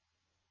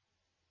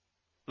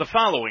The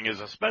following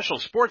is a special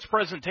sports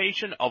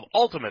presentation of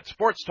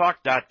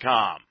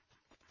UltimateSportsTalk.com.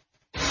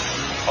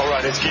 All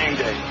right, it's game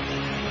day.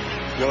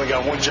 You only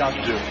got one job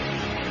to do.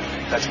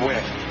 That's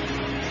win.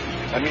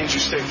 That means you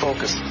stay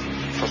focused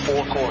for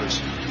 4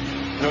 quarters.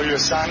 Know your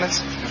assignments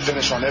and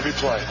finish on every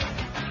play.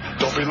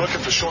 Don't be looking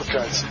for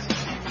shortcuts,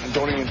 and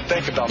don't even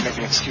think about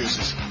making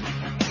excuses.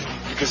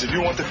 Because if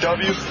you want the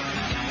W,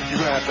 you're going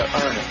to have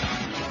to earn it.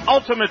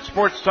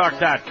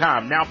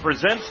 UltimateSportsTalk.com now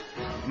presents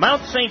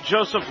Mount St.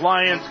 Joseph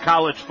Lions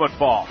College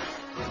Football.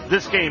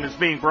 This game is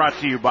being brought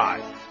to you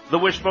by the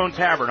Wishbone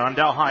Tavern on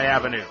Delhi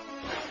Avenue.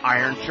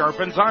 Iron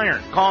sharpens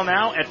iron. Call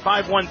now at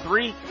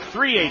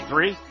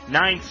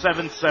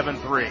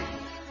 513-383-9773.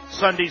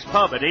 Sunday's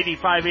Pub at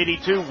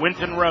 8582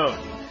 Winton Road.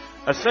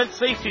 Ascent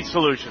Safety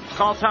Solutions.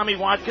 Call Tommy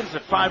Watkins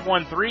at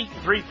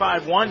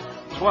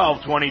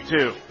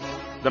 513-351-1222.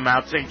 The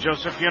Mount St.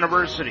 Joseph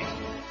University.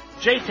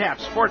 J-Tap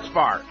Sports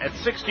Bar at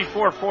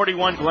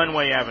 6441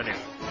 Glenway Avenue.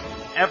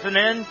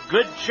 F&N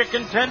Good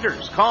Chicken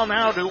Tenders. Call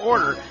now to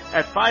order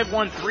at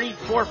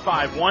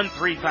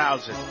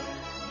 513-451-3000.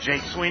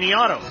 Jake Sweeney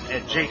Auto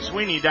at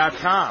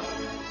jakesweeney.com.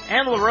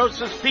 And La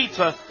Rosa's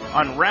Pizza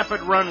on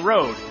Rapid Run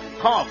Road.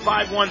 Call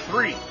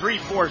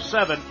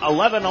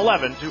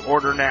 513-347-1111 to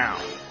order now.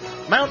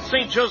 Mount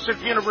St.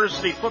 Joseph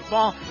University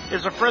football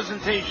is a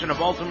presentation of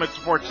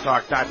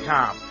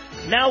UltimateSportsTalk.com.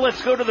 Now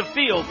let's go to the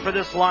field for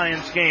this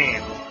Lions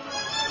game.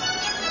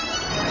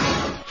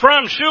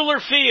 From Schuler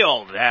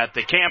Field at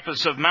the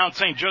campus of Mount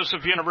St.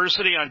 Joseph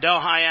University on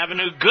Delhi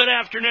Avenue, good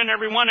afternoon,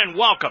 everyone, and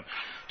welcome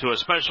to a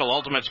special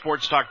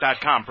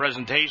UltimateSportsTalk.com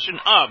presentation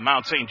of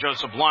Mount St.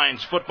 Joseph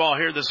Lions football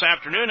here this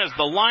afternoon as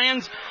the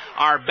Lions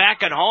are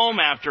back at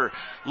home after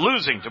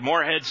losing to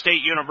Morehead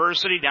State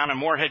University down in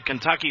Morehead,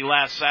 Kentucky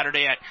last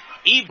Saturday at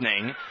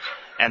evening.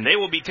 And they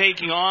will be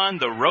taking on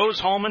the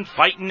Rose-Hulman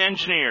Fighting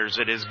Engineers.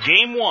 It is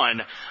game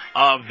 1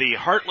 of the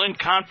Heartland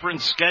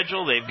Conference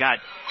schedule. They've got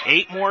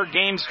 8 more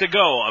games to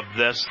go of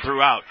this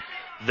throughout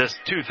this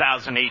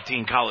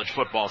 2018 college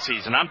football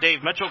season. I'm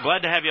Dave Mitchell.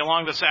 Glad to have you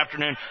along this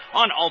afternoon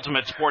on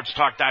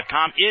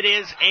UltimateSportsTalk.com. It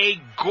is a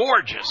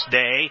gorgeous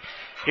day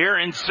here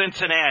in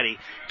Cincinnati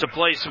to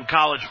play some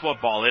college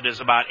football. It is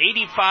about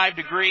 85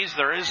 degrees.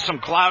 There is some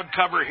cloud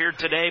cover here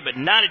today, but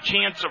not a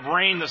chance of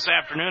rain this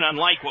afternoon,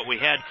 unlike what we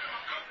had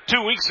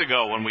 2 weeks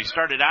ago when we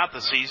started out the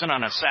season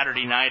on a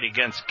Saturday night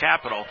against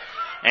Capital.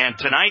 And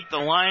tonight the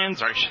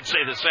Lions, or I should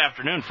say this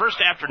afternoon,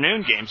 first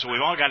afternoon game, so we've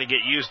all got to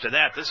get used to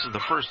that. This is the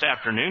first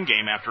afternoon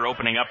game after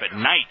opening up at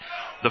night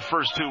the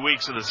first 2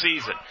 weeks of the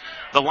season.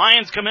 The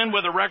Lions come in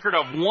with a record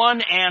of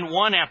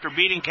 1-1 after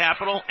beating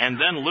Capital and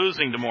then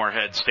losing to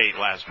Morehead State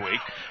last week.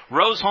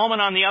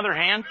 Rose-Hulman, on the other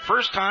hand,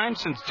 first time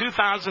since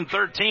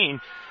 2013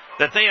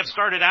 that they have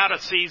started out a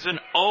season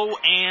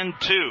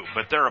 0-2,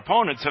 but their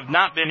opponents have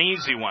not been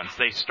easy ones.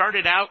 They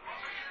started out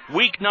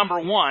week number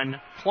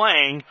 1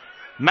 playing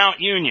Mount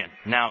Union.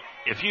 Now,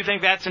 if you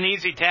think that's an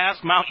easy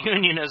task, Mount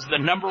Union is the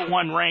number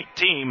 1 ranked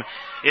team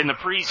in the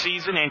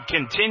preseason and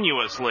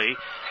continuously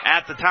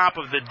at the top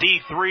of the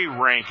D3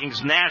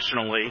 rankings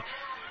nationally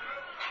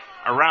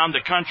around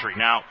the country.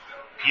 Now,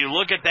 you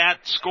look at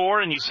that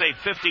score and you say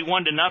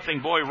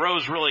 51-0. Boy,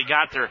 Rose really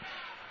got their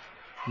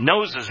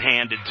noses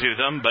handed to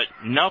them, but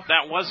nope,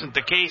 that wasn't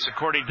the case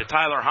according to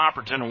Tyler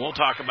Hopperton, and we'll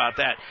talk about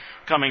that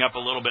coming up a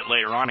little bit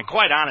later on. And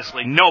quite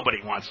honestly,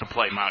 nobody wants to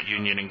play Mount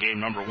Union in game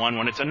number 1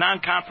 when it's a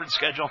non-conference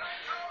schedule.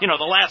 You know,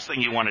 the last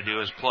thing you want to do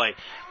is play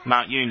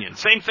Mount Union.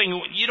 Same thing,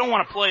 you don't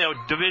want to play a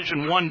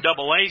Division I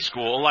AA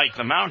school like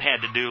the Mount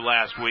had to do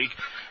last week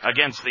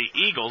against the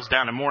Eagles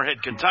down in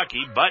Morehead,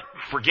 Kentucky, but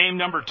for game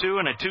number 2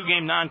 and a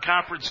 2-game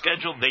non-conference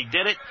schedule, they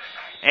did it.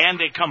 And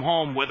they come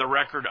home with a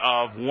record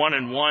of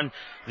 1-1.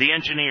 The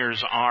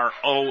Engineers are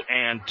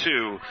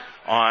 0-2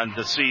 on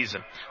the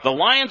season. The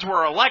Lions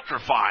were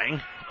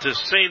electrifying, to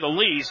say the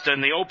least,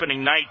 in the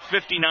opening night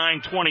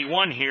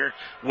 59-21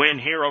 win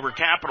here over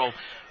Capital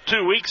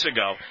 2 weeks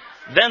ago.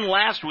 Then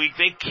last week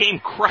they came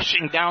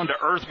crushing down to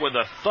earth with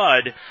a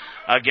thud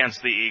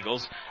against the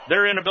Eagles.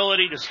 Their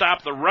inability to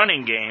stop the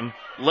running game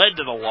led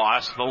to the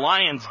loss. The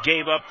Lions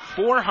gave up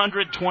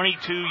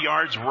 422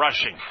 yards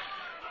rushing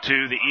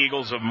to the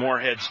Eagles of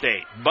Morehead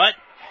State. But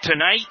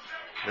tonight,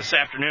 this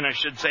afternoon I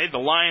should say, the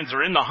Lions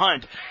are in the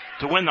hunt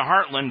to win the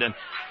Heartland, and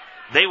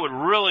they would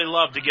really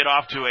love to get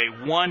off to a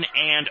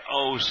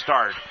 1-0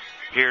 start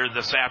here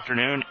this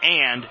afternoon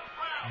and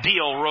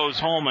deal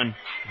Rose-Hulman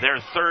their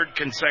 3rd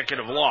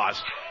consecutive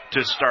loss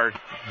to start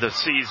the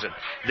season.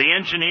 The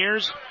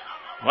Engineers,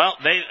 well,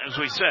 as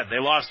we said, they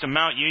lost to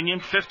Mount Union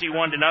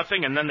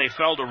 51-0, and then they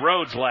fell to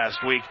Rhodes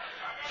last week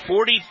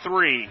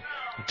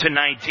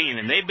 43-19,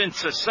 and they've been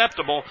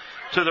susceptible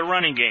to the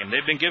running game.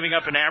 They've been giving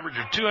up an average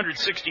of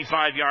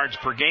 265 yards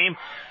per game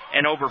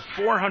and over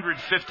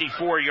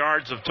 454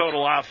 yards of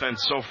total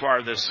offense so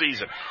far this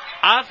season.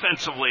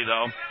 Offensively,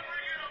 though,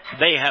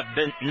 they have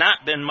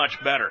not been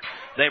much better.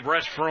 They've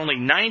rushed for only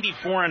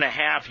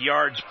 94.5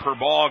 yards per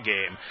ball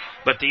game.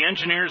 But the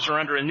Engineers are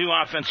under a new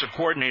offensive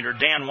coordinator,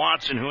 Dan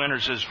Watson, who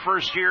enters his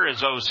first year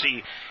as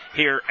OC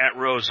here at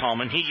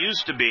Rose-Hulman. He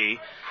used to be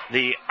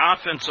the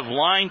offensive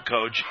line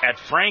coach at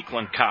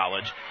Franklin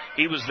College.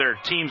 He was their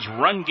team's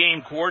run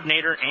game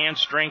coordinator and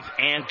strength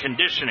and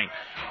conditioning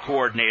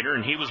coordinator,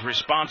 and he was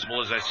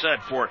responsible, as I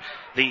said, for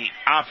the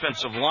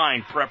offensive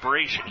line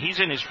preparation. He's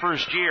in his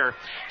first year.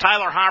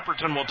 Tyler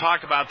Hopperton will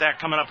talk about that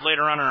coming up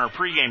later on in our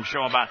pregame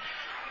show, about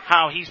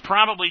how he's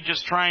probably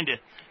just trying to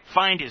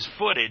find his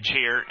footage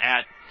here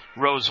at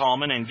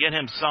Rose-Hulman and get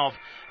himself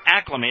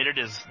acclimated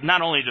as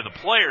not only to the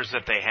players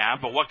that they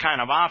have, but what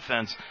kind of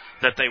offense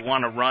that they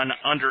want to run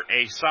under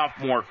a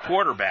sophomore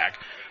quarterback,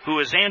 who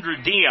is Andrew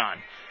Dion.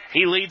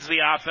 He leads the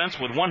offense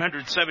with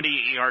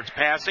 178 yards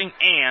passing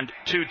and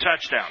 2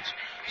 touchdowns.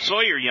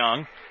 Sawyer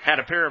Young had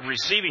a pair of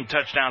receiving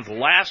touchdowns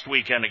last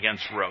weekend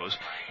against Rose.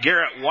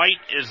 Garrett White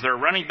is their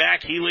running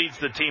back. He leads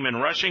the team in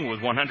rushing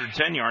with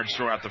 110 yards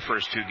throughout the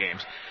first 2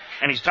 games.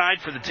 And he's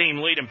tied for the team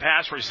lead in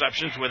pass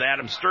receptions with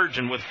Adam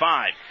Sturgeon with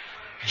 5.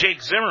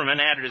 Jake Zimmerman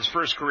added his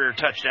first career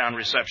touchdown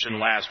reception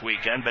last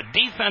weekend, but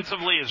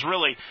defensively is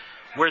really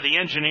where the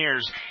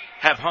Engineers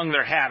have hung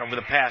their hat over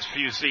the past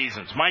few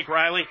seasons. Mike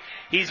Riley,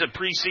 he's a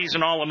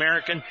preseason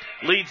All-American,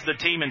 leads the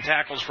team in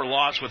tackles for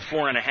loss with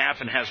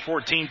 4.5 and has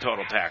 14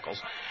 total tackles.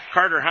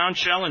 Carter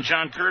Hounshell and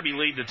John Kirby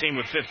lead the team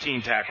with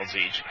 15 tackles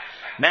each.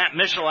 Matt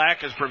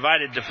Michalak has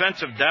provided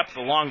defensive depth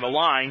along the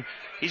line.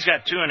 He's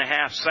got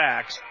 2.5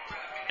 sacks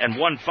and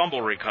 1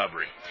 fumble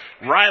recovery.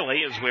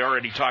 Riley, as we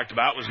already talked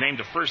about, was named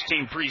a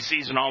first-team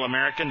preseason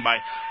All-American by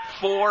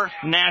 4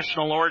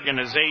 national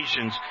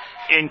organizations,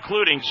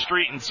 including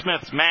Street and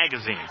Smith's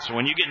magazine. So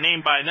when you get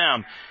named by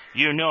them,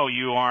 you know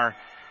you are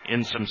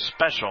in some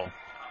special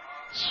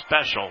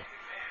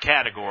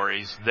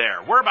categories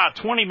there. We're about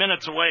 20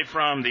 minutes away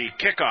from the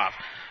kickoff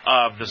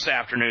of this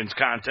afternoon's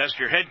contest.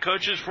 Your head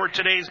coaches for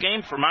today's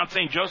game for Mount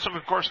St. Joseph,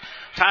 of course,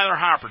 Tyler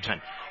Hopperton.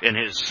 In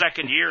his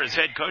second year as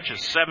head coach,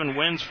 has 7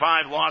 wins,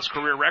 5-loss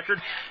career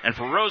record. And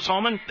for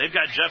Rose-Hulman, they've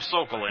got Jeff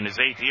Sokol in his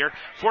 8th year,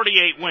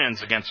 48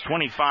 wins against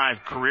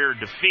 25 career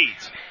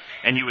defeats.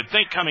 And you would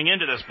think coming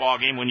into this ball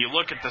game, when you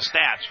look at the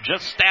stats,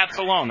 just stats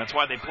alone, that's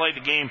why they play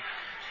the game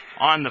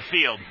on the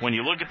field. When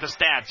you look at the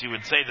stats, you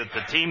would say that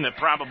the team that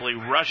probably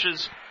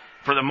rushes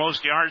for the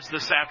most yards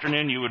this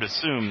afternoon, you would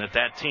assume that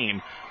that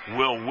team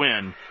will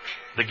win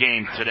the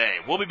game today.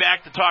 We'll be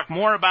back to talk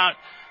more about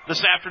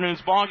this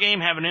afternoon's ball game,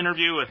 have an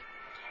interview with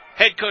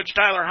head coach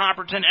Tyler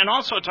Hopperton, and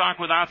also talk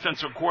with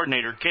offensive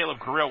coordinator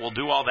Caleb Carrill. We'll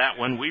do all that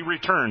when we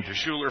return to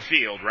Schuler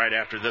Field right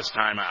after this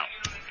timeout.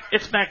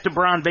 It's back to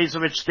Bron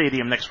Bazovich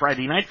Stadium next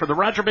Friday night for the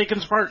Roger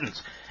Bacon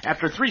Spartans.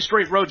 After 3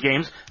 straight road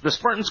games, the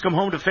Spartans come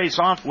home to face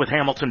off with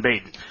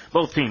Hamilton-Baden.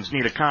 Both teams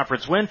need a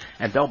conference win,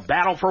 and they'll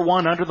battle for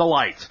one under the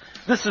lights.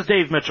 This is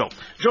Dave Mitchell.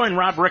 Join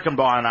Rob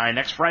Rickenbaugh and I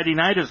next Friday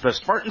night as the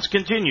Spartans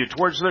continue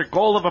towards their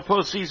goal of a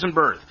postseason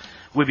berth.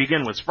 We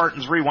begin with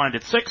Spartans Rewind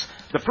at 6,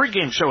 the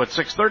pregame show at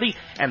 6:30,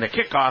 and the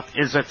kickoff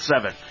is at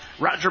 7.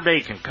 Roger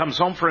Bacon comes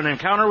home for an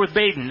encounter with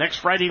Baden next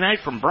Friday night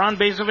from Bron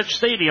Bazovich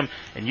Stadium,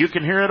 and you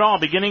can hear it all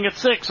beginning at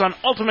 6 on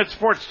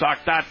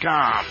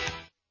UltimateSportsTalk.com.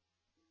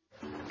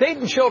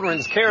 Dayton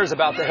Children's cares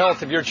about the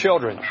health of your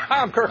children.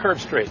 Hi, I'm Kirk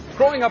Herbstreit.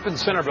 Growing up in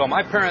Centerville,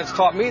 my parents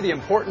taught me the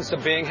importance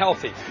of being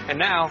healthy, and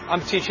now I'm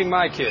teaching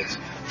my kids.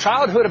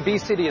 Childhood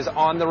obesity is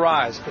on the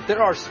rise, but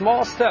there are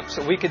small steps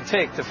that we can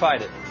take to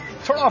fight it.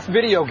 Turn off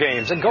video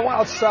games and go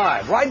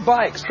outside, ride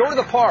bikes, go to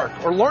the park,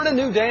 or learn a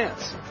new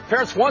dance.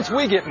 Parents, once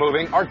we get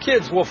moving, our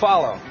kids will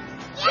follow.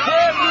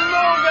 Get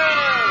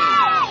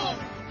moving!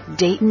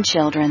 Dayton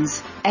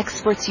Children's,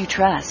 experts you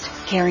trust,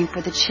 caring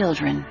for the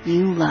children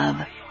you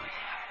love.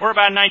 We're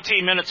about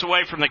 19 minutes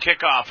away from the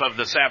kickoff of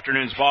this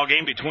afternoon's ball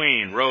game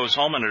between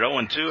Rose-Hulman at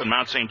 0-2 and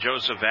Mount St.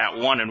 Joseph at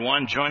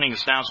 1-1. Joining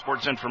us now,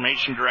 Sports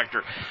Information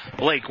Director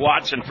Blake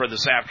Watson for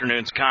this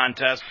afternoon's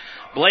contest.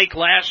 Blake,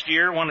 last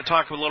year, want to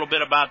talk a little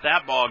bit about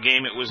that ball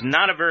game. It was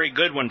not a very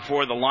good one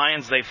for the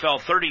Lions. They fell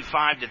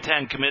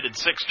 35-10, committed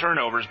 6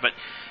 turnovers, but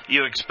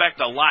you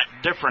expect a lot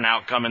different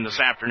outcome in this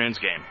afternoon's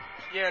game.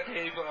 Yeah,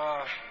 Dave,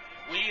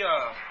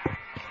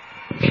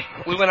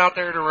 we went out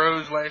there to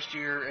Rose last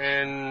year,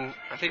 and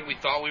I think we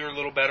thought we were a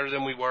little better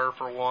than we were,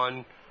 for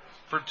one.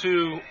 For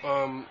two,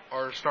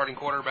 our starting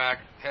quarterback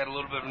had a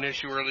little bit of an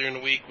issue earlier in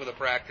the week with a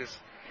practice,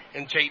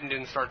 and Chayton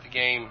didn't start the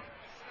game.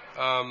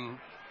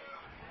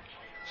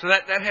 So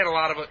that had a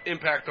lot of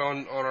impact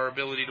on our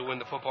ability to win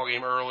the football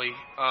game early.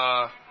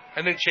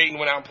 And then Chayton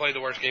went out and played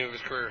the worst game of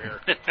his career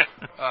here.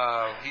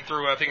 He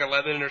threw, I think,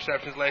 11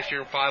 interceptions last year,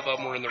 and 5 of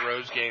them were in the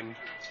Rose game.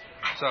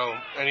 So,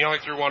 and he only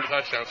threw 1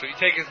 touchdown. So you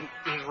take his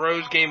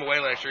Rose game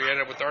away last year, he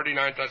ended up with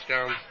 39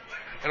 touchdowns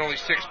and only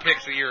 6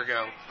 picks a year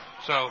ago.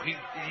 So he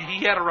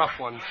had a rough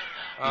one.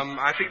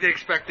 I think they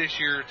expect this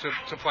year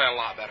to play a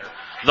lot better.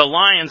 The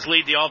Lions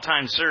lead the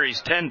all-time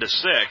series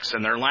 10-6,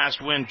 and their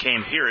last win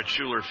came here at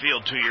Schuler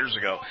Field 2 years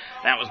ago.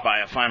 That was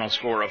by a final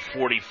score of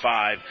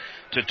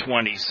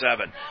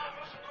 45-27.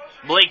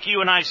 Blake,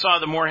 you and I saw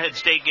the Moorhead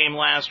State game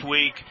last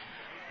week.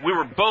 We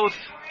were both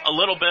a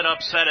little bit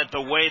upset at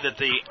the way that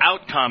the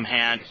outcome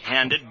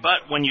handed,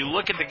 but when you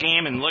look at the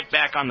game and look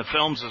back on the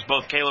films, as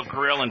both Caleb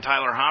Carrill and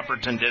Tyler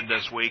Hopperton did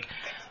this week,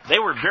 they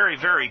were very,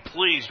 very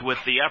pleased with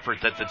the effort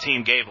that the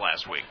team gave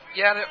last week.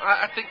 Yeah,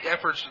 I think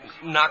effort's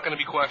not going to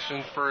be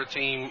questioned for a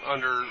team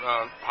under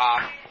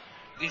Hop.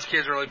 These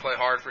kids really play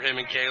hard for him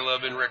and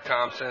Caleb and Rick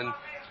Thompson.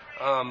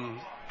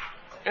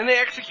 And they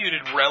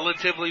executed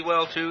relatively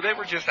well, too. They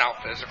were just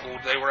out physical.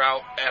 They were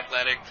out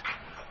athletic.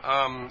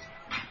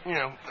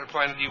 They're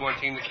playing a D1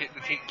 team.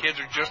 The kids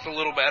are just a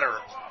little better.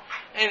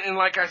 And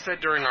like I said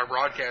during our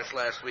broadcast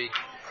last week,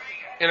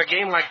 in a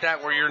game like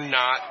that where you're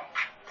not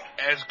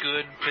as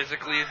good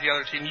physically as the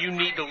other team, you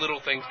need the little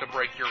things to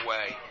break your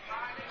way.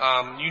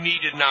 You need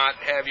to not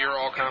have your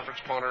all-conference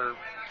punter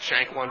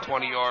shank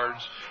 120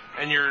 yards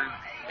and your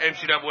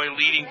NCAA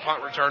leading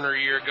punt returner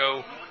a year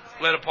ago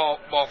let a ball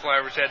fly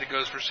over his head that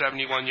goes for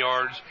 71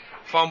 yards,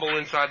 fumble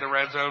inside the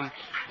red zone.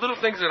 Little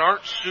things that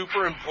aren't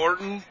super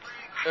important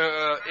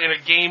in a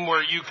game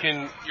where you're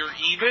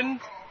even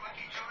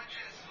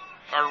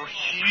are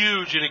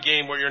huge in a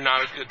game where you're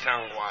not as good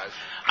talent-wise.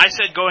 I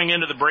said going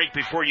into the break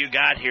before you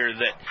got here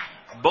that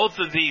both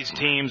of these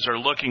teams are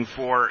looking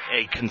for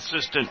a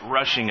consistent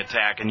rushing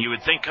attack, and you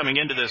would think coming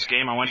into this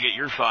game, I want to get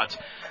your thoughts,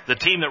 the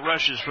team that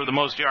rushes for the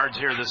most yards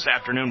here this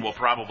afternoon will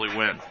probably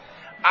win.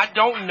 I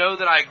don't know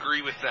that I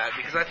agree with that,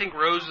 because I think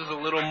Rose is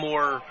going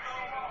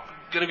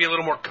to be a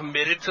little more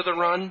committed to the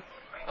run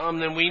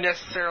than we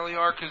necessarily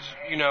are, because,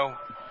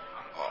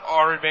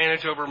 our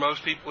advantage over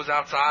most people is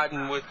outside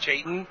and with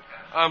Chayton.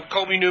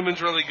 Colby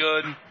Newman's really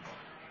good,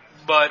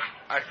 but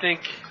I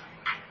think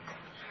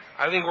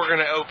we're going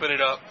to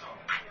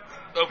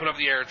open up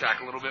the air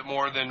attack a little bit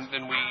more than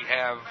we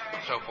have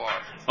so far.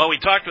 Well, we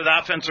talked with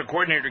offensive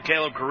coordinator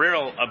Caleb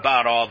Carrillo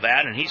about all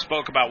that, and he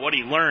spoke about what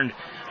he learned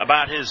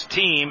about his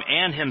team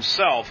and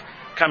himself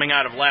coming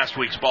out of last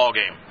week's ball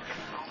game.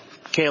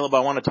 Caleb, I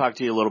want to talk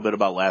to you a little bit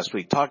about last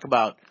week. Talk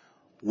about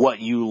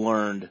what you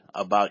learned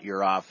about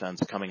your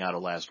offense coming out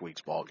of last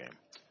week's ball game.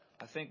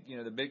 I think,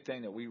 the big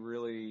thing that we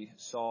really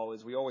saw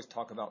is we always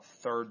talk about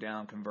third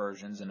down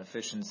conversions and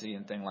efficiency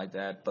and things like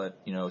that. But,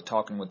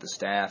 talking with the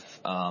staff,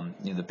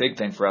 the big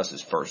thing for us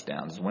is first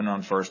downs, winning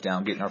on first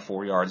down, getting our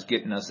 4 yards,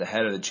 getting us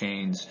ahead of the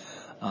chains,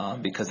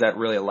 because that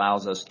really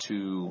allows us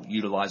to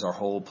utilize our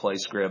whole play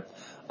script,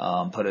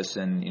 put us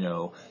in,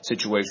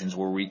 situations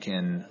where we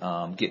can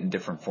get in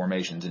different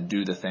formations and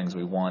do the things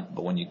we want.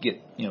 But when you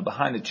get,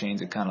 behind the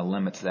chains, it kind of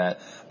limits that.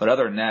 But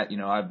other than that,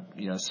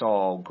 I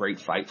saw a great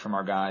fight from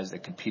our guys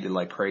that competed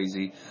like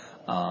crazy.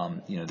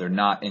 They're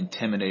not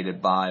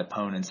intimidated by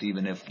opponents,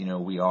 even if,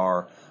 we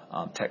are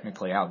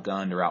technically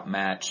outgunned or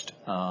outmatched.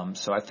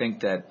 So I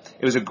think that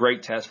it was a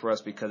great test for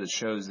us because it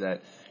shows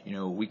that,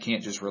 we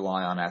can't just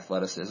rely on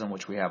athleticism,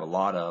 which we have a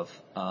lot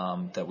of,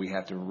 that we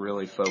have to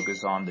really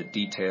focus on the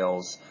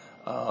details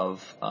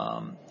of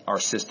our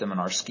system and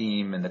our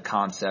scheme and the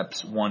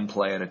concepts one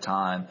play at a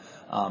time.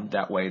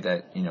 That way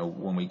that,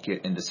 when we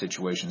get into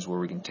situations where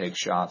we can take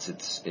shots,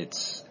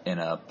 it's in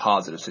a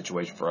positive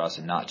situation for us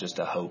and not just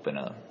a hope and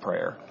a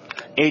prayer.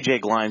 A.J.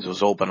 Glines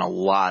was open a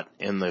lot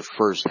in the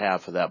first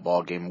half of that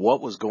ball game. What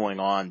was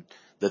going on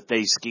that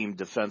they schemed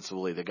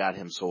defensively that got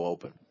him so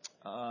open?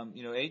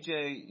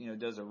 AJ,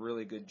 does a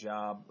really good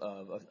job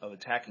of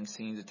attacking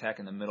seams,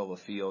 attacking the middle of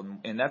the field.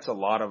 And that's a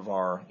lot of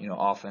our,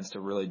 offense to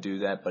really do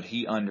that. But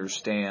he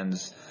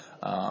understands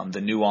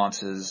the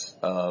nuances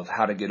of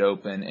how to get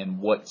open and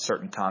what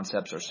certain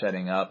concepts are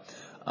setting up.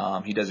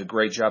 He does a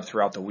great job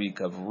throughout the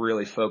week of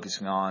really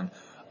focusing on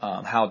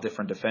how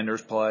different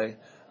defenders play.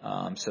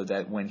 So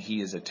that when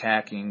he is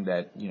attacking,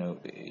 that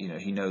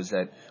he knows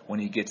that when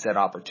he gets that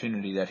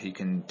opportunity, that he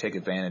can take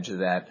advantage of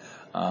that.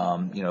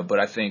 But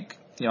I think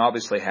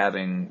obviously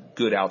having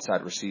good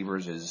outside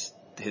receivers is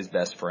his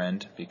best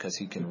friend because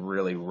he can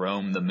really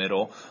roam the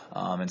middle.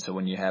 And so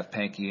when you have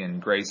Pankey and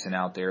Grayson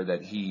out there,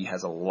 that he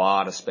has a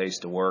lot of space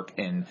to work,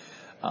 and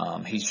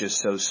he's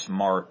just so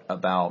smart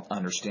about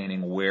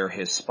understanding where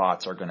his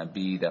spots are going to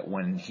be, that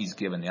when he's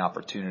given the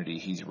opportunity,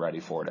 he's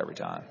ready for it every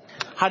time.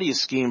 How do you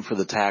scheme for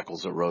the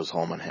tackles that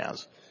Rose-Hulman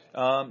has?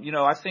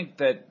 I think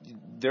that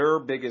their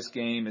biggest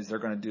game is they're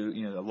going to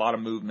do, a lot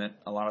of movement,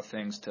 a lot of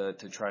things to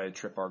try to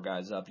trip our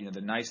guys up.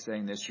 The nice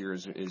thing this year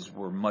is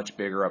we're much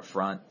bigger up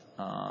front.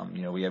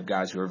 We have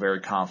guys who are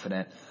very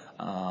confident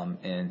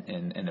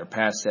in their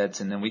pass sets,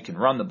 and then we can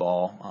run the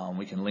ball.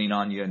 We can lean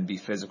on you and be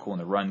physical in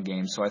the run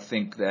game. So I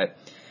think that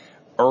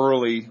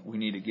early we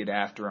need to get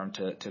after them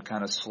to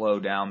kind of slow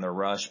down the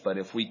rush. But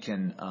if we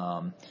can,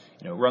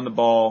 run the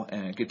ball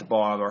and get the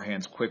ball out of our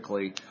hands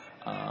quickly,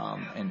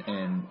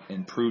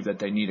 and prove that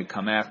they need to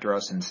come after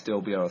us and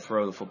still be able to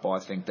throw the football, I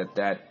think that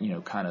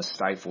kind of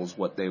stifles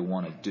what they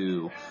want to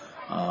do.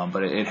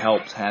 But it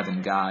helps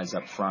having guys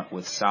up front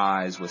with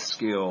size, with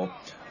skill,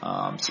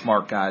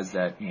 smart guys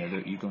that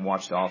you can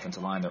watch the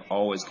offensive line. They're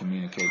always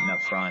communicating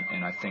up front,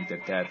 and I think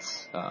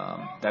that's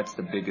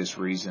the biggest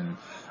reason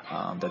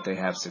that they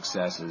have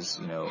success is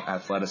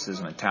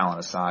athleticism and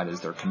talent aside, is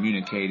they're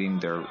communicating.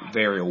 They're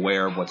very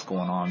aware of what's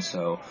going on.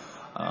 So.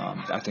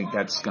 I think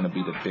that's going to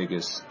be the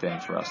biggest thing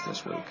for us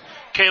this week.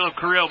 Caleb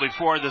Carrillo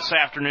before this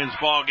afternoon's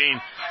ball game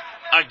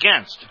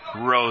against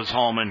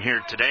Rose-Hulman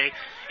here today.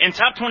 In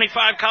top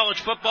 25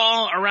 college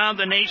football around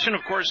the nation,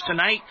 of course,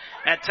 tonight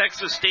at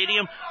Texas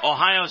Stadium,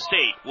 Ohio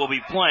State will be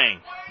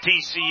playing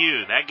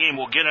TCU. That game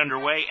will get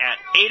underway at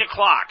 8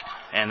 o'clock,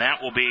 and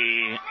that will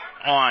be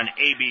on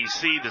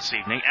ABC this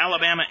evening.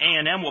 Alabama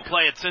A&M will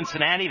play at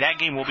Cincinnati. That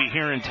game will be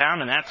here in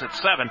town, and that's at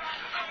 7.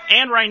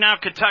 And right now,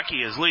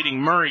 Kentucky is leading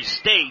Murray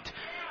State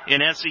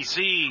in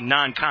SEC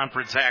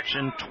non-conference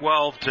action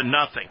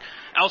 12-0.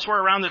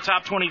 Elsewhere around the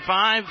top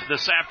 25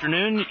 this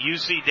afternoon,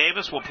 UC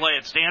Davis will play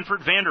at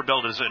Stanford.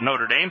 Vanderbilt is at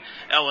Notre Dame.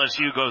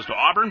 LSU goes to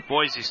Auburn.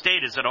 Boise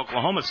State is at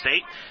Oklahoma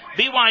State.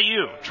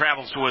 BYU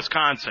travels to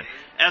Wisconsin.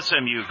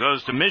 SMU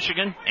goes to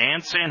Michigan,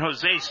 and San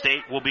Jose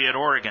State will be at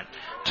Oregon.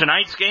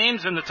 Tonight's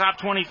games in the top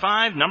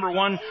 25, number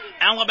 1,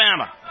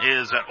 Alabama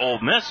is at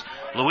Ole Miss.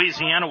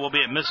 Louisiana will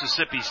be at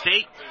Mississippi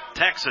State.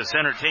 Texas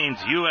entertains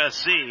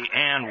USC,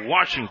 and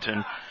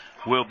Washington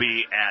will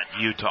be at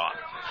Utah.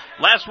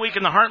 Last week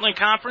in the Heartland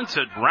Conference,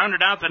 it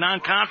rounded out the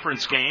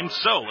non-conference games.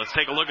 So let's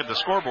take a look at the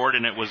scoreboard,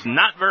 and it was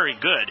not very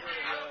good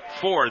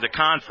for the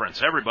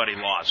conference. Everybody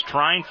lost.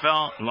 Trine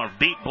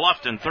beat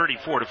Bluffton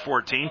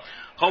 34-14.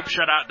 Hope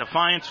shut out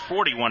Defiance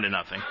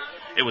 41-0.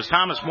 It was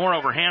Thomas More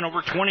over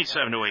Hanover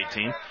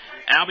 27-18.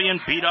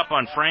 Albion beat up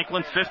on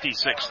Franklin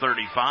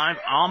 56-35.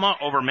 Alma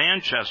over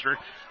Manchester.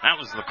 That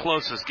was the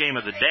closest game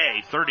of the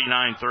day,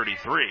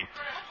 39-33.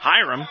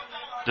 Hiram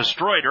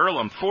destroyed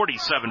Earlham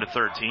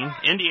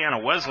 47-13. Indiana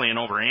Wesleyan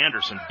over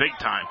Anderson, big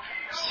time,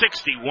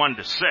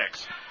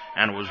 61-6.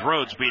 And it was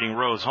Rhodes beating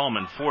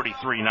Rose-Hulman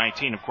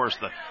 43-19. Of course,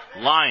 the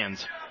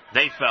Lions,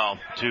 they fell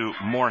to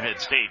Morehead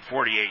State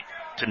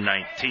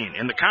 48-19.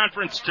 In the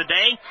conference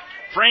today,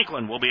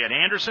 Franklin will be at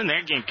Anderson.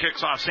 That game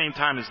kicks off same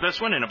time as this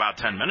one in about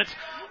 10 minutes.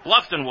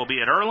 Bluffton will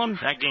be at Earlham.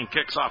 That game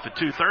kicks off at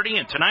 2:30.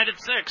 And tonight at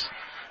 6,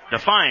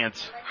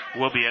 Defiance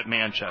will be at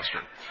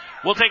Manchester.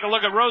 We'll take a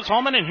look at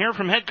Rose-Hulman and hear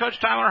from head coach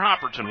Tyler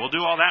Hopperton. We'll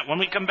do all that when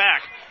we come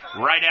back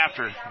right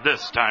after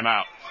this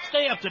timeout.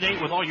 Stay up to date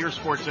with all your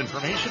sports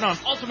information on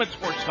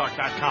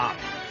UltimateSportsTalk.com.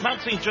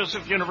 Mount St.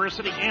 Joseph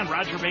University and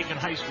Roger Bacon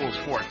High School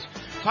sports.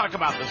 Talk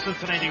about the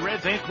Cincinnati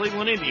Reds and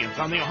Cleveland Indians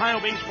on the Ohio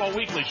Baseball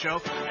Weekly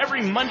Show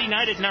every Monday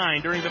night at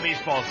 9 during the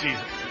baseball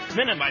season.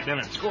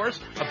 Minute-by-minute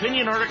scores,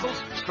 opinion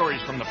articles,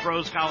 stories from the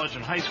pros, college,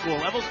 and high school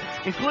levels,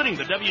 including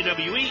the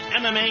WWE,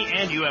 MMA,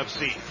 and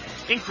UFC.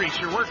 Increase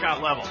your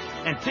workout level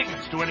and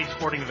tickets to any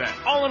sporting event,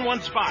 all in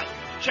one spot.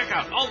 Check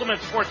out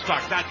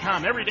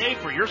UltimateSportsTalk.com every day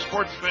for your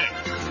sports fix.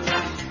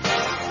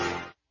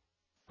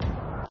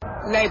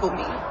 Label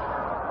me.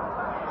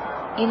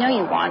 You know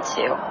you want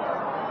to.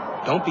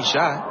 Don't be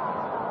shy.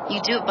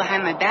 You do it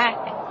behind my back.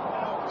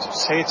 So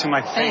say it to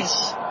my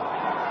face.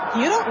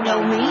 You don't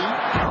know me.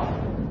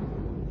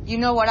 You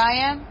know what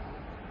I am?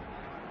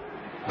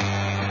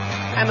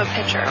 I'm a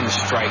pitcher. I'm a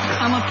striker.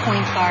 I'm a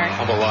point guard.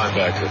 I'm a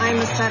linebacker. I'm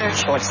a setter.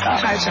 Shortstop.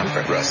 High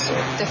jumper.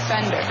 Wrestler.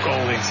 Defender.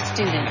 Goalie.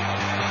 Student.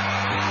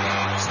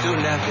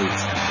 Student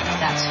athletes.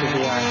 That's who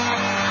we are.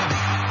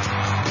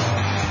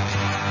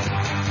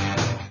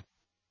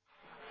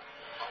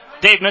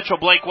 Dave Mitchell,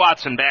 Blake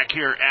Watson back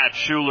here at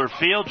Schuler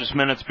Field just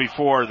minutes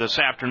before this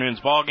afternoon's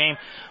ball game.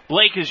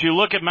 Blake, as you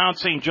look at Mount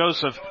St.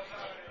 Joseph,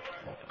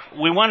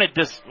 we want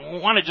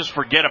to just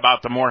forget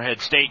about the Morehead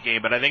State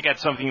game, but I think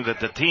that's something that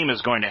the team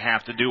is going to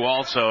have to do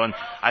also. And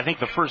I think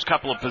the first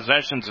couple of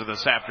possessions of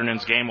this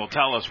afternoon's game will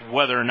tell us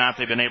whether or not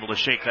they've been able to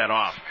shake that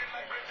off.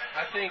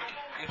 I think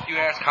if you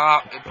ask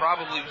Hop, it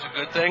probably was a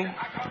good thing.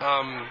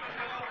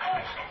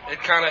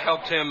 It kind of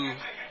helped him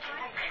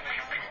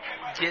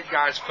get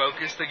guys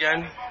focused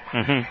again.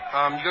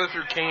 Mm-hmm. You go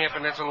through camp,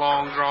 and it's a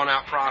long,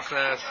 drawn-out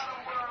process.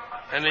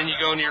 And then you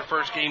go into your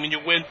first game, and you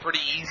win pretty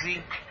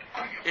easy.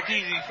 It's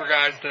easy for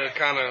guys to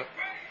kind of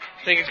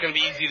think it's going to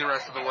be easy the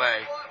rest of the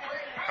way.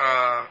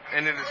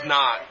 And it is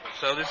not.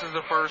 So this is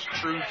the first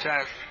true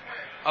test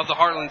of the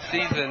Heartland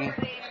season.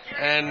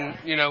 And,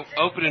 you know,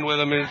 opening with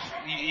them is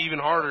even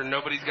harder.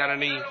 Nobody's got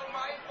any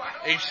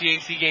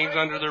HCAC games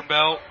under their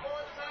belt.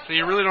 So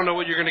you really don't know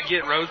what you're going to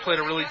get. Rose played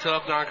a really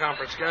tough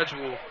non-conference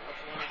schedule.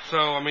 So,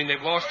 I mean,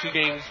 they've lost 2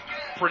 games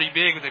pretty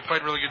big, but they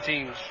played really good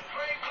teams.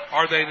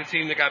 Are they the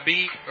team that got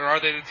beat, or are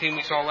they the team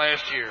we saw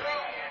last year?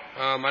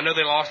 I know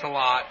they lost a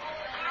lot.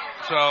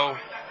 So,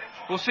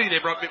 we'll see. They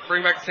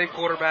bring back the same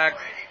quarterback,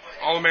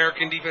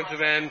 All-American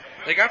defensive end.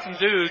 They got some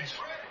dudes,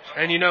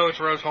 and you know it's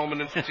Rose-Hulman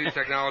Institute of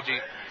Technology.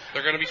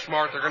 They're going to be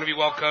smart. They're going to be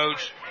well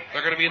coached.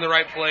 They're going to be in the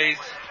right place.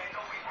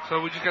 So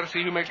we just got to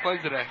see who makes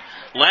plays today.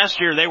 Last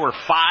year they were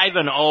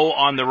 5-0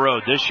 on the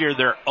road. This year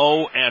they're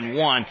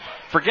 0-1.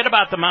 Forget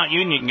about the Mount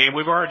Union game.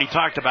 We've already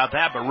talked about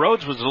that, but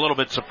Rhodes was a little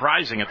bit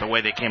surprising at the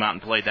way they came out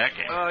and played that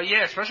game.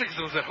 Yeah, especially because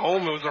it was at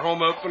home. It was their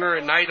home opener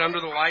at night under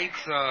the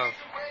lights.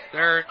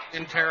 They're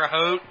in Terre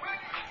Haute.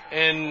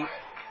 And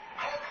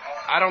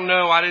I don't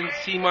know. I didn't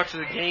see much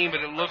of the game, but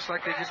it looks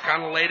like they just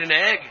kind of laid an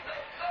egg.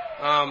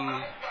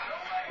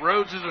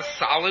 Rhodes is a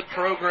solid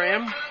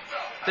program.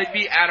 They'd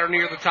be at or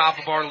near the top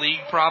of our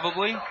league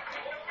probably.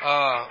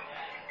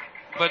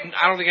 But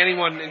I don't think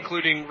anyone,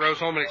 including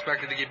Rose-Hulman,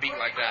 expected to get beat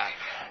like that.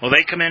 Well,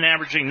 they come in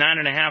averaging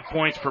 9.5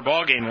 points per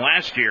ball game.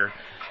 Last year,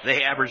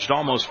 they averaged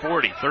almost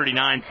 40,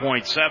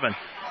 39.7.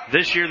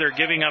 This year they're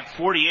giving up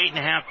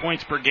 48.5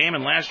 points per game,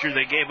 and last year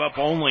they gave up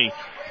only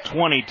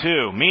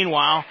 22.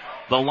 Meanwhile,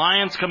 the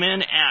Lions come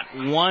in at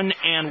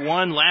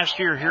 1-1. Last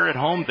year here at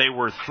home they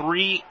were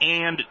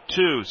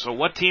 3-2. So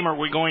what team are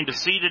we going to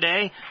see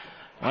today?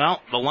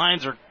 Well, the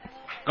Lions are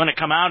going to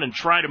come out and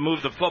try to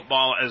move the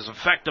football as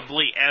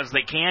effectively as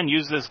they can,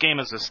 use this game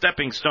as a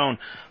stepping stone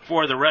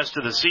for the rest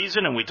of the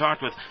season, and we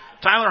talked with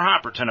Tyler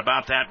Hopperton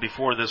about that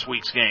before this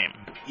week's game.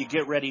 You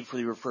get ready for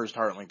your first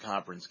Heartland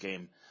Conference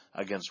game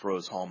against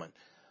Rose-Hulman.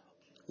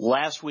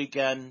 Last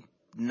weekend,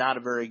 not a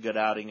very good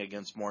outing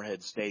against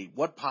Morehead State.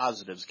 What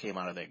positives came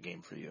out of that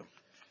game for you?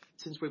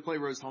 Since we play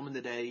Rose-Hulman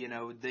today, you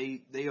know,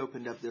 they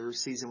opened up their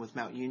season with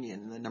Mount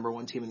Union, the number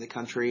one team in the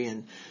country,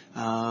 and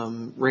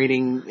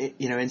reigning,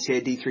 you know,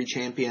 NCAA D3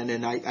 champion.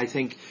 And I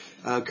think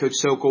Coach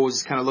Sokol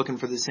was kind of looking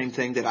for the same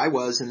thing that I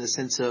was, in the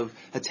sense of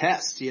a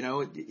test. You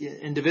know,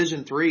 in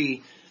Division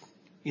III,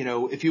 you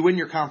know, if you win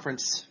your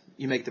conference,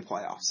 you make the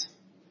playoffs.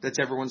 That's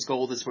everyone's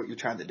goal. That's what you're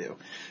trying to do.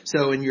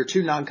 So in your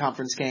two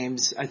non-conference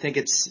games, I think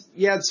it's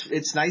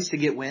nice to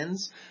get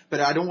wins,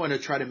 but I don't want to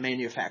try to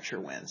manufacture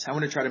wins. I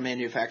want to try to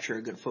manufacture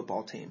a good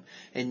football team.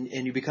 And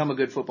you become a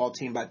good football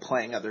team by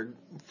playing other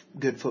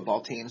good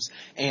football teams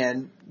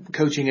and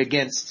coaching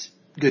against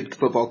good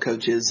football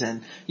coaches,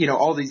 and, you know,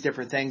 all these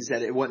different things,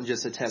 that it wasn't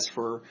just a test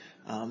for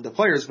the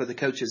players, but the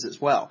coaches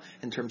as well,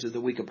 in terms of the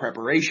week of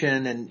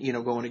preparation and, you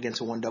know, going against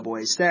a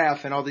 1AA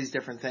staff and all these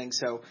different things.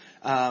 So,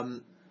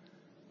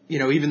 you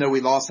know, even though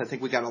we lost, I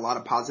think we got a lot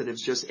of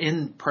positives just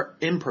in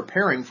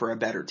preparing for a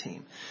better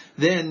team.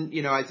 Then,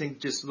 you know, I think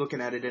just looking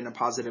at it in a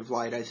positive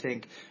light, I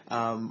think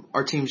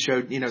our team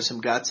showed, you know, some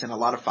guts and a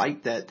lot of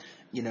fight that,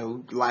 you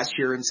know, last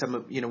year, and some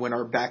of, you know, when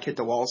our back hit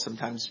the wall,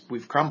 sometimes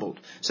we've crumbled.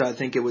 So I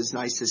think it was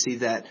nice to see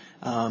that,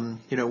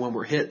 you know, when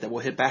we're hit, that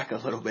we'll hit back a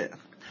little bit.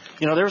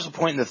 You know, there's a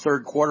point in the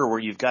third quarter where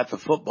you've got the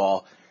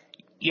football.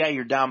 Yeah,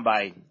 you're down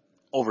by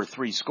over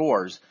 3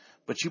 scores,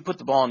 but you put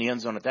the ball in the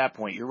end zone at that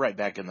point, you're right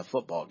back in the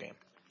football game.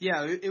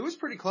 Yeah, it was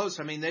pretty close.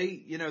 I mean,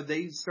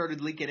 they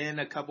started leaking in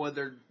a couple of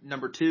their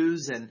number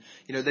 2s, and,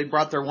 you know, they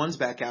brought their 1s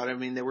back out. I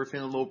mean, they were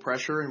feeling a little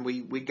pressure, and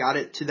we got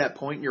it to that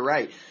point. You're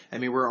right. I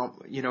mean, we're,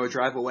 you know, a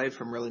drive away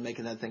from really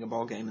making that thing a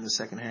ball game in the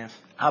second half.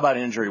 How about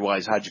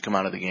injury-wise? How'd you come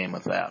out of the game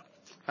with that?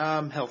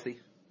 Healthy.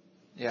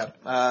 Yeah.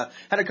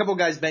 Had a couple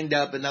guys banged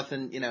up, but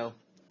nothing, you know,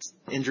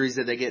 injuries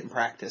that they get in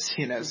practice,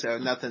 you know, so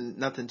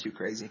nothing too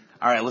crazy.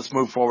 All right, let's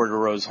move forward to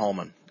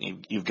Rose-Hulman.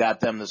 You've got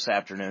them this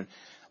afternoon.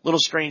 Little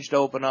strange to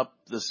open up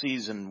the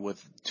season with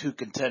 2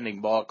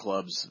 contending ball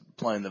clubs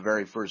playing the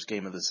very first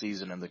game of the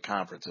season in the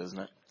conference, isn't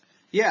it?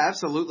 Yeah,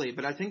 absolutely.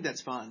 But I think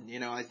that's fun. You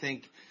know, I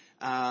think,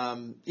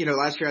 you know,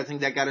 last year I think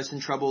that got us in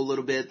trouble a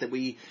little bit, that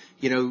we,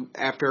 you know,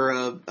 after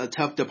a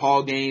tough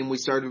DePaul game, we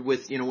started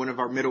with, you know, one of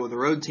our middle of the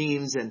road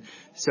teams. And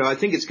so I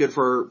think it's good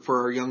for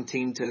our young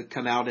team to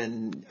come out,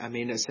 and, I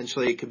mean,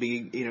 essentially it could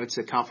be, you know, it's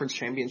a conference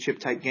championship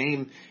type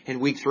game in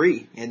week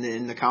 3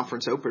 in the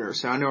conference opener.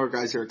 So I know our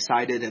guys are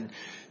excited, and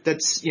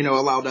that's, you know,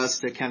 allowed us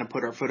to kind of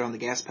put our foot on the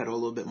gas pedal a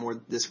little bit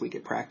more this week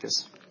at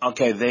practice.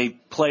 Okay, they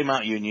play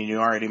Mount Union. You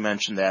already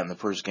mentioned that in the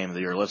first game of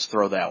the year. Let's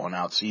throw that one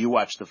out. So you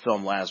watched the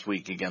film last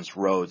week against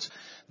Rhodes.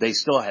 They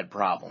still had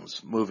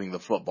problems moving the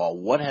football.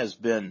 What has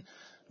been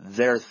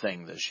their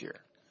thing this year?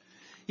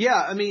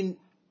 Yeah, I mean,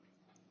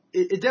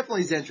 it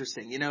definitely is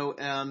interesting. You know,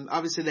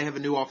 obviously they have a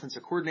new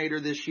offensive coordinator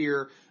this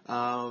year.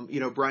 You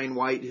know, Brian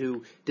White,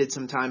 who did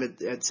some time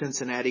at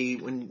Cincinnati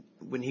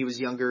when he was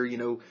younger, you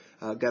know,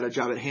 got a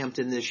job at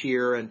Hampton this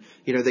year, and,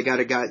 you know, they got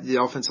the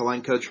offensive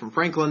line coach from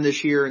Franklin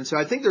this year. And so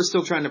I think they're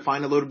still trying to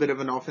find a little bit of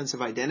an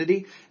offensive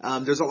identity.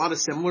 There's a lot of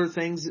similar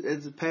things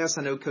in the past.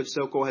 I know Coach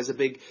Sokol has a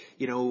big,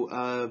 you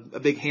know, a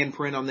big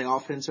handprint on the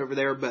offense over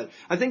there, but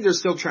I think they're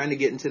still trying to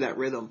get into that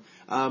rhythm.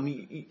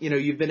 You know,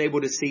 you've been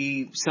able to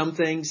see some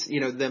things,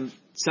 you know,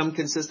 some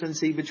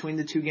consistency between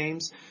the 2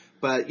 games,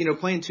 but, you know,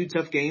 playing 2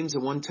 tough games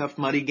and 1 tough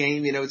muddy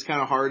game, you know, it's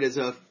kind of hard as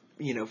a,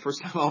 you know,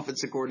 first-time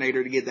offensive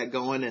coordinator to get that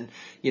going, and,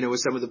 you know,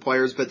 with some of the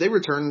players. But they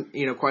returned,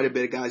 you know, quite a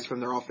bit of guys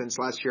from their offense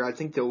last year. I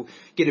think they'll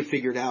get it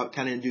figured out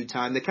kind of in due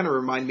time. They kind of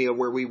remind me of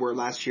where we were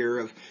last year,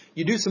 of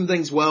you do some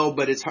things well,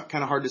 but it's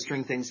kind of hard to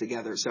string things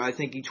together. So I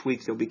think each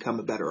week they'll become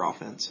a better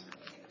offense.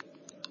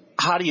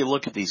 How do you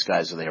look at these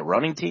guys? Are they a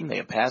running team? Are they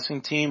a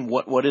passing team?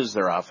 What is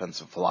their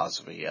offensive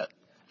philosophy yet?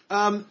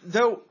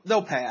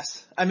 They'll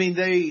pass. I mean,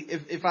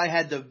 if I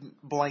had to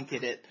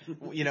blanket it,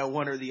 you know,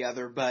 one or the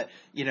other, but,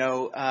 you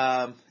know,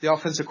 the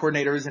offensive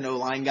coordinator is an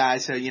O-line guy,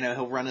 so, you know,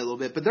 he'll run it a little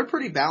bit, but they're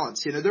pretty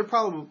balanced. You know, they're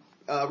probably,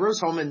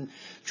 Rose-Hulman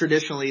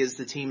traditionally is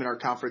the team in our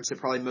conference that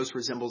probably most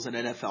resembles an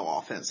NFL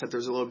offense, that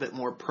there's a little bit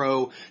more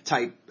pro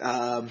type,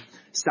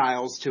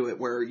 styles to it,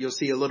 where you'll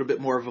see a little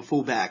bit more of a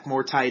fullback,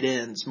 more tight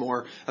ends,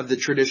 more of the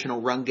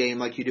traditional run game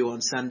like you do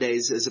on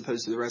Sundays, as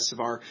opposed to the rest of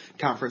our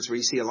conference where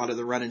you see a lot of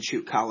the run and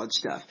shoot college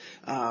stuff.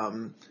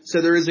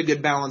 So there is a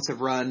good balance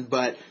of run,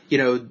 but, you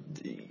know,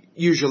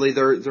 usually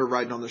they're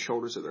riding on the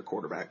shoulders of their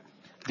quarterback.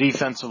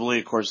 Defensively,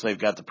 of course, they've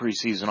got the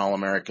preseason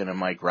All-American and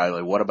Mike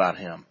Riley. What about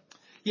him?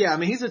 Yeah, I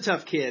mean, he's a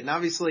tough kid, and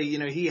obviously, you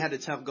know, he had a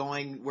tough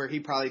going where he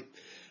probably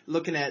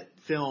looking at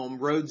film,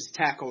 Rhodes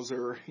tackles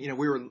are, we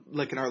were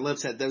licking our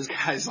lips at those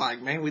guys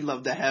like, man, we'd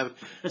love to have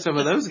some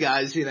of those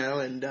guys,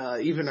 and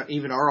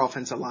even our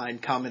offensive line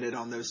commented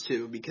on those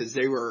too, because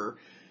they were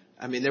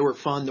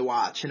fun to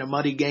watch in a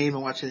muddy game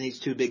and watching these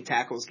two big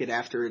tackles get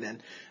after it.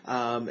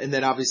 And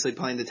then obviously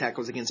playing the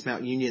tackles against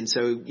Mount Union.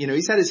 So,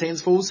 he's had his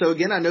hands full. So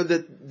again, I know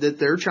that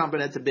they're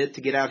chomping at the bit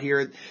to get out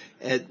here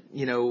at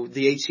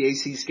the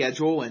HCAC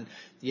schedule. And,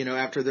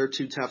 after their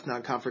 2 tough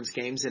non-conference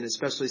games, and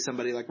especially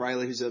somebody like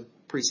Riley, who's a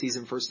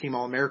preseason first team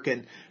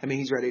All-American,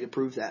 he's ready to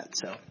prove that.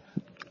 So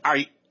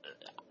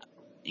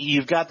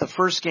you've got the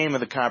first game of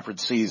the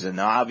conference season.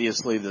 Now,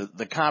 obviously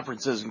the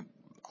conference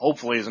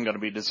hopefully isn't going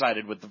to be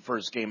decided with the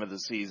first game of the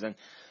season,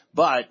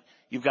 but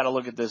you've got to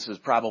look at this as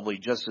probably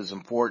just as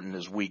important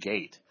as week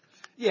 8.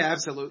 Yeah,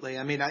 absolutely.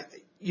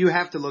 You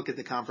have to look at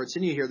the conference,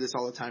 and you hear this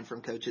all the time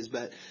from coaches,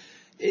 but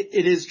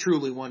it is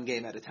truly one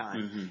game at a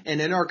time. Mm-hmm.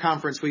 And in our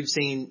conference, we've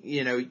seen,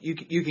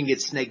 you can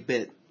get snake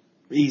bit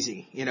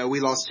easy. We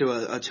lost to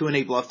a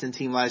 2-8 Bluffton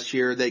team last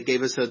year that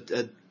gave us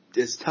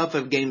as tough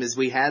a game as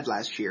we had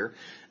last year.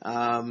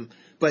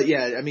 But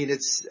yeah,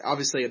 it's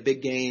obviously a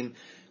big game.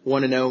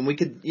 1-0, and we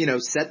could,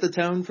 set the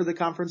tone for the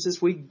conference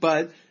this week,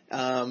 but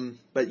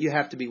you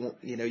have to be,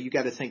 you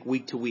got to think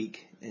week to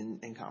week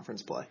in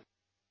conference play.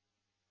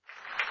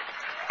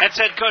 That's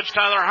head coach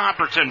Tyler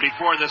Hopperton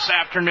before this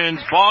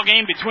afternoon's ball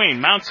game between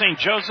Mount St.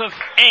 Joseph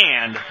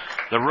and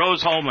the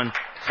Rose-Hulman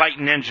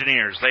Fighting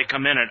Engineers. They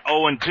come in at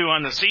 0-2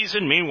 on the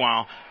season.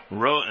 Meanwhile,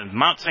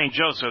 Mount St.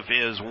 Joseph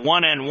is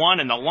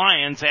 1-1, and the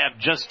Lions have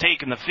just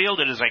taken the field.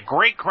 It is a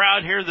great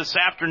crowd here this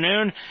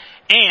afternoon,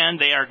 and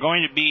they are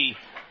going to be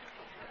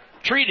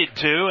treated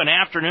to an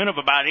afternoon of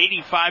about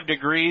 85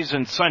 degrees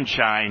and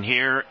sunshine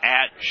here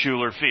at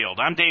Schuler Field.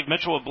 I'm Dave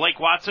Mitchell with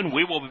Blake Watson.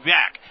 We will be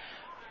back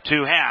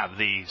to have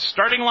the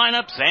starting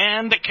lineups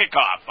and the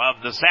kickoff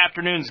of this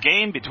afternoon's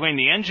game between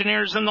the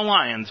Engineers and the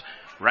Lions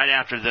right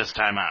after this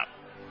timeout.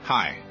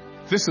 Hi,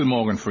 this is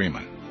Morgan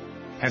Freeman.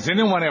 Has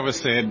anyone ever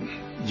said,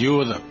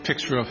 you're the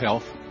picture of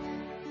health?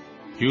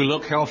 You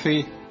look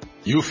healthy,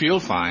 you feel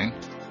fine,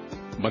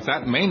 but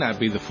that may not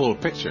be the full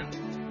picture.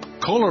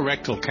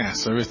 Colorectal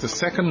cancer is the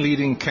second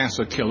leading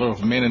cancer killer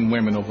of men and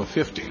women over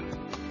 50.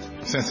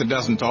 Since it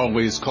doesn't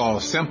always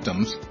cause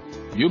symptoms,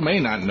 you may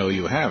not know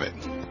you have it.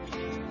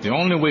 The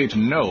only way to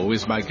know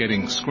is by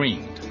getting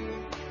screened.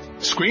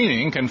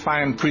 Screening can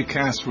find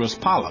precancerous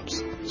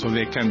polyps, so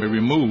they can be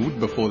removed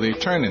before they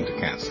turn into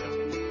cancer.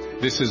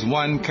 This is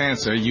one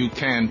cancer you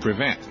can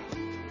prevent.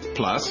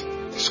 Plus,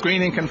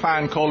 screening can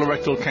find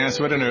colorectal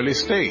cancer at an early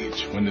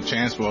stage when the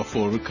chance for a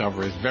full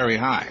recovery is very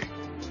high.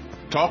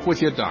 Talk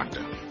with your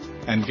doctor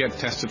and get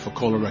tested for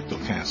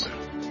colorectal cancer.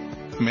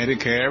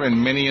 Medicare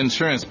and many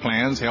insurance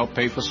plans help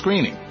pay for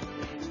screening.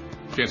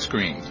 Get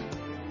screened.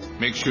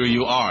 Make sure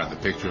you are the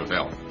picture of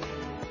health.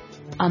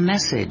 A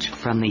message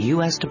from the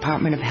U.S.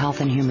 Department of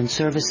Health and Human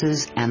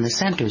Services and the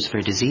Centers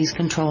for Disease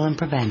Control and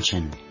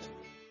Prevention.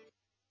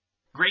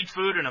 Great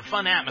food and a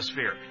fun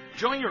atmosphere.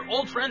 Join your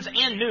old friends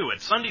and new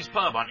at Sunday's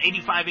Pub on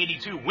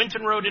 8582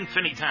 Winton Road in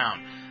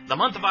Finneytown. The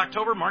month of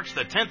October marks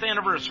the 10th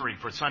anniversary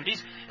for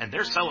Sundays, and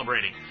they're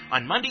celebrating.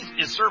 On Mondays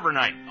is server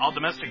night. All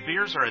domestic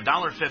beers are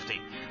 $1.50.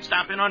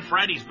 Stop in on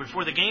Fridays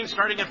before the game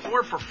starting at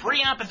 4 for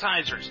free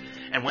appetizers.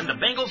 And when the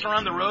Bengals are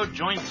on the road,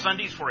 join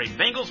Sundays for a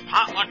Bengals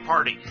potluck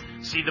party.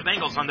 See the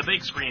Bengals on the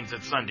big screens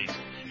at Sundays.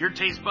 Your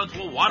taste buds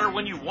will water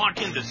when you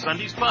walk into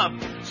Sunday's Pub.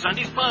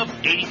 Sunday's Pub,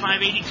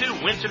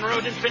 8582 Winton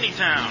Road in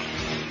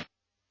Finneytown.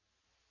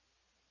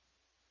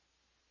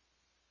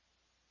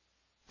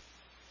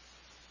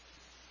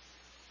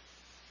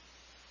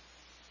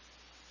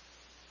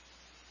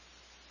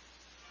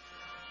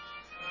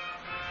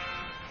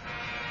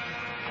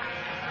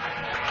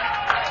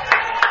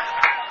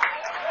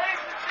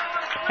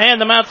 And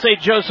the Mount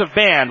St. Joseph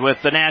Band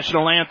with the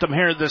national anthem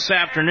here this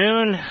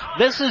afternoon.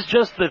 This is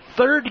just the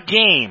third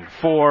game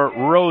for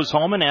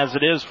Rose-Hulman as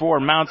it is for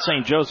Mount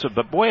St. Joseph.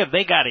 But boy, have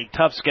they got a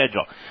tough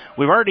schedule.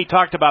 We've already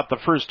talked about the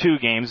first 2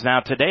 games. Now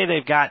today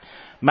they've got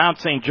Mount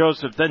St.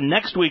 Joseph. Then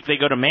next week they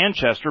go to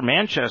Manchester.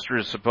 Manchester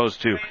is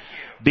supposed to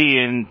be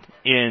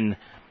in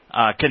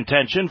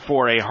contention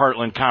for a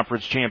Heartland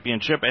Conference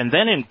Championship. And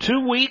then in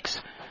 2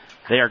 weeks,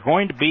 they are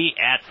going to be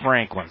at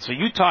Franklin. So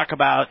you talk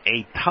about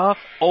a tough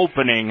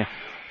opening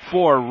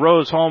for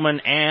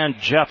Rose-Hulman and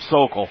Jeff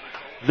Sokol.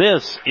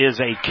 This is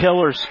a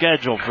killer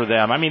schedule for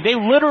them. I mean, they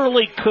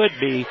literally could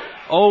be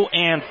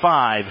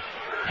 0-5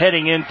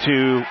 heading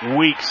into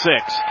week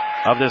 6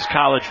 of this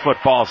college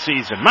football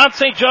season. Mount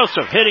St.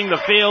 Joseph hitting the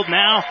field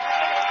now,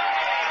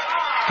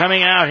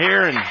 coming out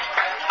here and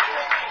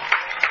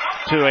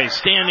to a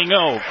standing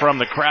O from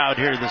the crowd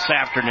here this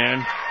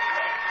afternoon.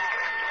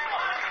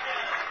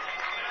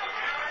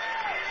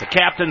 The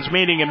captain's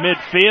meeting in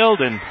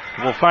midfield, and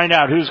we'll find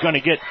out who's going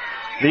to get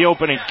the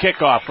opening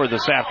kickoff for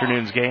this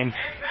afternoon's game.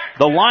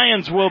 The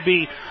Lions will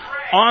be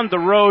on the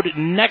road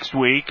next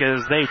week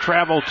as they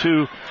travel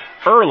to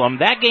Earlham.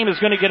 That game is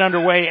going to get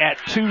underway at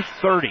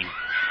 2:30,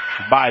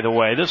 by the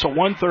way. This is a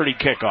 1:30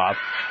 kickoff.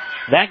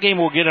 That game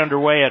will get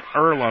underway at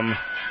Earlham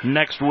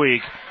next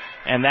week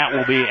and that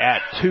will be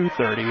at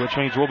 2:30, which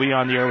means we'll be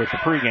on the air with the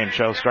pregame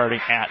show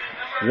starting at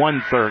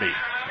 1:30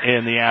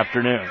 in the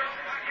afternoon.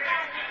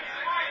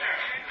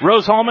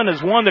 Rose-Hulman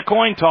has won the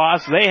coin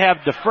toss. They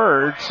have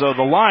deferred, so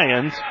the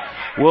Lions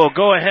will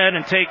go ahead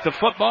and take the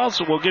football.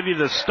 So we'll give you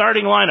the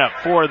starting lineup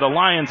for the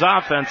Lions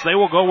offense. They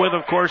will go with,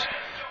 of course,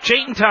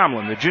 Chayton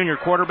Tomlin, the junior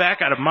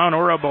quarterback out of Mount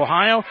Orab,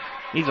 Ohio.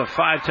 He's a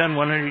 5'10",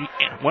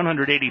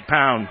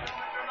 180-pound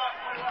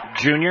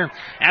junior.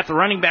 At the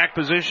running back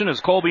position is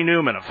Colby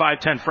Newman, a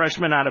 5'10"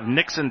 freshman out of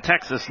Nixon,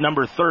 Texas,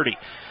 number 30.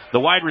 The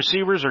wide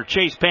receivers are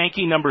Chase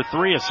Pankey, number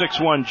 3, a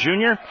 6'1"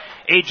 junior.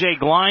 A.J.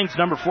 Glines,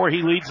 number 4,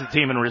 he leads the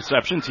team in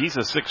receptions. He's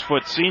a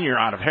 6-foot senior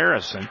out of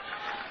Harrison.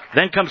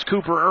 Then comes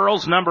Cooper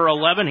Earls, number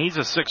 11. He's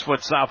a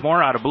 6-foot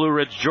sophomore out of Blue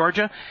Ridge,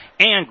 Georgia.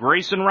 And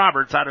Grayson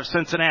Roberts out of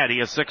Cincinnati,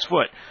 a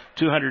 6-foot,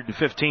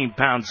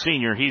 215-pound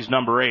senior. He's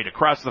number 8.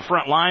 Across the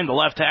front line, the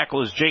left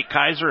tackle is Jake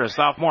Kaiser, a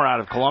sophomore out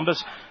of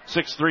Columbus,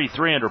 6'3",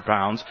 300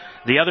 pounds.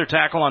 The other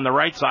tackle on the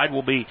right side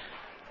will be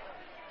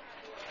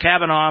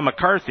Kavanaugh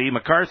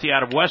McCarthy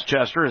out of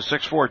Westchester, a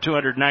 6'4",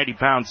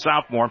 290-pound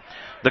sophomore.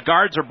 The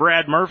guards are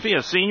Brad Murphy,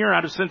 a senior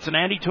out of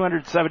Cincinnati,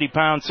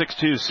 270-pound,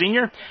 6'2"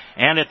 senior.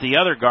 And at the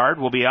other guard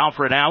will be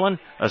Alfred Allen,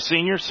 a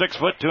senior, 6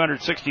 foot,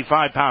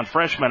 265-pound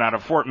freshman out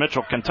of Fort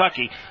Mitchell,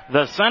 Kentucky.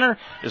 The center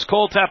is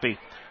Cole Tepe.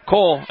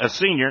 Cole, a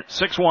senior,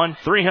 6'1",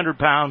 300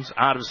 pounds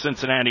out of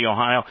Cincinnati,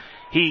 Ohio.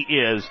 He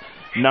is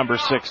number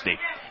 60.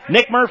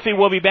 Nick Murphy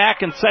will be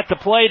back and set to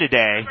play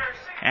today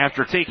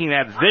after taking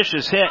that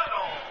vicious hit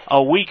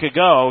a week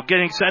ago,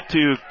 getting set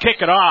to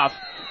kick it off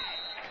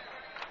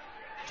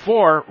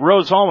for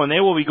Rose-Hulman. They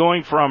will be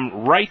going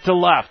from right to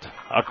left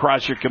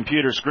across your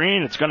computer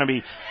screen. It's going to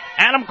be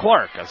Adam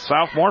Clark, a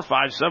sophomore,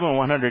 5'7",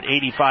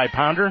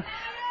 185-pounder.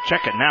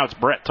 Check it now, it's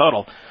Brett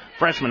Tuttle,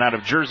 freshman out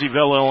of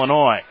Jerseyville,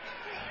 Illinois.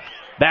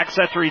 Back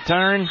set to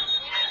return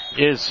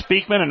is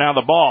Speakman, and now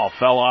the ball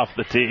fell off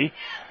the tee,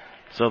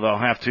 so they'll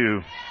have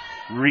to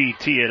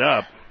re-tee it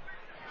up.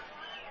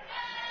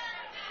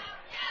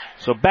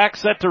 So back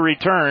set to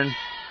return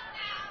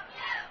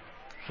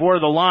for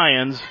the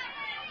Lions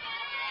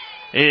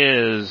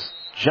is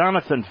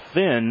Jonathan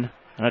Finn.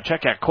 And I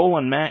check out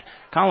Colin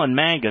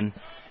Mangan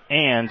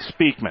and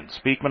Speakman.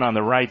 Speakman on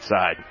the right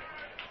side.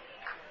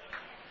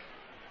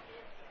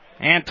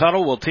 And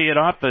Tuttle will tee it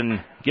up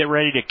and get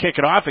ready to kick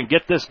it off and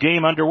get this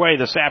game underway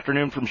this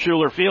afternoon from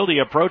Schuler Field. He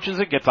approaches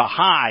it, gets a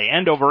high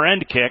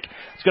end-over-end kick.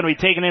 It's going to be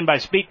taken in by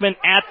Speakman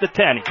at the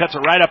 10. He cuts it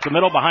right up the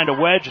middle behind a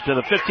wedge to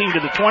the 15 to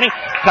the 20.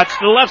 Cuts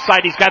to the left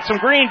side. He's got some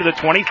green to the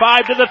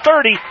 25 to the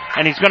 30.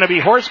 And he's going to be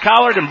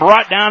horse-collared and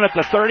brought down at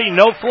the 30.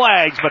 No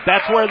flags, but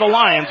that's where the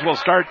Lions will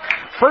start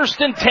 1st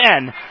and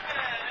 10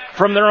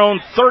 from their own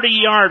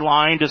 30-yard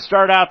line to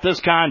start out this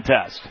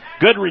contest.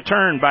 Good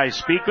return by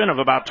Speakman of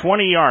about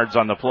 20 yards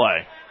on the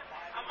play.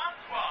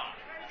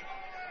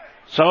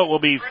 So it will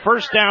be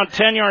 1st down,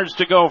 10 yards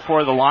to go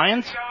for the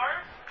Lions.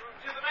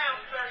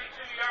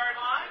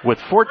 With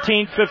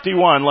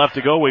 14:51 left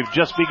to go, we've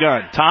just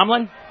begun.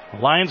 Tomlin,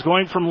 Lions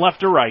going from left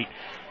to right.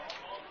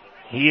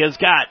 He has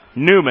got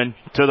Newman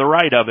to the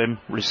right of him.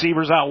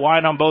 Receivers out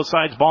wide on both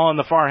sides, ball on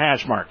the far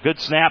hash mark. Good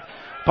snap.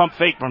 Pump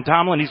fake from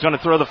Tomlin. He's going to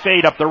throw the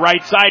fade up the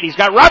right side. He's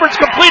got Roberts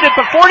complete at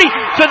the 40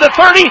 to the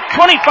 30,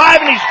 25,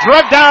 and he's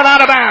drugged down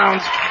out of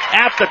bounds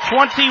at the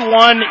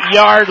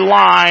 21-yard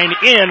line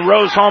in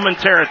Rose-Hulman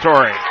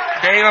territory.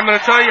 Dave, I'm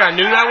going to tell you, I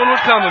knew that one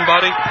was coming,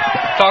 buddy.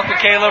 Talked to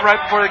Caleb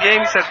right before the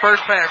game. He said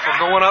first pass, we're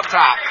going up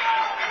top.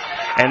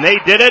 And they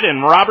did it,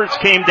 and Roberts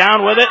came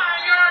down with it.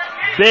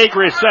 Big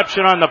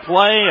reception on the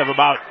play of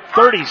about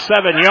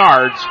 37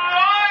 yards.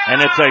 And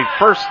it's a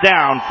 1st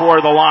down for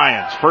the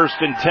Lions.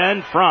 1st and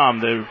 10 from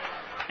the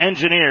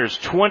Engineers.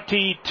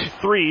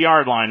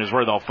 23-yard line is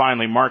where they'll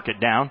finally mark it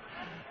down.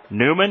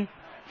 Newman,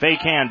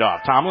 fake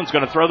handoff. Tomlin's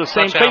going to throw the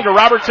same thing to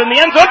Roberts in the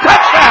end zone.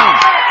 Touchdown!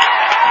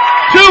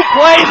 2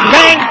 plays,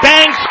 bang,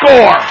 bang,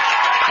 score.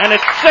 And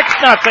it's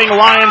 6-0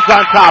 Lions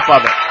on top of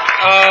it.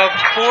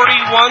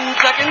 41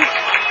 seconds.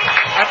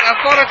 I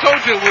thought I told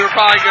you we were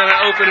probably going to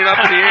open it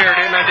up in the air,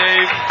 didn't I,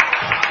 Dave?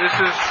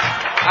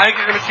 I think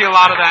you're going to see a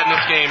lot of that in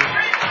this game.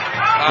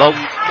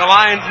 The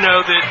Lions know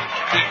that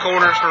the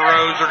corners for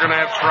Rose are going to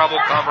have trouble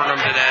covering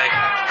them today.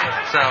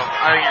 So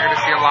I think you're going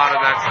to see a lot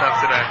of that stuff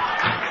today.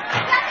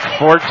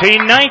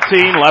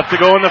 14-19 left to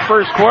go in the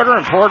first quarter,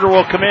 and Porter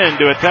will come in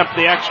to attempt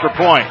the extra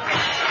point.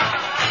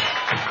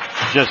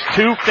 Just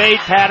 2 fade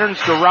patterns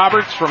to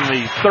Roberts from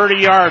the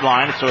 30-yard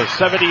line, so a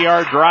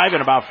 70-yard drive in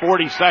about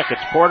 40 seconds.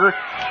 Porter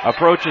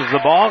approaches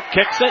the ball,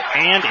 kicks it,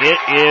 and it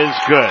is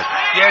good.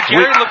 Yeah,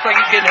 Jerry looks like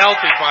he's getting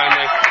healthy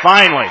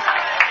finally.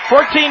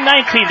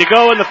 14-19 to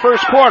go in the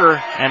first quarter,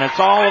 and it's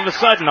all of a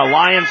sudden a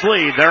Lions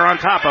lead. They're on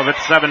top of it,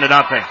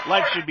 7-0.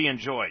 Life should be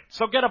enjoyed,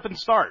 so get up and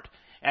start.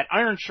 At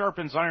Iron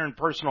Sharpens Iron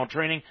Personal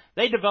Training,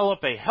 they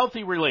develop a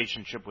healthy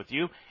relationship with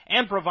you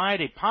and provide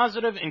a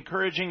positive,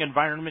 encouraging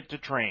environment to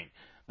train.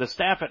 The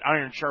staff at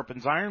Iron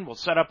Sharpens Iron will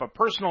set up a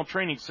personal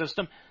training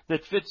system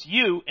that fits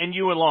you and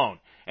you alone.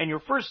 And your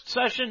first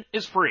session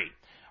is free.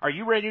 Are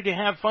you ready to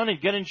have fun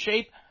and get in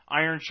shape?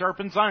 Iron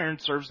sharpens iron,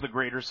 serves the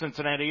greater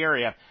Cincinnati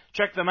area.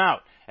 Check them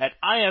out at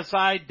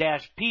isi-pt.com.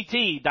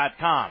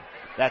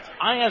 That's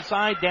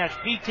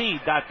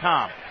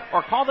isi-pt.com.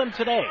 Or call them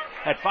today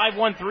at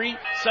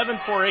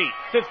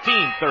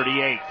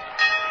 513-748-1538.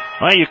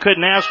 Well, you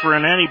couldn't ask for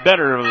any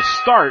better of a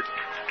start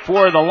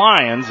for the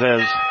Lions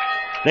as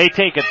they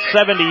take it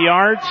 70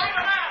 yards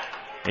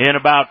in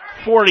about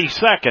 40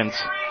 seconds.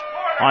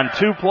 On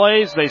 2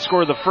 plays, they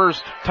score the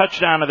first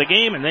touchdown of the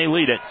game, and they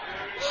lead it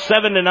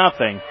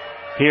 7-0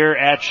 here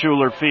at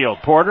Schuler Field.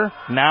 Porter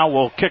now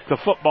will kick the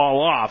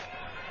football off.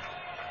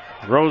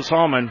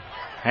 Rose-Hulman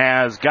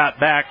has got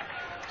back,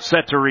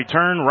 set to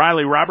return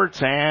Riley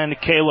Roberts and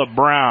Caleb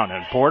Brown.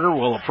 And Porter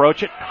will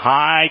approach it.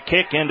 High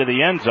kick into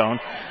the end zone.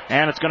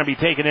 And it's going to be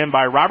taken in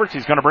by Roberts.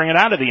 He's going to bring it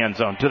out of the end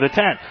zone to the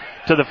 10,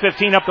 to the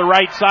 15 up the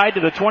right side,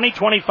 to the 20,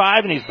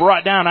 25, and he's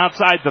brought down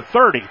outside the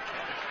 30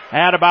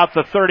 at about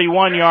the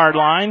 31-yard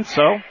line.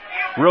 So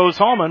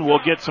Rose-Hulman will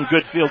get some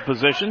good field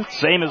position,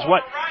 same as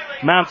what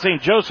Mount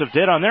St. Joseph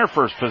did on their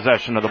first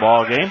possession of the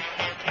ball game.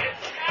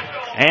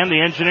 And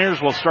the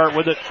Engineers will start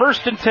with it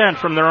 1st and 10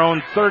 from their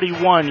own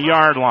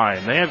 31-yard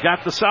line. They have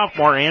got the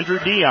sophomore, Andrew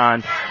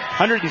Dion,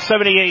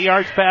 178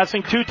 yards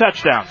passing, 2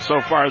 touchdowns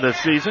so far this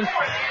season.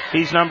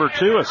 He's number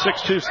 2, a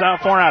 6'2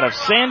 sophomore out of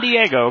San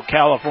Diego,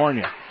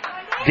 California.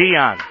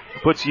 Dion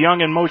puts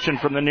Young in motion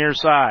from the near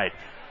side.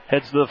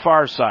 Heads to the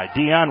far side.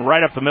 Dion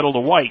right up the middle to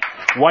White.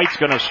 White's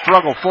going to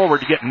struggle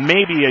forward to get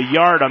maybe a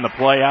yard on the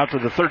play out to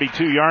the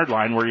 32-yard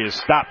line where he is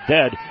stopped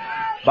dead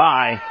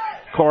by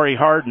Corey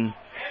Harden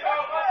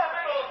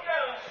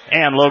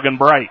and Logan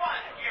Bright.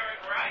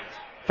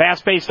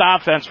 Fast-paced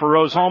offense for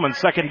Rose-Hulman.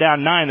 2nd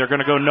down 9. They're going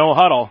to go no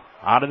huddle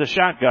out of the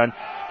shotgun.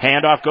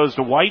 Handoff goes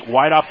to White.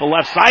 White off the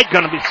left side.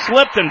 Going to be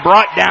slipped and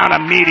brought down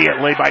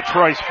immediately by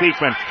Troy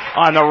Speakman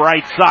on the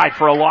right side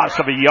for a loss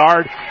of a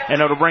yard.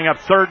 And it'll bring up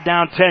 3rd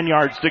down, 10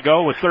 yards to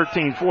go with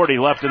 13:40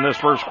 left in this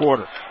first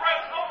quarter.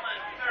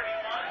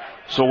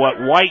 So what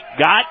White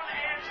got,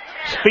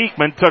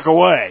 Speakman took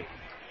away.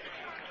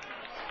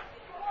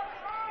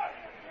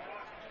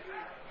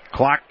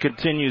 Clock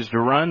continues to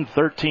run.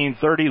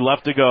 13:30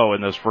 left to go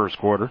in this first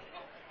quarter.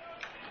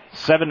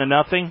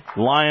 7-0.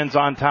 Lions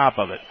on top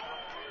of it.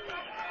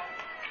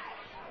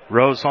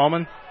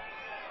 Rose-Hulman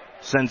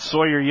sends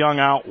Sawyer Young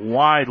out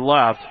wide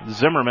left.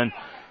 Zimmerman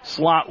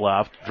slot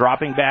left.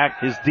 Dropping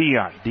back is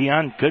Dion.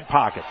 Dion, good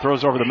pocket.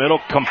 Throws over the middle.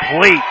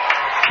 Complete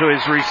to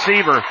his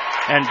receiver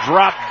and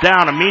dropped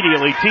down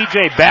immediately.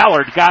 T.J.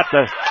 Ballard got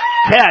the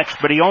catch,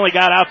 but he only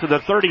got out to the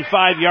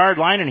 35-yard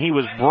line, and he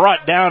was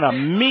brought down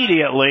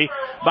immediately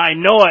by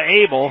Noah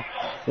Abel,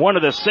 one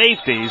of the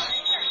safeties.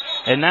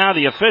 And now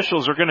the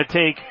officials are going to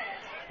take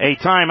a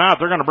timeout.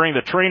 They're going to bring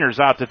the trainers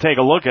out to take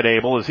a look at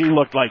Abel, as he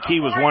looked like he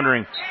was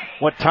wondering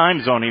what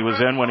time zone he was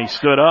in when he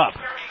stood up.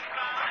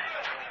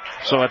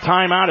 So a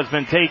timeout has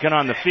been taken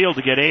on the field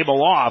to get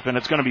Abel off, and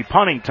it's going to be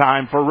punting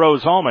time for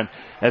Rose-Hulman,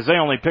 as they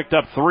only picked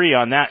up 3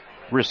 on that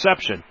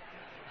reception.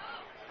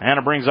 And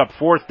it brings up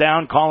 4th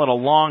down, call it a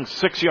long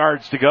 6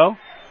 yards to go.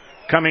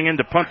 Coming in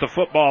to punt the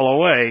football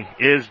away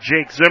is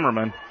Jake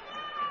Zimmerman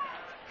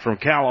from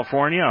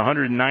California,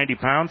 190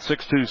 pounds,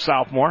 6'2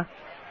 sophomore.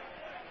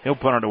 He'll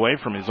punt it away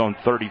from his own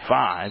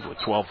 35 with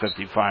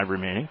 12:55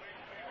 remaining.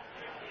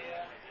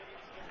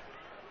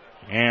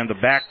 And the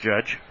back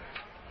judge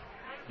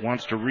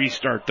wants to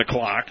restart the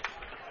clock,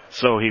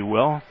 so he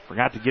will.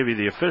 Forgot to give you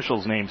the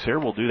officials' names here.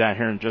 We'll do that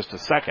here in just a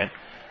second.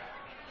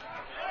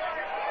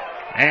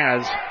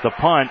 As the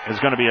punt is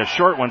going to be a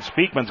short one,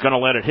 Speakman's going to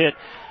let it hit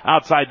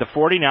outside the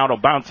 40. Now it'll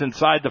bounce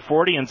inside the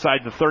 40,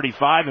 inside the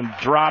 35, and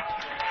drop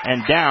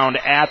and down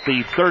at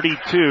the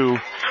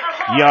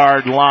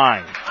 32-yard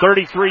line.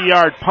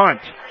 33-yard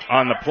punt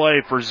on the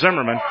play for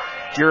Zimmerman.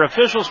 Your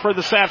officials for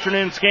this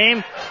afternoon's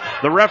game,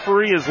 the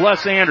referee is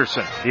Les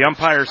Anderson. The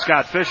umpire,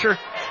 Scott Fisher.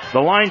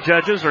 The line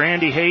judges are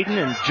Andy Hayden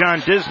and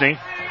John Disney.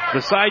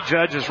 The side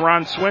judge is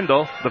Ron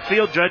Swindle. The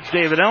field judge,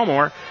 David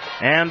Elmore.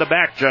 And the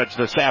back judge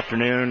this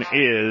afternoon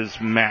is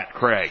Matt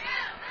Craig.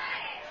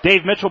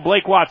 Dave Mitchell,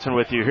 Blake Watson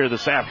with you here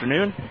this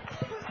afternoon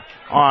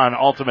on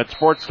Ultimate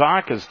Sports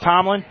Talk as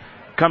Tomlin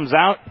comes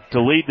out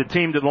to lead the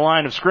team to the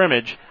line of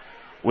scrimmage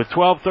with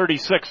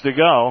 12:36 to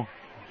go.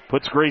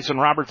 Puts Grayson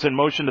Roberts in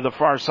motion to the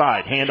far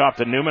side. Hand off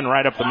to Newman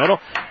right up the middle.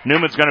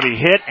 Newman's going to be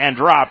hit and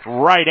dropped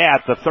right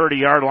at the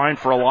 30-yard line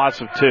for a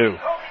loss of 2.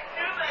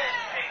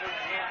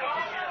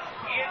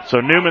 So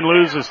Newman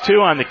loses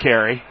 2 on the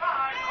carry.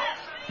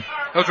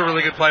 That was a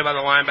really good play by the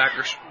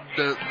linebackers.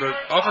 The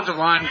offensive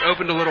line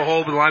opened a little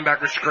hole, but the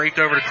linebacker scraped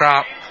over the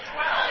top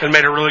and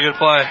made a really good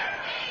play.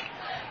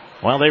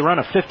 Well, they run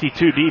a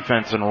 52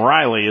 defense, and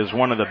Riley is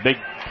one of the big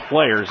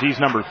players. He's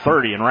number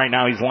 30, and right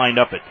now he's lined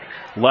up at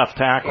left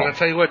tackle. I'm going to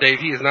tell you what, Dave,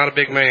 he is not a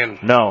big man.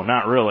 No,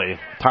 not really.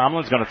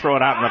 Tomlin's going to throw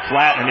it out in the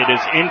flat, and it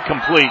is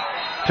incomplete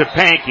to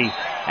Pankey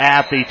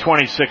at the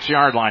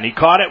 26-yard line. He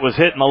caught it, was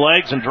hitting the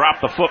legs, and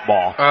dropped the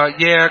football.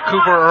 Yeah,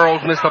 Cooper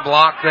Earls missed a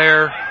block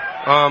there.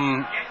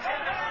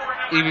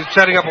 He was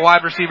setting up a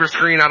wide receiver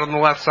screen out on the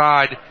left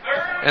side,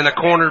 and the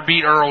corner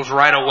beat Earls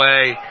right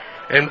away.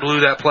 and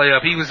blew that play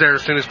up. He was there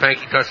as soon as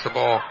Pankey touched the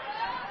ball.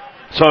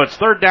 So it's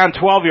 3rd down,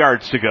 12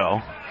 yards to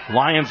go.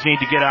 Lions need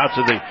to get out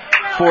to the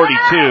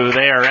 42.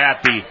 They are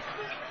at the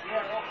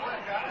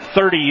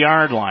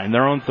 30-yard line,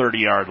 their own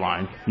 30-yard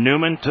line.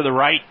 Newman to the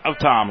right of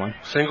Tomlin.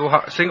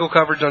 Single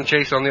coverage on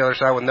Chase on the other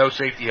side with no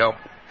safety help.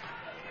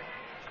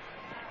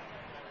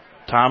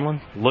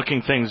 Tomlin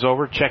looking things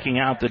over, checking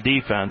out the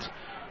defense.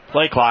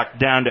 Play clock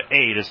down to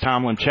 8 as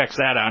Tomlin checks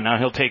that out. Now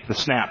he'll take the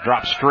snap,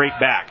 drop straight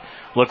back,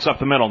 looks up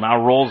the middle,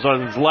 now rolls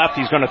on his left.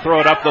 He's going to throw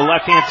it up the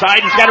left-hand side.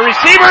 He's got a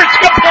receiver. It's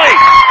complete.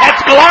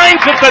 That's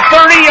Glines at the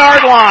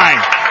 30-yard line.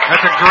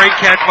 That's a great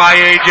catch by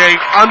A.J.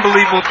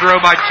 Unbelievable throw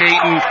by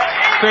Chayton.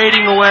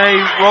 Fading away,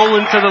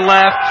 rolling to the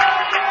left.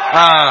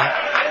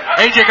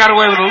 A.J. got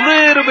away with a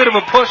little bit of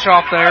a push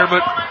off there,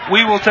 but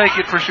we will take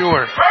it for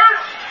sure.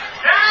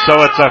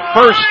 So it's a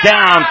first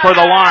down for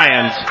the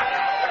Lions.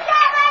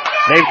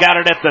 They've got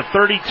it at the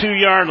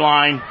 32-yard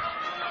line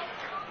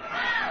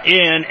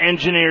in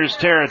Engineers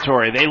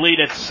territory. They lead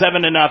at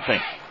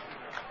 7-0.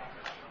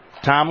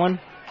 Tomlin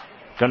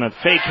going to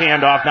fake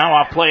handoff now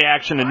off play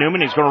action to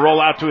Newman. He's going to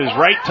roll out to his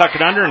right, tuck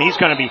it under, and he's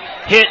going to be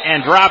hit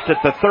and dropped at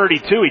the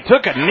 32. He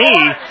took a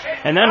knee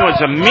and then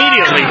was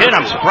immediately hit.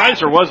 I'm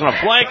surprised there wasn't a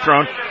flag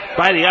thrown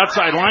by the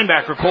outside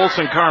linebacker,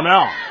 Colson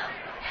Carmel.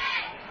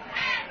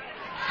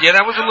 Yeah,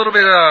 that was a little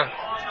bit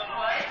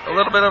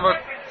of a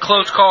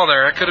close call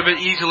there. It could have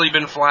easily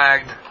been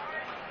flagged.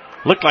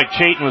 Looked like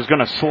Chayton was going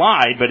to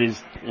slide, but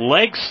his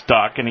leg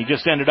stuck, and he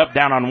just ended up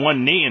down on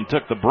one knee and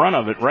took the brunt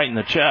of it right in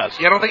the chest.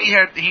 Yeah, I don't think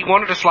he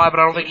wanted to slide, but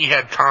I don't think he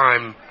had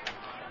time.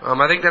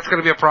 I think that's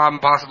going to be a problem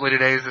possibly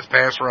today is this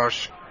pass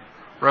rush.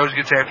 Rose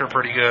gets after it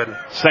pretty good.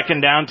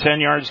 2nd down,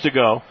 10 yards to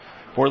go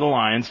for the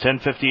Lions.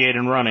 10:58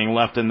 and running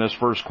left in this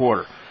first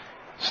quarter.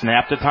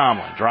 Snap to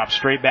Tomlin. Drops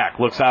straight back.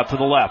 Looks out to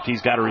the left.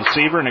 He's got a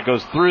receiver, and it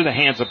goes through the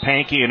hands of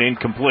Pankey and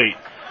incomplete.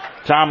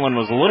 Tomlin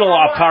was a little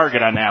off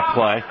target on that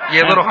play.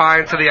 Yeah, a little high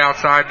into the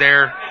outside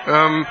there.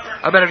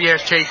 I bet if you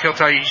ask Chase, he'll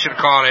tell you should have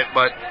caught it,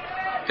 but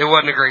it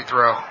wasn't a great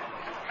throw.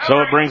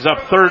 So it brings up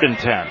 3rd and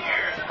 10.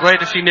 Glad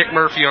to see Nick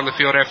Murphy on the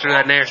field after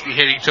that nasty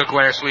hit he took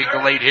last week, the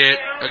late hit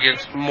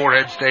against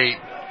Morehead State.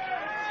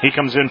 He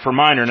comes in for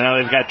Minor. Now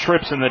they've got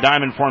trips in the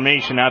diamond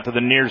formation out to the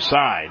near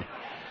side.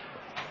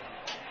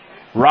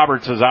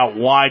 Roberts is out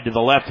wide to the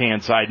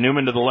left-hand side.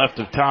 Newman to the left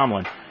of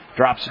Tomlin.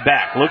 Drops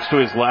back, looks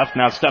to his left,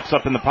 now steps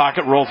up in the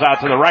pocket, rolls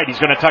out to the right.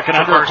 He's going to tuck it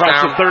under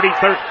across the 30,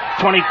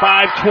 25,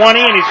 20,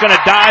 and he's going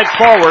to dive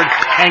forward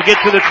and get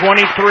to the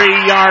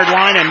 23-yard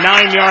line. A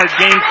 9-yard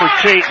gain for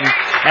Chayton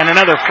and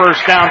another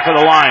first down for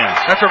the Lions.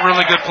 That's a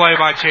really good play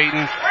by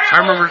Chayton. I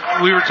remember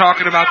we were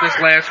talking about this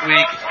last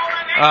week.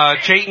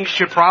 Chayton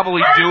should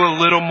probably do a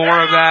little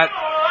more of that.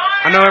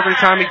 I know every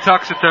time he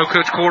tucks it, though,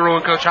 Coach Coro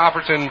and Coach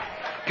Hopperton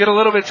get a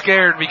little bit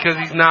scared because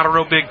he's not a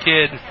real big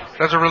kid.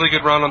 That's a really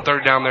good run on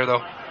 3rd down there,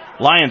 though.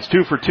 Lions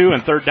 2 for 2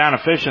 in 3rd down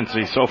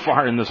efficiency so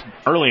far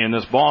early in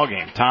this ball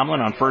game. Tomlin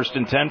on 1st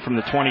and 10 from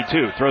the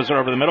 22. Throws it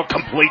over the middle,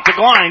 complete to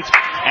Glines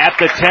at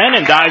the 10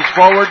 and dives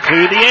forward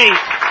to the 8.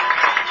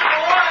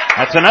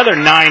 That's another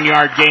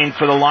 9-yard gain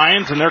for the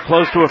Lions, and they're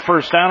close to a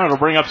first down. It'll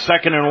bring up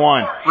 2nd and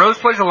 1. Rose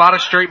plays a lot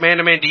of straight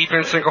man-to-man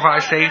defense, single high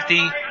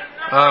safety,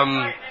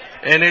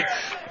 and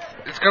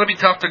it's going to be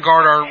tough to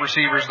guard our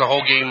receivers the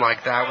whole game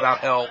like that without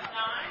help.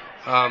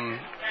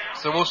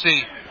 So we'll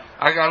see.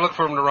 I look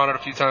for him to run it a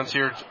few times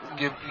here.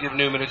 Give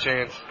Newman a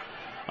chance.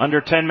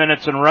 Under 10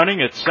 minutes in running,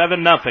 it's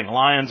 7-0.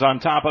 Lions on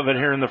top of it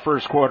here in the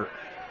first quarter.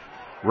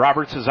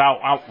 Roberts is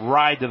out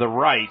wide to the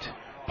right.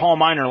 Paul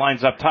Minor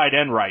lines up tight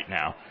end right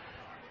now.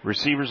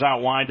 Receivers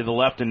out wide to the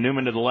left and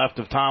Newman to the left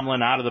of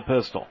Tomlin out of the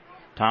pistol.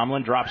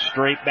 Tomlin drops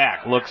straight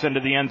back, looks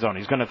into the end zone.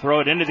 He's going to throw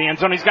it into the end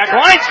zone. He's got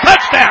Glines,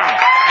 touchdown!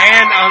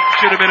 And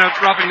should have been a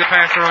roughing the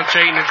passer on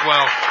Chayton as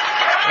well.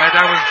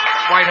 That was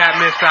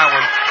Whitehat missed that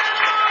one.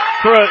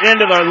 Threw it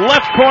into the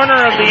left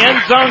corner of the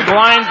end zone.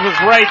 Glines was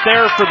right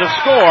there for the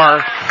score.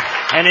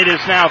 And it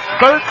is now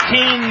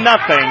 13-0.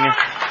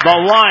 The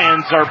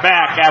Lions are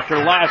back after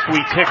last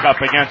week's hiccup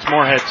against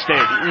Morehead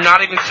State.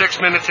 Not even 6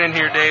 minutes in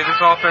here, Dave.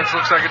 This offense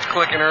looks like it's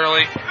clicking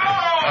early.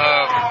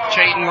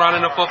 Chayton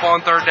running the football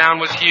on 3rd down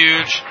was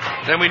huge.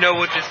 Then we know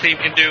what this team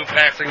can do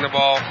passing the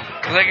ball.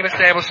 If they can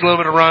establish a little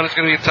bit of run, it's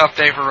going to be a tough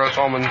day for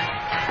Rose-Hulman.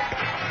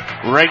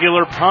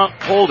 Regular punt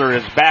holder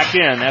is back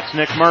in. That's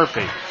Nick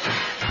Murphy.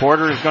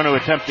 Porter is going to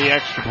attempt the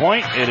extra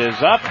point. It is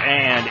up,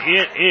 and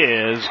it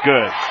is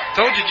good.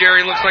 Told you,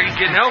 Jerry, looks like he's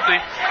getting healthy.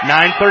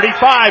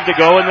 9:35 to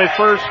go in the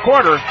first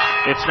quarter.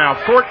 It's now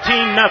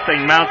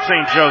 14-0 Mount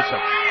St.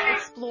 Joseph.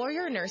 Explore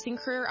your nursing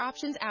career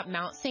options at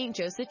Mount St.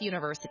 Joseph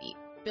University.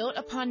 Built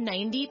upon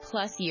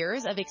 90-plus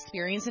years of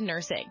experience in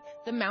nursing,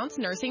 the Mounts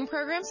nursing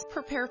programs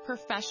prepare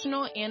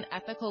professional and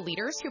ethical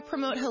leaders who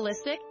promote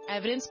holistic,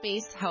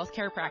 evidence-based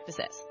healthcare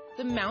practices.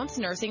 The Mounts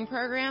nursing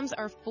programs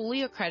are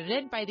fully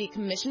accredited by the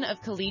Commission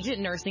of Collegiate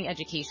Nursing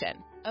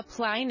Education.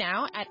 Apply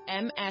now at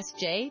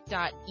msj.edu/apply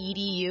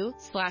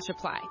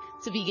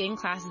to begin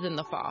classes in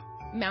the fall.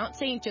 Mount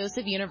St.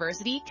 Joseph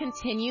University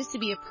continues to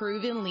be a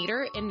proven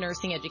leader in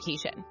nursing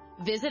education.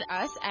 Visit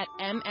us at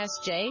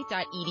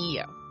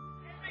msj.edu.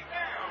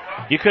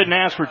 You couldn't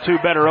ask for two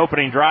better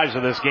opening drives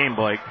of this game,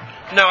 Blake.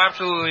 No,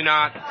 absolutely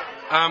not.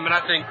 And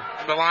I think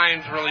the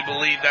Lions really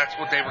believed that's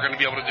what they were going to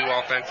be able to do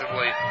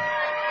offensively.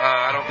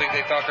 I don't think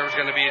they thought there was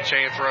going to be a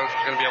chance Rose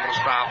was going to be able to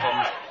stop them.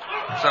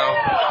 So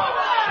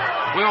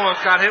we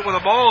almost got hit with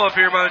a ball up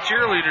here by the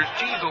cheerleaders.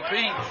 Jeez, oh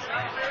Pete.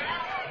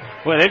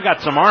 Well, they've got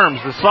some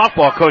arms. The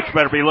softball coach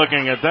better be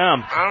looking at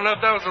them. I don't know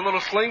if that was a little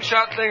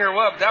slingshot thing or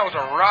what, but that was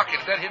a rocket.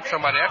 If that hit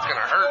somebody, that's going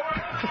to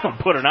hurt.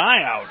 Put an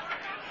eye out.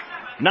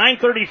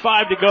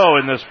 9:35 to go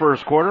in this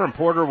first quarter, and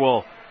Porter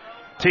will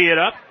tee it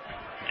up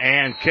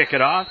and kick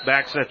it off.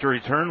 Back set to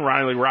return,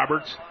 Riley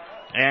Roberts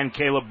and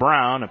Caleb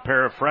Brown, a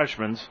pair of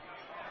freshmen.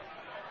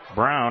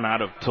 Brown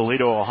out of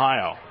Toledo,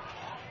 Ohio.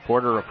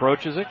 Porter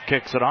approaches it,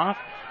 kicks it off,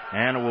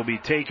 and it will be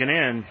taken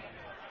in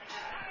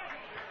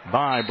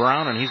by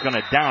Brown, and he's going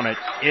to down it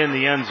in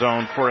the end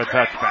zone for a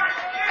touchback.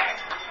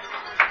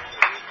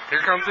 Here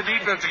comes the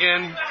defense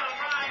again.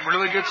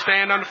 Really good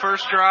stand on the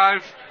first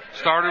drive.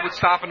 Started with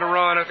stopping the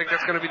run. I think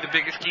that's going to be the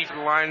biggest key for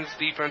the Lions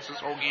defense this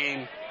whole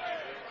game.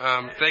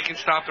 If they can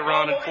stop the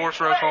run and force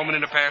Rose Holman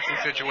into passing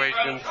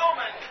situations,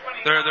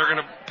 they're going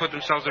to put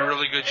themselves in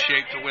really good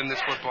shape to win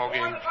this football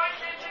game.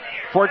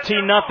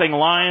 14-0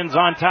 Lions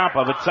on top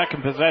of it.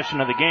 Second possession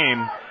of the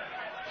game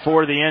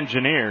for the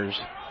Engineers.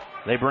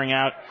 They bring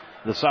out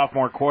the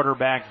sophomore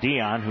quarterback,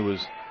 Dion, who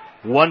is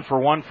 1 for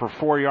 1 for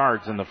 4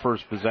 yards in the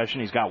first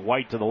possession. He's got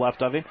White to the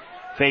left of him.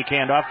 Fake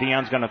handoff.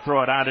 Dion's going to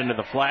throw it out into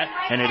the flat,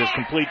 and it is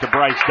complete to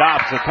Bryce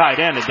Dobbs, the tight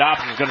end. And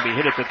Dobbs is going to be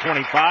hit at the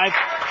 25.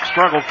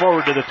 Struggle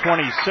forward to the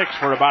 26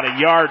 for about a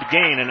yard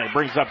gain, and it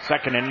brings up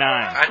 2nd and 9.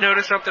 I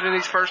noticed something in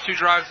these first two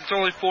drives. It's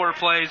only 4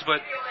 plays,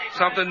 but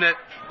something that,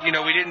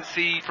 we didn't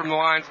see from the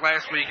Lions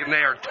last week, and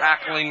they are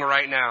tackling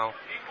right now.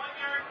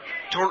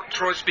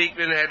 Troy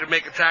Speakman had to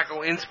make a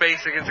tackle in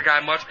space against a guy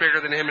much bigger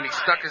than him, and he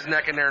stuck his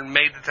neck in there and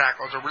made the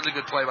tackle. It was a really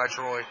good play by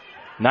Troy.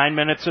 9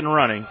 minutes and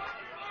running.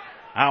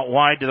 Out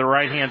wide to the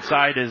right-hand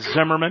side is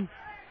Zimmerman.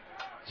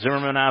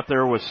 Zimmerman out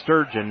there with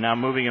Sturgeon. Now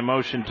moving in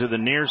motion to the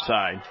near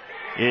side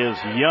is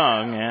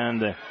Young,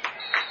 and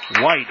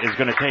White is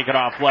going to take it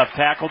off left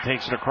tackle,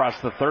 takes it across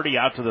the 30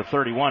 out to the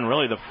 31.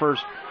 Really the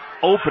first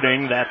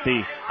opening that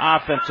the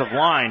offensive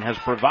line has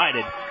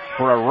provided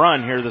for a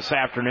run here this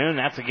afternoon.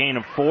 That's a gain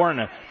of 4, and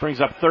it brings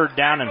up 3rd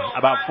down and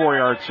about 4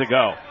 yards to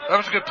go. That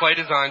was a good play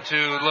design,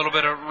 too. A little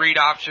bit of read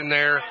option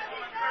there.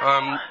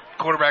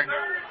 Quarterback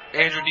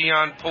Andrew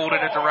Dion pulled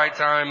it at the right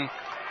time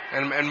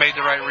and made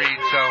the right read.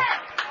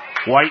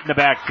 So White in the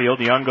backfield.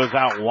 Young goes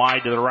out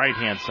wide to the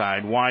right-hand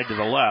side. Wide to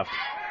the left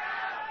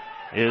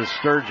is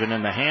Sturgeon,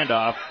 and the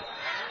handoff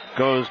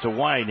goes to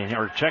White.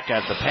 Or check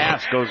out the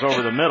pass goes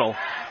over the middle.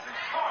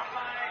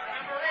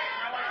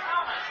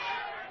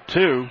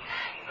 2.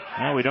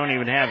 Well, we don't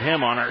even have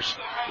him on our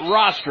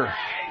roster,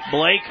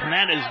 Blake, and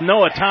that is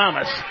Noah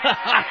Thomas.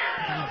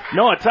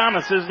 Noah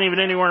Thomas isn't even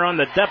anywhere on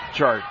the depth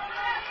chart.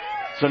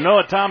 So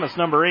Noah Thomas,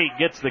 number 8,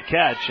 gets the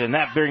catch, and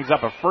that brings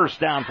up a 1st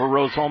down for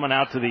Rose Holman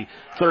out to the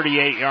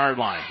 38-yard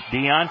line.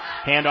 Dion,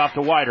 handoff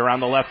to White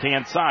around the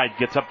left-hand side,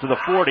 gets up to the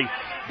 40,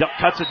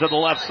 cuts it to the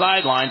left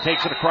sideline,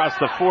 takes it across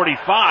the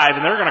 45,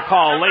 and they're going to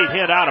call a late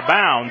hit out of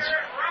bounds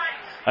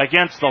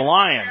against the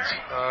Lions.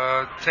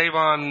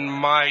 Tavon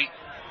might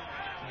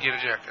get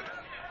ejected.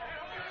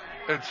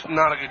 It's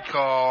not a good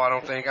call, I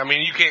don't think. I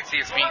mean, you can't see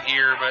his feet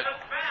here, but...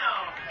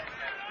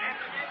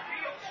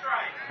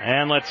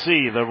 And let's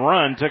see, the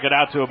run took it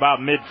out to about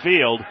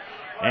midfield,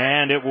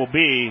 and it will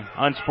be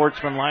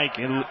unsportsmanlike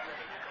and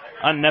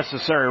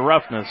unnecessary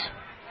roughness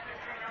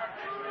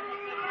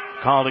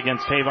called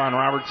against Tavon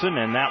Robertson,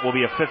 and that will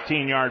be a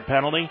 15-yard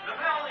penalty.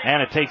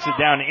 And it takes it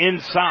down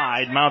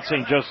inside Mount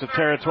St. Joseph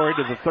territory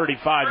to the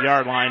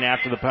 35-yard line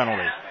after the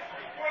penalty.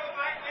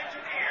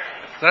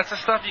 That's the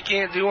stuff you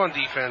can't do on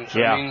defense.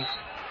 Yeah. I mean,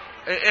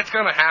 it's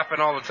going to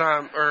happen all the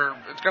time, or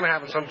it's going to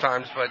happen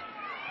sometimes, but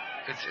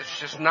it's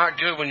just not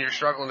good when you're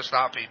struggling to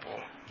stop people.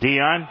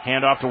 Dion,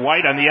 handoff to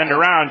White on the end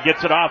around,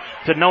 gets it off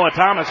to Noah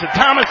Thomas, and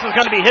Thomas is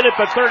going to be hit at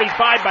the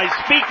 35 by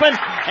Speakman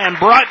and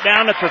brought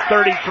down at the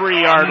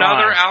 33-yard line.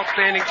 Another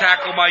outstanding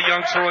tackle by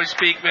young Troy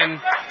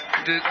Speakman.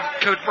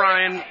 Coach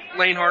Brian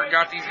Lanehart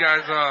got these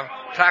guys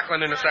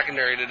tackling in the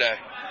secondary today.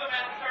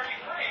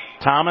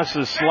 Thomas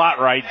is slot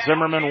right,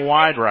 Zimmerman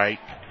wide right,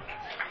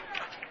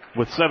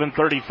 with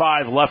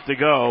 7:35 left to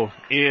go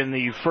in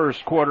the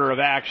first quarter of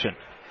action.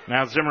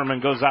 Now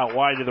Zimmerman goes out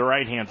wide to the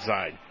right-hand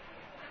side.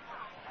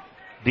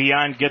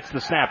 Dion gets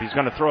the snap. He's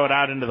going to throw it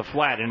out into the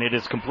flat, and it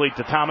is complete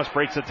to Thomas.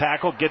 Breaks the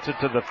tackle, gets it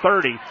to the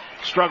 30,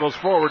 struggles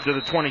forward to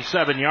the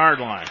 27-yard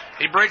line.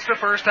 He breaks the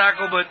first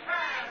tackle, but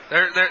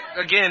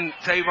again,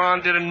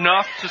 Tavon did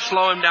enough to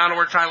slow him down to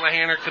where Tyler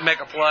Hanner could make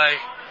a play.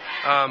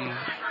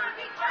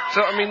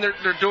 So, I mean,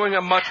 they're doing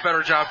a much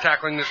better job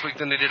tackling this week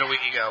than they did a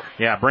week ago.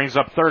 Yeah, brings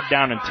up 3rd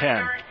down and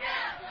 10.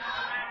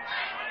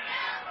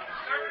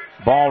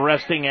 Ball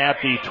resting at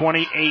the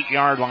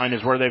 28-yard line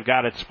is where they've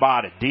got it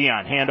spotted.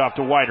 Dion, handoff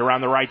to White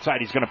around the right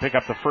side. He's going to pick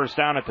up the 1st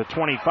down at the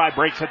 25,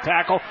 breaks a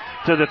tackle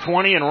to the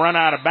 20 and run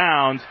out of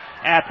bounds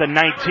at the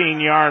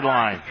 19-yard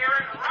line.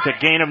 It's a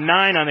gain of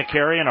 9 on the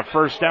carry and a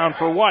 1st down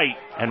for White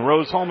And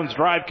Rose-Hulman's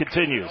drive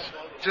continues.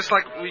 Just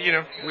like,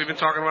 we've been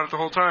talking about it the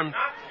whole time.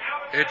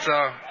 It's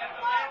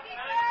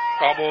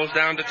all boils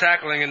down to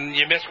tackling, and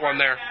you miss one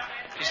there.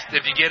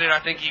 If you get it, I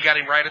think you got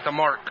him right at the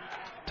mark.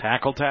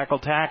 Tackle.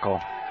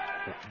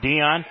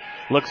 Dion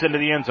looks into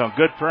the end zone.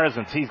 Good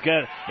presence. He's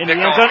got into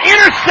the end zone.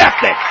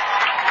 Intercepted!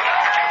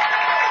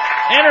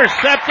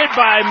 Intercepted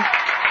by...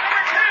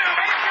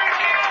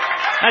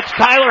 That's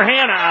Tyler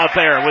Hanna out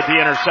there with the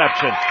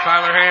interception.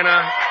 Tyler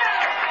Hanna.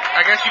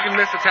 I guess you can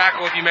miss a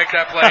tackle if you make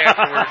that play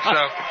afterwards,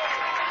 so...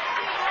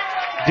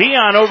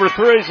 Dion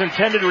overthrew his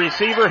intended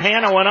receiver.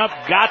 Hanna went up,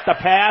 got the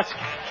pass,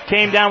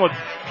 came down with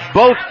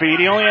both feet.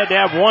 He only had to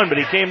have one, but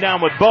he came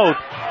down with both.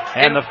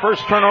 And the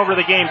first turnover of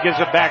the game gives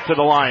it back to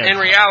the Lions. In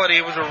reality,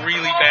 it was a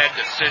really bad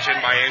decision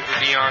by Andrew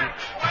Dion.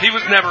 He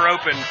was never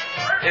open.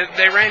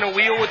 They ran a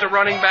wheel with the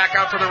running back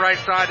out to the right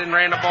side and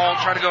ran the ball,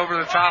 tried to go over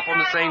the top on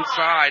the same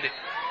side.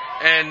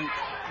 And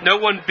no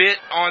one bit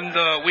on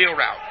the wheel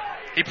route.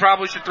 He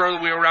probably should throw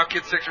the wheel route,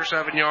 get 6 or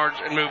 7 yards,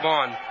 and move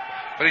on.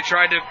 But he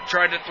tried to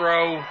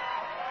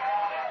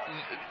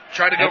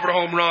go for the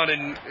home run,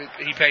 and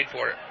he paid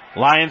for it.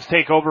 Lions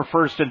take over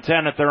 1st and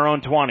 10 at their own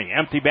 20.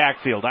 Empty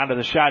backfield, onto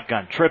the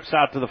shotgun. Trips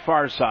out to the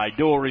far side.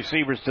 Dual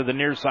receivers to the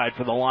near side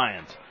for the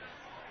Lions.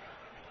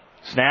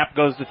 Snap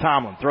goes to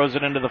Tomlin. Throws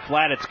it into the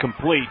flat. It's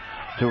complete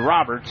to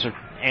Roberts,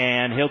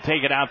 and he'll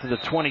take it out to the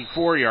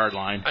 24-yard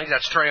line. I think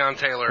that's Trayon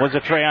Taylor. Was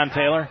it Trayon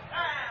Taylor?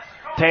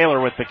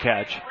 Taylor with the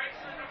catch.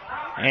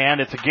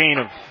 And it's a gain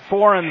of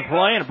 4 in the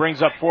play, and it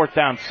brings up 4th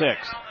down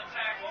 6.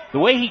 The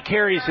way he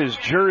carries his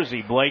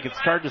jersey, Blake, it's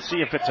hard to see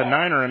if it's a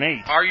 9 or an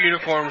 8. Our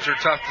uniforms are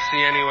tough to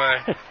see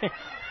anyway.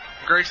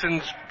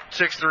 Grayson's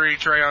 6'3",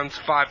 Trayon's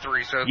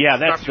 5'3", so yeah,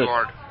 it's not too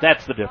hard.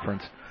 That's the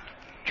difference.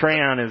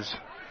 Trayon is...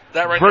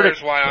 That right there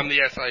is why I'm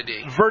the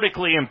SID.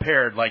 Vertically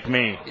impaired like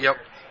me. Yep.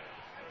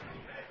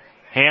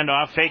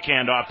 Fake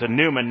handoff to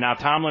Newman. Now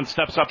Tomlin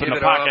steps up in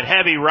the pocket.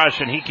 Heavy rush,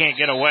 and he can't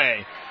get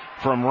away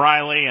from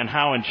Riley and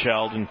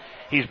Howenschild, and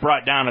he's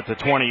brought down at the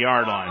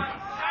 20-yard line.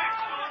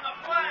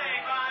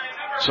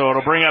 So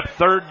it'll bring up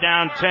 3rd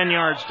down, 10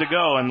 yards to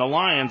go, and the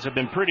Lions have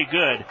been pretty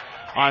good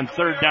on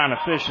 3rd down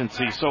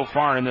efficiency so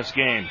far in this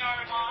game.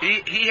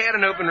 He had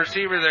an open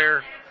receiver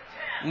there.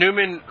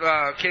 Newman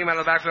came out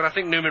of the backfield. I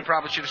think Newman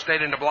probably should have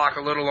stayed in the block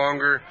a little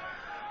longer,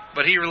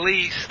 but he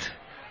released,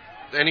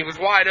 and he was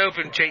wide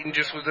open. Chayton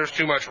there's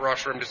too much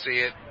rush for him to see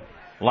it.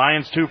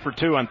 Lions 2 for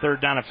 2 on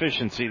 3rd down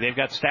efficiency. They've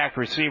got stacked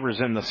receivers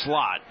in the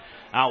slot.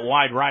 Out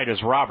wide right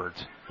is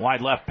Roberts.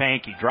 Wide left,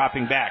 Pankey.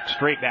 Dropping back,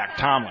 straight back,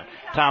 Tomlin.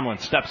 Tomlin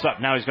steps up.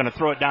 Now he's going to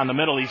throw it down the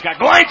middle. He's got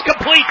Glines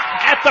complete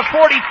at the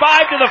 45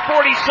 to the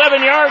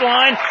 47-yard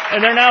line,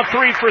 and they're now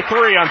 3 for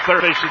 3 on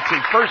 3rd efficiency.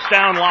 1st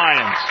down,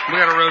 Lions. We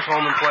got a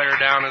Rose-Hulman player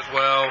down as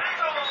well.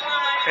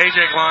 A.J.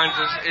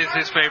 Glines is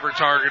his favorite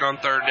target on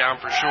 3rd down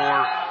for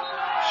sure.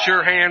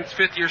 Sure hands,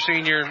 5th-year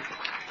senior.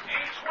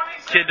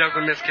 Kid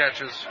doesn't miss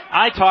catches.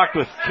 I talked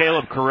with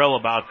Caleb Carrill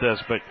about this,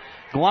 but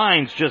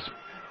Glines just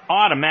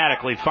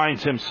automatically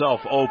finds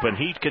himself open.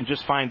 He can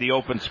just find the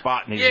open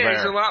spot, and he's there. Yeah,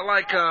 he's a lot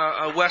like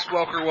Wes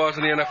Welker was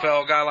in the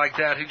NFL, a guy like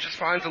that who just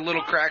finds the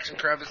little cracks and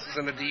crevices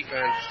in the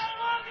defense.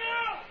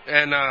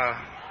 And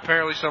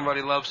apparently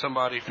somebody loves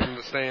somebody from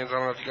the stands. I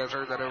don't know if you guys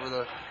heard that over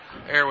the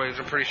airwaves.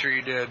 I'm pretty sure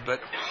you did.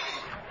 But,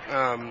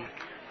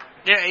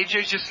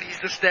 AJ's he's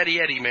the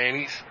steady Eddie,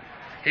 man.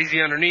 He's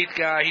the underneath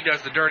guy. He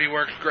does the dirty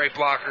work. Great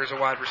blocker as a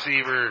wide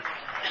receiver.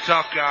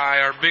 Tough guy.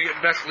 Our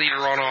best leader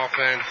on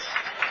offense.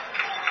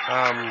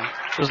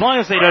 As long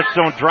as they just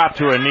don't drop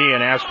to a knee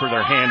and ask for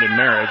their hand in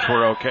marriage,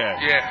 we're okay.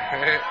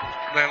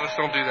 Yeah, let's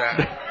don't do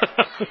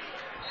that.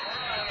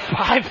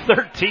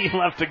 5:13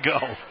 left to go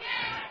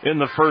in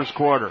the first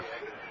quarter.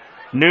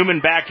 Newman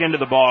back into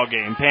the ball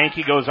game.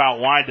 Pankey goes out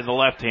wide to the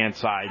left-hand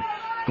side.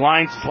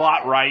 Glines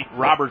slot right.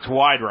 Roberts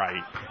wide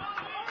right.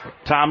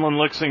 Tomlin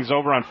looks things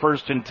over on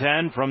 1st and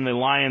 10 from the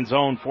Lions'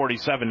 own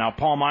 47. Now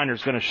Paul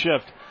Minor's going to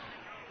shift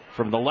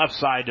from the left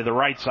side to the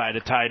right side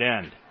at tight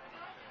end.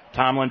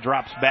 Tomlin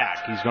drops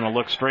back. He's going to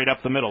look straight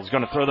up the middle. He's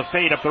going to throw the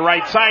fade up the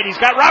right side. He's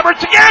got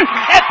Roberts again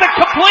at the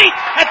complete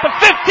at the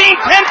 15,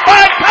 10-5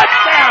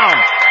 touchdown.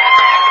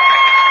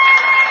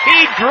 He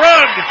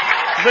drugged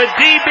the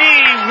DB,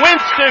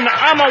 Winston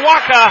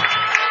Amawaka,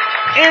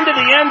 into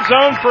the end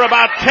zone for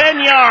about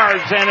 10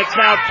 yards, and it's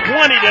now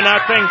 20-0,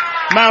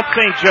 Mount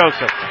St.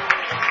 Joseph.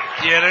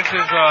 Yeah, this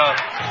is,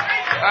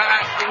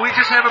 we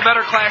just have a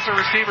better class of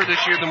receiver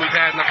this year than we've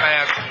had in the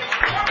past.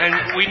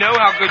 And we know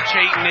how good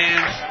Chayton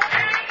is.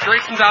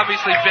 Grayson's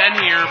obviously been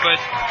here, but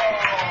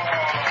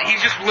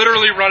he's just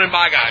literally running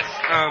by guys.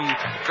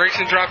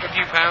 Grayson dropped a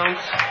few pounds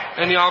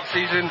in the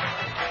offseason,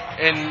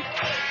 and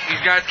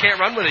these guys can't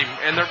run with him.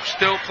 And they're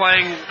still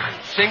playing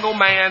single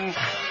man,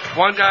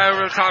 one guy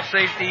over the top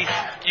safety.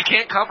 You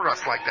can't cover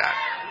us like that.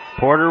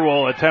 Porter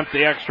will attempt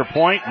the extra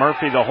point.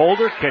 Murphy, the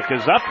holder, kick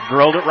is up,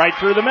 drilled it right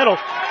through the middle.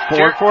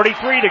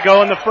 4:43 to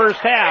go in the first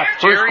half.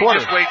 Jerry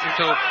just waits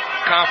until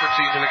conference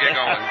season to get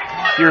going.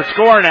 Your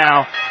score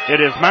now,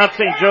 it is Mount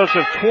St.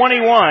 Joseph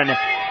 21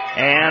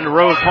 And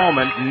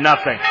Rose-Hulman,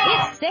 nothing.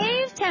 It's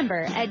Save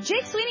Timber at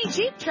Jake Sweeney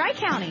Jeep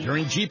Tri-County.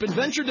 During Jeep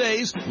Adventure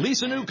Days,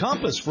 lease a new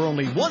Compass for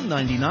only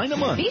 $199 a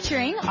month.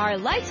 Featuring our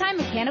lifetime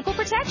mechanical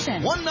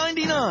protection.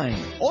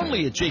 $199.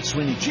 Only at Jake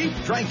Sweeney Jeep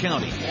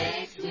Tri-County.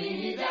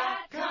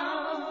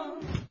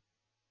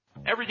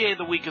 Every day of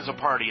the week is a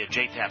party at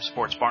J-Taps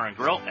Sports Bar and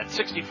Grill at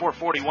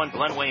 6441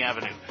 Glenway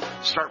Avenue.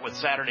 Start with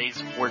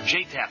Saturdays, where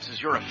J-Taps is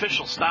your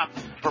official stop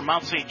for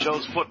Mount St.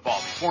 Joe's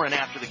football before and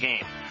after the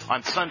game.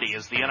 On Sunday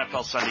is the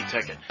NFL Sunday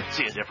Ticket.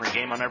 See a different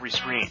game on every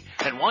screen.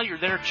 And while you're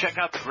there, check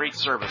out the great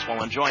service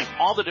while enjoying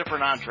all the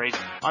different entrees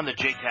on the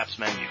J-Taps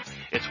menu.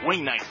 It's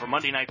wing night for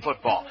Monday Night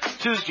Football.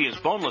 Tuesday is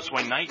boneless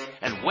wing night.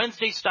 And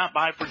Wednesday, stop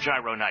by for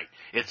gyro night.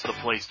 It's the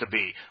place to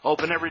be.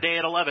 Open every day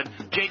at 11.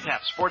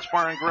 J-Taps Sports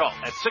Bar and Grill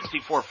at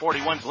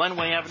 6441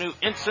 Glenway Avenue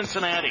in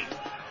Cincinnati.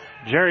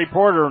 Jerry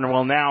Porter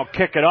will now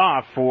kick it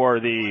off for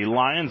the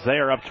Lions. They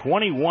are up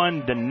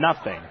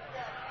 21-0.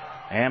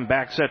 And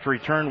back set to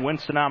return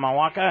Winston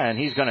Amawaka, and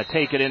he's going to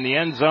take it in the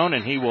end zone,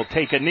 and he will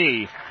take a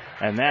knee.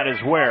 And that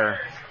is where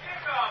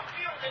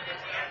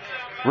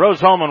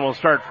Rose-Hulman will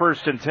start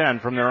 1st and 10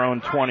 from their own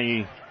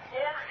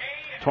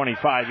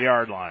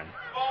 25-yard line.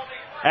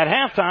 At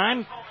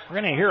halftime,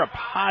 we're going to hear a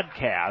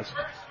podcast,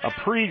 a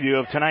preview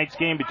of tonight's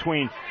game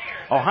between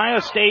Ohio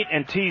State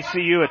and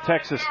TCU at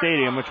Texas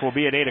Stadium, which will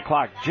be at 8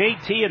 o'clock.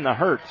 JT and the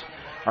Hertz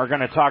are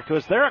going to talk to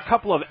us. They're a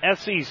couple of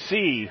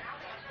SEC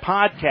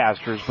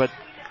podcasters, but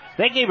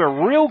they gave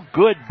a real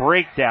good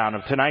breakdown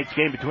of tonight's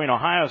game between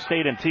Ohio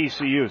State and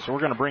TCU, so we're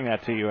going to bring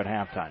that to you at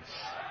halftime.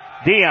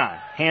 Dion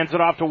hands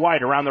it off to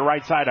White around the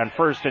right side on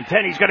 1st and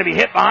 10. He's going to be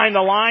hit behind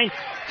the line,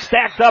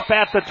 stacked up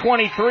at the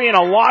 23, and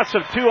a loss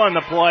of 2 on the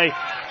play.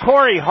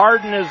 Corey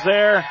Harden is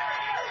there.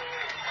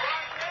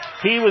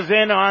 He was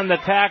in on the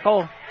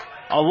tackle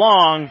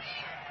along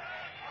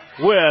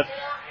with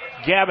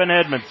Gavin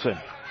Edmondson.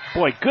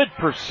 Boy, good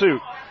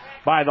pursuit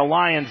by the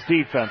Lions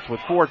defense with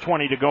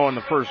 4:20 to go in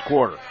the first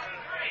quarter.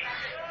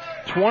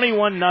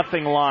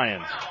 21-0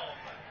 Lions.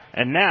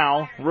 And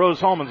now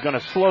Rose-Hulman's going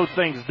to slow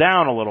things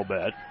down a little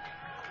bit.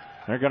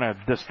 They're going to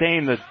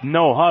disdain the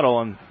no huddle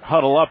and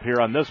huddle up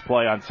here on this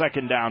play on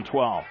 2nd down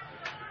 12.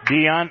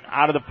 Dion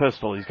out of the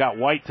pistol. He's got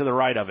White to the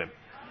right of him.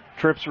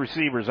 Trips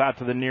receivers out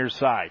to the near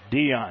side.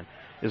 Dion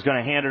is going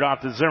to hand it off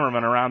to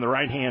Zimmerman around the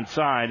right-hand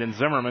side, and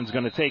Zimmerman's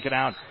going to take it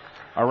out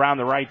around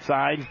the right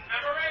side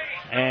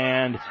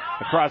and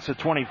across the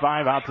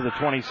 25 out to the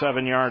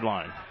 27-yard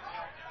line.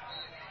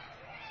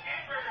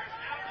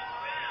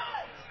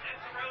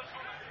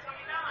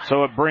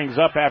 So it brings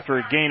up after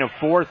a gain of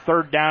 4,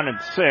 3rd down and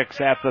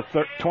 6 at the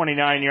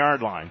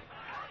 29-yard line.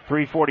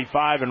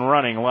 3:45 and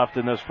running left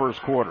in this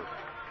first quarter.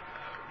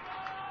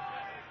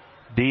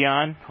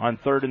 Dion on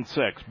 3rd and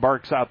 6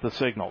 barks out the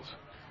signals.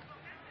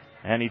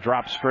 And he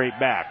drops straight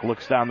back,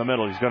 looks down the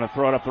middle. He's going to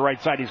throw it up the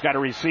right side. He's got a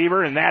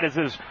receiver, and that is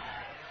his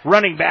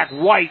running back,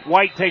 White.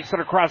 White takes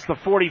it across the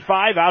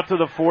 45 out to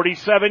the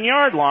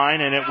 47-yard line,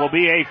 and it will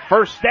be a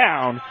 1st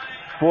down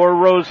for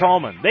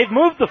Rose-Hulman. They've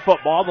moved the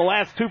football the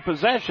last 2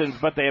 possessions,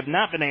 but they have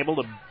not been able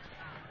to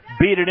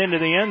beat it into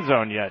the end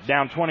zone yet.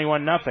 Down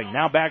 21-0.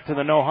 Now back to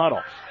the no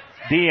huddle.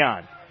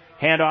 Dion,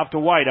 hand off to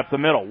White up the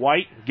middle.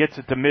 White gets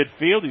it to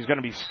midfield. He's going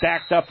to be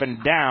stacked up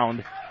and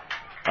downed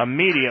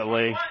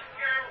immediately.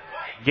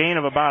 Gain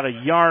of about a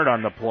yard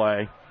on the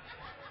play.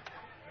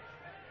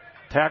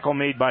 Tackle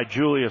made by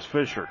Julius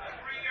Fisher.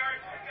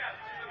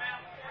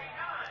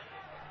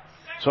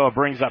 So it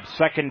brings up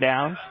 2nd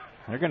down.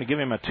 They're going to give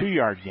him a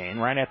 2-yard gain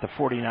right at the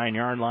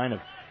 49-yard line of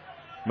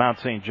Mount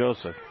St.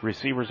 Joseph.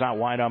 Receivers out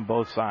wide on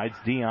both sides.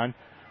 Dion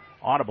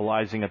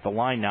audibilizing at the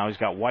line now. He's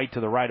got White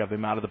to the right of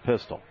him out of the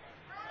pistol.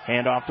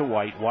 Hand off to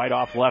White. White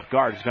off left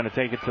guard. He's going to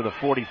take it to the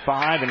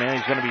 45, and then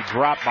he's going to be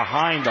dropped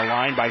behind the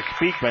line by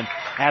Speakman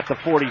at the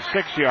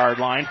 46-yard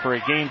line for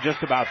a gain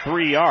just about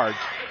 3 yards.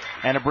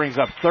 And it brings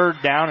up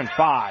 3rd down and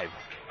 5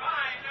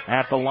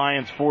 at the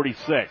Lions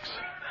 46.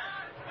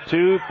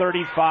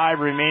 2:35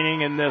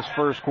 remaining in this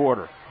first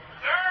quarter.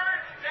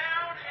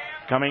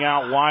 Coming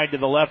out wide to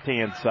the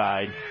left-hand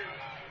side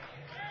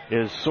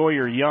is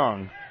Sawyer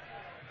Young.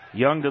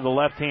 Young to the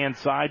left-hand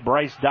side.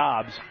 Bryce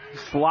Dobbs,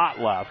 slot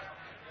left.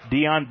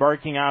 Dion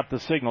barking out the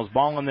signals.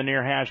 Ball on the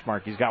near hash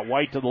mark. He's got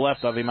White to the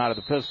left of him out of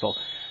the pistol.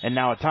 And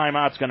now a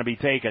timeout's going to be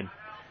taken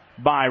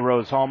by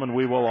Rose-Hulman.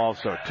 We will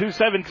also.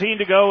 2:17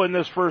 to go in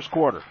this first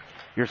quarter.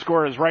 Your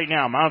score is right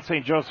now Mount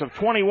St. Joseph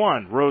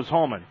 21,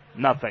 Rose-Hulman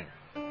nothing.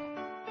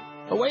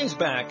 A ways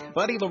back,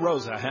 Buddy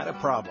LaRosa had a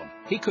problem.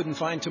 He couldn't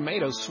find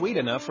tomatoes sweet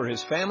enough for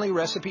his family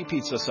recipe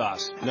pizza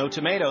sauce. No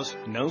tomatoes,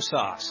 no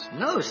sauce.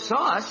 No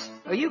sauce?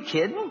 Are you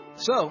kidding?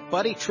 So,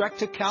 Buddy trekked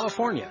to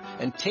California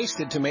and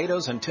tasted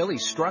tomatoes until he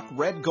struck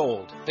red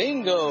gold.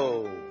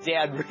 Bingo!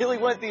 Dad really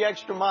went the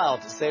extra mile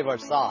to save our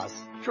sauce.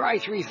 Try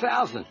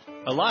 3,000.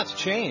 A lot's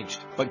changed,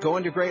 but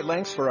going to great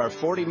lengths for our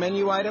 40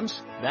 menu items,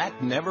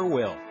 that never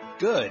will.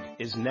 Good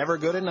is never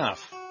good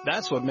enough.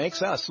 That's what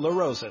makes us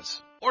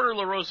LaRosa's. Order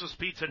La Rosa's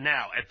Pizza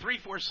now at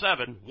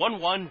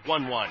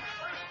 347-1111.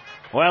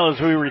 Well,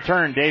 as we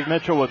return, Dave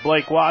Mitchell with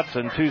Blake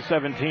Watson,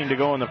 2:17 to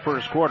go in the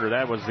first quarter.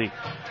 That was the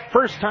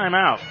first time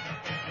out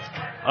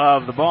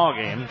of the ball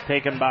game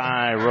taken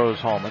by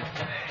Rose-Hulman.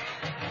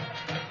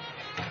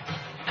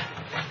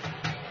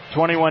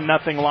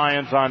 21-0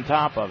 Lions on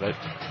top of it.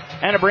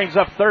 And it brings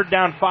up third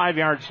down, 5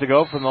 yards to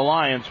go from the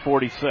Lions'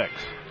 46.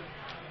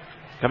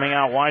 Coming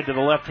out wide to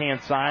the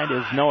left-hand side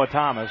is Noah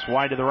Thomas.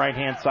 Wide to the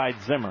right-hand side,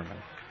 Zimmerman.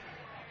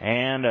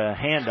 And a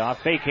handoff,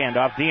 fake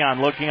handoff.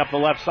 Dion looking up the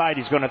left side.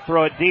 He's going to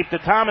throw it deep to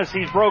Thomas.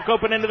 He's broke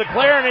open into the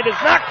clear, and it is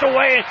knocked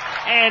away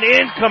and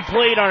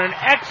incomplete on an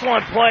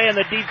excellent play in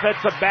the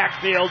defensive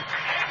backfield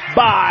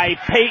by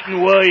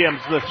Peyton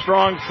Williams, the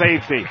strong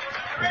safety.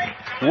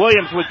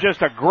 Williams with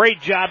just a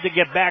great job to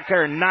get back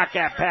there and knock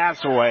that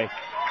pass away.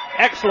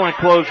 Excellent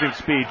closing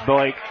speed,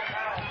 Blake.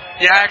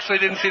 Yeah, I actually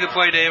didn't see the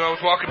play, Dave. I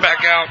was walking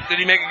back out. Did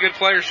he make a good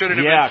play or should it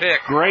have been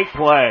picked? Great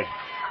play.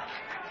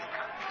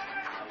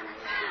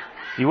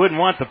 You wouldn't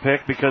want the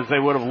pick because they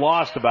would have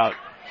lost about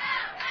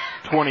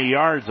 20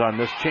 yards on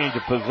this change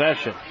of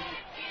possession.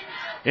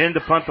 In to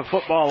punt the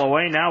football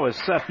away now is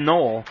Seth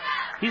Knoll.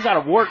 He's out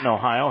of Wharton,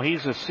 Ohio.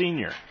 He's a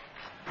senior.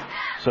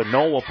 So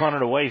Knoll will punt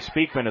it away.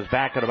 Speakman is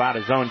back at about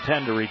his own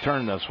 10 to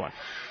return this one.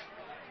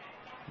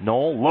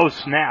 Knoll, low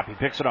snap. He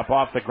picks it up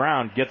off the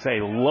ground, gets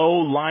a low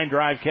line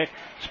drive kick.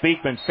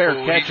 Speakman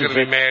catches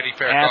it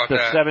at the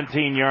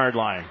 17-yard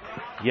line.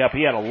 Yep,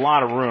 he had a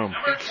lot of room.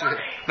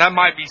 That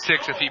might be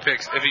 6 if he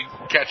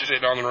catches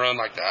it on the run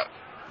like that.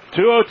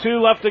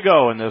 2:02 left to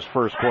go in this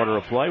first quarter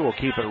of play. We'll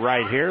keep it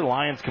right here.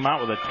 Lions come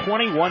out with a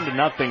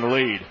 21-0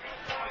 lead.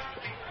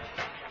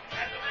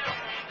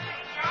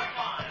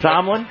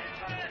 Tomlin.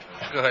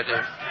 Go ahead,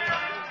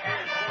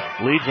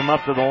 Dave. Leads them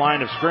up to the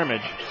line of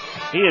scrimmage.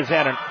 He has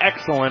had an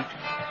excellent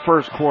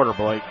first quarter,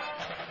 Blake.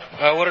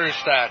 What are his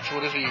stats?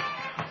 What is he?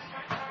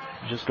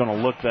 Just going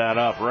to look that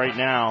up right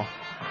now.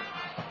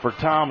 For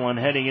Tomlin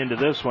heading into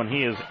this one,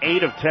 he is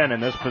 8 of 10 in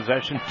this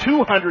possession,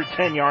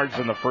 210 yards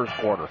in the first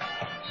quarter.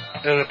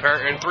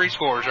 And 3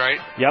 scores, right?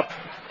 Yep.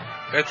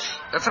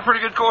 That's a pretty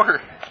good quarter.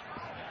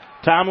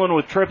 Tomlin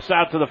with trips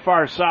out to the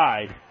far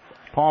side.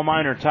 Paul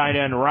Miner tight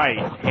end right.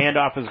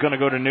 Handoff is going to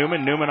go to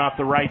Newman. Newman off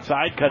the right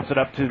side, cuts it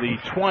up to the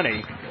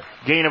 20.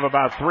 Gain of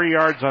about 3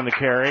 yards on the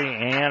carry,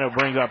 and it'll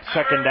bring up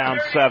second down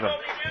 7.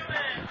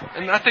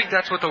 And I think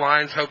that's what the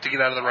Lions hope to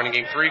get out of the running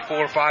game. 3,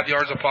 4, 5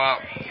 yards a pop,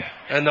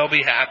 and they'll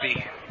be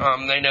happy.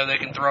 They know they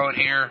can throw it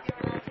here.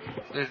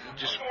 They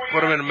just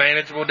put them in a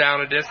manageable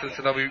down and distance,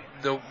 and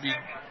they'll be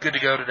good to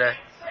go today.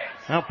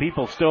 Well,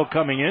 people still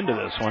coming into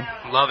this one.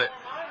 Love it.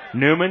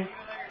 Newman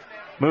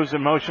moves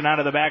in motion out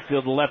of the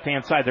backfield to the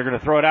left-hand side. They're going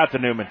to throw it out to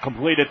Newman.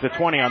 Complete it to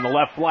 20 on the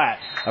left flat.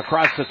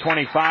 Across the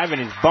 25,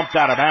 and he's bumped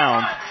out of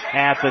bounds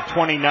at the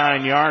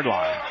 29-yard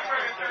line.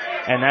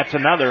 And that's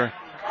another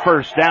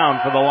first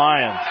down for the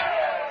Lions.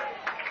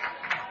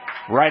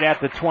 Right at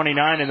the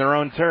 29 in their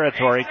own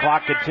territory.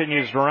 Clock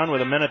continues to run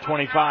with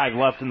 1:25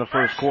 left in the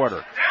first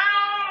quarter.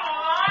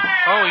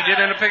 Oh, he did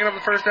end up picking up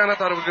the first down. I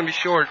thought it was going to be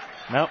short.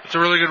 Nope. It's a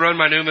really good run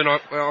by Newman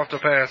off the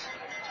pass.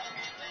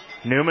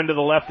 Newman to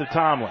the left of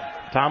Tomlin.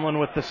 Tomlin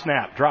with the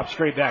snap. Drops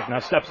straight back. Now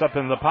steps up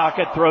into the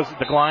pocket. Throws it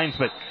to Glines,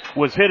 but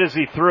was hit as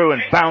he threw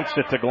and bounced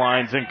it to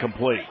Glines.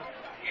 Incomplete.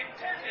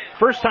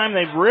 First time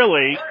they've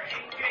really,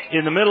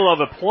 in the middle of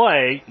a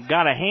play,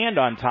 got a hand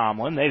on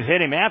Tomlin. They've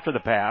hit him after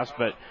the pass,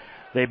 but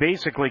they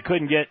basically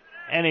couldn't get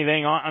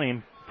anything on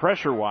him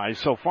pressure-wise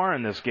so far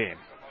in this game.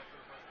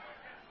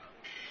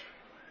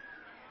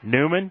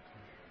 Newman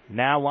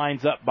now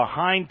lines up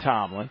behind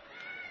Tomlin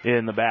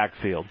in the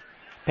backfield.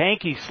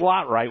 Pankey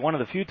slot right, one of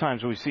the few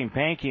times we've seen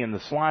Pankey in the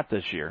slot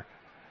this year.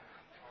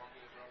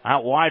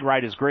 Out wide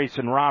right is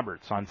Grayson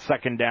Roberts on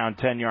second down,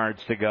 10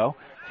 yards to go.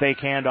 Fake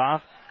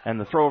handoff, and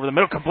the throw over the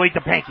middle, complete to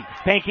Pankey.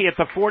 Pankey at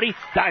the 40,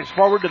 dives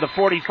forward to the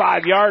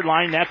 45-yard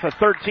line. That's a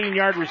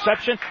 13-yard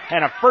reception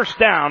and a first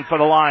down for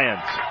the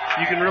Lions.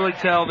 You can really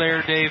tell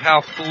there, Dave,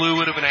 how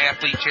fluid of an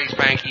athlete Chase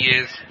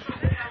Pankey is.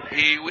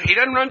 He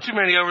doesn't run too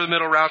many over the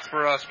middle routes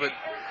for us, but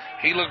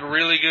he looked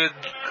really good,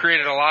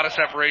 created a lot of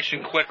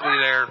separation quickly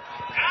there.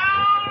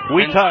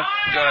 We talked.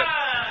 Go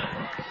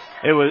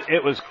ahead.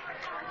 It was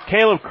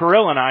Caleb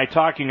Carrill and I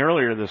talking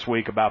earlier this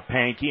week about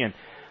Pankey and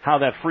how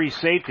that free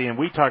safety, and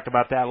we talked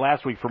about that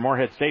last week for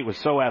Morehead State, was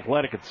so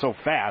athletic, it's so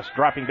fast.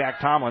 Dropping back,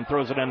 Tomlin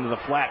throws it into the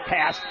flat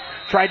pass,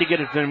 tried to get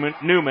it to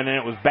Newman, and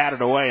it was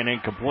batted away and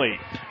incomplete.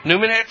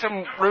 Newman had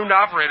some room to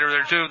operate over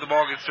there, too, if the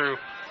ball gets through.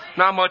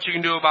 Not much you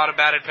can do about a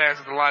batted pass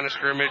at the line of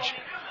scrimmage,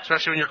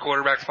 especially when your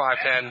quarterback's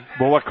 5'10".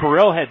 Well, what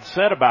Carrill had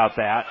said about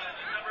that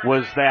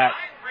was that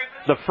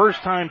the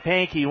first time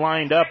Pankey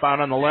lined up out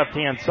on the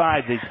left-hand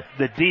side,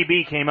 the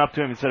DB came up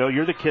to him and said, "Oh,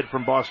 you're the kid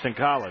from Boston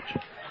College."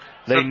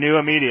 They knew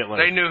immediately.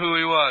 They knew who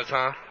he was,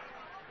 huh?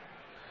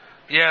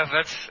 Yeah,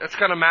 that's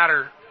going to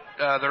matter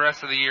the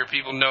rest of the year,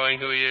 people knowing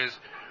who he is.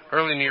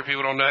 Early in the year,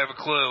 people don't have a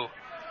clue.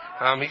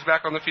 He's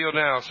back on the field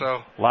now,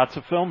 so. Lots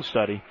of film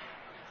study.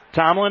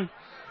 Tomlin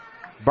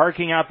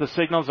barking out the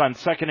signals on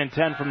 2nd and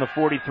 10 from the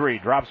 43.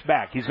 Drops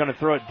back. He's going to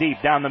throw it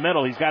deep down the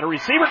middle. He's got a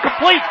receiver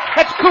complete.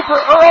 That's Cooper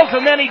Earls,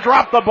 and then he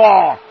dropped the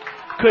ball.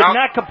 could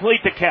not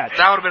complete the catch.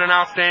 That would have been an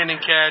outstanding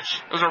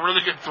catch. It was a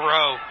really good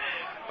throw.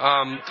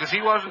 Because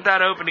he wasn't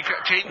that open.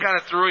 Chayton kind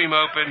of threw him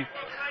open.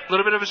 A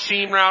little bit of a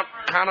seam route,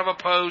 kind of a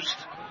post,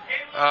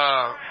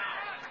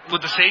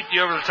 with the safety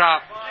over the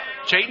top.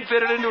 Chayton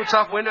fitted into a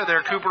tough window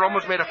there. Cooper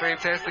almost made a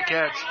fantastic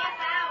catch.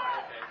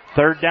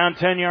 3rd down,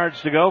 10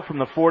 yards to go from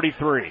the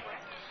 43.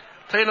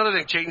 Tell you another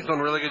thing Chayton's doing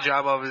a really good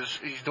job of is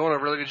he's doing a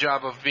really good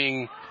job of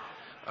being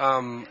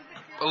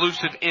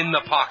elusive in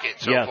the pocket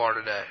so far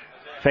today.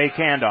 Fake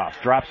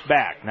handoff, drops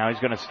back. Now he's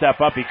going to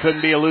step up. He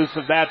couldn't be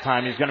elusive that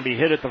time. He's going to be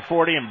hit at the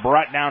 40 and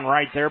brought down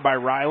right there by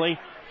Riley.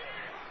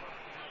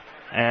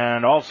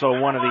 And also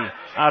one of the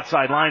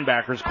outside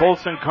linebackers,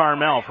 Colson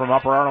Carmel from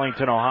Upper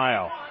Arlington,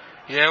 Ohio.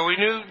 Yeah, we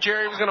knew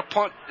Jerry was going to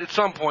punt at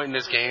some point in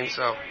this game,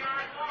 so.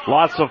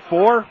 Loss of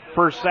 4,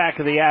 first sack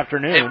of the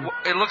afternoon.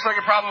 It looks like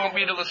it probably won't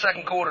be until the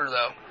second quarter,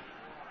 though.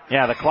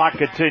 Yeah, the clock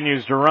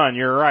continues to run.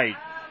 You're right.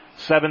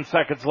 7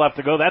 seconds left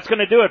to go. That's going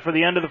to do it for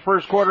the end of the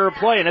first quarter of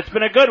play, and it's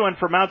been a good one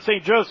for Mount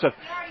St. Joseph.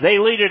 They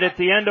lead it at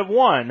the end of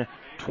 1,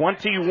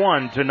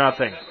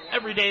 21-0.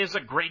 Every day is a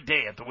great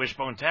day at the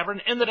Wishbone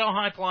Tavern in the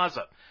Delhi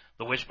Plaza.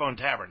 The Wishbone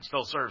Tavern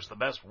still serves the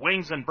best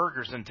wings and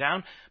burgers in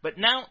town, but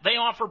now they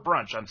offer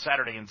brunch on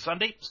Saturday and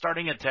Sunday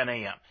starting at 10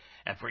 a.m.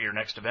 And for your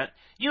next event,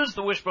 use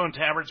the Wishbone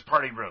Tavern's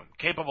party room,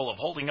 capable of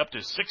holding up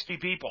to 60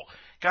 people.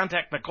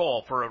 Contact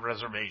Nicole for a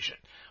reservation.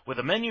 With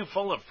a menu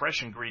full of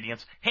fresh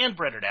ingredients,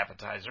 hand-breaded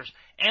appetizers,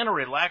 and a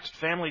relaxed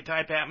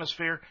family-type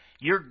atmosphere,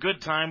 your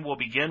good time will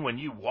begin when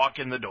you walk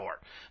in the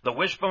door. The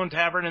Wishbone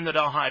Tavern in the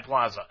Delhi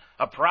Plaza,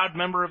 a proud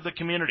member of the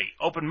community,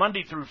 open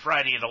Monday through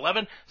Friday at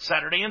 11,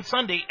 Saturday and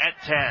Sunday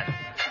at 10.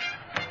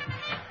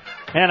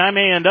 And I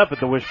may end up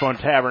at the Wishbone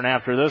Tavern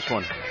after this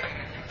one.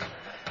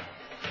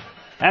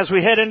 As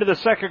we head into the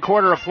second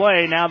quarter of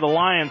play, now the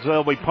Lions,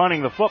 they'll be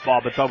punting the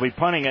football, but they'll be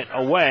punting it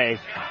away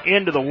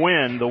into the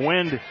wind. The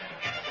wind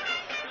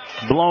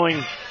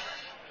blowing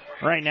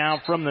right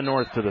now from the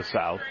north to the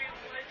south.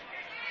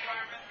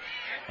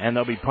 And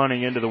they'll be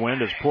punting into the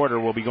wind as Porter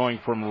will be going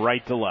from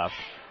right to left.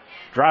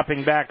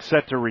 Dropping back,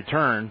 set to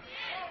return,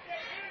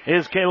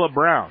 is Caleb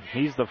Brown.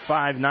 He's the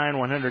 5'9",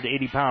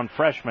 180-pound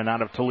freshman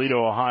out of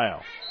Toledo,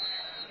 Ohio.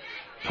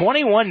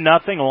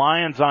 21-0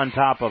 Lions on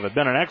top of it.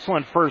 Been an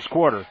excellent first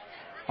quarter.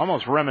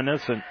 Almost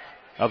reminiscent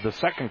of the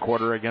second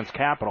quarter against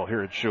Capital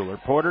here at Schuler.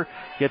 Porter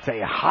gets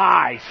a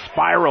high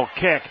spiral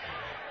kick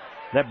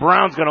that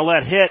Brown's going to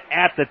let hit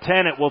at the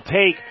 10. It will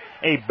take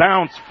a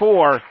bounce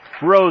for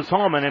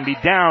Rose-Hulman and be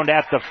downed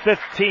at the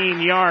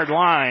 15-yard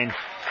line.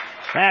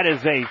 That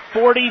is a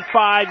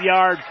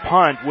 45-yard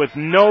punt with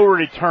no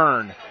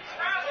return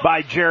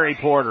by Jerry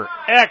Porter.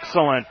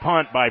 Excellent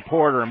punt by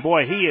Porter, and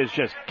boy, he is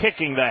just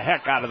kicking the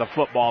heck out of the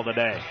football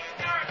today.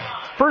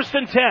 1st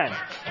and 10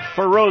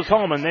 for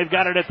Rose-Hulman. They've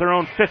got it at their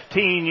own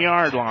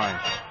 15-yard line.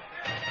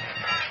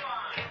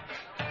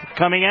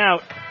 Coming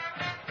out,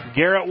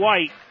 Garrett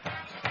White,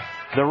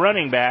 the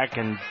running back,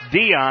 and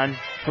Dion,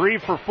 3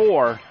 for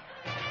 4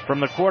 from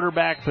the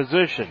quarterback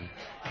position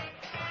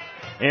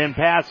in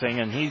passing,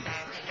 and he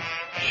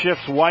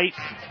shifts White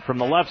from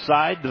the left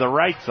side to the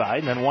right side,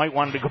 and then White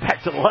wanted to go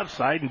back to the left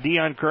side, and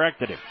Dion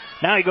corrected him.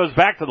 Now he goes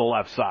back to the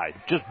left side.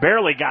 Just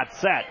barely got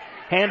set.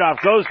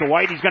 Handoff goes to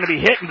White. He's going to be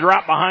hit and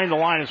drop behind the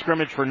line of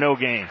scrimmage for no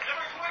gain.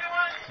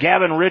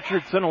 Gavin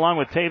Richardson along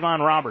with Tavon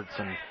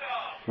Robertson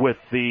with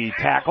the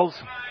tackles.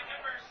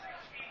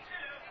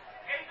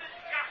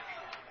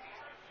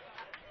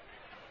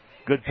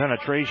 Good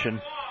penetration.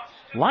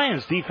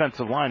 Lions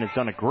defensive line has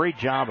done a great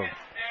job of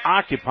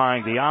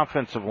occupying the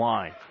offensive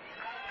line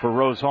for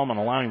Rose-Hulman,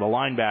 allowing the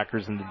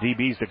linebackers and the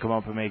DBs to come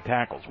up and make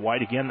tackles.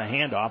 White again, the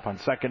handoff on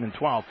 2nd and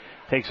 12.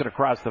 Takes it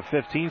across the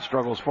 15,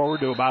 struggles forward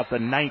to about the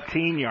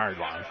 19-yard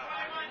line.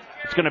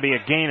 It's going to be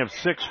a gain of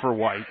 6 for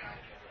White.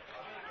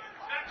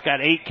 He's got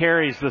 8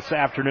 carries this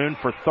afternoon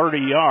for 30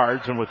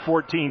 yards, and with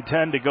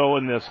 14:10 to go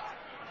in this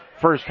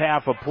first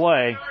half of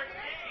play,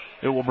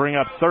 it will bring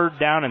up 3rd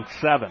down and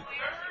 7.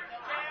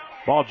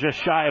 Ball just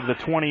shy of the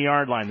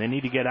 20-yard line. They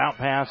need to get out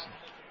past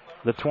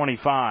the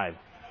 25.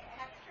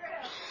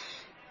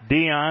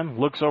 Dion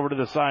looks over to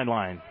the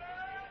sideline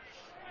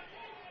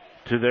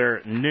to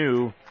their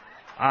new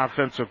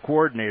offensive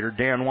coordinator,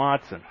 Dan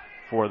Watson,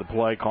 for the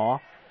play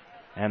call.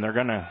 And they're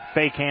going to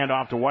fake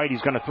handoff to White.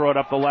 He's going to throw it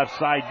up the left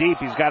side deep.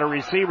 He's got a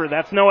receiver.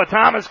 That's Noah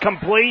Thomas,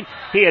 complete.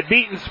 He had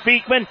beaten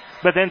Speakman,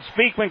 but then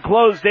Speakman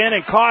closed in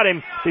and caught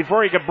him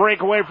before he could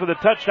break away for the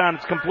touchdown.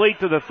 It's complete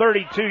to the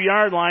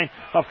 32-yard line,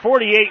 a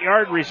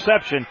 48-yard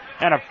reception,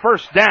 and a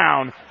first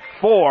down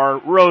for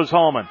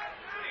Rose-Hulman.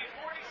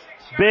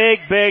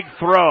 Big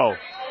throw.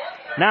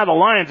 Now the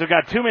Lions have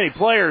got too many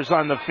players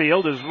on the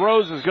field as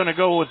Rose is going to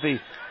go with the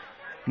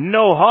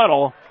no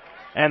huddle,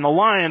 and the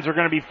Lions are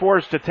going to be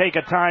forced to take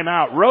a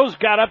timeout. Rose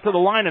got up to the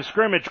line of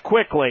scrimmage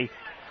quickly,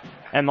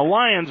 and the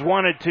Lions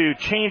wanted to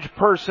change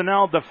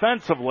personnel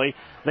defensively.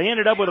 They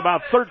ended up with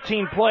about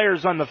 13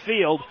 players on the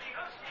field,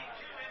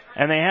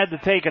 and they had to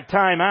take a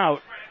timeout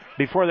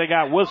before they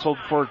got whistled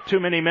for too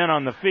many men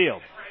on the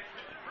field.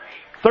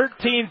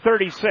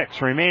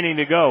 13:36 remaining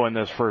to go in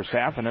this first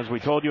half, and as we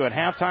told you at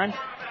halftime,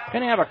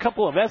 Going to have a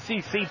couple of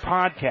SEC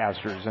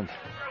podcasters, and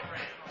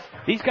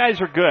these guys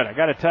are good, I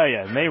got to tell you.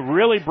 And they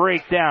really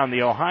break down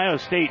the Ohio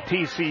State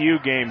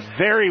TCU game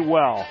very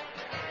well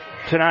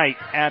tonight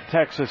at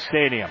Texas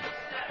Stadium.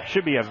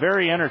 Should be a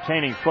very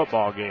entertaining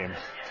football game.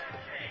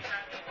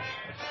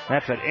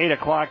 That's at 8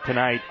 o'clock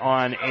tonight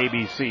on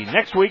ABC.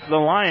 Next week, the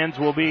Lions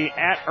will be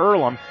at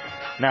Earlham.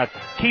 Now,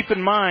 keep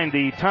in mind,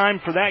 the time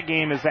for that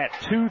game is at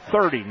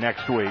 2:30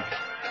 next week.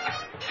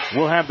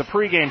 We'll have the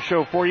pregame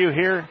show for you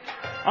here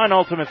on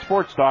Ultimate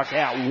Sports Talk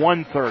at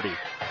 1:30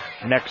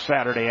 next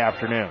Saturday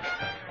afternoon.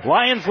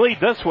 Lions lead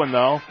this one,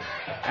 though,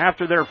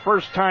 after their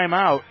first time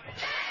out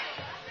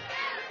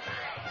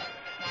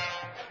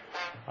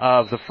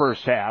of the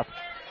first half.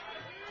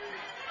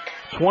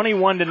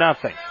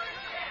 21-0.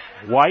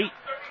 White,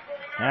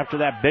 after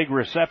that big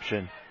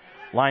reception,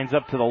 lines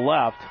up to the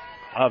left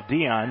of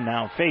Dion.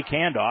 Now fake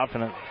handoff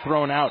and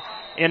thrown out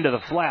into the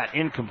flat,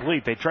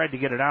 incomplete. They tried to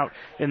get it out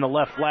in the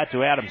left flat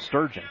to Adam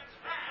Sturgeon,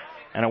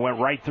 and it went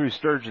right through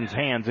Sturgeon's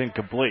hands,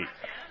 incomplete.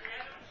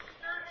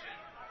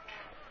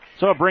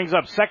 So it brings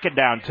up second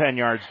down, 10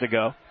 yards to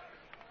go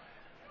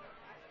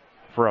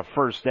for a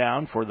first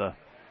down for the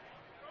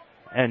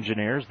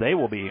Engineers. They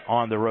will be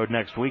on the road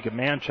next week at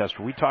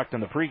Manchester. We talked in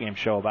the pregame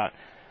show about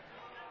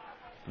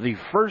the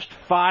first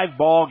 5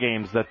 ball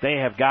games that they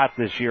have got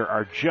this year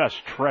are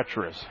just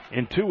treacherous.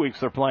 In 2 weeks,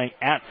 they're playing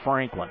at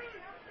Franklin,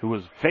 who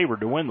was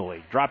favored to win the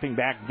league. Dropping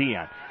back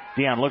Dion.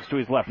 Dion looks to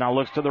his left, now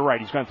looks to the right.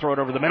 He's going to throw it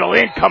over the middle.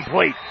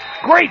 Incomplete.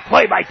 Great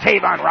play by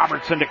Tavon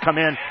Robertson to come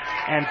in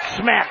and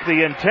smack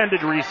the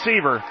intended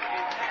receiver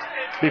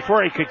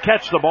before he could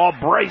catch the ball,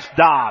 Bryce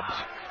Dobbs.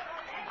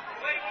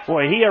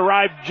 Boy, he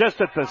arrived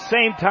just at the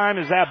same time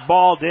as that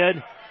ball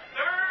did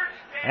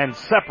and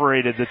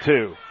separated the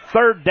two.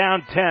 Third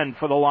down 10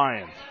 for the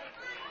Lions.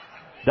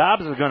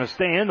 Dobbs is going to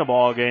stay in the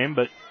ball game,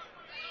 but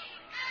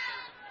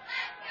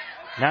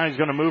now he's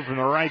going to move from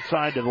the right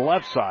side to the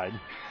left side.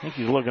 I think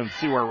he's looking to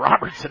see where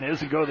Robertson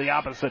is and go the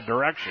opposite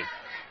direction.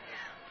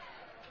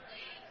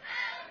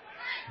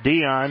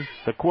 Dion,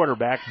 the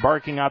quarterback,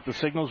 barking out the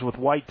signals with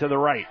White to the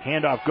right.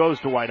 Handoff goes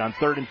to White on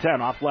 3rd and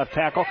 10. Off left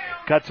tackle,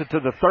 cuts it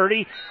to the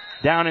 30.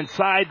 Down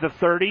inside the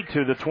 30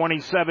 to the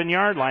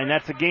 27-yard line.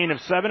 That's a gain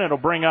of 7. It'll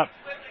bring up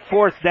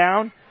 4th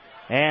down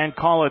and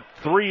call it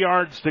 3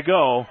 yards to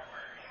go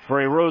for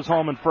a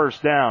Rose-Hulman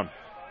first down.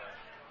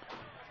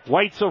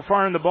 White so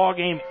far in the ball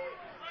game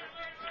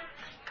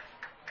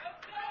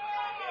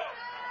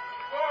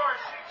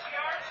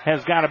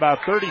has got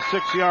about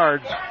 36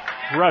 yards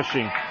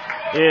rushing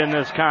in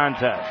this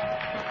contest.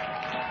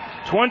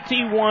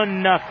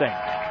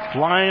 21-0.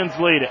 Lions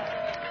lead it.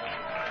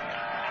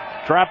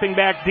 Dropping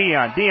back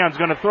Dion. Dion's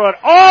going to throw it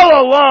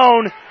all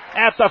alone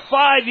at the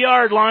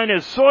 5-yard line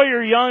as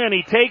Sawyer Young, and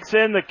he takes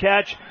in the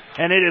catch,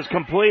 and it is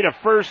complete. A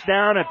first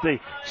down at the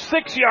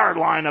 6-yard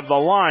line of the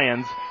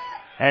Lions.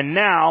 And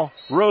now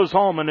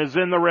Rose-Hulman is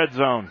in the red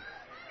zone.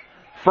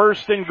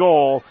 First and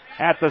goal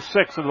at the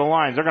 6 of the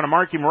Lions. They're going to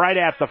mark him right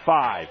at the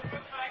 5.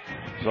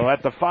 So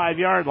at the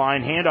 5-yard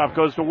line, handoff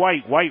goes to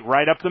White. White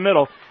right up the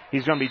middle.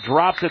 He's going to be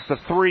dropped at the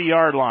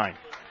 3-yard line.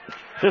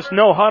 This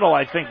no huddle,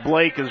 I think,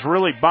 Blake, is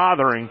really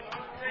bothering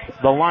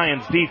the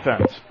Lions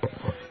defense.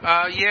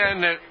 Yeah,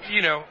 and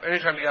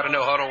anytime you got a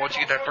no huddle, once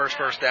you get that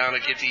first down,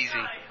 it gets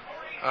easy.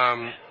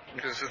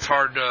 Because it's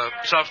hard to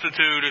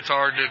substitute, it's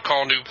hard to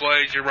call new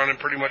plays. You're running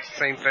pretty much the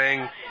same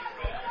thing.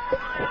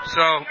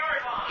 So,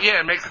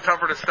 yeah, it makes it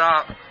tougher to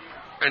stop.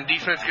 And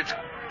defense gets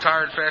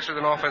tired faster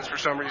than offense for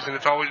some reason.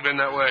 It's always been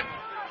that way.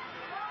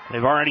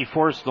 They've already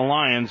forced the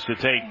Lions to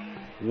take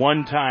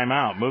one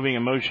timeout. Moving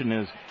in motion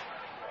is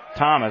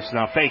Thomas.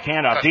 Now fake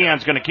handoff.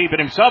 Dion's going to keep it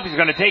himself. He's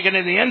going to take it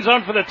in the end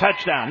zone for the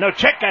touchdown. No,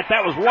 check that.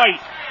 That was White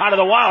out of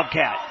the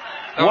Wildcat.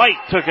 White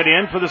took it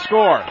in for the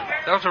score.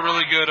 That was a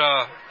really good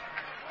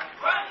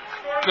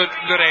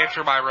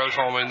answer by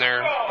Rose-Hulman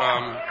there.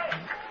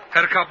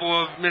 Had a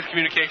couple of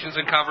miscommunications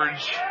in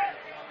coverage.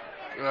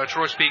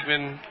 Troy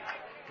Speakman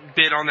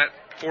bid on that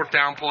 4th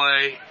down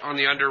play on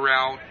the under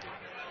route,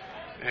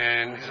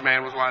 and his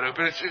man was wide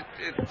open.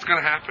 It's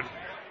going to happen.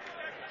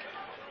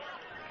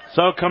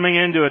 So coming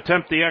in to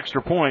attempt the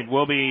extra point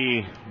will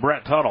be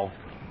Brett Tuttle.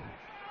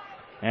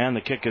 And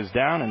the kick is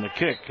down, and the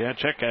kick,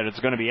 check that,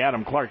 it's going to be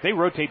Adam Clark. They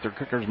rotate their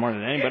kickers more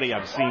than anybody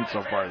I've seen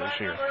so far this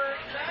year.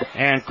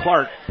 And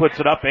Clark puts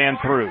it up and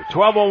through.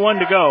 12:01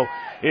 to go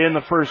in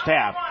the first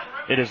half.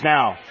 It is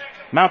now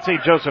Mount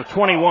St. Joseph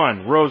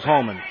 21,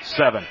 Rose-Hulman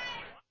 7.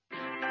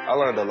 I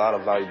learned a lot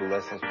of valuable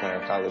lessons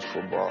playing college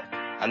football.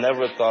 I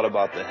never thought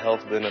about the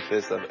health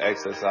benefits of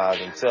exercise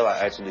until I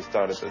actually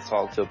started to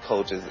talk to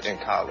coaches in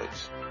college.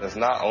 It's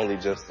not only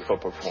just for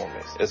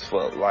performance, it's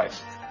for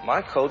life.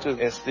 My coaches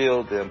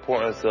instilled the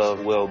importance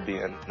of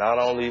well-being, not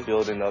only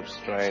building up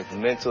strength,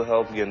 mental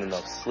health, getting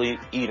enough sleep,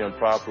 eating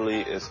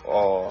properly is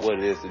all what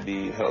it is to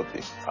be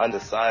healthy. I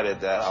decided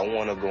that I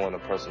want to go into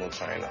personal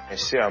training and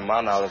share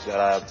my knowledge that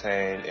I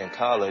obtained in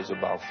college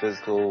about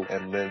physical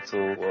and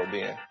mental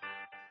well-being.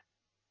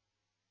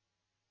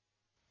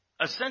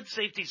 Ascent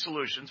Safety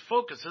Solutions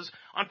focuses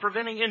on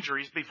preventing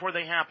injuries before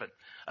they happen.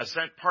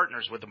 Ascent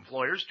partners with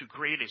employers to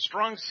create a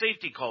strong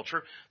safety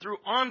culture through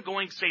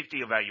ongoing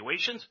safety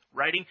evaluations,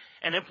 writing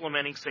and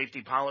implementing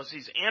safety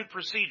policies and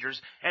procedures,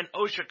 and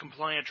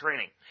OSHA-compliant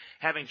training.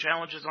 Having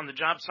challenges on the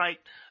job site,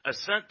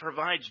 Ascent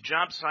provides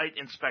job site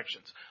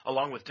inspections,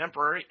 along with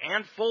temporary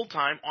and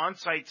full-time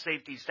on-site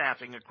safety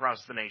staffing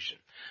across the nation.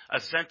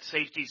 Ascent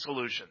Safety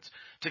Solutions.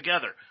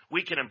 Together,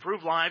 we can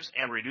improve lives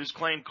and reduce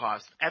claim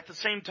costs at the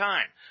same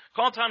time.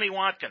 Call Tommy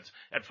Watkins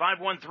at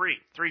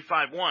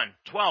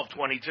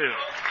 513-351-1222.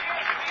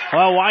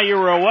 Well, while you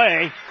were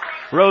away,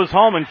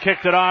 Rose-Hulman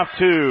kicked it off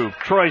to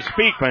Troy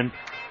Speakman,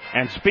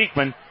 and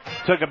Speakman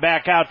took it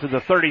back out to the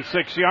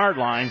 36-yard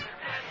line.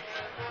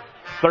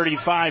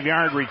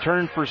 35-yard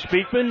return for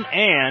Speakman,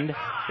 and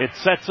it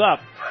sets up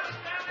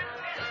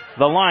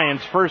the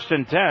Lions 1st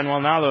and 10.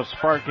 Well, now they're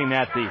sparking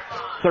at the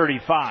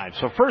 35.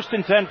 So 1st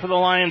and 10 for the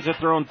Lions at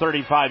their own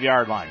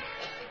 35-yard line.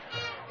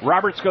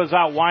 Roberts goes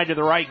out wide to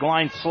the right,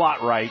 Glines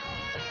slot right.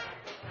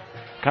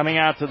 Coming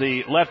out to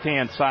the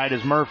left-hand side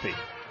is Murphy.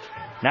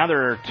 Now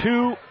there are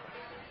two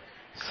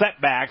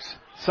setbacks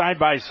side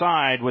by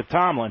side with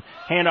Tomlin.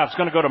 Handoff's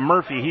going to go to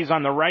Murphy. He's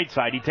on the right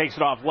side. He takes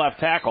it off left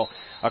tackle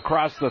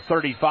across the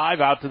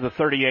 35 out to the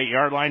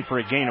 38-yard line for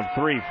a gain of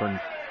 3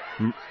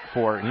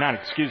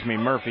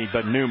 Murphy,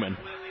 but Newman.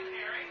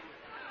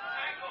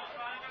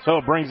 So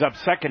it brings up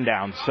second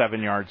down,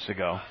 7 yards to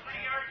go.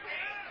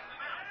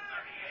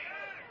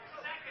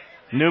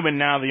 Newman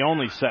now the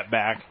only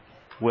setback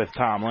with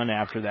Tomlin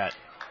after that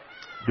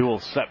dual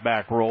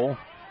setback roll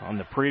on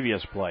the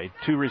previous play.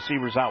 Two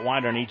receivers out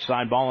wide on each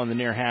side, ball on the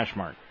near hash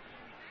mark.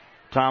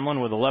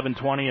 Tomlin with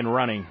 11:20 and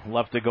running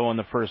left to go in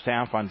the first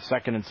half on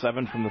 2nd and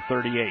 7 from the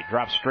 38.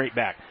 Drops straight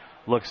back.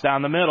 Looks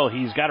down the middle.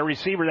 He's got a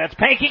receiver. That's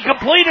Pankey,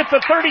 complete at the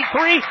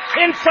 33,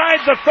 inside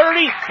the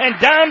 30, and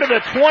down to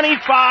the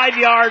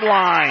 25-yard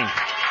line.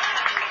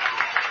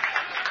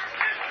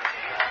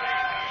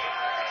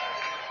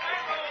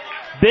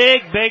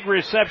 Big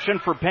reception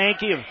for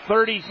Pankey of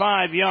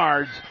 35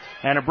 yards,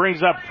 and it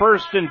brings up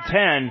 1st and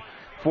 10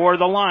 for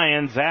the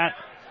Lions at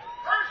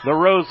the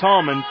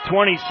Rose-Hulman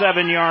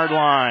 27-yard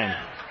line.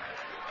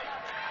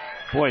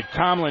 Boy,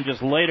 Tomlin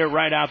just laid it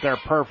right out there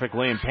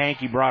perfectly, and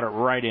Pankey brought it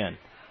right in.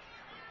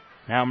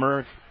 Now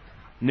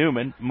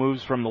Newman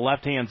moves from the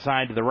left-hand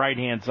side to the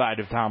right-hand side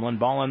of Tomlin.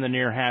 Ball on the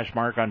near hash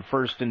mark on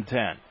 1st and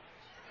 10.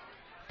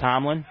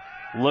 Tomlin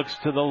looks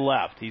to the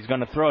left. He's going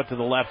to throw it to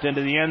the left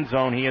into the end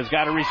zone. He has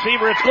got a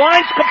receiver. It's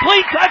Glines,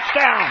 complete,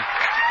 touchdown!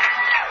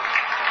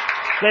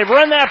 They've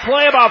run that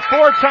play about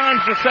 4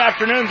 times this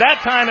afternoon.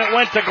 That time it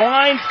went to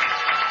Glines,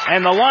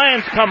 and the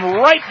Lions come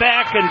right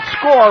back and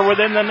score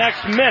within the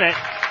next minute,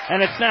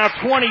 and it's now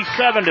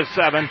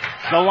 27-7.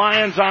 The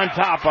Lions on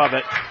top of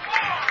it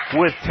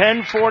with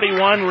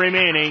 10:41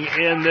 remaining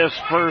in this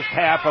first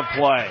half of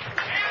play.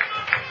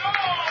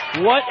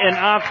 What an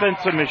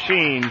offensive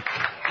machine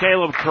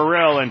Caleb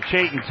Carrill and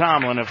Chayton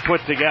Tomlin have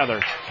put together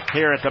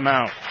here at the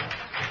Mount.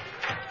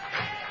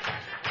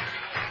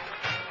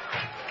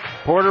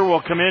 Porter will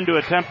come in to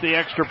attempt the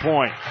extra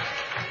point.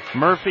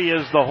 Murphy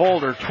is the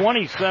holder,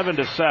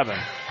 27-7.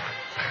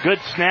 Good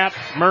snap.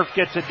 Murph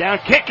gets it down.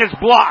 Kick is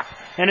blocked,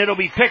 and it'll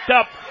be picked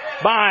up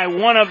by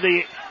one of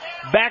the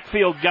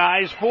backfield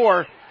guys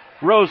for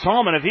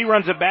Rose-Hulman. If he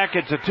runs it back,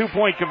 it's a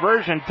 2-point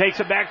conversion. Takes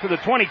it back to the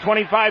 20,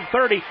 25,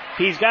 30.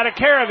 He's got a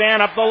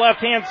caravan up the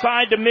left-hand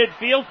side to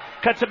midfield.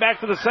 Cuts it back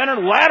to the center.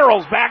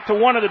 Laterals back to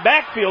one of the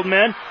backfield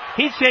men.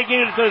 He's taking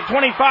it to the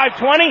 25,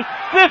 20,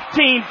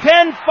 15,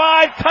 10,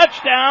 5,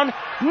 touchdown.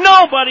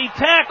 Nobody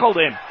tackled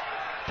him.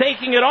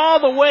 Taking it all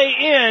the way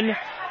in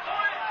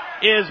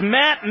is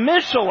Matt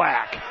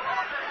Michalak.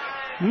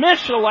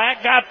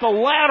 Michalak got the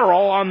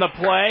lateral on the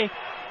play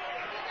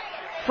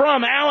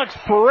from Alex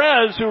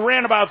Perez, who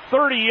ran about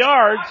 30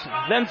 yards,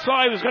 then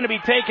saw he was going to be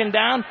taken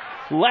down,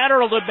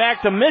 lateraled it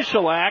back to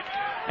Michalak,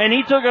 and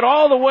he took it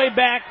all the way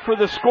back for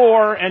the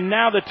score, and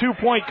now the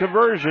 2-point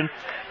conversion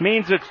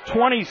means it's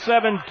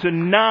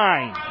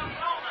 27-9.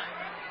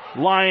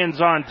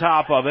 Lions on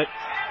top of it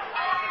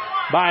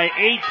by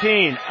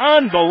 18.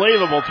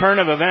 Unbelievable turn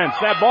of events.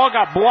 That ball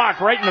got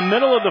blocked right in the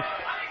middle of the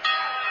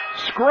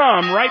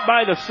scrum, right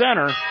by the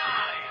center.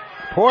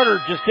 Porter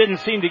just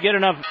didn't seem to get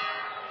enough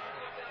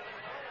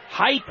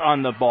height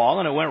on the ball,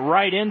 and it went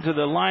right into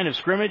the line of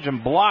scrimmage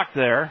and blocked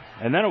there,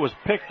 and then it was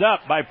picked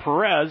up by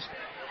Perez.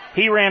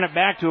 He ran it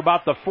back to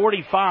about the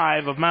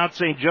 45 of Mount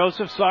St.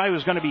 Joseph, saw he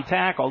was going to be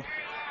tackled,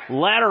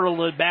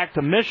 lateraled it back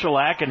to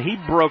Michalak, and he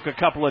broke a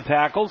couple of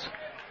tackles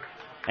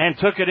and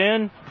took it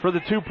in for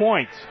the 2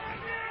 points.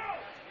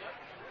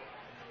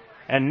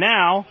 And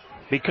now,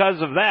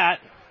 because of that,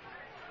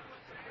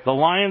 the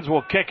Lions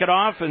will kick it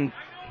off, and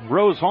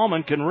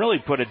Rose-Hulman can really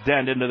put a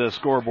dent into the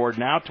scoreboard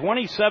now,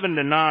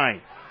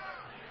 27-9.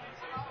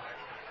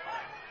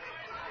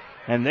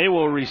 And they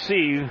will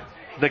receive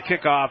the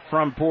kickoff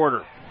from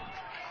Porter.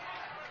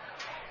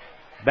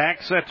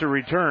 Back set to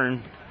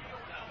return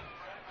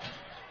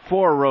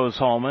for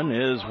Rose-Hulman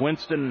is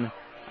Winston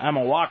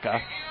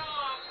Amawaka.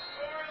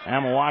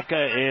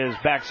 Amawaka is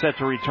back set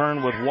to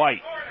return with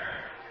White.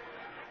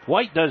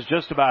 White does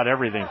just about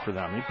everything for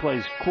them. He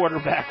plays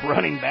quarterback,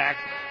 running back.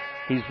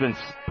 He's been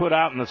put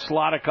out in the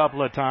slot a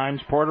couple of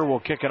times. Porter will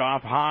kick it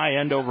off high,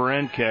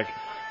 end-over-end kick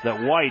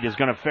that White is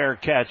going to fair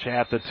catch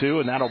at the 2,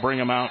 and that'll bring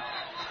him out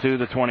to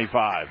the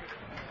 25.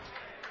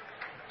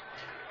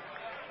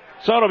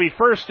 So it'll be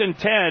 1st and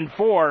 10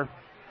 for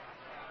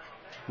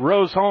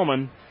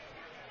Rose-Hulman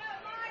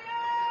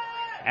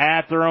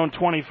at their own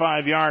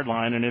 25-yard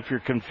line. And if you're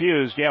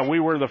confused, yeah, we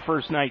were the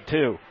first night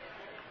too.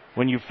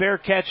 When you fair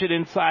catch it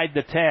inside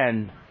the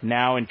 10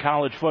 now in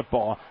college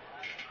football,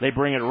 they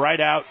bring it right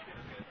out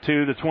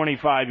to the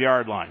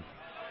 25-yard line.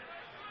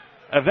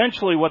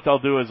 Eventually what they'll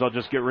do is they'll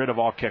just get rid of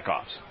all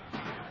kickoffs.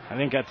 I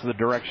think that's the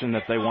direction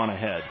that they want to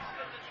head.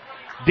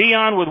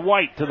 Dion with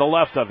White to the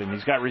left of him.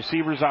 He's got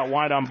receivers out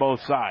wide on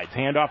both sides.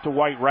 Hand off to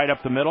White right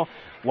up the middle.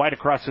 White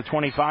across the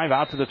 25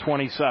 out to the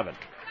 27.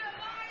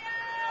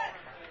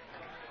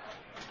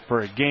 For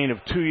a gain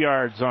of 2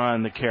 yards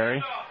on the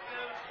carry.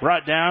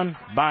 Brought down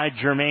by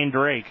Jermaine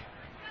Drake,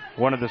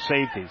 one of the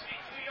safeties.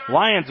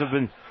 Lions have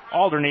been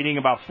alternating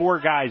about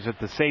 4 guys at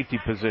the safety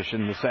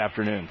position this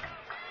afternoon.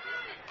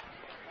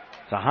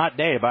 It's a hot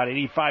day, about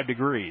 85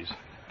 degrees.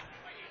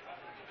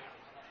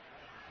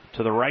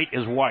 To the right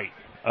is White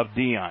of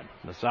Dion.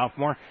 The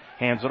sophomore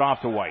hands it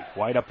off to White.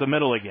 White up the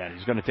middle again.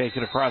 He's going to take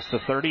it across the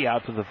 30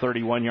 out to the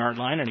 31-yard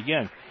line. And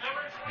again,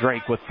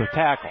 Drake with the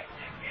tackle.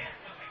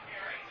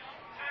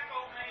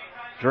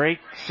 Drake,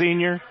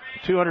 senior,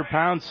 200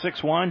 pounds,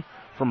 6'1",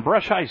 from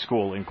Brush High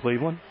School in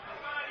Cleveland.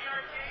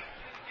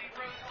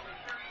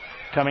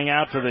 Coming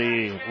out to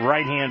the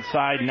right-hand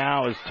side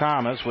now is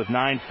Thomas with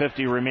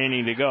 9:50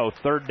 remaining to go.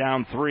 3rd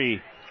down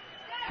 3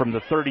 from the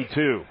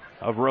 32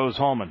 of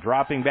Rose-Hulman.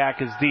 Dropping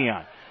back is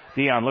Dion.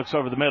 Dion looks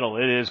over the middle.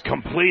 It is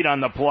complete on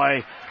the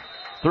play.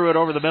 Threw it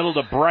over the middle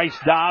to Bryce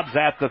Dobbs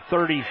at the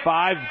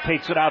 35.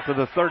 Takes it out to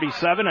the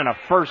 37 and a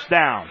 1st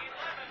down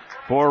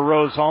for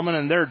Rose-Hulman,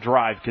 and their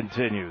drive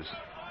continues.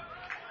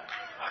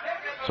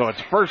 So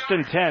it's 1st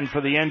and 10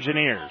 for the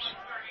Engineers.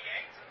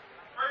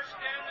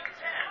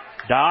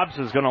 Dobbs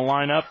is going to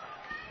line up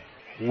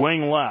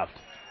wing left.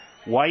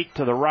 White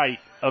to the right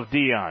of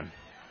Dion.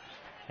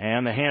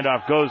 And the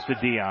handoff goes to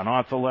Dion,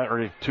 off the left,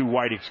 or to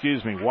White,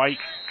 excuse me. White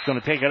is going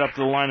to take it up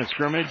to the line of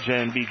scrimmage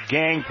and be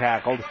gang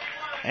tackled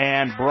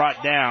and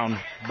brought down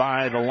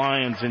by the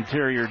Lions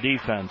interior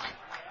defense,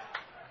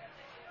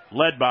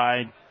 led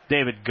by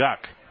David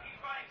Guck.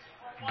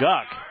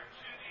 Guck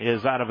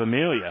is out of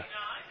Amelia.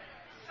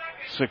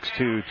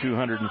 6'2",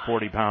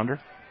 240-pounder.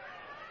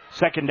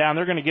 2nd down,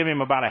 they're going to give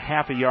him about a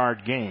half a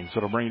yard gain, so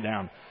it'll bring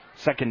down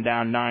 2nd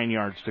down, 9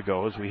 yards to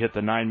go as we hit the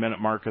 9-minute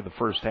mark of the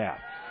first half.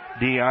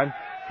 Dion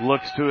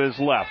looks to his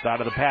left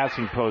out of the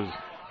passing post.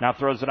 Now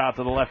throws it out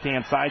to the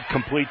left-hand side,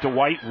 complete to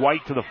White.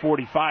 White to the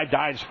 45,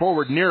 dives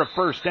forward near a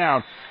 1st down.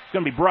 It's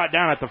going to be brought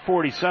down at the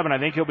 47. I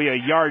think he'll be a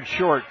yard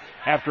short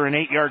after an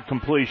 8-yard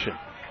completion.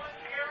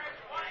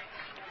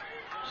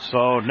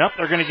 So, nope,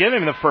 they're going to give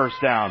him the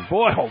 1st down.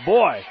 Boy, oh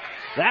boy,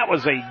 that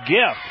was a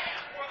gift.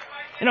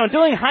 You know,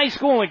 doing high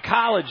school and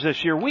college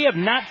this year, we have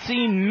not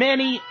seen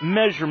many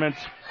measurements,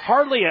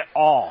 hardly at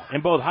all,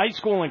 in both high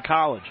school and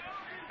college.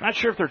 Not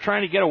sure if they're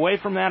trying to get away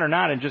from that or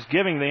not and just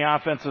giving the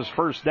offenses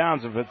 1st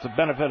downs if it's a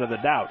benefit of the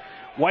doubt.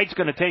 White's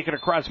going to take it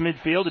across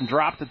midfield and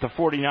drop it at the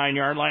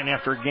 49-yard line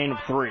after a gain of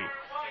 3.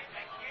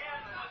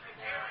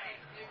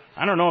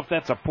 I don't know if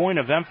that's a point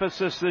of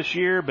emphasis this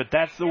year, but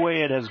that's the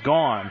way it has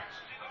gone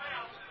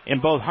in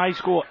both high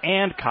school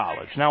and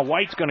college. Now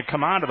White's going to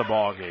come out of the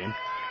ball game.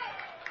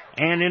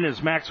 And in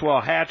is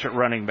Maxwell Hatch at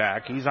running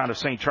back. He's out of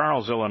St.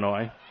 Charles,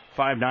 Illinois.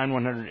 5'9",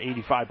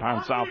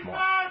 185-pound sophomore.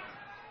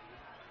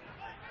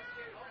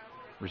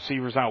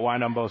 Receivers out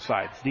wide on both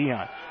sides.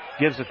 Dion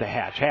gives it to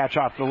Hatch. Hatch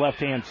off the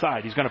left-hand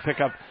side. He's going to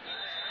pick up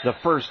the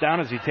 1st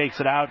down as he takes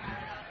it out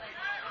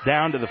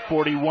down to the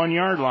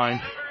 41-yard line.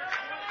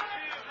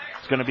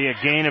 It's going to be a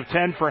gain of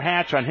 10 for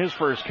Hatch on his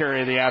first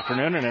carry of the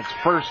afternoon, and it's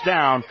 1st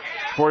down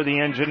for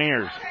the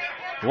Engineers.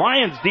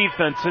 Lions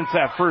defense since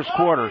that first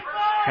quarter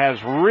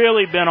has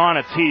really been on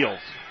its heels.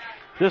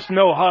 This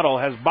no huddle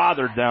has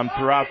bothered them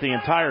throughout the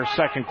entire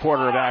second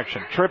quarter of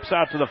action. Trips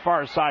out to the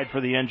far side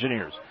for the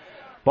Engineers.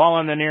 Ball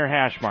on the near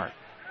hash mark.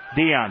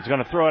 Dion's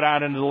going to throw it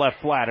out into the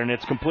left flat, and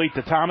it's complete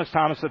to Thomas.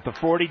 Thomas at the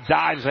 40,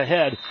 dives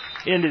ahead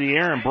into the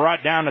air and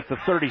brought down at the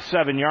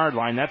 37-yard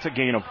line. That's a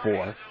gain of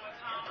 4.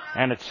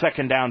 And it's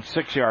 2nd down,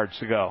 6 yards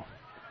to go.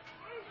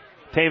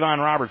 Tavon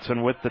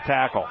Robertson with the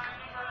tackle.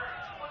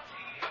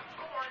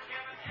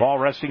 Ball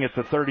resting at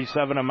the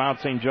 37 of Mount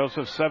St.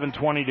 Joseph.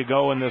 7:20 to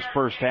go in this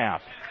first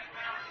half.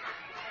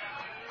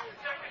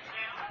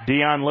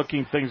 Dion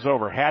looking things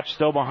over. Hatch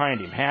still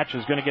behind him. Hatch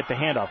is going to get the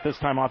handoff, this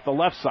time off the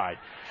left side.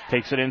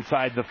 Takes it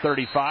inside the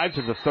 35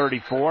 to the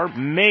 34,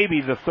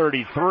 maybe the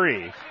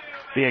 33.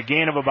 Be a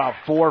gain of about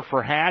 4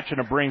 for Hatch, and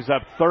it brings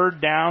up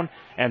 3rd down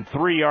and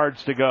 3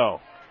 yards to go.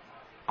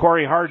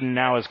 Corey Harden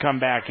now has come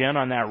back in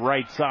on that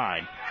right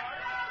side.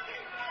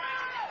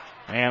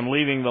 And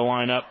leaving the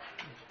lineup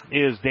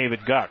is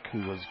David Guck,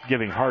 who was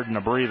giving Harden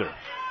a breather.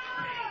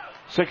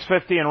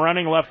 6:50 and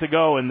running left to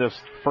go in this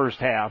first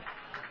half.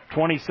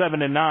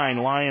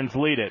 27-9, Lions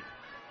lead it.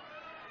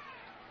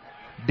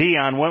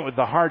 Dion went with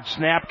the hard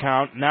snap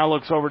count, now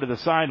looks over to the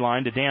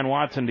sideline to Dan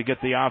Watson to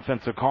get the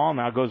offensive call,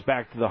 now goes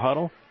back to the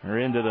huddle, or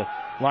into the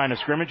line of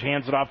scrimmage,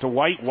 hands it off to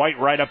White. White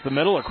right up the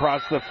middle,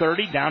 across the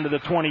 30, down to the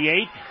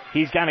 28.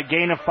 He's got a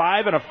gain of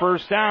 5 and a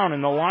first down,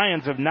 and the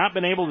Lions have not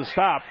been able to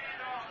stop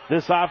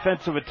this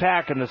offensive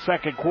attack in the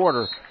second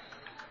quarter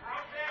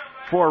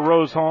for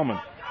Rose-Hulman.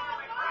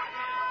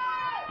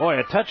 Boy,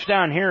 a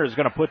touchdown here is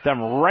going to put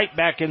them right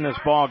back in this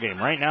ball game.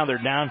 Right now they're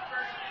down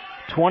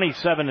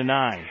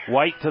 27-9.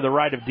 White to the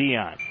right of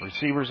Dion.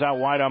 Receivers out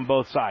wide on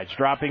both sides.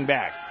 Dropping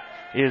back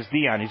is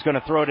Dion. He's going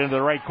to throw it into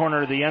the right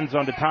corner of the end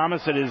zone to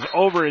Thomas. It is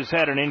over his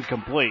head and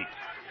incomplete.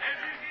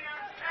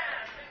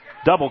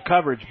 Double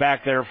coverage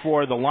back there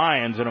for the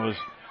Lions, and it was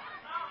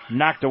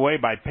knocked away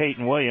by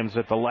Peyton Williams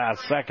at the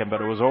last second,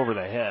 but it was over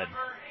the head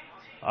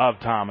of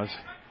Thomas.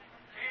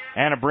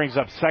 And it brings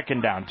up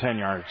second down 10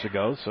 yards to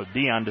go, so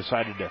Dion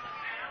decided to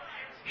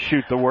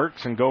shoot the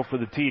works and go for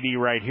the TD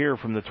right here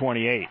from the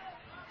 28.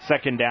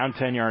 Second down,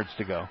 10 yards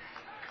to go.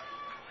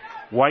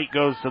 White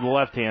goes to the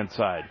left-hand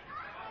side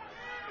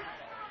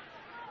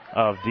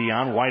of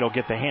Dion. White will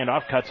get the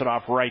handoff, cuts it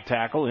off right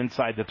tackle,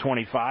 inside the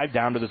 25,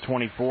 down to the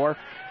 24.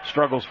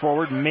 Struggles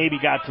forward, maybe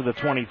got to the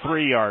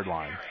 23-yard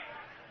line.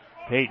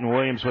 Peyton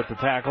Williams with the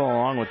tackle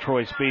along with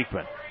Troy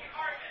Speakman.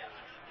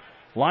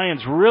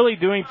 Lions really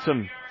doing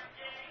some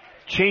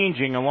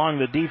changing along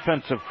the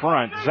defensive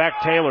front.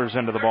 Zach Taylor's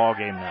into the ball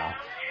game now.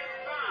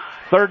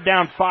 Third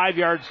down, 5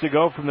 yards to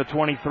go from the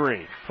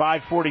 23.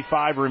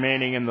 5:45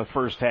 remaining in the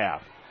first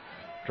half.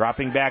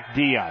 Dropping back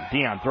Dion.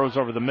 Dion throws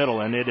over the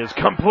middle, and it is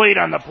complete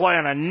on the play,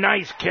 and a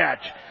nice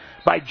catch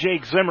by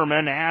Jake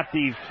Zimmerman at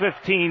the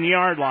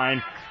 15-yard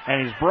line,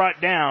 and he's brought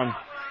down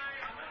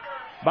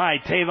by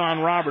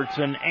Tavon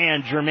Robertson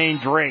and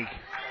Jermaine Drake.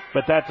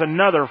 But that's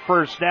another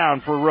first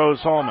down for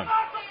Rose-Hulman.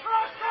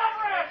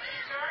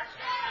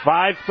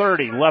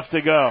 5:30 left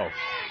to go.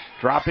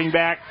 Dropping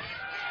back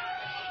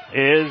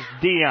is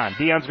Dion.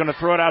 Dion's going to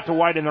throw it out to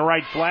White in the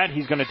right flat.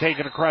 He's going to take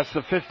it across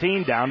the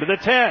 15 down to the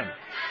 10.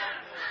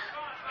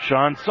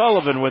 Sean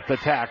Sullivan with the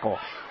tackle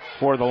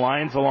for the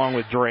Lions along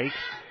with Drake.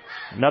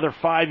 Another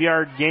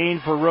 5-yard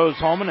gain for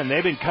Rose-Hulman, and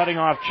they've been cutting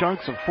off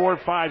chunks of 4,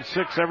 5,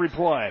 6 every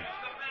play.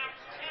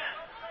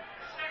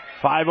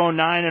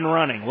 5:09 and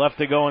running left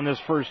to go in this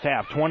first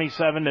half.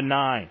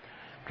 27-9.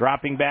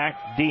 Dropping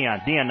back,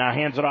 Dion. Dion now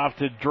hands it off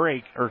to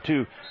Drake, or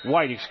to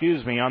White,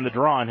 on the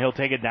draw, and he'll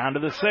take it down to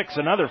the 6.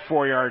 Another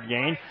 4-yard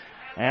gain,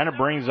 and it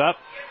brings up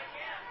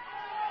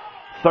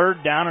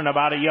third down and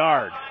about a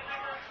yard.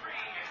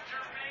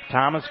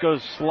 Thomas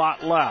goes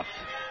slot left.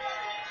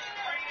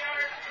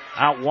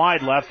 Out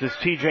wide left is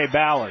T.J.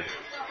 Ballard.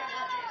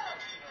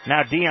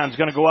 Now Dion's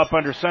going to go up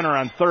under center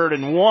on 3rd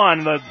and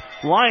 1. The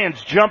Lions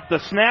jump the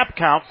snap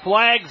count,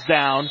 flags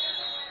down.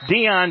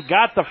 Dion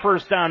got the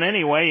first down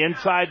anyway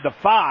inside the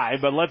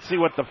 5, but let's see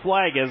what the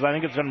flag is. I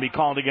think it's going to be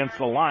called against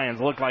the Lions.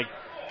 It looked like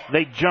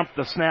they jumped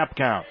the snap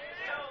count.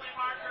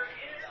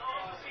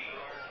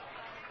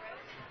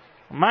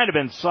 Might have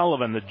been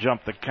Sullivan that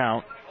jumped the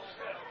count.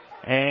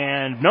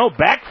 And no,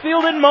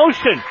 backfield in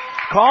motion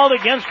called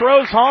against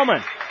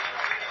Rose-Hulman.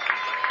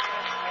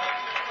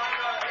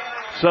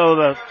 So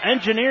the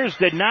Engineers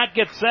did not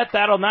get set.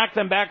 That'll knock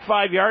them back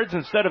 5 yards.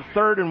 Instead of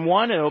 3rd and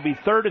 1, it'll be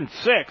 3rd and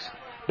 6.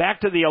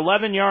 Back to the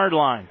 11-yard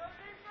line.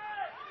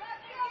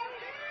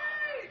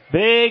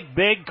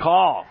 Big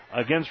call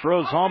against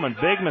Rose-Hulman.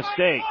 Big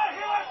mistake.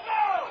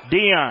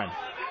 Dion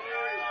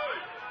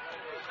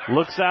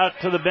looks out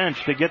to the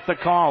bench to get the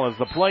call as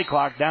the play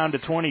clock down to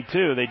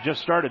 22. They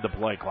just started the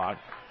play clock.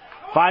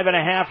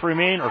 4.5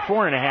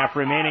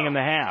 remaining in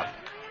the half.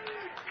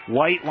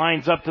 White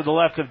lines up to the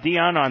left of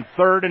Dion on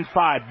 3rd and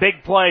 5.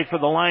 Big play for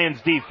the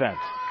Lions defense.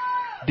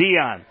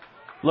 Dion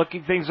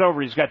looking things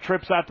over. He's got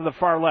trips out to the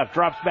far left.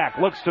 Drops back.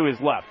 Looks to his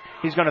left.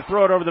 He's going to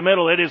throw it over the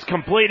middle. It is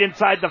complete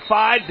inside the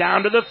 5.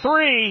 Down to the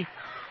 3.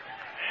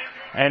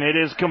 And it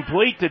is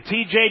complete to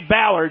T.J.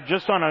 Ballard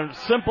just on a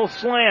simple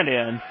slant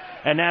in.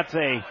 And that's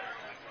a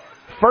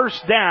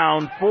first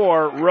down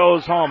for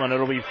Rose-Hulman.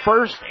 It'll be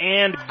 1st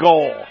and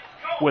goal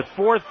with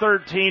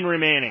 4:13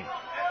 remaining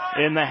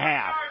in the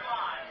half.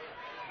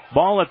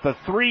 Ball at the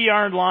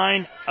 3-yard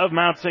line of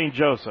Mount St.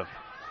 Joseph.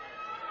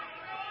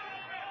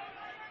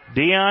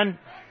 Dion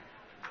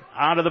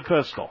out of the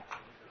pistol.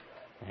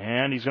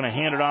 And he's going to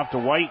hand it off to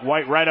White.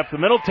 White right up the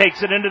middle.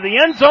 Takes it into the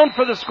end zone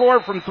for the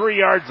score from 3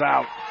 yards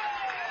out.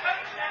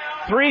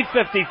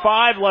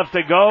 3:55 left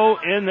to go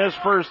in this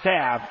first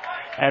half.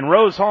 And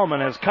Rose-Hulman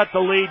has cut the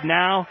lead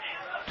now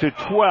to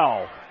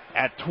 12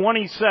 at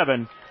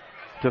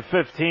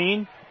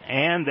 27-15.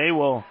 And they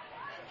will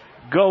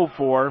go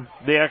for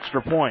the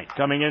extra point.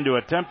 Coming in to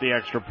attempt the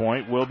extra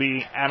point will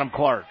be Adam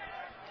Clark.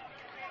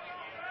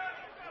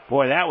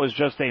 Boy, that was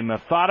just a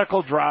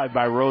methodical drive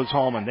by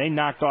Rose-Hulman. They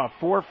knocked off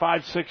 4,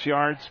 5, 6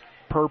 yards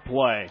per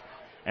play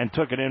and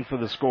took it in for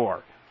the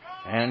score.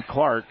 And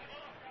Clark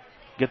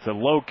Gets a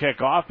low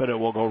kick off, but it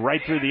will go right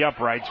through the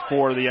uprights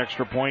for the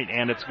extra point,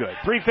 and it's good.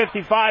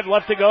 3:55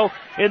 left to go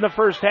in the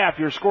first half.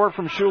 Your score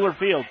from Schuler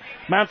Field.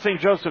 Mount St.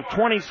 Joseph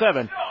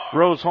 27,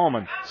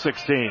 Rose-Hulman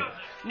 16.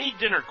 Need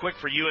dinner quick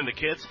for you and the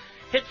kids?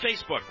 Hit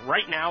Facebook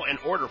right now and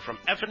order from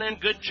F&N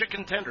Good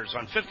Chicken Tenders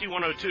on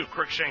 5102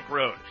 Crookshank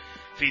Road.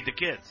 Feed the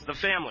kids, the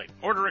family.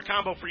 Order a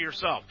combo for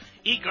yourself.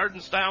 Eat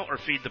garden style or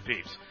feed the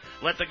peeps.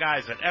 Let the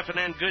guys at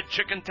F&N Good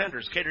Chicken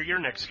Tenders cater your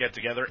next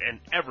get-together,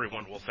 and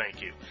everyone will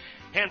thank you.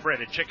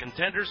 Hand-breaded chicken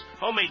tenders,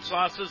 homemade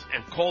sauces,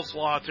 and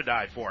coleslaw to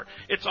die for.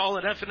 It's all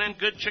at F&N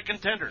Good Chicken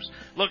Tenders,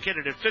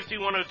 located at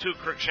 5102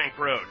 Crookshank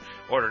Road.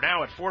 Order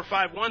now at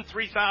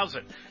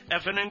 451-3000.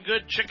 F&N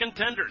Good Chicken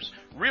Tenders.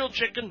 Real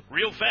chicken,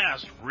 real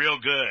fast, real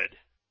good.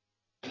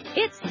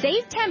 It's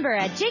Save Timber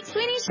at Jake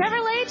Sweeney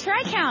Chevrolet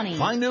Tri-County.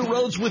 Find new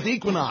roads with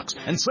Equinox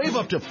and save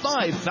up to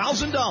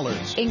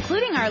 $5,000.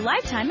 Including our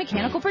lifetime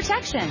mechanical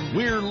protection.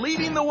 We're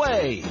leading the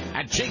way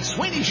at Jake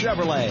Sweeney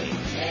Chevrolet.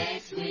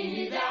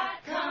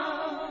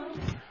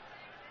 JakeSweeney.com.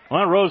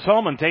 Well,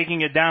 Rose-Hulman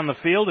taking it down the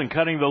field and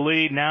cutting the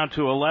lead now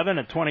to 11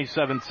 at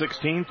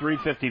 27-16.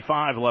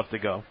 3:55 left to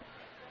go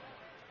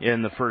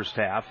in the first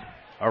half.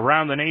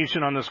 Around the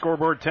nation on the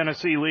scoreboard,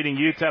 Tennessee leading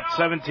UTEP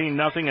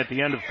 17-0 at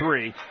the end of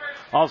 3.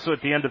 Also at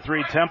the end of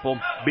 3, Temple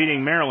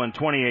beating Maryland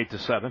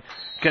 28-7.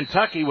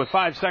 Kentucky with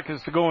 5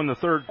 seconds to go in the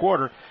third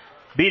quarter,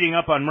 beating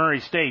up on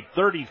Murray State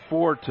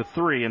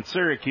 34-3. And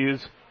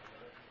Syracuse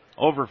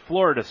over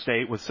Florida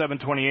State with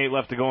 7:28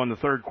 left to go in the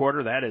third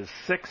quarter. That is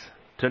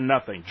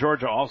 6-0.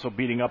 Georgia also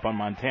beating up on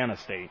Montana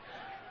State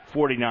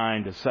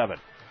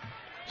 49-7.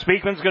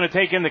 Speakman's going to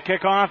take in the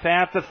kickoff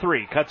at the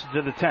 3. Cuts it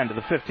to the 10, to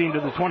the 15, to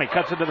the 20.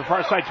 Cuts it to the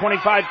far side,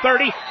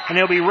 25-30, and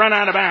he'll be run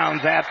out of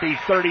bounds at the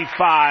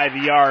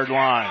 35-yard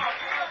line.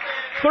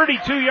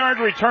 32-yard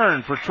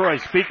return for Troy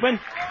Speakman.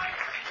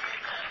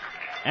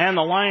 And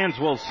the Lions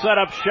will set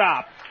up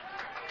shop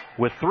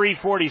with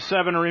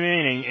 3:47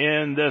 remaining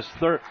in this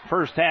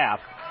first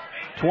half.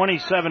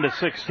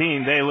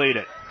 27-16, they lead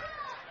it.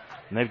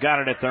 And they've got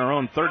it at their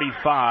own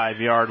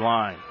 35-yard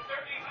line.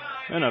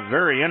 And a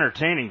very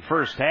entertaining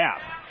first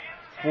half,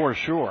 for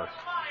sure.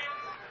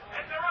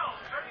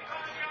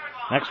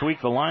 Next week,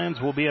 the Lions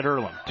will be at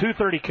Earlham.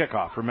 2:30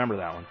 kickoff, remember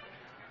that one.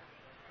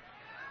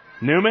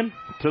 Newman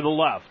to the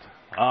left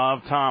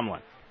of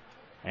Tomlin.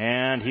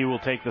 And he will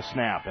take the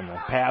snap. And the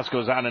pass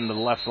goes out into the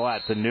left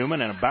flat to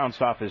Newman, and it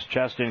bounced off his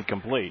chest,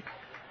 incomplete.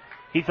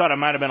 He thought it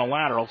might have been a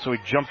lateral, so he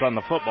jumped on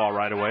the football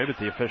right away, but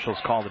the officials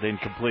called it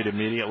incomplete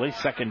immediately.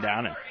 Second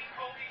down and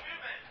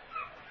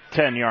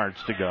 10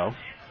 yards to go.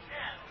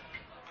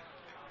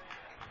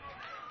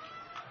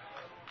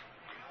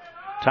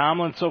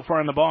 Tomlin so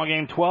far in the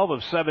ballgame, 12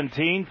 of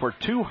 17 for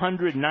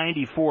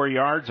 294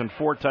 yards and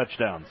 4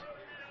 touchdowns.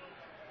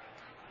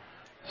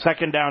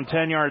 Second down,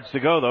 10 yards to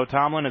go, though.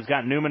 Tomlin has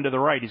got Newman to the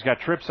right. He's got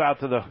trips out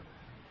to the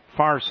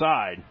far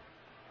side.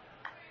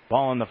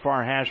 Ball in the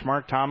far hash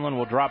mark. Tomlin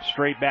will drop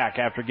straight back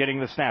after getting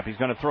the snap. He's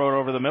going to throw it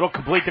over the middle,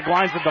 complete the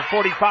Glines at the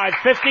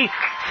 45-50.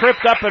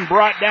 Tripped up and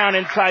brought down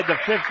inside the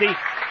 50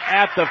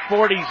 at the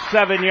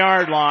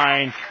 47-yard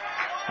line.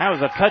 That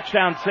was a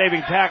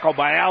touchdown-saving tackle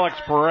by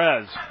Alex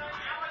Perez.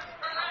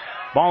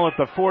 Ball at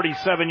the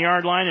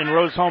 47-yard line in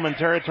Rose-Hulman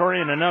territory,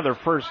 and another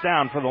first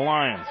down for the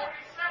Lions.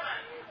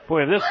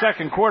 Boy, if this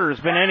second quarter has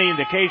been any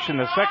indication,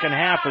 the second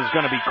half is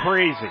going to be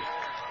crazy.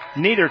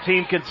 Neither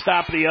team can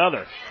stop the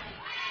other.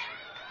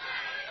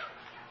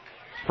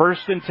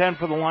 First and 10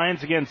 for the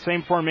Lions. Again,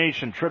 same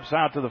formation. Trips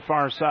out to the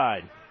far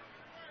side.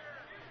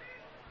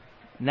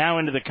 Now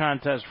into the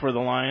contest for the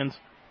Lions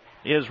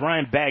is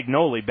Ryan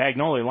Bagnoli.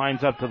 Bagnoli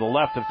lines up to the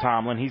left of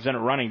Tomlin. He's in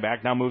at running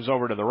back. Now moves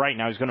over to the right.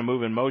 Now he's going to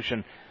move in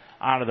motion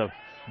out of the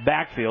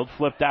backfield.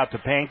 Flipped out to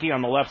Pankey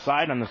on the left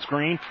side on the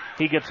screen.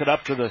 He gets it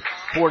up to the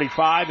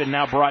 45 and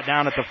now brought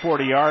down at the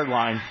 40-yard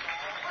line.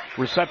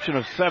 Reception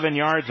of 7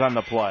 yards on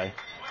the play.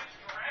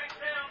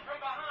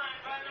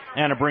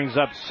 And it brings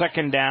up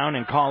second down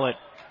and call it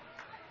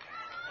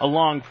a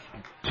long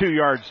 2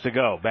 yards to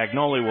go.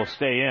 Bagnoli will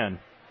stay in.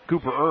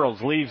 Cooper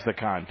Earls leaves the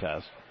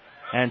contest.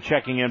 And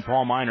checking in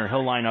Paul Miner.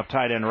 He'll line up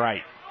tight end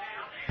right.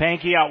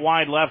 Pankey out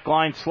wide left.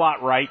 Glines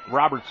slot right.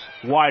 Roberts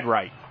wide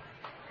right.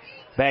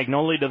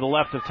 Bagnoli to the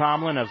left of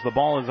Tomlin as the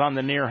ball is on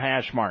the near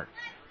hash mark.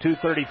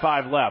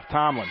 2:35 left.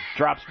 Tomlin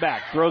drops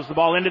back. Throws the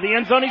ball into the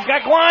end zone. He's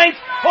got Glines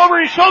over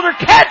his shoulder.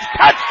 Catch!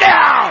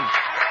 Touchdown!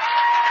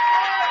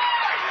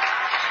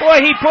 Boy,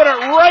 he put it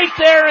right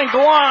there in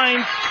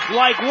Glines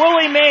like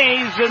Willie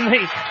Mays in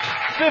the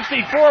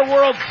 54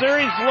 World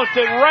Series. Looked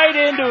it right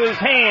into his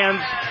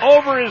hands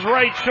over his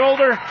right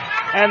shoulder.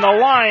 And the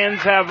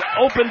Lions have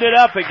opened it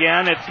up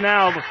again. It's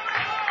now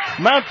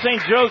Mount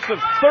St.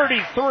 Joseph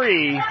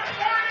 33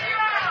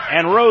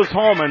 and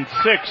Rose-Hulman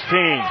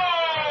 16.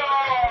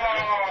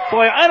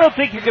 Boy, I don't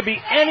think you could be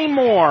any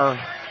more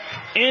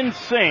in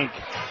sync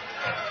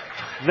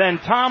than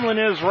Tomlin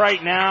is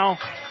right now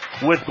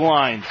with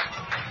Glines.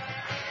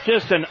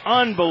 Just an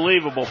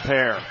unbelievable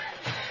pair.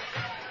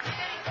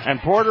 And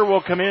Porter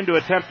will come in to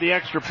attempt the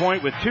extra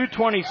point with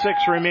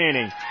 2:26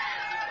 remaining.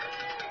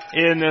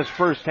 in this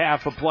first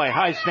half of play.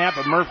 High snap,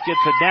 but Murph gets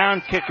it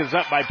down. Kick is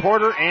up by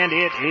Porter, and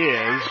it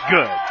is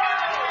good.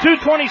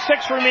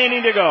 2:26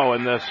 remaining to go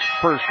in this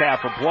first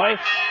half of play.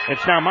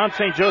 It's now Mount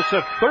St.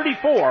 Joseph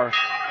 34,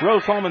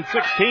 Rose-Hulman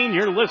 16.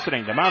 You're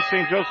listening to Mount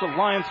St. Joseph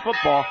Lions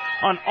football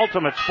on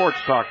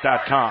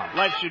UltimateSportsTalk.com.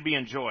 Life should be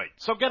enjoyed,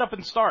 so get up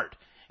and start.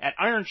 At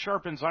Iron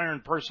Sharpens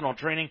Iron Personal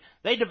Training,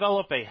 they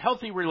develop a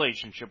healthy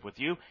relationship with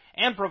you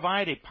and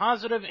provide a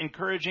positive,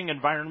 encouraging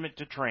environment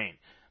to train.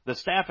 The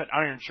staff at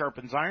Iron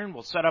Sharpens Iron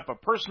will set up a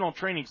personal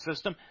training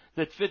system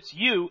that fits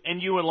you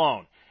and you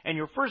alone. And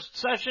your first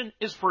session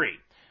is free.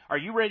 Are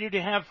you ready to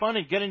have fun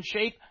and get in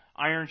shape?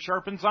 Iron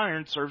Sharpens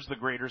Iron serves the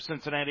greater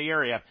Cincinnati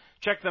area.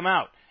 Check them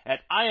out at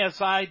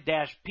isi-pt.com.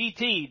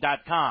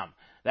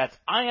 That's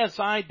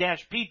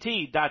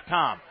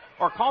isi-pt.com.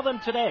 Or call them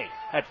today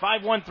at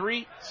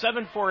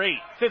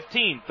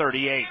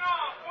 513-748-1538.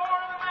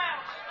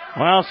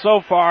 Well, so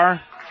far,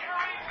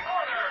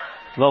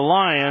 the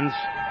Lions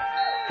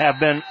have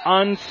been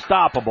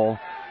unstoppable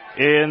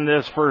in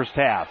this first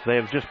half. They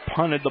have just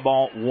punted the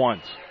ball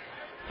once.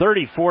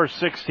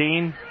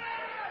 34-16.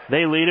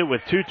 They lead it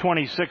with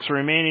 2:26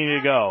 remaining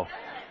to go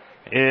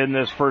in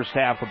this first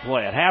half of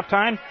play. At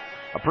halftime,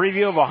 a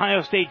preview of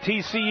Ohio State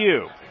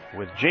TCU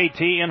with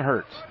JT and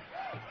Hurts.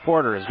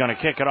 Porter is going to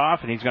kick it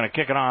off, and he's going to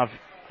kick it off,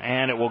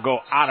 and it will go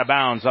out of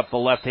bounds up the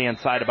left-hand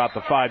side about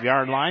the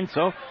 5-yard line.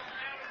 So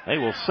they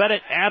will set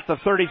it at the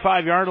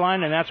 35-yard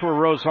line, and that's where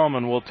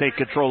Rose-Hulman will take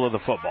control of the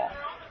football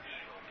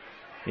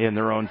in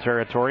their own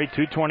territory.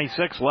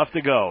 2:26 left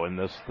to go in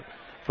this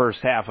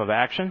first half of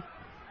action.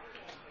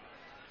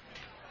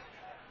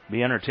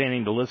 Be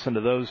entertaining to listen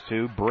to those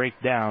two break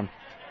down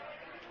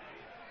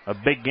a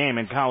big game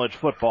in college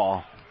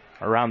football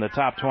around the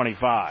top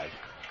 25.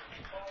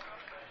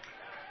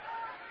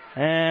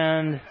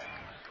 And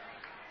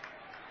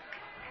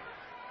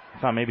I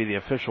thought maybe the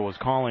official was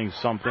calling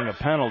something, a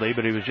penalty,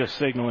 but he was just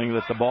signaling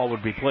that the ball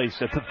would be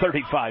placed at the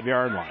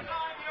 35-yard line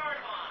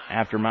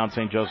after Mount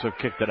St. Joseph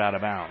kicked it out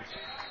of bounds.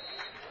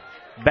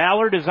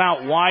 Ballard is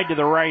out wide to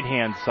the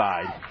right-hand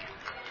side.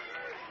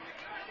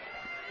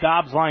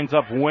 Dobbs lines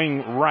up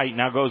wing right,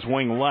 now goes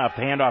wing left.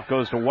 Handoff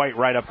goes to White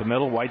right up the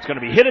middle. White's going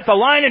to be hit at the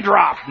line and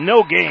dropped.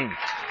 No gain.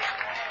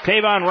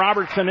 Tavon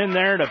Robertson in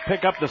there to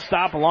pick up the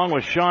stop along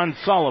with Sean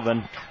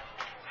Sullivan.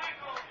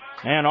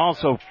 And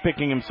also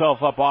picking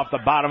himself up off the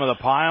bottom of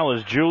the pile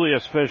is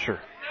Julius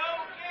Fisher.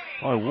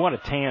 Boy, what a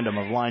tandem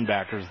of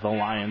linebackers the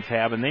Lions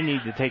have, and they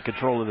need to take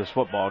control of this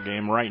football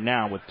game right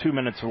now with 2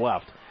 minutes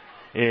left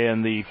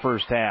in the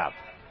first half.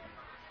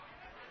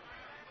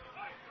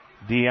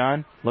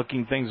 Dion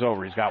looking things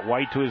over. He's got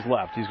White to his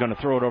left. He's going to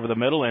throw it over the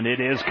middle, and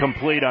it is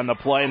complete on the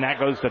play, and that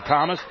goes to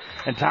Thomas.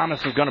 And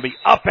Thomas is going to be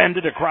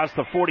upended across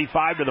the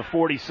 45 to the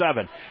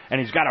 47. And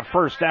he's got a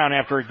first down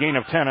after a gain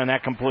of 10 on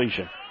that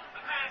completion.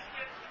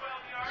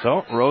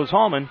 So,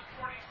 Rose-Hulman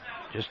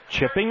just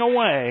chipping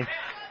away.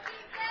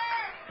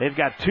 They've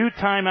got 2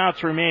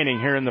 timeouts remaining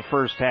here in the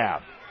first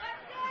half.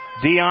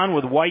 Dion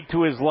with White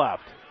to his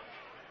left.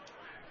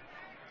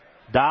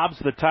 Dobbs,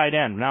 the tight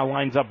end, now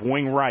lines up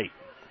wing right.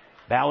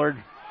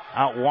 Ballard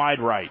out wide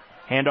right.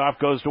 Handoff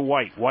goes to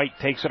White. White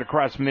takes it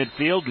across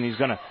midfield, and he's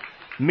going to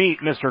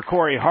meet Mr.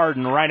 Corey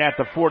Harden right at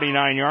the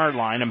 49-yard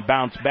line and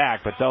bounce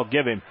back, but they'll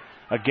give him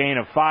a gain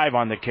of 5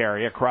 on the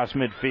carry across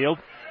midfield,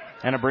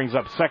 and it brings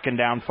up second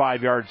down,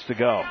 5 yards to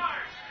go.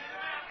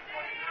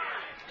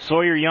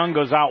 Sawyer Young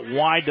goes out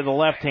wide to the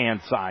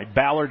left-hand side.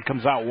 Ballard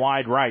comes out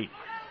wide right.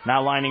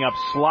 Now lining up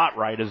slot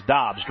right is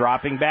Dobbs.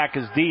 Dropping back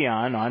is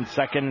Dion on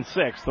 2nd and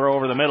 6. Throw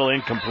over the middle,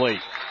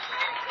 incomplete.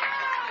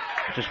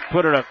 Just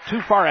put it up too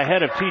far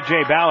ahead of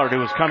T.J. Ballard, who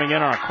was coming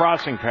in on a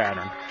crossing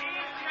pattern.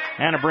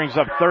 And it brings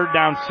up 3rd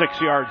down,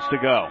 6 yards to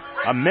go.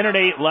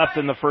 1:08 left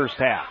in the first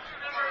half.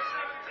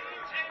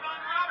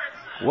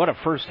 What a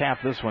first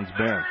half this one's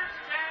been.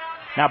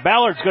 Now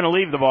Ballard's going to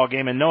leave the ball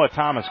game, and Noah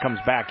Thomas comes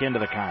back into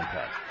the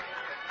contest.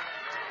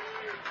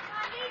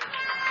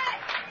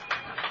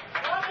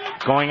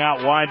 Going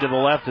out wide to the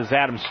left is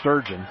Adam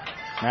Sturgeon.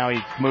 Now he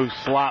moves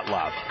slot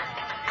left.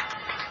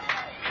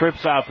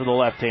 Trips out to the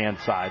left-hand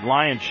side.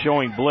 Lions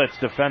showing blitz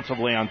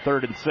defensively on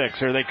 3rd and 6.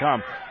 Here they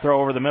come.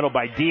 Throw over the middle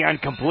by Dion,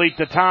 complete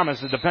to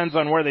Thomas. It depends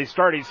on where they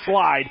start. He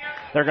slide.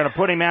 They're going to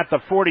put him at the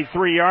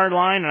 43-yard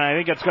line, and I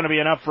think it's going to be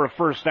enough for a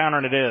first down,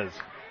 and it is.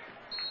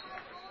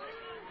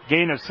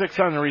 Gain of 6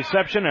 on the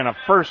reception, and a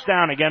first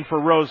down again for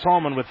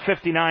Rose-Hulman with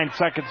 59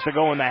 seconds to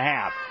go in the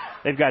half.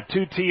 They've got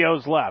 2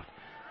 TOs left.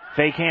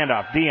 Fake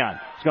handoff. Dion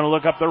is going to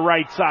look up the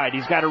right side.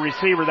 He's got a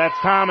receiver. That's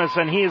Thomas,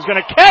 and he is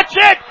going to catch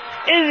it.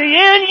 Is he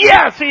in?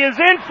 Yes, he is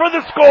in for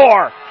the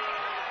score.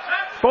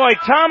 Boy,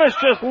 Thomas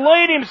just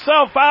laid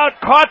himself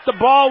out, caught the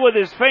ball with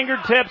his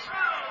fingertips,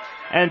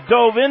 and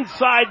dove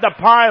inside the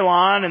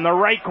pylon in the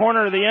right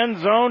corner of the end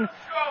zone.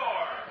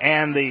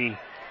 And the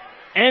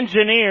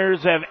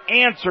Engineers have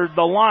answered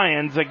the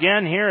Lions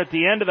again here at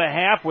the end of the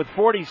half with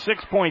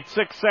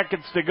 46.6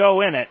 seconds to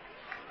go in it.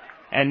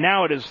 And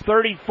now it is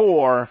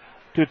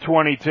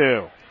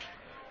 34-22.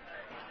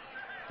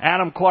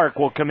 Adam Clark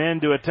will come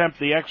in to attempt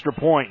the extra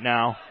point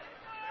now.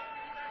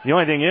 The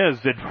only thing is,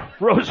 did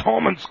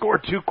Rose-Hulman score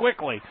too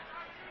quickly?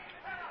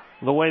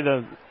 The way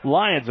the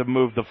Lions have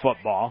moved the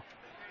football.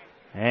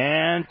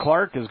 And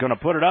Clark is going to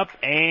put it up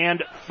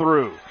and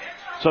through.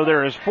 So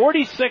there is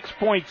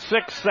 46.6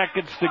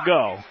 seconds to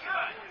go.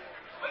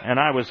 And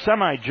I was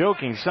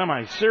semi-joking,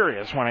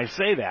 semi-serious when I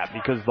say that,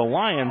 because the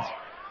Lions,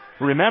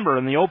 remember,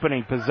 in the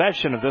opening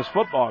possession of this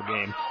football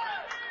game,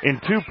 in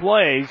 2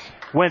 plays,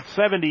 went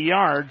 70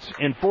 yards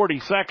in 40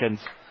 seconds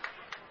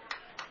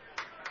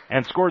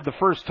and scored the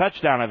first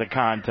touchdown of the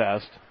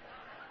contest.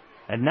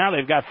 And now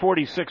they've got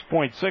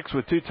 46.6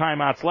 with 2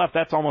 timeouts left.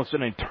 That's almost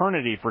an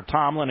eternity for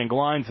Tomlin and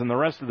Glines and the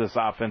rest of this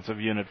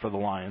offensive unit for the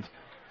Lions.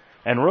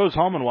 And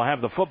Rose-Hulman will have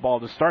the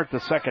football to start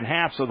the second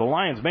half, so the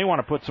Lions may want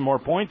to put some more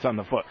points on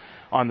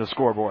the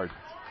scoreboard.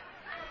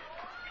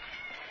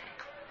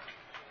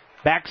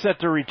 Back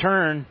set to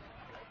return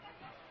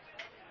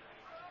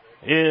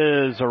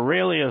is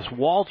Aurelius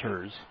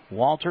Walters.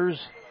 Walters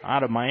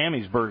out of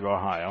Miamisburg,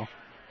 Ohio.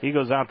 He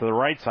goes out to the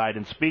right side,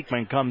 and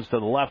Speakman comes to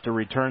the left to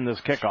return this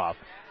kickoff.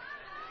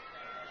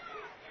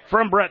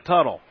 From Brett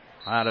Tuttle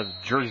out of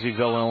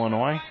Jerseyville,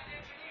 Illinois.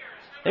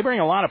 They bring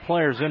a lot of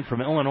players in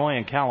from Illinois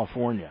and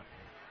California.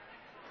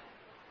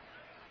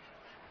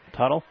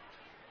 Tuttle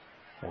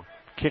will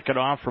kick it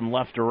off from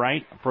left to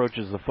right,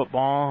 approaches the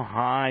football,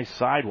 high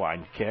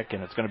sideline kick,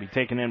 and it's going to be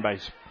taken in by,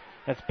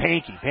 that's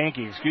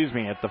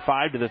Pankey, at the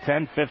 5 to the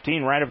 10,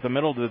 15, right up the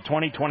middle to the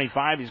 20,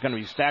 25. He's going to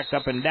be stacked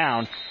up and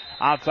down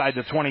outside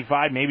the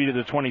 25, maybe to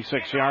the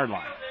 26-yard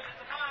line.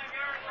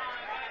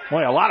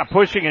 Boy, a lot of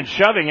pushing and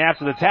shoving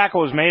after the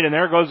tackle was made, and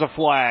there goes a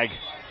flag.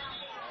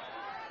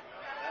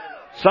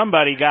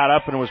 Somebody got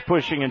up and was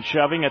pushing and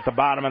shoving at the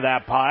bottom of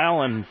that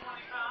pile, and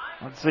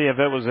let's see if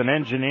it was an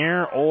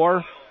engineer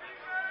or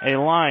a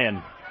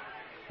Lion.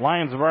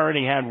 Lions have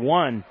already had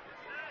 1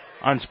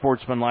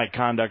 unsportsmanlike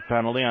conduct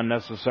penalty,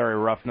 unnecessary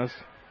roughness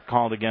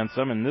called against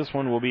them, and this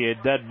one will be a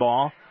dead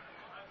ball,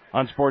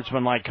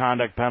 unsportsmanlike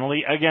conduct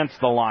penalty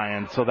against the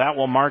Lions. So that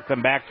will mark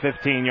them back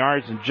 15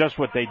 yards, and just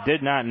what they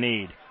did not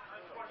need.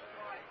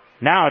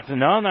 Now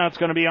it's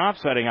going to be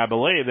offsetting, I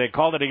believe. They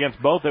called it against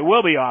both. It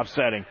will be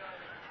offsetting.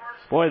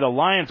 Boy, the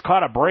Lions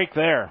caught a break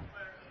there.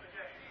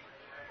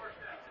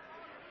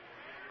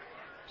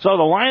 So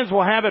the Lions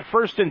will have it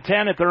 1st and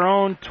 10 at their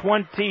own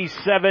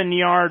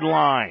 27-yard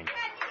line.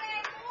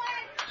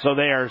 So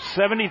they are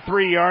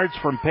 73 yards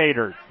from pay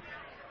dirt.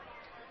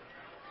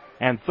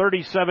 And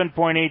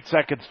 37.8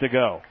 seconds to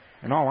go.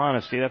 In all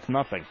honesty, that's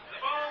nothing.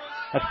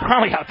 That's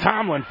probably how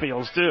Tomlin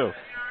feels, too.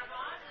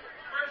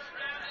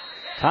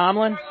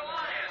 Tomlin.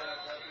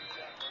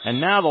 And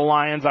now the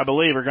Lions, I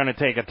believe, are going to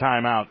take a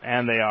timeout,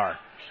 and they are.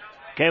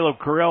 Caleb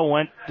Carrill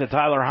went to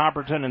Tyler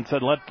Hopperton and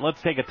said,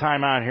 let's take a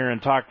timeout here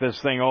and talk this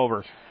thing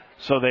over.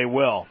 So they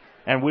will.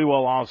 And we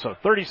will also.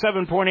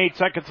 37.8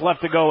 seconds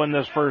left to go in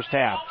this first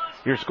half.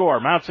 Your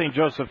score, Mount St.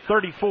 Joseph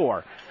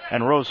 34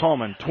 and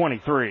Rose-Hulman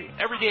 23.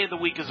 Every day of the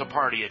week is a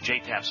party at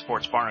J-Taps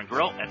Sports Bar and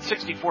Grill at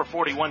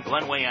 6441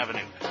 Glenway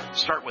Avenue.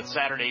 Start with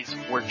Saturdays,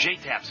 where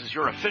J-Taps is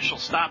your official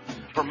stop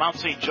for Mount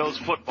St. Joe's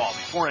football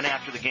before and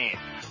after the game.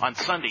 On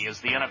Sunday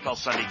is the NFL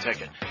Sunday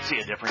Ticket. See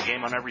a different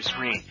game on every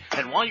screen.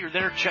 And while you're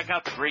there, check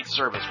out the great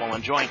service while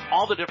enjoying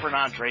all the different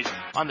entrees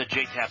on the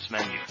J-Taps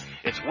menu.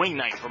 It's wing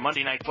night for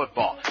Monday Night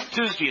Football.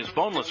 Tuesday is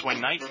boneless wing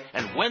night.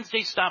 And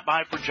Wednesday, stop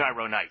by for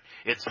gyro night.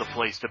 It's the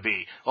place to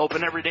be.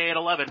 Open every day at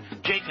 11.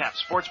 J-Taps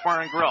Sports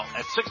Bar and Grill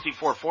at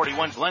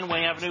 6441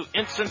 Glenway Avenue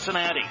in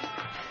Cincinnati.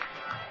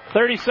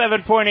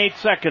 37.8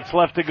 seconds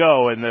left to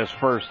go in this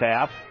first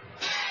half.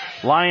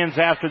 Lions,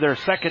 after their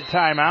second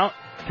timeout,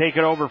 take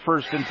it over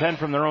 1st and 10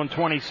 from their own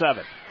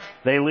 27.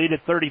 They lead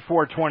at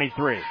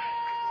 34-23.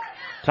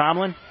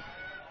 Tomlin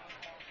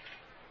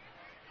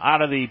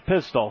out of the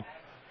pistol,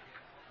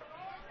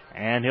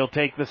 and he'll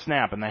take the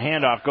snap, and the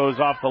handoff goes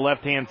off the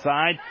left-hand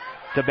side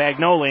to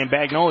Bagnoli, and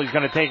Bagnoli's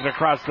going to take it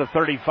across the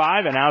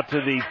 35 and out to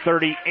the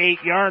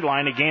 38-yard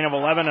line, a gain of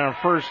 11 and a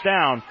first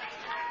down.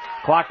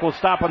 Clock will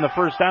stop on the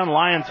first down.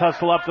 Lions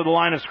hustle up to the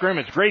line of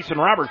scrimmage. Grayson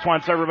Roberts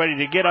wants everybody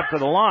to get up to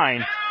the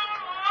line.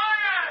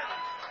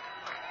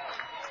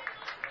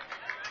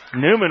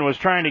 Newman was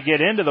trying to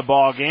get into the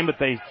ball game, but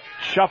they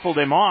shuffled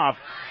him off.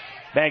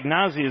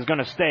 Bagnozzi is going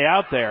to stay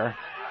out there.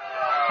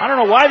 I don't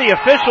know why the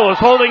official is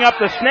holding up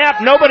the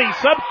snap. Nobody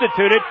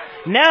substituted.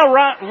 Now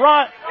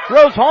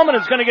Rose-Hulman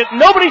is going to get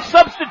nobody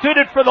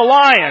substituted for the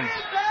Lions.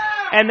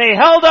 And they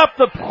held up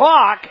the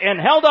clock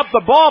and held up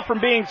the ball from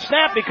being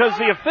snapped because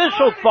the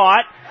official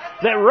thought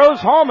that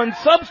Rose-Hulman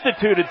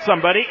substituted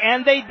somebody,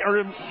 and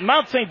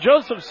Mount St.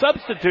 Joseph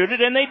substituted,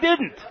 and they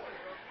didn't.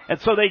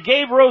 And so they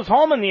gave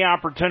Rose-Hulman the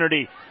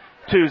opportunity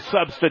to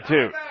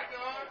substitute.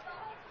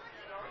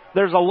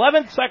 There's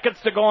 11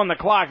 seconds to go on the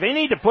clock. They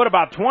need to put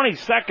about 20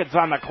 seconds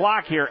on the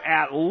clock here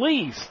at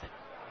least,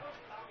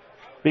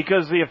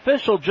 because the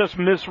official just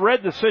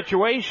misread the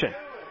situation.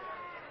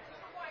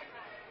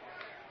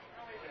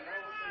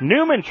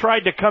 Newman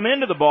tried to come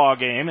into the ball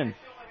game, and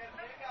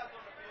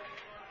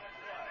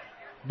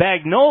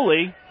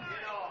Bagnoli,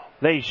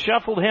 they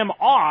shuffled him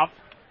off.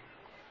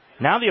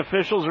 Now the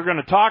officials are going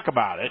to talk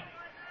about it.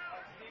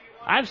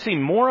 I've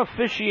seen more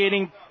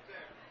officiating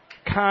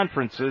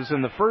conferences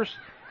in the first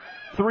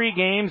 3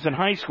 games and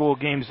high school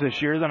games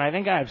this year than I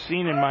think I've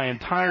seen in my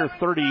entire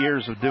 30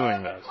 years of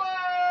doing this.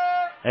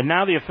 And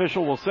now the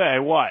official will say,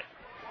 what?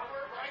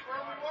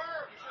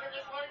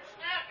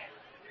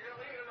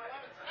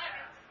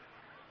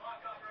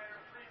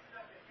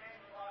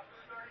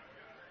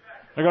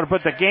 They're going to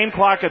put the game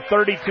clock at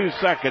 32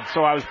 seconds,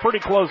 so I was pretty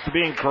close to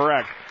being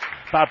correct.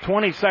 About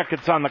 20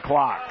 seconds on the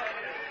clock.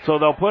 So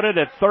they'll put it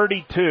at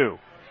 32.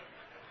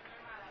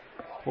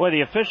 Boy,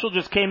 the official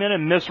just came in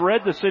and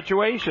misread the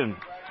situation.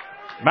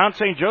 Mount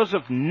St.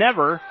 Joseph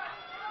never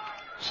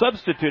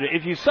substituted.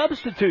 If you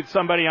substitute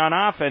somebody on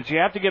offense, you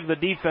have to give the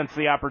defense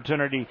the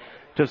opportunity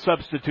to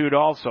substitute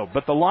also.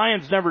 But the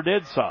Lions never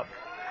did sub.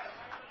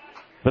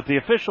 But the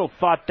official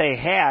thought they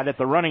had at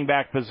the running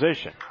back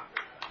position.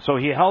 So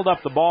he held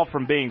up the ball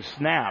from being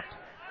snapped.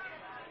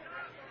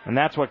 And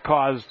that's what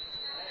caused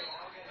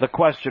the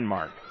question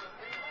mark.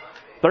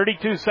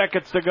 32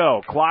 seconds to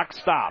go. Clock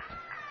stopped.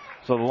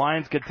 So the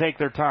Lions could take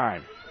their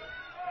time.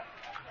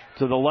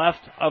 To the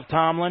left of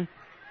Tomlin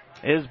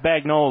is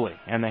Bagnoli.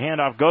 And the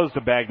handoff goes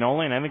to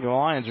Bagnoli. And I think the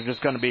Lions are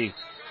just going to be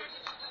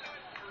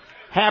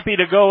happy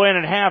to go in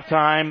at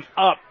halftime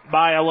up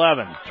by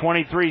 11.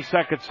 23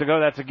 seconds to go.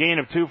 That's a gain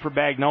of 2 for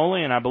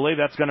Bagnoli, and I believe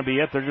that's going to be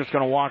it. They're just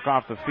going to walk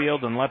off the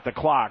field and let the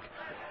clock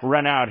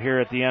run out here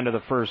at the end of the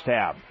first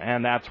half,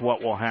 and that's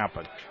what will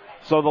happen.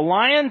 So the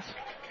Lions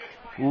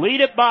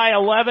lead it by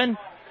 11.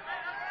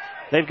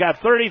 They've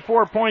got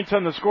 34 points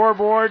on the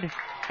scoreboard,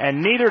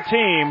 and neither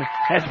team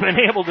has been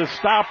able to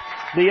stop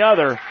the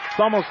other. It's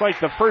almost like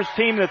the first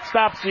team that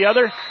stops the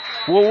other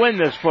will win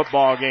this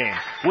football game.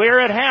 We're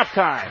at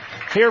halftime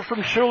here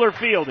from Schuler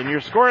Field, and your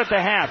score at the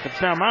half,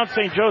 it's now Mount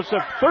St.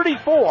 Joseph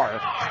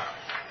 34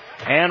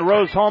 and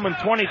Rose-Hulman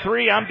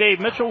 23. I'm Dave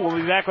Mitchell. We'll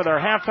be back with our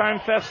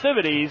halftime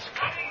festivities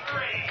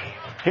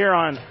here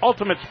on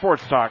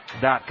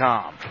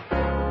UltimateSportsTalk.com.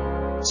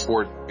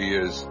 Sport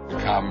is the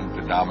common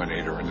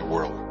denominator in the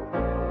world.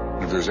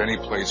 And if there's any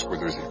place where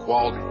there's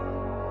equality,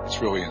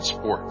 it's really in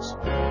sports.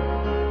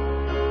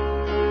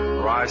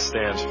 RISE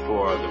stands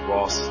for the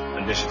Ross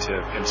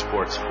Initiative in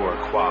Sports for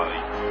Equality.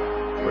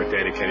 We're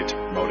dedicated to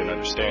promoting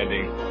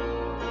understanding,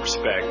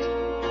 respect,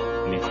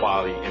 and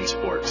equality in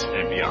sports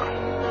and beyond.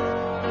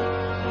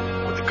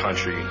 With the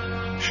country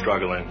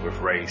struggling with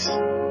race,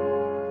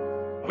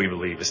 we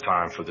believe it's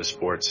time for the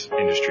sports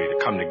industry to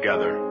come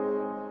together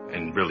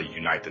and really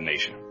unite the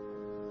nation.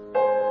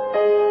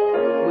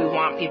 We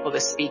want people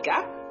to speak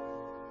up,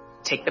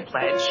 take the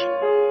pledge,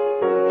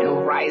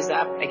 and rise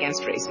up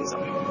against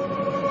racism.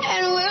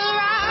 And we'll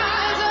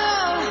rise up.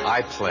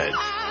 I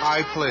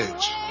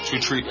pledge to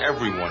treat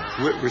everyone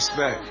with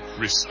respect,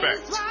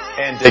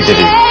 and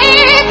dignity.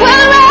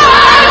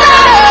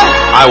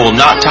 I will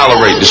not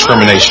tolerate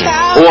discrimination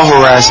or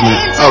harassment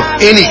of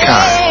any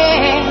kind.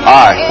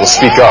 I will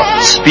speak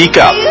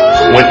up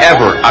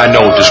whenever I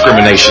know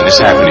discrimination is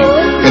happening.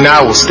 And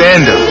I will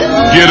stand up,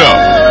 get up,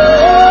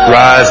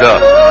 rise up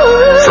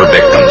for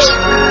victims.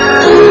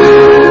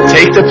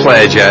 Take the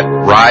pledge at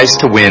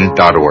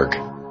risetowin.org.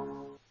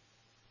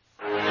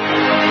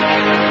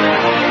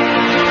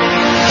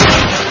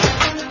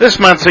 This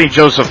Mount St.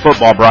 Joseph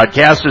football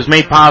broadcast is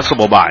made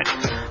possible by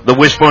the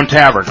Wishbone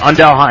Tavern on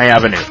Delhi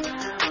Avenue.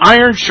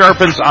 Iron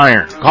sharpens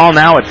iron. Call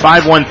now at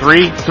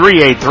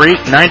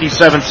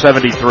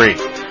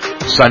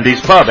 513-383-9773. Sunday's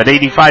Pub at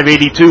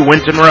 8582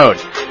 Winton Road.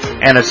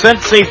 And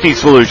Ascent Safety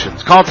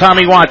Solutions. Call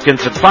Tommy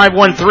Watkins at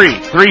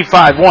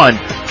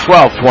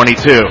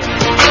 513-351-1222.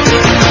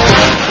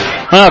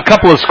 Well, a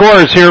couple of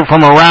scores here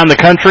from around the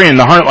country in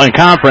the Heartland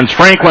Conference.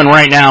 Franklin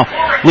right now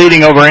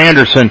leading over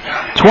Anderson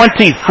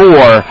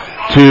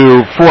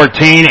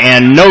 24-14,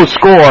 and no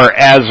score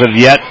as of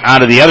yet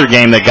out of the other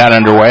game that got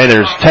underway.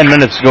 There's 10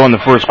 minutes to go in the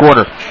first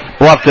quarter.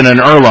 Bluffton and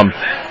Earlham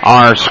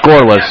are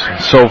scoreless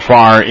so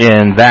far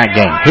in that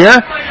game.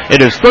 Here,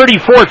 it is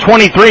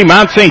 34-23,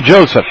 Mount St.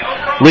 Joseph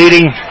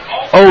leading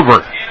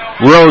over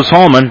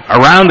Rose-Hulman.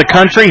 Around the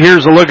country,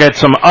 here's a look at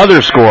some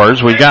other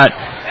scores. We've got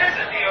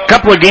a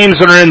couple of games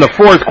that are in the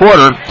fourth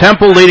quarter.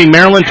 Temple leading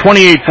Maryland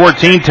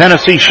 28-14.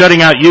 Tennessee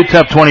shutting out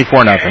UTEP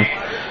 24-0.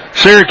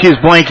 Syracuse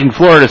blanking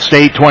Florida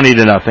State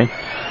 20-0.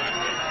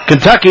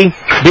 Kentucky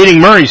beating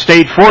Murray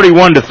State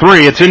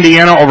 41-3. It's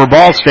Indiana over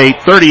Ball State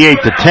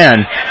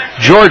 38-10.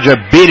 Georgia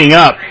beating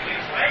up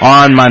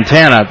on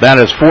Montana. That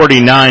is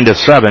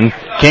 49-7.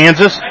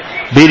 Kansas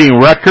beating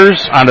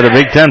Rutgers out of the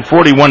Big Ten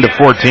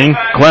 41-14.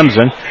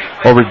 Clemson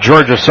over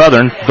Georgia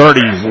Southern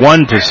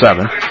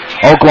 31-7.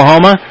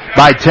 Oklahoma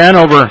by 10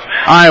 over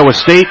Iowa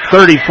State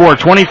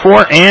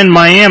 34-24. And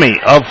Miami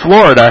of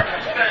Florida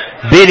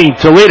beating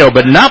Toledo,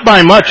 but not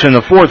by much in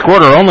the fourth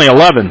quarter, only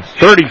 11,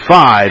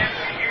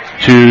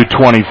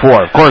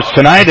 35-24. Of course,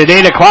 tonight at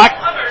 8 o'clock,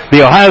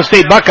 the Ohio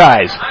State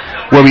Buckeyes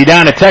will be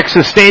down at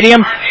Texas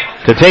Stadium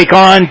to take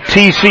on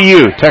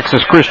TCU,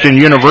 Texas Christian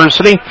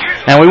University.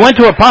 And we went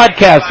to a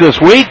podcast this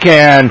week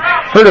and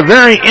heard a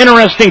very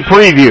interesting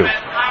preview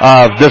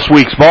of this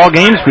week's ball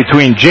games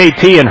between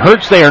JT and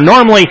Hertz. They are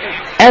normally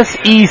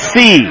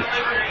SEC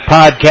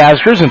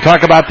podcasters and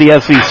talk about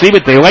the SEC,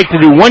 but they like to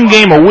do one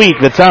game a week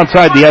that's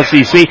outside the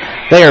SEC.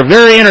 They are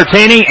very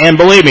entertaining, and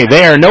believe me,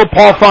 they are no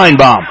Paul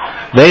Feinbaum.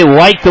 They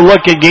like to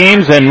look at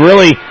games and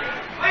really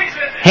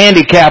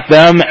handicap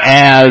them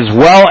as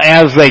well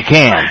as they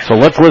can. So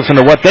let's listen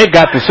to what they've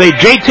got to say,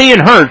 JT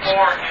and Hertz,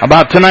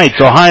 about tonight's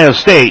Ohio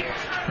State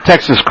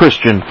Texas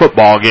Christian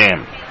football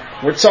game.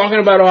 We're talking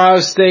about Ohio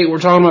State. We're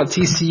talking about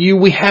TCU.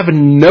 We have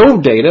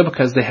no data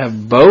because they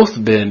have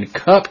both been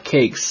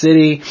Cupcake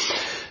City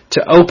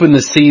to open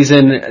the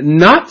season.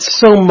 Not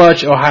so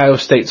much Ohio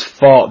State's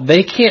fault.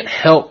 They can't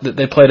help that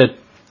they played an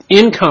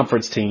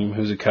in-conference team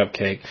who's a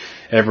cupcake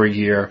every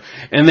year,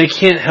 and they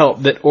can't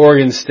help that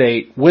Oregon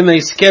State, when they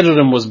scheduled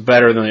them, was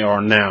better than they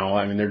are now.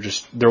 I mean,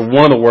 they're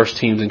one of the worst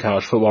teams in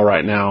college football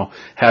right now,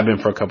 have been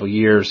for a couple of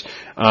years.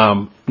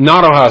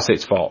 Not Ohio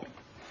State's fault.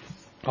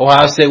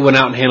 Ohio State went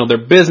out and handled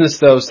their business,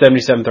 though,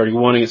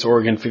 77-31 against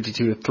Oregon,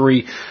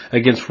 52-3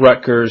 against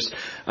Rutgers.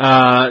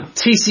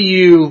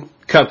 TCU,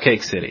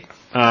 Cupcake City.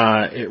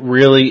 It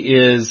really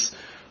is.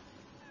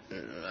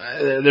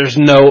 There's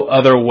no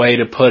other way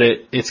to put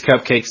it. It's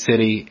Cupcake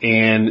City,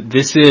 and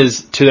this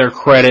is, to their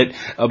credit,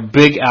 a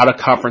big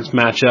out-of-conference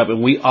matchup,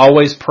 and we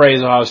always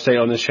praise Ohio State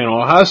on this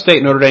channel. Ohio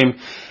State, Notre Dame,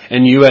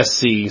 and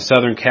USC,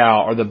 Southern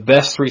Cal, are the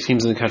best three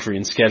teams in the country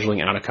in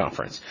scheduling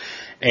out-of-conference.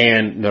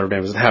 And Notre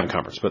Dame doesn't have a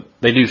conference, but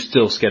they do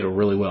still schedule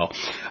really well.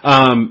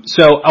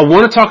 So I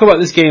want to talk about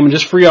this game, and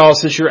just for y'all,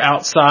 since you're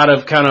outside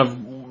of kind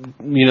of,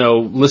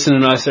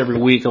 listening to us every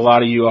week, a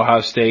lot of you Ohio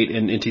State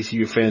and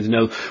TCU fans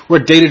know we're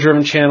a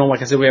data-driven channel.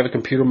 Like I said, we have a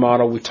computer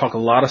model. We talk a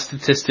lot of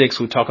statistics.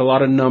 We talk a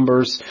lot of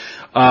numbers.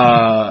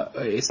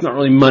 It's not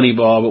really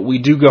Moneyball, but we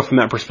do go from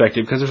that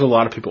perspective because there's a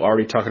lot of people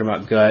already talking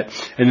about gut.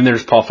 And then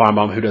there's Paul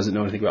Feinbaum, who doesn't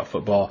know anything about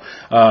football.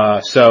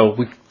 So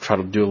we try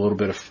to do a little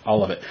bit of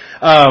all of it.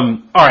 All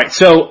right,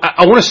 so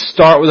I want to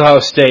start with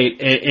Ohio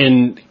State.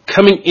 And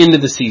coming into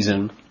the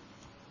season,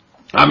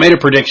 I made a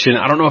prediction.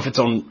 I don't know if it's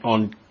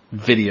on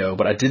video,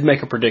 but I did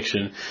make a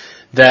prediction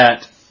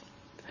that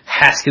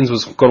Haskins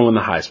was going to win the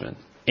Heisman.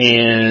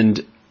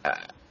 And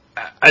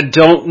I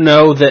don't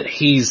know that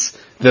he's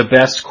the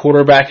best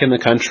quarterback in the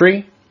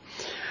country.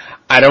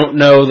 I don't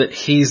know that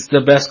he's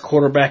the best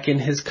quarterback in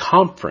his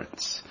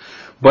conference.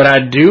 But I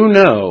do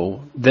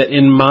know that,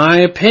 in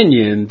my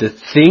opinion, the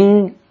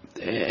thing,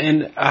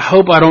 and I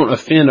hope I don't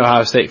offend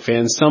Ohio State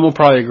fans, some will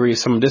probably agree,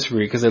 some will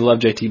disagree because they love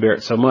JT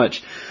Barrett so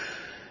much.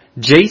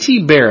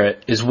 JT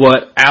Barrett is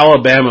what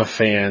Alabama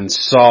fans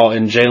saw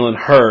in Jalen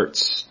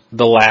Hurts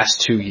the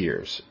last 2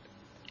 years.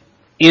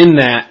 In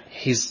that,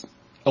 he's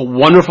a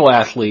wonderful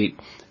athlete,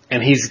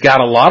 and he's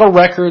got a lot of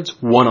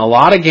records, won a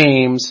lot of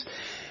games,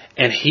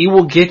 and he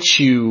will get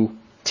you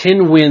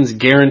 10 wins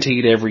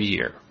guaranteed every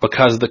year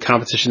because of the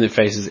competition that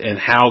faces and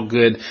how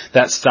good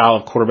that style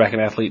of quarterback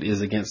and athlete is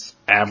against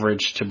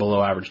average to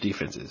below average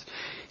defenses.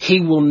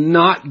 He will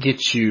not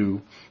get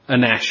you a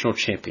national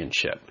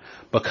championship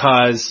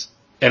because,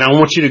 and I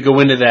want you to go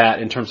into that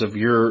in terms of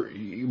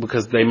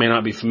because they may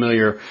not be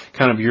familiar,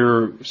 kind of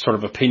your sort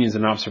of opinions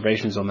and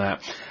observations on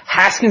that.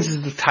 Haskins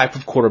is the type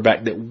of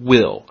quarterback that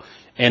will.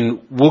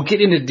 And we'll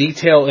get into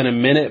detail in a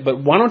minute,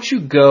 but why don't you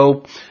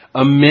go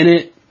a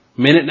minute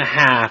and a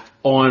half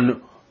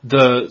on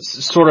the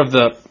sort of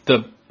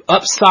the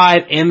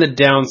upside and the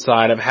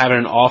downside of having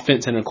an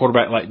offense and a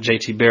quarterback like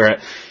JT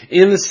Barrett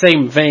in the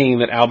same vein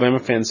that Alabama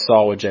fans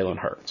saw with Jalen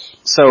Hurts.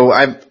 So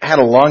I've had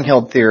a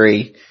long-held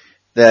theory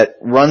that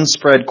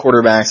run-spread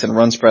quarterbacks and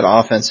run-spread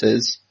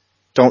offenses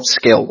don't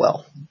scale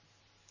well.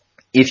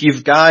 If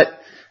you've got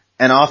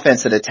an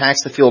offense that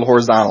attacks the field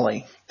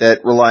horizontally,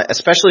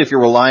 especially if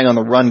you're relying on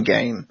the run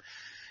game,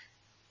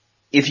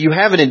 if you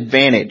have an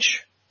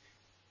advantage,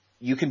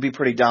 you can be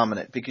pretty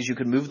dominant because you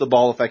can move the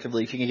ball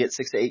effectively. If you can get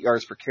 6 to 8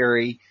 yards per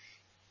carry,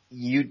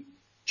 you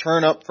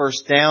turn up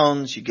first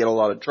downs, you get a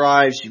lot of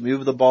drives, you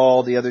move the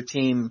ball, the other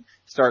team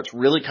starts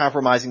really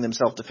compromising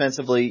themselves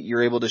defensively,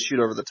 you're able to shoot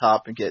over the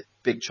top and get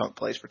big chunk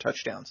plays for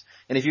touchdowns.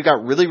 And if you've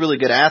got really, really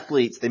good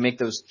athletes, they make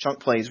those chunk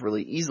plays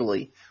really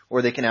easily,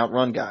 or they can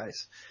outrun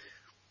guys.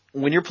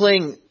 When you're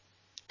playing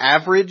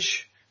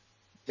average,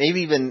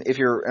 maybe even if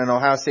you're an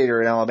Ohio State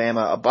or an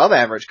Alabama, above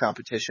average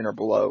competition or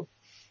below,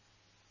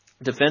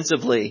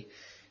 defensively,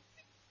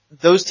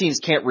 those teams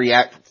can't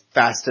react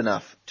fast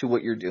enough to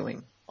what you're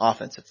doing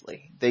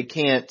offensively. They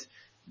can't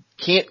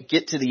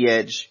get to the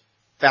edge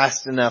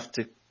fast enough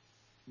to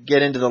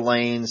get into the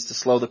lanes, to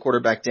slow the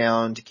quarterback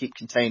down, to keep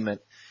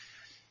containment.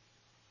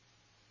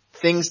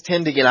 Things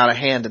tend to get out of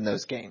hand in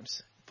those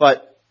games.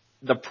 But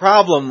the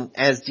problem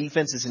as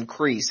defenses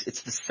increase,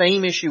 it's the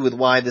same issue with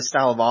why this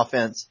style of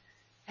offense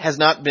has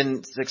not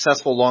been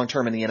successful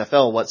long-term in the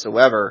NFL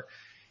whatsoever.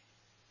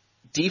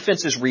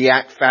 Defenses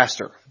react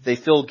faster. They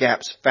fill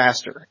gaps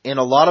faster. And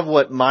a lot of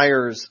what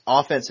Meyer's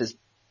offense has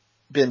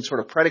been sort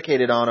of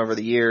predicated on over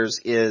the years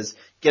is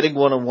getting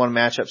one-on-one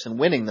matchups and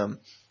winning them.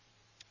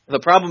 The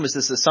problem is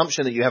this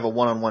assumption that you have a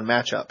one-on-one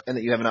matchup and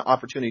that you have an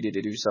opportunity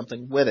to do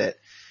something with it.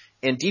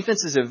 And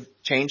defenses have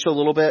changed a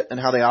little bit in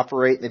how they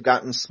operate. They've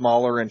gotten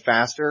smaller and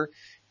faster.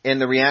 And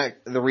the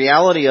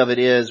reality of it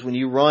is when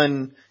you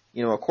run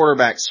a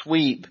quarterback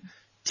sweep,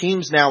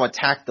 teams now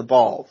attack the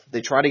ball.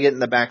 They try to get in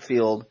the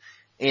backfield,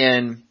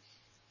 and,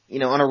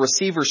 on a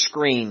receiver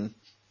screen,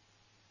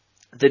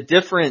 the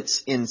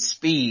difference in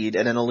speed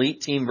at an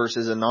elite team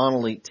versus a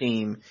non-elite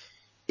team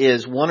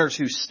is 1 or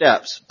 2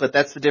 steps, but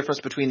that's the difference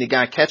between the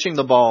guy catching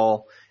the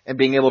ball and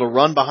being able to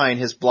run behind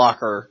his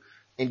blocker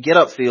and get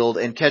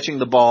upfield and catching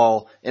the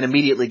ball and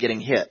immediately getting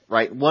hit,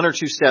 right? 1 or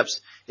 2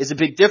 steps is a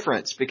big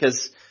difference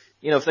because,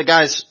 if the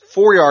guy's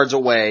 4 yards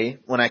away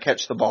when I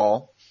catch the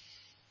ball,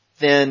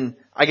 then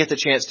I get the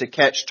chance to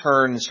catch,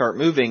 turn, and start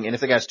moving. And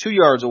if the guy's 2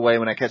 yards away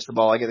when I catch the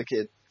ball, I get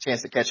the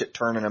chance to catch it,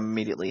 turn, and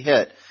immediately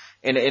hit.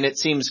 And it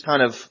seems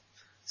kind of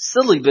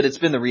silly, but it's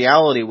been the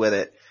reality with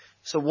it.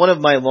 So one of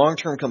my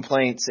long-term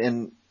complaints,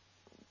 and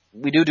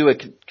we do a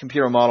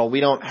computer model, we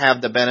don't have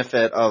the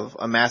benefit of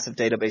a massive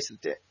database of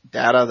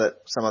data that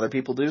some other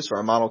people do, so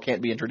our model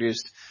can't be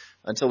introduced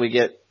until we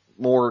get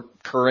more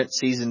current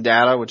season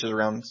data, which is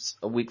around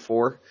week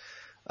 4.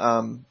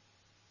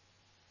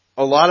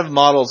 A lot of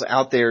models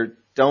out there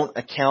don't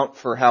account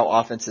for how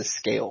offenses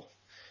scale.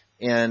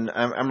 And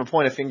I'm going to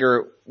point a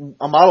finger,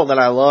 a model that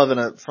I love,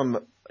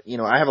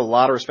 I have a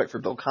lot of respect for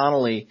Bill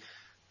Connolly,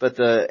 but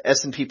the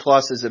S&P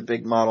Plus is a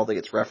big model that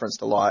gets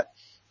referenced a lot.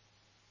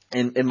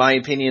 And in my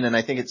opinion, and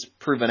I think it's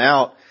proven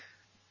out,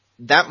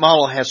 that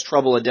model has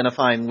trouble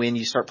identifying when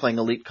you start playing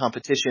elite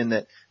competition,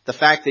 that the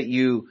fact that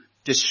you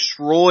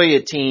destroy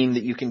a team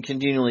that you can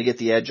continually get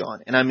the edge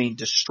on, and I mean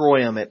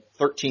destroy them at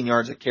 13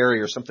 yards a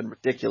carry or something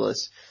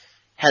ridiculous,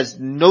 has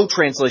no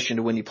translation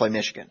to when you play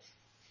Michigan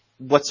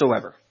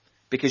whatsoever,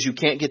 because you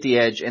can't get the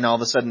edge and all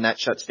of a sudden that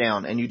shuts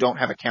down and you don't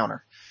have a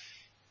counter.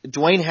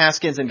 Dwayne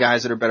Haskins and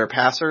guys that are better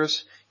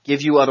passers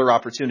give you other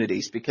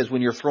opportunities, because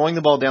when you're throwing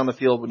the ball down the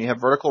field, when you have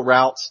vertical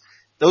routes,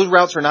 those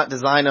routes are not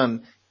designed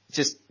on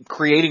just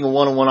creating a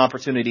one-on-one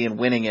opportunity and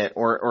winning it,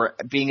 or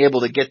being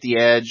able to get the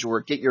edge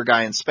or get your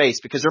guy in space,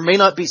 because there may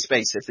not be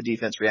space if the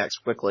defense reacts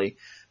quickly.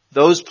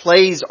 Those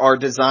plays are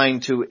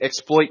designed to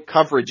exploit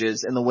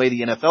coverages in the way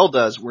the NFL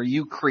does, where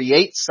you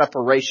create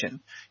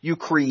separation. You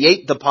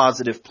create the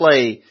positive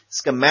play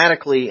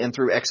schematically and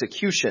through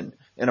execution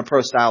in a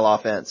pro-style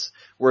offense.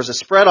 Whereas a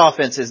spread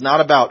offense is not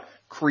about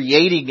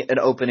creating an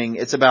opening.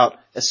 It's about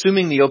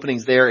assuming the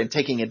opening's there and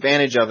taking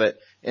advantage of it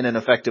in an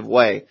effective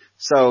way.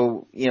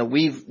 So,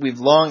 we've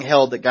long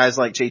held that guys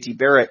like JT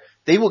Barrett,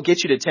 they will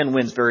get you to 10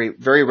 wins very,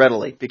 very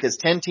readily, because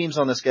 10 teams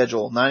on the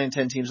schedule, 9 and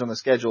 10 teams on the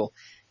schedule,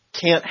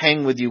 can't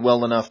hang with you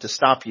well enough to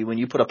stop you when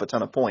you put up a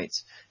ton of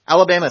points.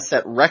 Alabama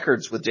set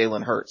records with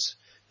Jalen Hurts.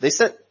 They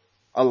set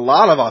a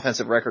lot of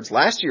offensive records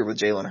last year with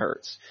Jalen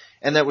Hurts.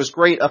 And that was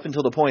great up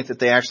until the point that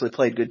they actually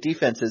played good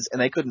defenses and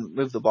they couldn't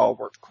move the ball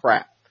worth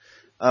crap.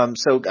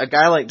 So a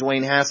guy like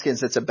Dwayne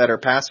Haskins that's a better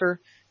passer,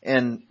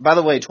 and by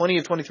the way, 20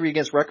 of 23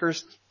 against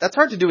Rutgers, that's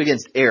hard to do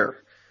against air.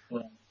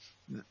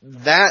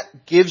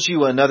 That gives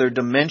you another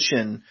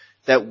dimension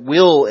that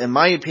will, in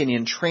my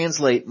opinion,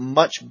 translate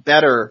much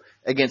better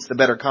against the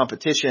better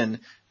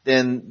competition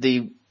than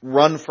the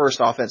run-first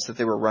offense that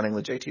they were running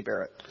with JT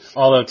Barrett.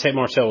 Although Tate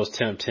Martell was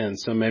 10 of 10,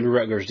 so maybe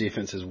Rutgers'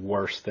 defense is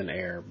worse than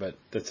air, but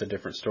that's a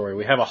different story.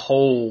 We have a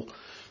whole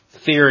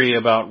theory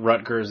about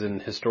Rutgers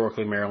and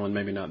historically Maryland,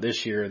 maybe not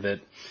this year,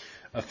 that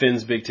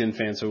offends Big Ten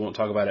fans, so we won't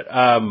talk about it.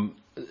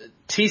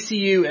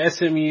 TCU,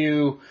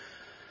 SMU,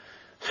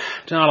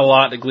 not a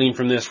lot to glean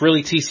from this.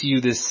 Really,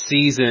 TCU this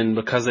season,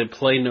 because they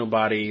play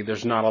nobody,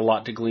 there's not a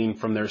lot to glean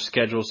from their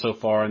schedule so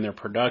far and their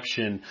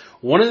production.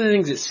 One of the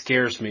things that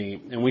scares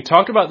me, and we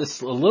talked about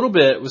this a little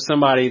bit with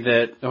somebody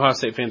that Ohio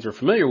State fans are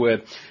familiar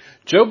with,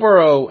 Joe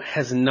Burrow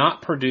has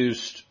not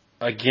produced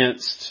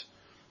against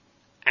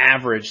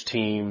average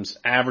teams,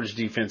 average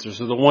defenses.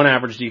 So the one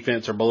average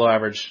defense or below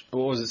average,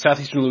 what was it,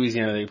 Southeastern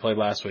Louisiana that he played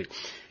last week.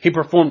 He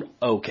performed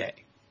okay.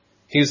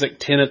 He was like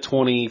 10 of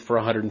 20 for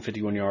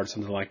 151 yards,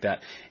 something like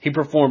that. He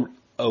performed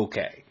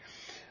okay.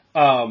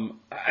 I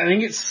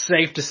think it's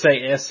safe to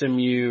say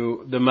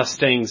SMU, the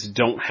Mustangs,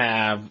 don't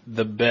have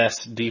the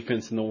best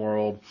defense in the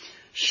world.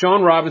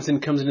 Sean Robinson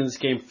comes into this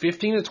game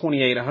 15 of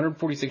 28,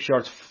 146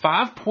 yards,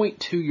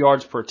 5.2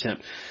 yards per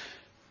attempt.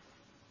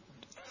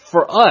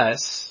 For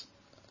us,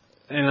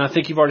 and I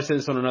think you've already said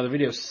this on another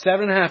video,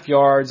 7.5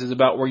 yards is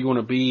about where you want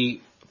to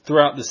be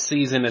throughout the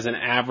season as an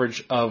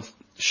average of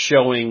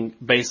showing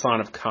baseline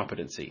of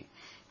competency.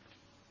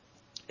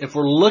 If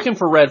we're looking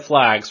for red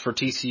flags for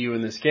TCU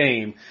in this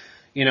game,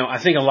 I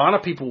think a lot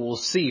of people will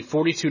see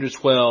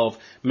 42-12,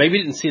 maybe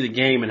didn't see the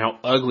game and how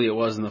ugly it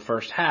was in the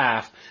first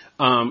half,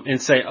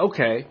 and say,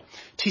 okay,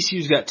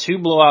 TCU's got 2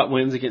 blowout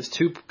wins against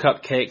 2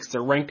 cupcakes.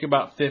 They're ranked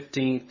about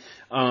 15th.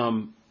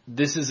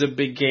 This is a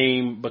big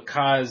game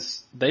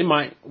because they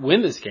might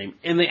win this game,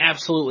 and they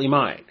absolutely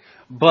might.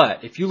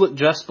 But if you look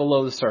just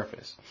below the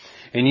surface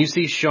and you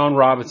see Sean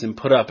Robinson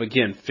put up,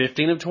 again,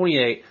 15 of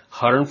 28,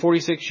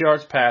 146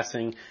 yards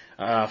passing,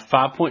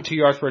 5.2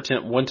 yards per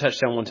attempt, 1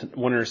 touchdown,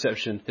 1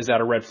 interception, is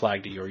that a red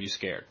flag to you? Or are you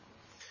scared?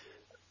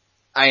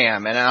 I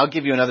am, and I'll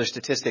give you another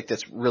statistic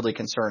that's really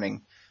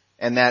concerning,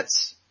 and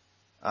that's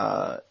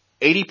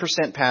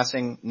 80%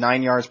 passing,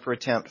 9 yards per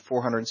attempt,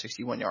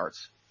 461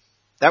 yards.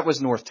 That was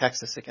North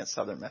Texas against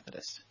Southern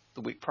Methodist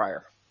the week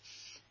prior.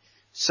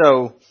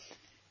 So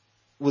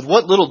with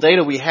what little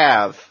data we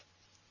have,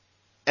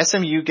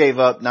 SMU gave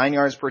up 9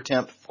 yards per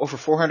attempt, over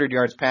 400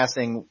 yards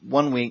passing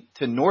 1 week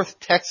to North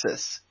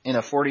Texas in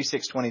a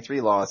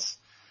 46-23 loss,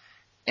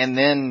 and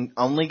then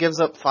only gives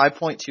up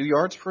 5.2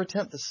 yards per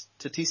attempt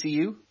to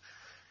TCU.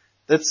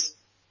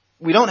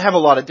 We don't have a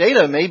lot of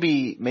data.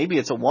 Maybe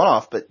it's a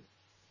one-off, but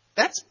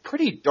that's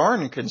pretty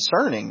darn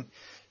concerning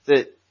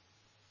that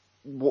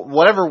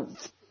whatever,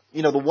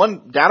 the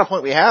one data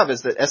point we have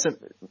is that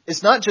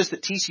it's not just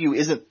that TCU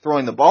isn't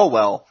throwing the ball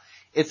well.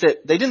 It's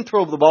that they didn't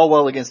throw the ball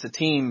well against a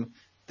team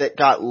that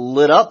got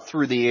lit up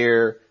through the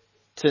air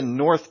to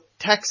North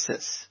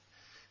Texas.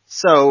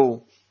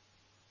 So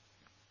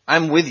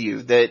I'm with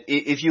you that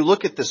if you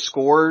look at the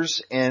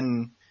scores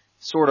and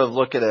sort of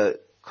look at a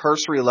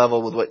cursory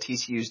level with what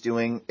TCU's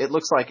doing, it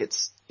looks like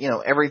it's,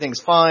 everything's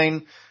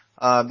fine.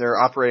 They're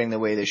operating the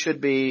way they should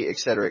be, et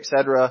cetera, et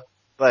cetera.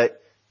 But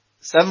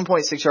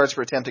 7.6 yards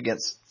per attempt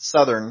against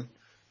Southern,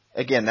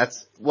 again,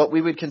 that's what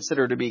we would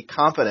consider to be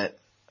competent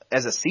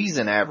as a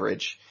season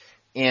average.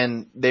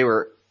 And they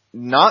were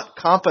not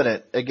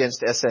competent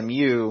against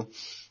SMU.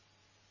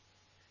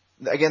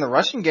 Again, the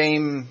rushing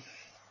game,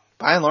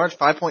 by and large,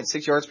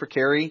 5.6 yards per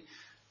carry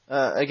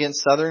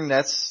against Southern.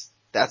 That's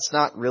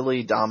not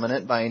really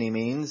dominant by any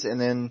means. And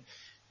then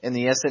in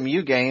the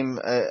SMU game,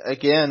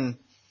 again,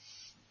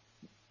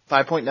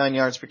 5.9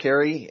 yards per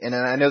carry. And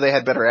I know they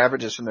had better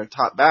averages from their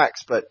top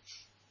backs, but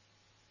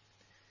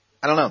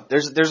I don't know.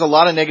 There's a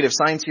lot of negative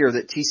signs here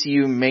that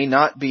TCU may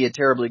not be a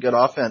terribly good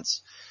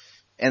offense.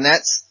 And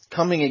that's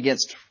coming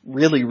against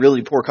really,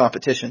 really poor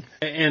competition.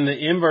 And the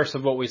inverse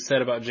of what we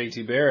said about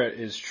JT Barrett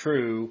is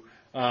true,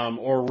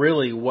 or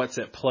really what's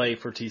at play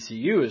for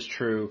TCU is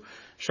true.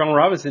 Sean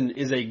Robinson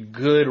is a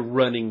good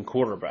running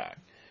quarterback,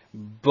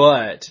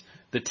 but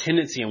the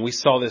tendency, and we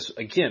saw this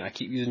again, I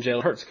keep using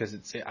Jalen Hurts because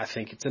I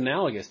think it's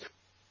analogous.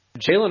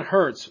 Jalen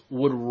Hurts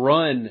would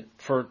run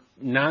for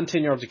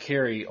 9-10 yards a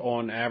carry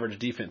on average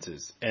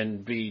defenses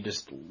and be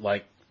just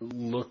like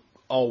look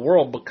all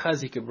world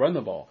because he could run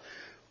the ball.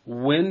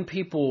 When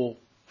people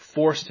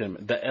forced him,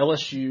 the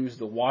LSUs,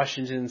 the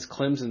Washingtons,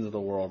 Clemsons of the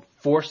world,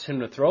 forced him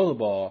to throw the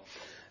ball,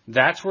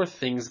 that's where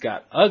things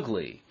got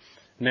ugly.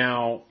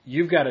 Now,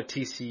 you've got a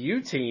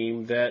TCU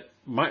team that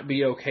might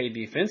be okay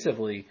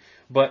defensively,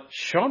 but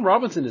Sean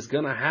Robinson is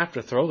going to have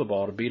to throw the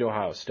ball to beat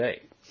Ohio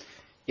State.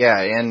 Yeah,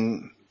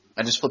 and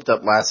I just flipped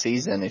up last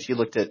season. If you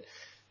looked at,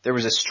 there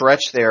was a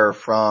stretch there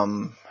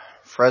from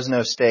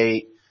Fresno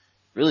State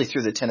really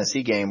through the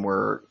Tennessee game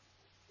where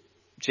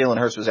Jalen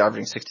Hurts was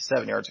averaging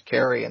 67 yards a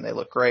carry and they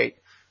look great.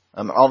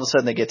 All of a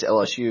sudden they get to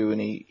LSU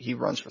and he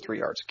runs for 3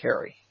 yards a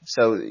carry.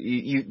 So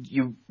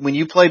you when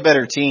you play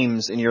better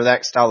teams and you're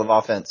that style of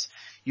offense,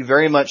 you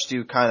very much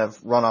do kind of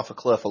run off a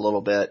cliff a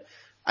little bit.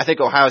 I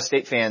think Ohio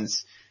State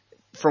fans,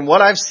 from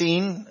what I've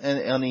seen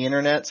on the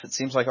internet, it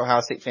seems like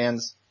Ohio State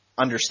fans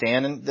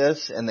understand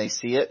this and they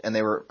see it, and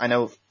they were, I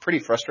know, pretty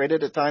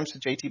frustrated at times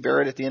with JT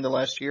Barrett at the end of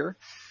last year.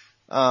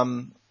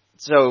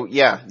 So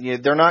yeah,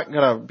 they're not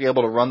going to be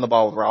able to run the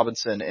ball with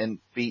Robinson and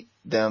beat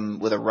them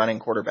with a running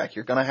quarterback.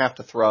 You're going to have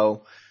to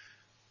throw.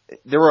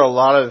 There were a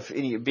lot of,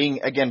 being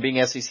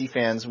SEC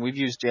fans, and we've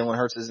used Jalen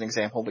Hurts as an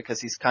example because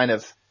he's kind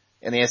of,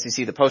 in the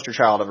SEC, the poster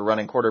child of a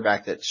running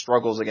quarterback that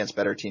struggles against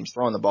better teams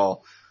throwing the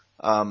ball.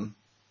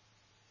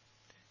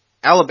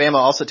 Alabama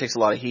also takes a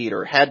lot of heat,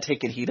 or had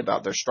taken heat,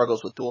 about their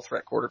struggles with dual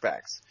threat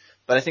quarterbacks.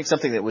 But I think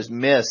something that was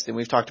missed, and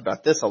we've talked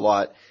about this a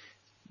lot,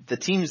 the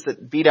teams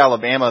that beat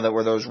Alabama that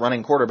were those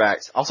running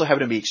quarterbacks also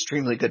happen to be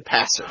extremely good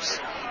passers.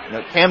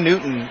 Cam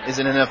Newton is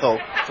an NFL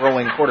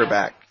throwing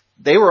quarterback.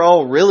 They were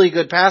all really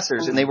good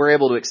passers, and they were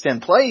able to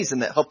extend plays,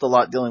 and that helped a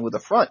lot dealing with the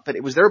front. But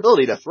it was their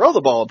ability to throw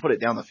the ball and put it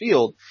down the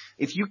field.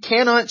 If you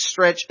cannot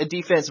stretch a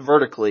defense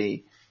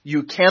vertically,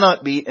 you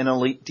cannot beat an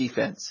elite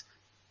defense,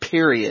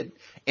 period.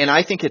 And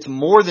I think it's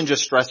more than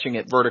just stretching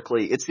it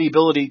vertically. It's the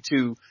ability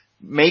to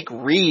make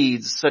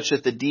reads such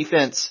that the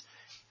defense,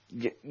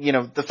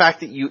 the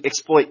fact that you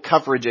exploit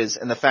coverages,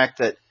 and the fact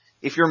that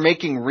if you're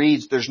making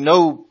reads, there's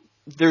no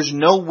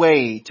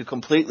way to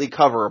completely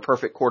cover a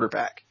perfect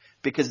quarterback,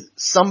 because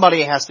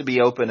somebody has to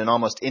be open in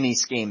almost any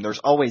scheme. There's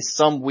always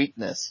some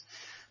weakness.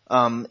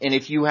 And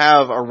if you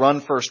have a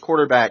run first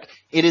quarterback,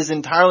 it is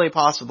entirely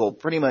possible,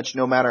 pretty much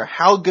no matter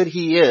how good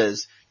he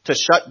is, to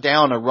shut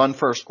down a run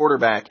first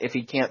quarterback if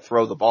he can't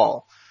throw the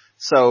ball.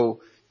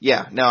 So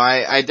yeah, no,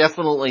 I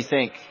definitely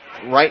think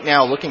right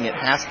now, looking at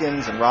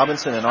Haskins and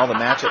Robinson and all the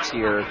matchups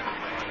here,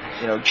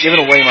 giving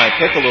away my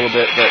pick a little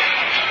bit, but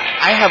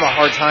I have a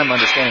hard time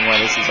understanding why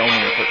this is only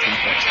a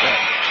 13-point spread.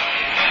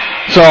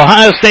 So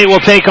Ohio State will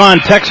take on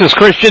Texas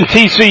Christian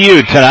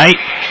TCU tonight.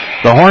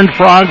 The Horned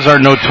Frogs are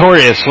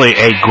notoriously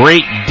a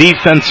great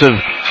defensive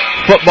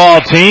football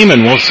team,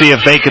 and we'll see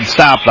if they can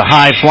stop the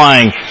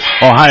high-flying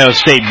Ohio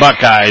State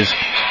Buckeyes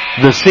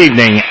this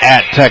evening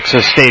at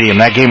Texas Stadium.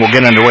 That game will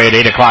get underway at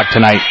 8 o'clock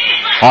tonight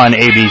on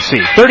ABC.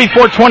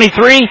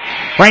 34-23.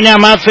 Right now,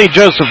 Mount St.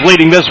 Joseph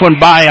leading this one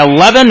by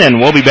 11, and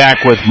we'll be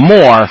back with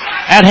more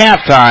at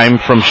halftime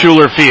from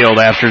Schuler Field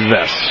after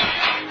this.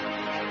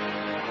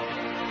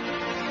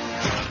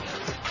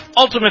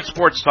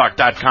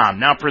 UltimateSportsTalk.com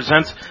now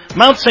presents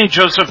Mount St.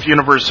 Joseph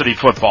University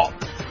football.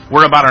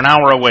 We're about an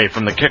hour away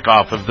from the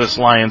kickoff of this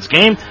Lions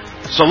game,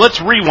 so let's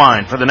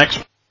rewind for the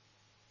next.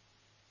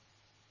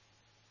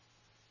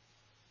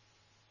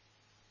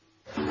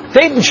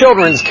 Dayton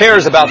Children's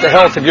cares about the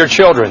health of your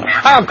children.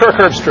 Hi, I'm Kirk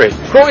Herbstreit.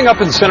 Growing up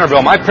in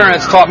Centerville, my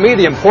parents taught me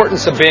the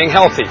importance of being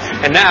healthy,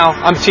 and now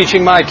I'm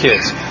teaching my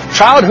kids.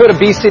 Childhood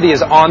obesity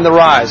is on the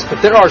rise,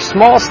 but there are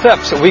small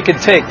steps that we can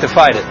take to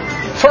fight it.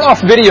 Turn off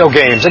video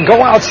games and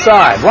go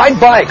outside, ride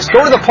bikes,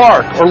 go to the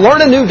park, or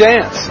learn a new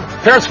dance.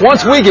 Parents,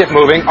 once we get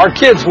moving, our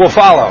kids will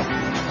follow.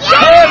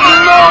 Get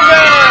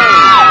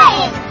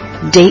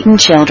moving! Dayton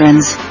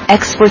Children's,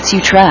 experts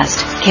you trust,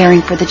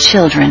 caring for the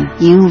children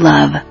you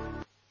love.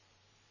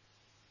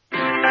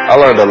 I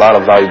learned a lot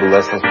of valuable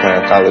lessons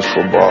playing college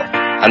football.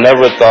 I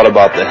never thought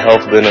about the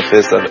health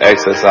benefits of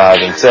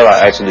exercise until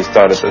I actually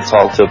started to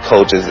talk to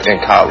coaches in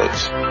college.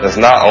 It's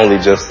not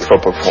only just for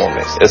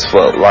performance, it's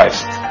for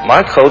life. My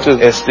coaches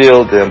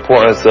instilled the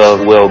importance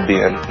of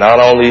well-being,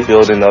 not only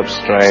building up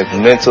strength,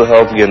 mental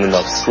health, getting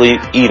enough sleep,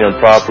 eating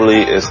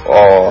properly is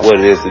all what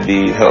it is to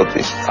be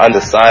healthy. I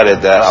decided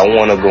that I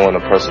want to go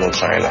into personal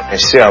trainer and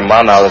share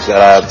my knowledge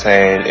that I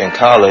obtained in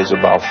college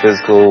about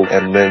physical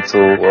and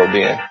mental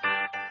well-being.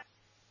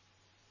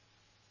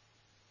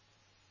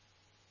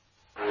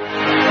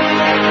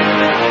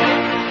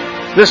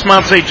 This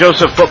Mount St.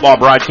 Joseph football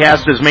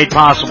broadcast is made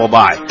possible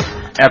by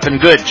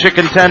Effin' Good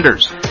Chicken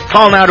Tenders.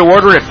 Call now to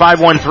order at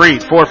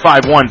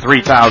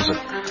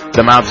 513-451-3000.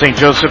 The Mount St.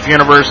 Joseph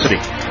University,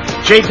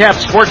 J-Tap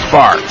Sports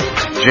Bar,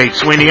 Jake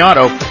Sweeney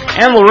Auto,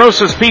 and La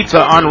Rosa's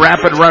Pizza on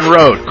Rapid Run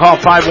Road. Call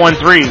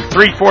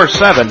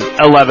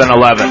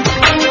 513-347-1111.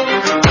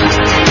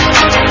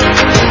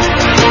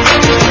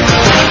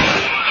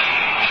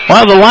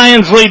 Well, the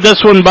Lions lead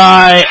this one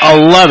by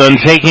 11.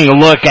 Taking a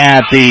look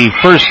at the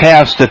first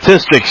half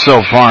statistics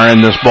so far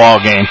in this ball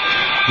game,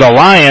 the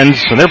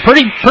Lions, they're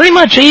pretty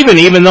much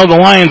even though the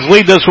Lions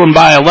lead this one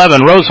by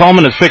 11. Rose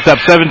Holman has picked up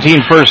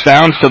 17 first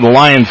downs to the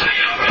Lions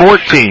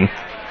 14.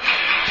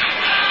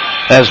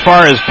 As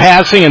far as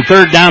passing and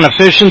third down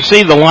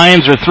efficiency, the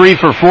Lions are 3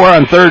 for 4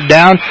 on third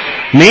down.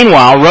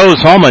 Meanwhile,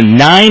 Rose Holman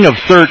 9 of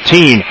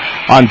 13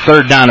 on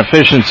third down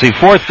efficiency.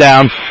 Fourth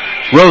down,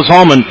 Rose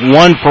Holman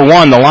 1 for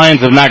 1. The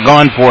Lions have not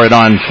gone for it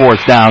on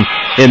fourth down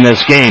in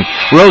this game.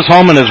 Rose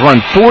Holman has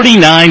run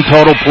 49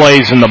 total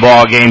plays in the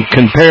ball game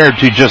compared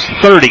to just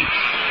 30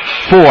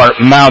 for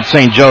Mount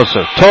St.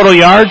 Joseph. Total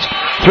yards,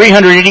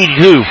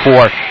 382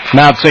 for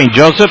Mount St.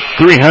 Joseph,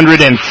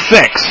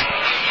 306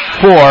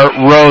 for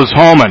Rose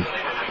Holman.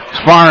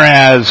 As far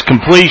as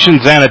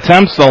completions and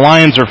attempts, the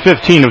Lions are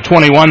 15 of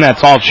 21.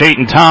 That's all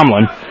Chayton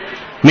Tomlin.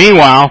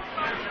 Meanwhile,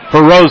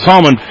 for Rose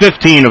Holman,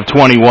 15 of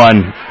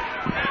 21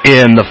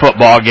 in the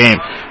football game.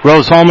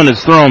 Rose Holman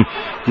has thrown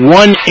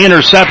 1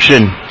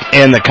 interception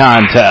in the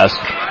contest.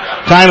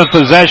 Time of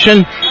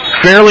possession,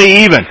 fairly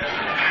even.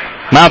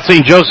 Mount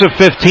St. Joseph,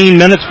 15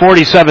 minutes,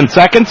 47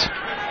 seconds.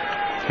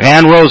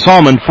 And Rose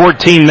Holman,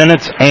 14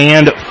 minutes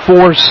and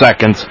 4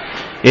 seconds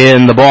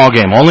in the ball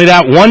game. Only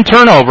that 1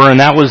 turnover, and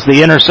that was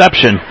the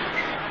interception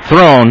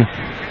thrown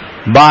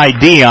by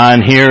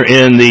Dion here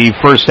in the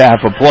first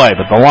half of play.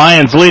 But the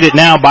Lions lead it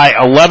now by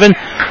 11,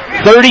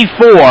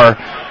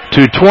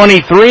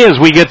 34-23 as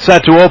we get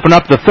set to open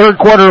up the third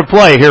quarter of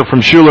play here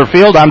from Schuler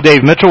Field. I'm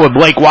Dave Mitchell with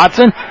Blake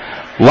Watson.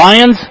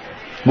 Lions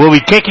will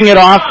be kicking it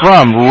off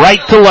from right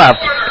to left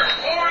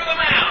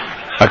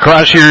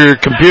across your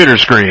computer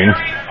screen.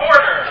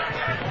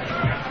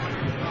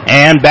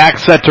 And back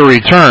set to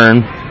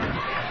return.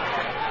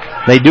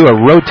 They do a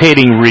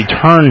rotating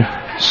return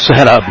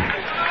setup.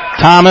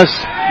 Thomas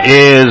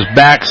is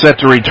back set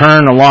to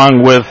return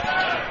along with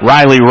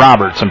Riley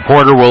Roberts. And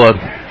Porter will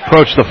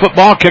approach the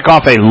football, kick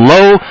off a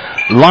low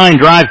line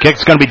drive kick.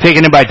 It's going to be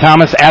taken in by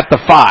Thomas at the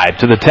 5,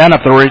 to the 10,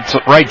 up the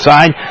right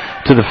side,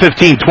 to the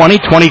 15, 20,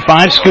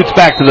 25, scoots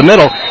back to the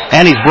middle,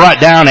 and he's brought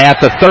down at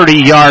the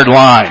 30-yard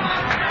line.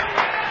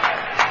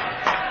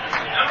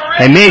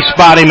 They may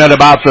spot him at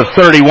about the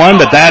 31,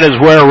 but that is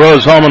where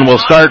Rose Holman will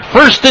start.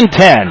 1st and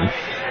 10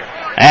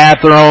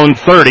 at their own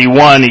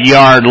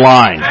 31-yard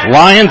line.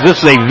 Lions, this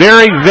is a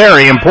very,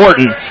 very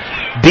important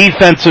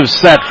defensive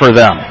set for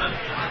them.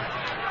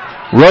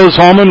 Rose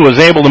Holman was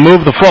able to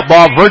move the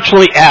football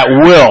virtually at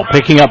will,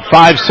 picking up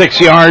 5-6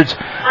 yards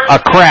a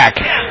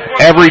crack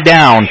every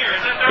down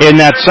in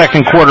that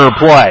second quarter of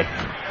play.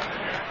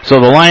 So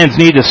the Lions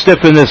need to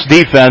stiffen this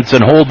defense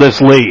and hold this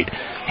lead.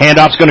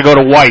 Handoff's going to go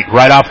to White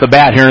right off the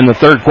bat here in the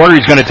third quarter.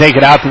 He's going to take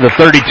it out to the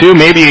 32,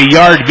 maybe a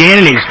yard gain,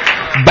 and he's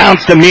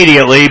bounced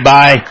immediately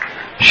by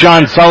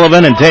Sean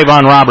Sullivan and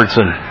Tavon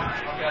Robertson.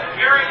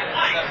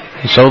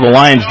 So the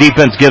Lions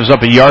defense gives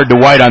up a yard to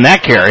White on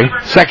that carry.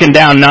 Second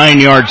down, 9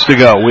 yards to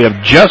go. We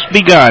have just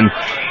begun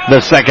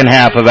the second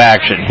half of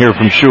action here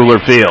from Schuler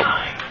Field.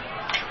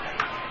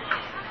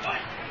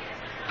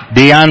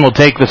 Dion will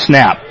take the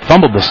snap.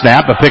 Fumbled the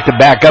snap, but picked it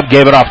back up,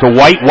 gave it off to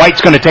White.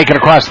 White's going to take it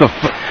across the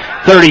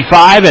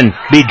 35 and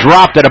be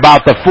dropped at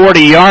about the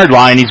 40-yard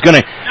line. He's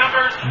going to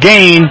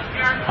gain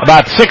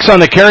about 6 on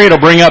the carry. It'll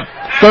bring up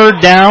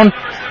third down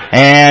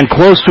and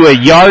close to a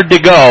yard to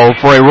go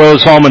for a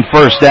Rose-Hulman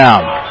first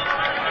down.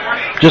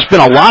 Just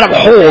been a lot of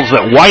holes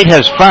that White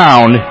has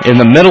found in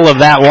the middle of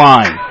that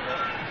line.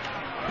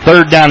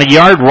 Third down a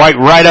yard, White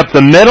right up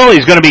the middle.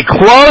 He's going to be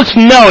close.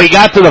 No, he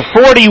got to the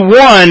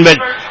 41, but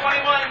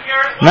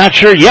not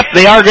sure. Yep,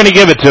 they are going to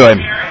give it to him.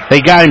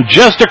 They got him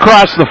just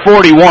across the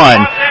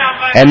 41,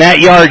 and that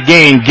yard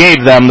gain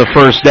gave them the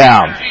first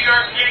down.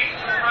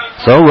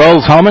 So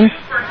Rose-Hulman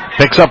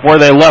picks up where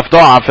they left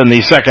off in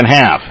the second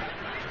half.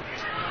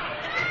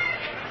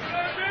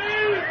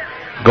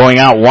 Going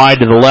out wide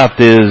to the left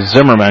is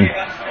Zimmerman.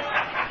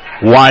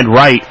 Wide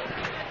right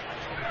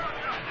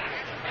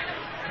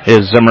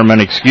is Zimmerman,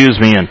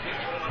 and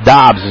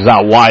Dobbs is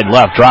out wide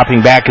left.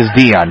 Dropping back is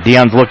Dion.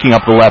 Dion's looking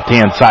up the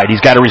left-hand side.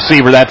 He's got a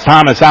receiver. That's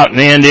Thomas out,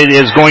 and it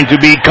is going to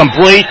be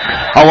complete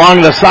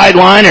along the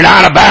sideline and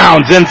out of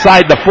bounds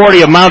inside the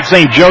 40 of Mount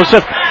St.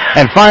 Joseph,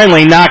 and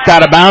finally knocked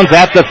out of bounds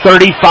at the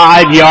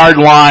 35-yard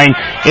line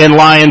in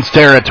Lions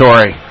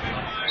territory.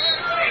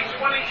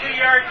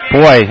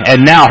 Boy,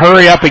 and now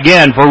hurry up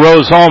again for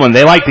Rose-Hulman.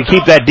 They like to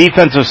keep that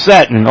defensive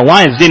set, and the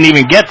Lions didn't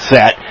even get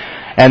set.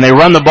 And they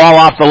run the ball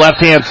off the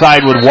left-hand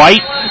side with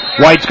White.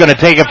 White's going to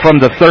take it from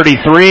the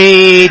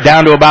 33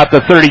 down to about the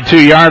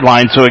 32-yard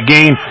line, so a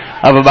gain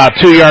of about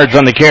 2 yards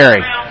on the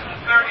carry.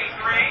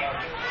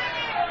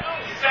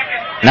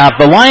 Now, if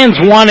the Lions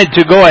wanted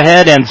to go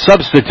ahead and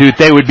substitute,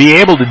 they would be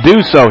able to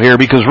do so here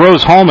because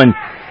Rose-Hulman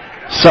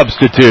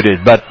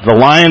substituted, but the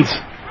Lions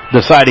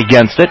decide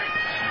against it.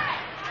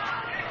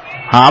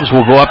 Hobbs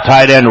will go up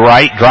tight end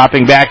right.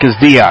 Dropping back is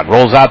Dion.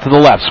 Rolls out to the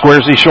left.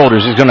 Squares his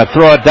shoulders. He's going to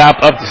throw it up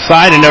the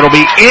side, and it'll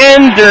be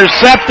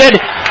intercepted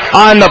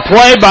on the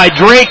play by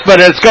Drake,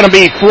 but it's going to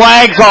be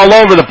flags all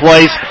over the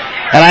place.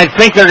 And I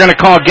think they're going to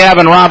call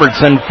Gavin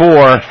Robertson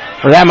or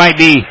that might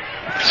be,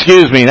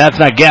 that's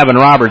not Gavin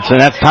Robertson.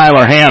 That's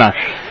Tyler Hanna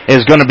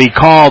is going to be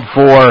called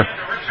for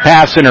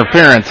pass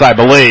interference, I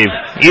believe,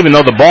 even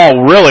though the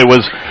ball really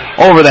was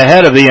over the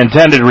head of the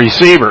intended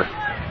receiver.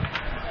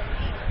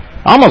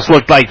 Almost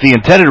looked like the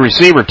intended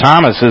receiver,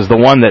 Thomas, is the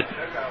one that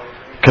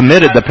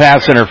committed the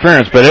pass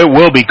interference, but it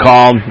will be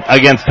called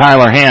against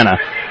Tyler Hanna.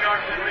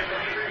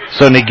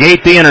 So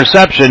negate the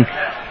interception,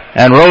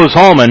 and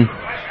Rose-Hulman,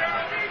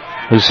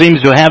 who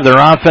seems to have their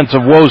offensive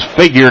woes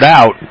figured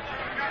out,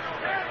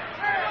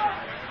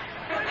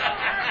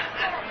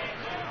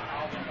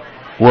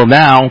 will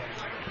now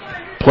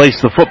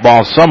place the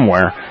football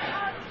somewhere.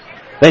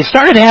 They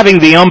started having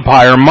the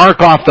umpire mark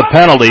off the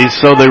penalties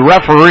so the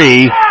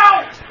referee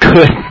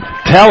could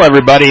tell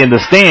everybody in the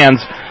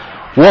stands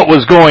what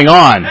was going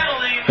on.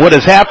 What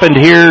has happened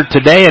here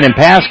today and in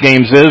past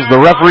games is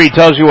the referee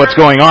tells you what's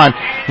going on,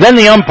 then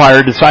the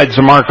umpire decides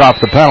to mark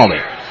off the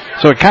penalty.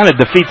 So it kind of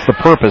defeats the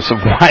purpose of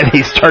why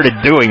they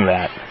started doing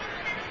that.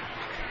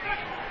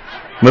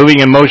 Moving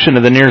in motion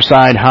to the near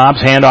side,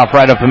 Hobbs, handoff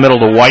right up the middle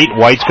to White.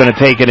 White's going to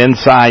take it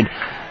inside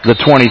the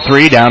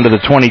 23, down to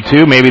the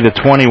 22, maybe the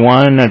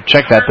 21,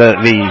 check that,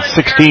 the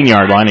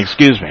 16-yard line,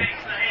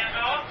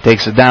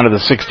 Takes it down to the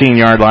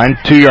 16-yard line.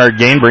 2-yard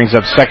gain brings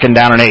up second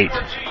down and 8.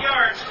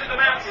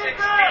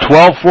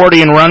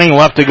 12:40 and running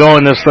left to go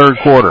in this third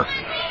quarter.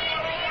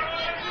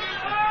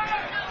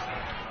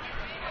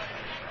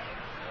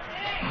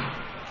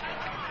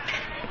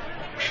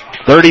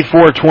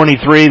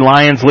 (34-23),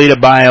 Lions lead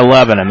it by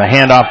 11, and the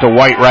handoff to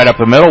White right up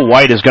the middle.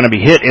 White is going to be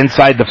hit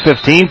inside the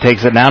 15,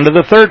 takes it down to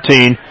the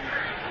 13.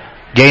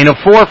 Gain of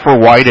 4 for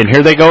White, and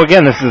here they go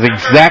again. This is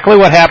exactly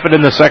what happened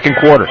in the second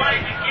quarter.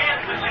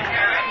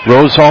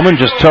 Rose-Hulman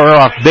just tore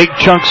off big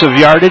chunks of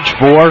yardage,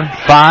 4,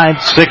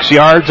 5, 6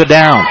 yards a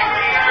down.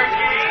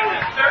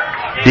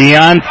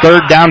 Dion,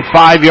 third down,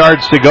 5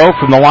 yards to go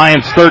from the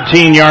Lions'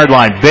 13-yard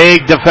line.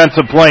 Big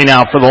defensive play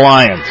now for the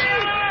Lions.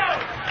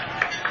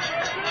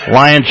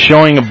 Lions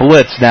showing a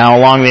blitz now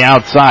along the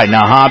outside.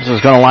 Now Hobbs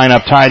is going to line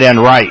up tight end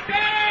right.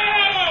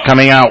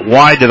 Coming out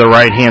wide to the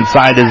right-hand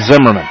side is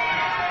Zimmerman.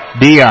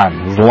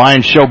 Dion, the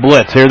Lions show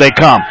blitz. Here they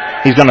come.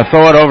 He's going to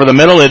throw it over the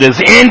middle. It is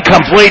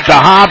incomplete. The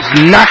Hobbs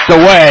knocked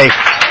away.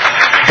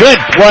 Good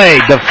play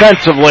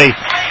defensively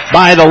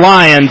by the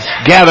Lions.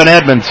 Gavin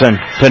Edmondson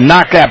to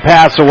knock that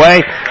pass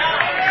away.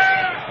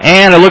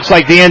 And it looks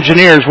like the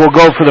Engineers will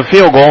go for the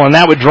field goal, and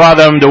that would draw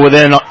them to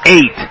within 8.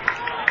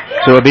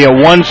 So it'll be a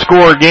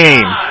one-score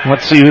game.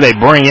 Let's see who they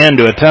bring in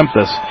to attempt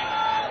this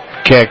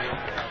kick.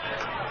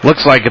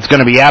 Looks like it's going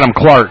to be Adam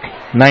Clark,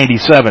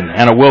 97,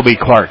 and it will be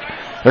Clark.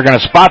 They're going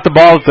to spot the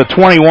ball at the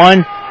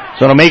 21,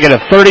 so it'll make it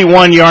a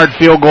 31-yard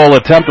field goal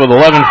attempt with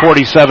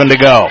 11:47 to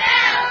go.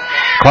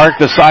 Clark,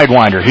 the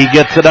sidewinder, he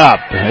gets it up.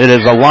 It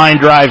is a line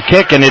drive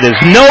kick, and it is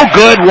no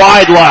good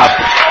wide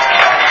left.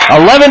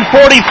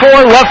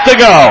 11:44 left to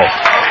go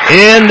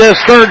in this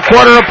third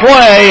quarter of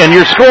play, and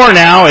your score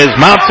now is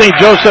Mount St.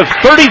 Joseph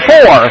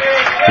 34,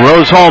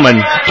 Rose-Hulman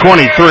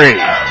 23.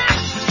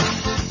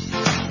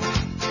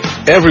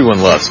 Everyone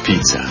loves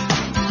pizza.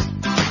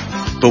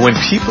 But when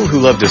people who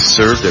love to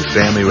serve their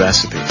family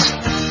recipes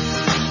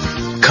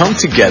come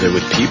together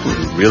with people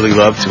who really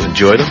love to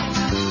enjoy them,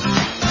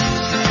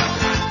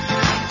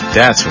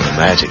 that's when the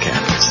magic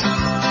happens.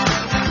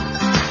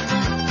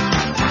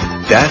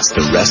 That's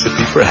the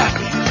recipe for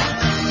happy.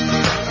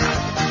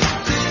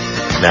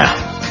 Now,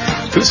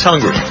 who's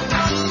hungry?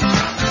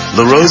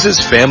 La Rosa's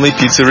Family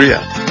Pizzeria.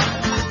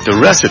 The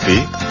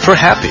recipe for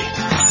happy.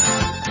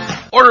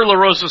 Order La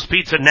Rosa's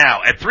Pizza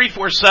now at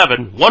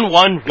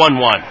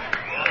 347-1111.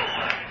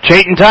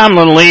 Chayton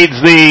Tomlin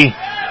leads the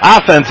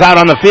offense out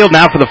on the field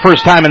now for the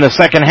first time in the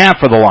second half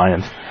for the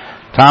Lions.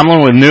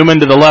 Tomlin with Newman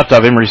to the left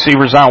of him.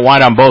 Receivers out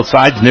wide on both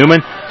sides.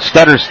 Newman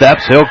stutter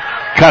steps. He'll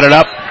cut it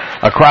up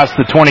across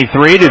the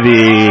 23 to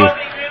the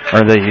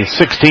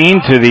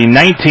 16 to the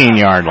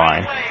 19-yard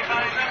line.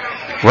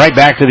 Right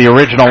back to the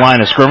original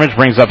line of scrimmage.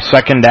 Brings up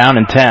second down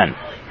and 10.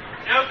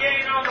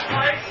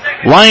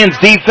 Lions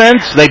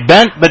defense, they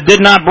bent but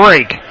did not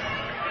break.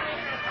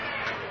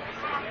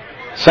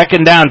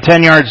 Second down,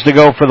 10 yards to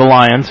go for the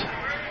Lions.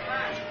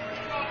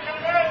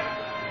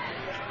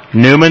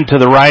 Newman to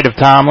the right of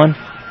Tomlin.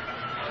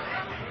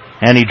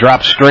 And he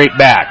drops straight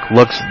back.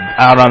 Looks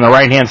out on the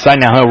right-hand side.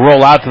 Now he'll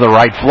roll out to the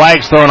right.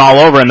 Flags thrown all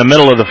over in the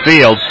middle of the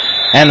field.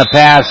 And the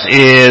pass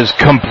is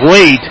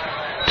complete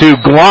to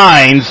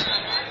Glines.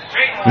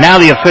 Now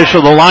the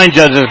official, the line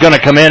judge, is going to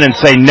come in and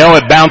say, no,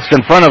 it bounced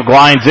in front of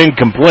Glines,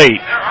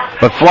 incomplete.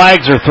 But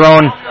flags are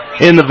thrown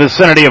in the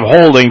vicinity of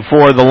holding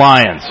for the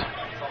Lions.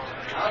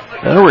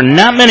 There were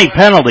not many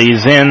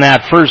penalties in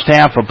that first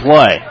half of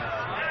play.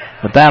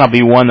 But that'll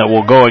be one that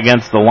will go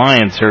against the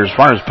Lions here as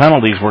far as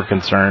penalties were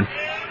concerned.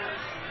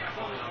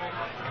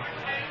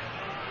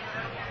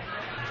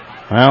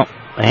 Well,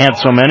 they had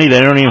so many,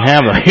 they don't even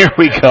have them. Here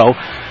we go.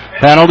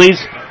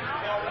 Penalties.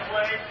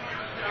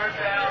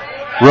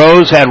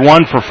 Rose had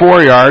 1 for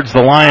 4 yards,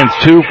 the Lions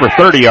 2 for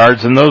 30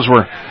 yards, and those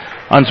were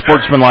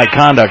unsportsmanlike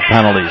conduct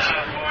penalties.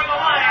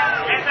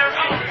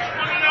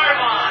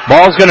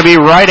 Ball's going to be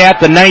right at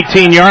the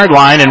 19-yard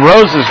line, and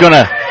Rose is going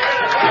to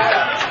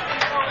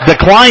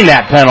decline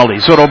that penalty,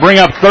 so it'll bring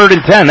up 3rd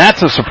and 10.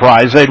 That's a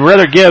surprise. They'd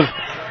rather give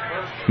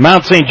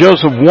Mount St.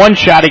 Joseph 1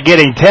 shot at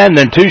getting 10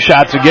 than 2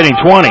 shots at getting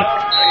 20.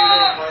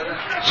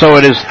 So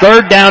it is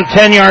 3rd down,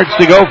 10 yards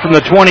to go from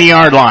the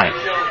 20-yard line.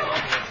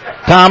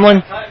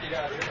 Tomlin,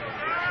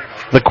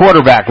 the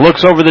quarterback,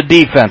 looks over the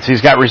defense.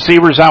 He's got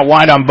receivers out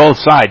wide on both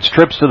sides.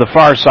 Trips to the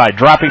far side.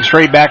 Dropping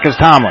straight back is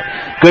Tomlin.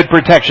 Good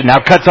protection. Now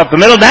cuts up the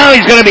middle. Now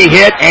he's going to be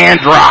hit and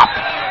dropped.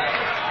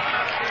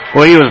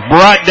 Well, he was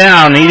brought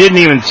down. He didn't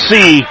even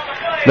see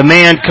the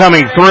man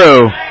coming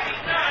through.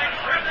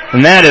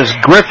 And that is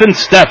Griffin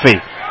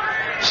Steffi.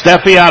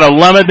 Steffi out of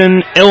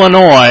Lebanon,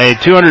 Illinois.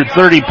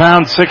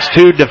 230-pound,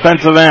 6'2"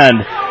 defensive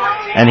end.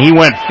 And he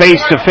went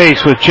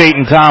face-to-face with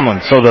Chayton Tomlin.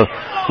 So the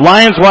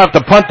Lions will have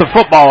to punt the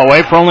football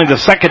away for only the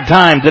second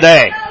time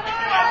today.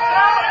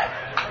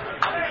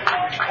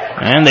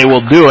 And they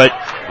will do it,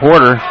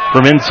 Porter,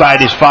 from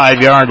inside his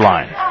 5-yard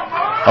line.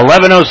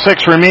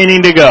 11:06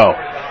 remaining to go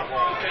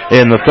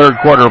in the third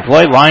quarter of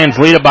play. Lions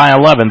lead it by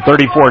 11,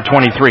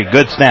 34-23.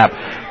 Good snap.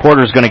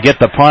 Porter's going to get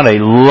the punt, a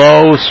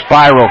low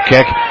spiral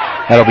kick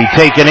that'll be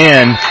taken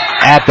in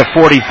at the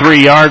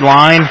 43-yard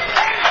line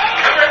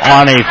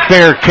on a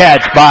fair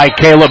catch by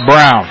Caleb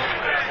Brown.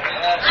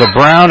 So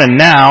Brown, and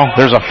now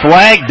there's a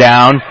flag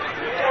down.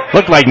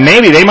 Looked like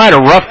maybe they might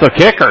have roughed the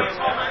kicker.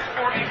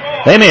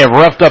 They may have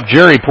roughed up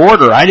Jerry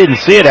Porter. I didn't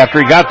see it after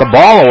he got the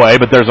ball away,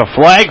 but there's a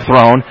flag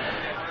thrown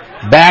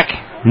back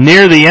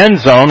near the end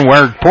zone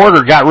where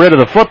Porter got rid of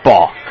the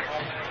football.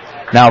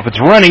 Now, if it's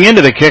running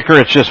into the kicker,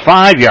 it's just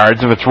 5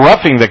 yards. If it's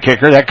roughing the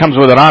kicker, that comes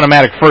with an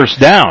automatic first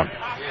down.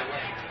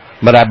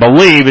 But I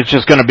believe it's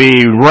just going to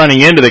be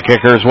running into the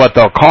kicker is what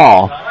they'll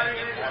call.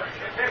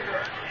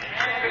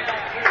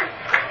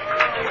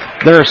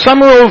 There are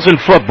some rules in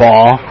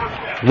football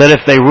that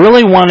if they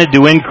really wanted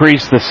to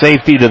increase the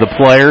safety to the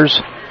players,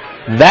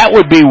 that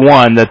would be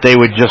one that they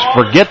would just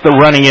forget the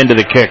running into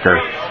the kicker.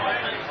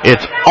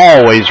 It's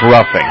always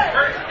roughing.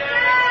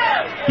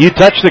 You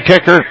touch the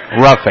kicker,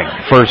 roughing,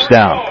 first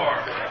down.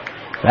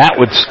 That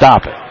would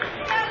stop it.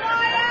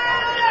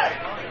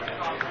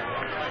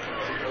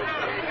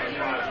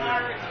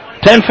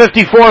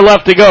 .54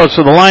 left to go,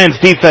 so the Lions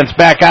defense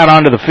back out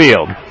onto the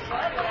field.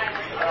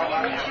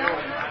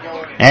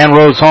 And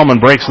Rose Holman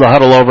breaks the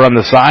huddle over on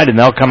the side, and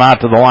they'll come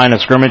out to the line of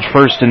scrimmage,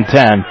 1st and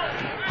 10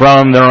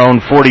 from their own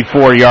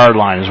 44-yard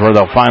line is where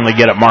they'll finally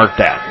get it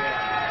marked at.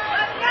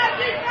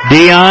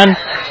 Dion,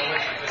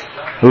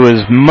 who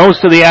is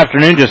most of the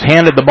afternoon just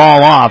handed the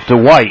ball off to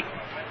White,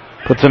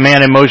 puts a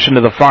man in motion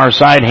to the far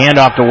side, hand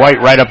off to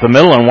White right up the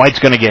middle, and White's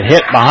going to get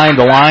hit behind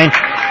the line,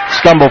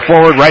 stumble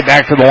forward right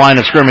back to the line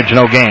of scrimmage,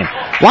 no gain.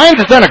 Lions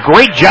have done a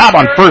great job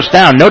on first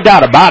down, no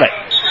doubt about it.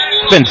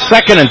 It's been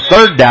 2nd and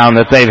 3rd down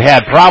that they've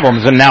had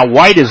problems, and now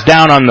White is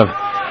down on the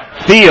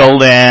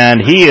field,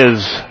 and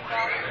he's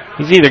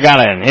either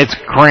got it's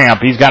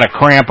cramp. He's got a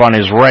cramp on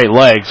his right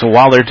leg, so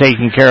while they're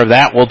taking care of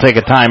that, we'll take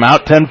a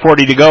timeout.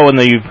 10:40 to go in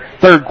the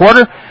third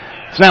quarter.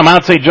 It's now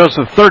Mount St.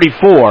 Joseph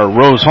 34,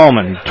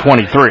 Rose-Hulman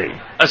 23.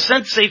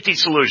 Ascent Safety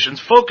Solutions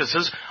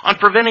focuses on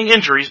preventing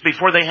injuries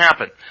before they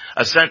happen.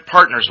 Ascent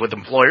partners with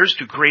employers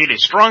to create a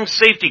strong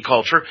safety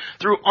culture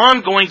through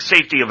ongoing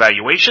safety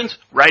evaluations,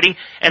 writing,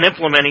 and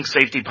implementing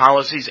safety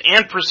policies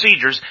and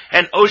procedures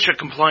and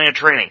OSHA-compliant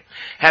training.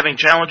 Having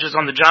challenges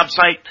on the job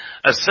site,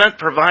 Ascent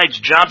provides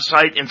job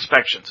site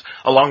inspections,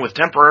 along with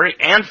temporary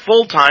and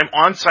full-time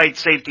on-site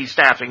safety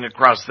staffing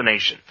across the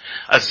nation.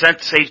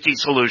 Ascent Safety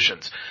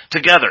Solutions.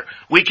 Together,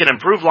 we can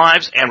improve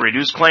lives and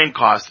reduce claim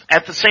costs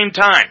at the same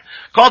time.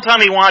 Call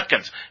Tommy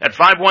Watkins at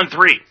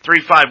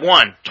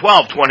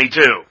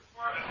 513-351-1222.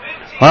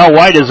 Well,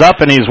 White is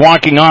up and he's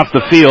walking off the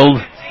field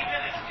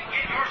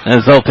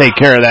as they'll take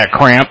care of that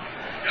cramp.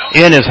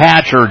 In is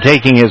Hatcher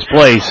taking his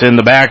place in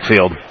the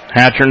backfield.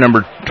 Hatcher,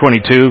 number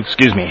 22,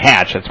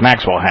 Hatch, that's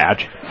Maxwell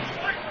Hatch.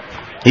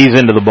 He's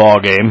into the ball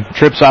game.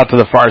 Trips out to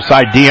the far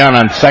side. Dion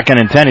on 2nd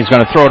and 10. He's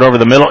going to throw it over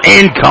the middle.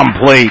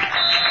 Incomplete.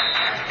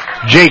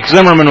 Jake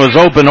Zimmerman was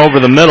open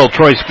over the middle.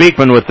 Troy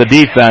Speakman with the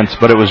defense,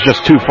 but it was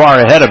just too far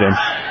ahead of him.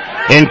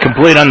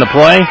 Incomplete on the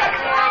play.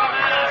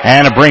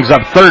 And it brings up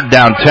 3rd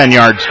down, 10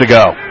 yards to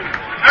go.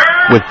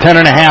 With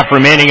 10.5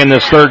 remaining in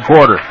this third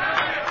quarter.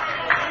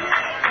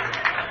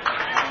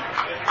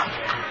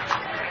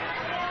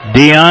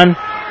 Dion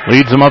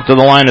leads him up to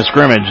the line of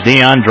scrimmage.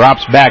 Dion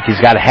drops back.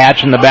 He's got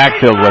Hatch in the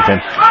backfield with him.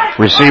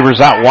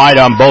 Receivers out wide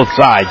on both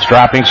sides,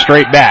 dropping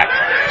straight back.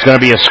 It's going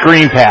to be a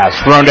screen pass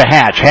thrown to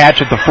Hatch.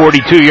 Hatch at the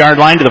 42-yard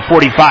line to the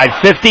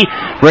 45-50.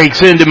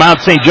 Breaks into Mount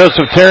St.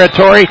 Joseph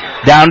territory,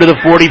 down to the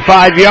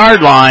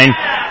 45-yard line.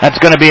 That's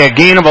going to be a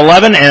gain of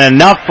 11 and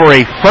enough for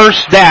a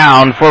first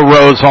down for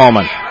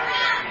Rose-Hulman.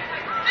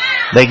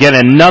 They get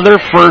another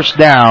first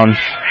down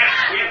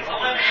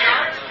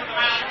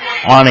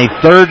on a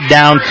 3rd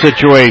down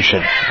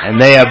situation, and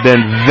they have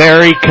been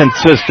very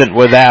consistent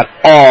with that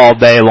all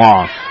day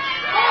long.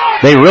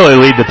 They really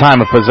lead the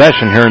time of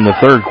possession here in the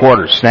third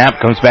quarter. Snap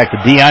comes back to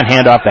Dion,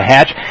 handoff to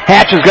Hatch.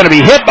 Hatch is going to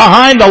be hit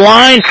behind the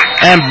line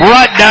and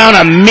brought down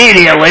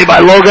immediately by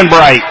Logan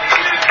Bright.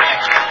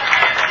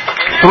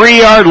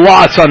 3-yard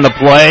loss on the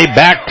play,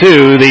 back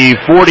to the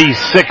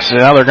 46.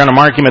 Now they're going to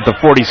mark him at the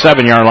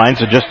 47-yard line,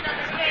 so just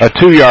a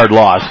 2-yard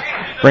loss.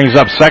 Brings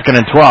up 2nd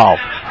and 12.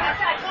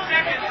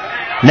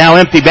 Now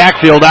empty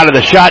backfield out of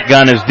the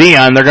shotgun is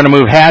Dion. They're going to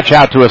move Hatch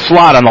out to a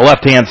slot on the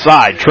left-hand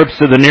side. Trips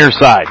to the near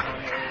side.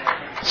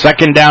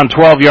 2nd down,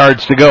 12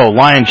 yards to go.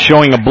 Lions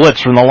showing a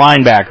blitz from the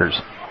linebackers.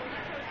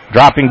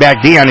 Dropping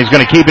back Dion. He's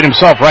going to keep it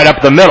himself right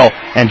up the middle.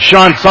 And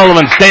Sean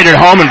Sullivan stayed at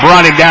home and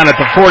brought him down at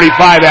the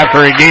 45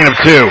 after a gain of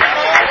 2.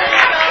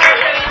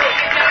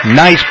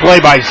 Nice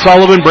play by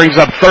Sullivan. Brings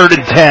up 3rd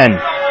and 10.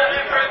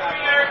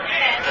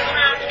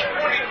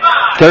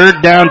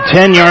 3rd down,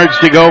 10 yards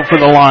to go for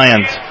the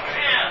Lions.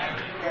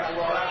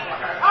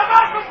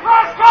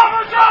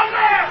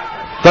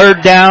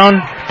 3rd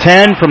down,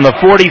 10 from the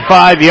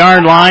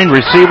 45-yard line.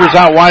 Receivers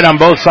out wide on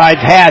both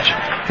sides. Hatch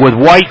with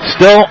White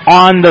still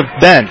on the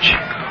bench.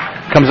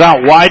 Comes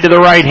out wide to the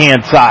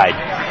right-hand side.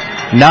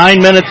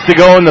 9 minutes to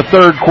go in the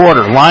third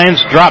quarter.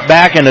 Lions drop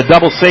back in a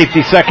double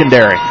safety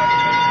secondary.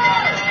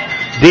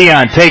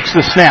 Dion takes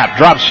the snap,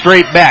 drops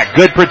straight back.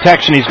 Good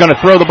protection. He's going to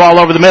throw the ball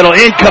over the middle.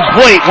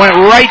 Incomplete. Went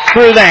right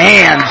through the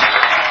hands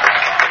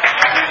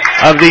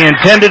of the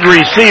intended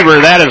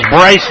receiver. That is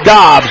Bryce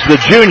Dobbs, the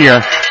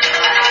junior.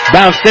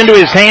 Bounced into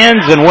his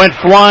hands and went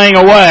flying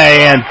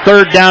away. And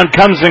 3rd down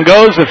comes and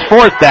goes. It's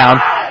 4th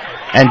down.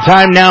 And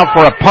time now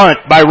for a punt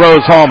by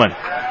Rose-Hulman.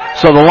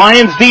 So the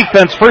Lions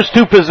defense, first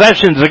 2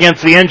 possessions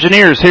against the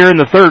Engineers here in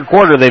the third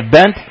quarter. They've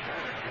bent,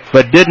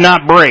 but did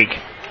not break.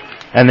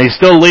 And they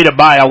still lead it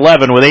by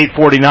 11 with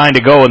 8:49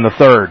 to go in the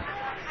third.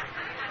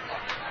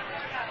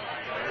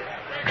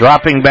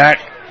 Dropping back,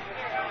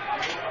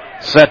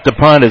 set to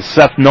punt is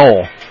Seth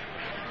Knoll.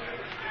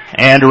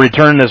 And to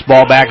return this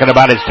ball back at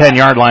about his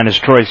 10-yard line is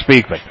Troy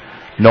Speakman.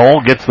 Knoll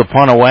gets the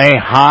punt away,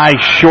 high,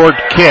 short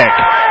kick.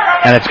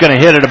 And it's going to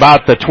hit at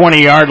about the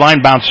 20-yard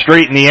line, bounce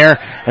straight in the air,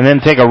 and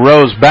then take a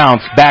Rose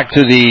bounce back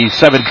to the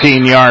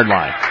 17-yard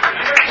line.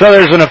 So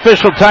there's an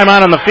official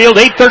timeout on the field.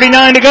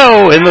 8:39 to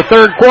go in the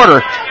third quarter.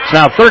 It's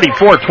now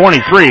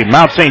 34-23.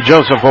 Mount St.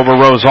 Joseph over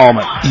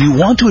Rose-Hulman. You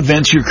want to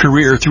advance your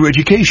career through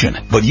education,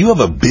 but you have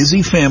a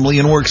busy family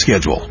and work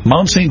schedule.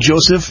 Mount St.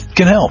 Joseph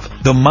can help.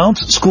 The Mount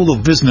School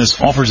of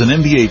Business offers an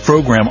MBA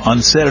program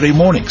on Saturday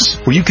mornings,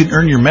 where you can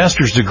earn your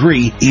master's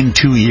degree in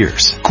 2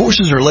 years.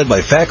 Courses are led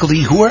by faculty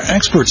who are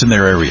experts in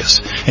their areas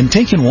and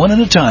taken one at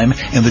a time,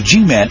 and the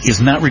GMAT is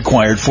not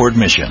required for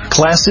admission.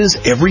 Classes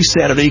every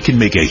Saturday can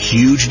make a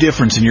huge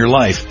difference in your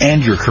life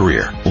and your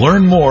career.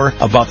 Learn more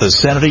about the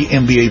Saturday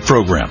MBA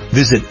program.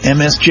 Visit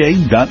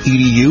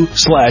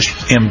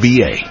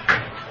msj.edu/MBA.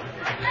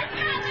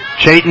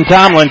 Chayton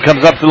Tomlin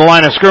comes up to the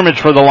line of scrimmage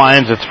for the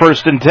Lions. It's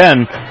 1st and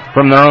 10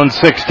 from their own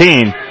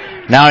 16.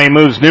 Now he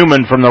moves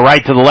Newman from the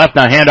right to the left.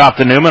 Now hand off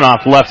to Newman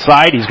off left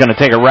side. He's going to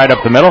take it right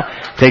up the middle.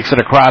 Takes it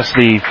across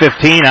the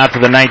 15 out to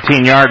the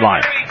 19-yard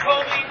line.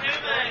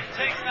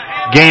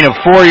 Gain of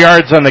 4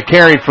 yards on the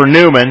carry for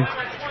Newman.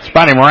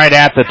 Spot him right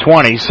at the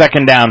 20.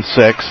 2nd down,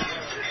 6.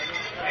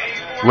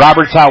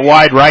 Roberts out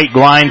wide right,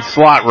 Glines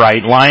slot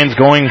right. Lions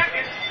going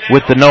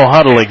with the no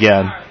huddle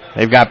again.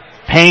 They've got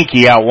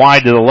Pankey out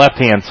wide to the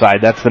left-hand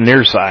side. That's the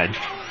near side.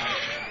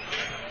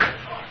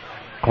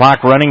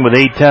 Clock running with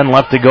 8:10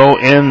 left to go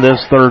in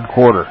this third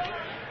quarter.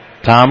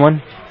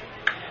 Tomlin,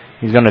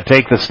 he's going to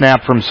take the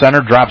snap from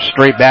center, drop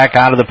straight back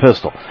out of the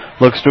pistol.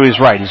 Looks to his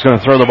right. He's going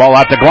to throw the ball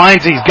out to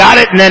Glines. He's got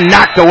it and then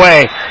knocked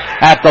away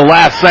at the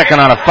last second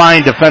on a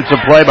fine defensive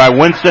play by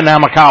Winston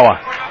Amakawa.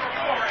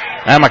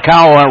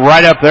 Amakawa went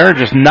right up there and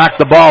just knocked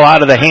the ball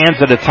out of the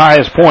hands at its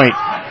highest point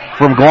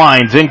from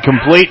Glines.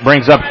 Incomplete,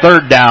 brings up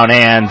third down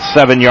and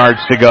 7 yards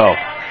to go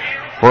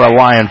for a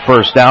Lion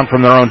first down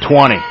from their own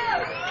 20.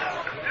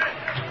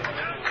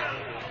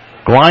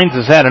 Glines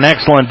has had an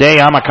excellent day.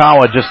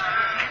 Amakawa just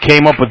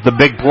came up with the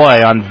big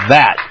play on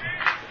that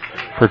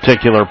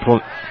particular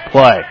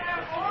play.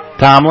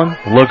 Tomlin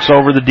looks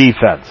over the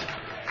defense.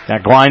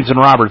 Got Glines and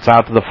Roberts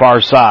out to the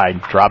far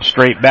side. Drops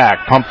straight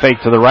back. Pump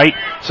fake to the right.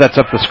 Sets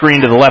up the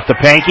screen to the left of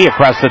Pankey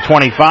across the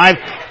 25.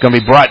 Going to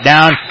be brought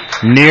down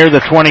near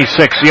the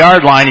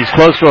 26-yard line. He's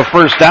close to a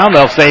first down.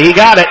 They'll say he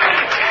got it.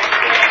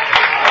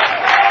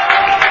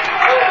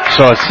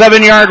 So a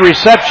 7-yard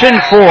reception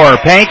for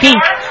Pankey.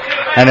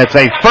 And it's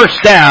a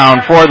first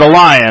down for the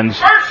Lions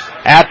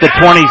at the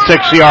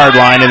 26-yard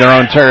line in their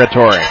own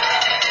territory.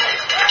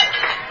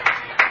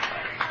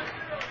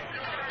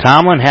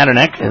 Tomlin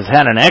has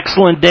had an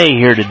excellent day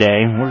here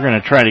today. We're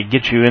going to try to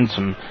get you in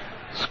some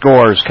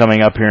scores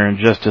coming up here in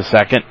just a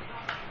second.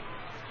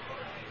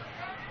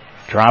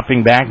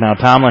 Dropping back. Now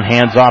Tomlin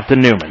hands off to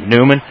Newman.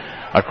 Newman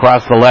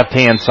across the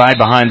left-hand side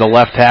behind the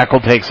left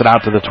tackle. Takes it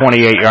out to the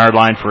 28-yard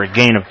line for a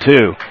gain of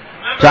 2.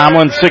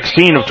 Tomlin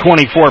 16 of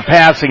 24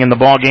 passing in the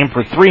ball game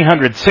for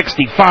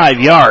 365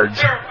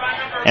 yards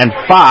and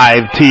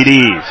 5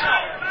 TDs.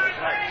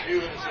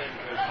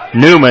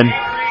 Newman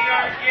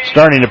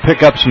starting to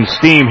pick up some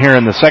steam here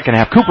in the second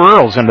half. Cooper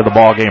Earls into the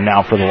ball game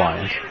now for the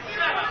Lions,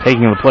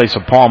 taking the place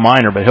of Paul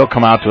Miner, but he'll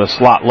come out to a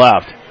slot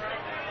left.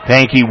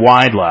 Pankey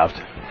wide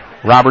left.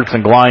 Roberts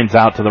and Glines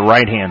out to the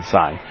right-hand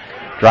side.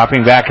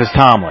 Dropping back is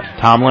Tomlin.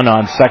 Tomlin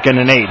on 2nd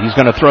and 8. He's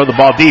going to throw the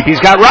ball deep. He's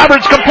got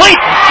Roberts complete.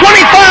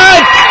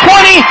 25,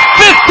 20,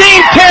 15,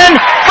 10,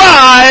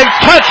 5.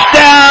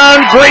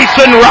 Touchdown,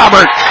 Grayson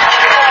Roberts.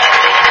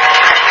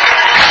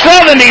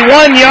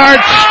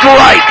 71-yard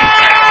strike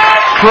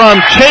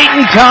from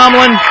Chayton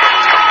Tomlin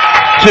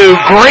to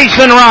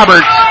Grayson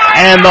Roberts.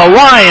 And the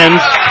Lions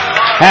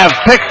have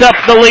picked up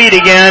the lead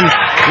again.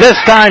 This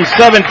time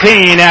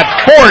 17 at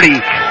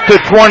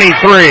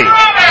 40-23.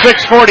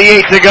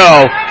 6:48 to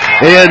go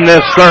in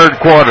this third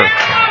quarter.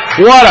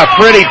 What a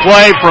pretty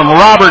play from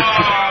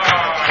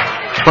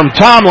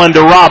Tomlin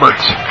to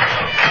Roberts.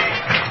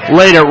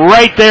 Laid it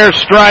right there,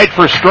 stride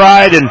for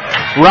stride, and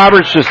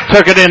Roberts just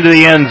took it into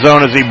the end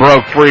zone as he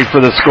broke free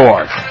for the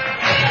score.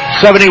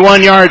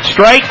 71-yard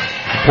strike.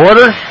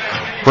 Porter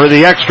for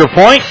the extra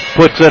point,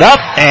 puts it up,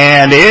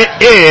 and it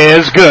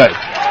is good.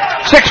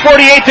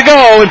 6:48 to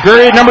go in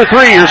period number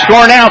 3. Your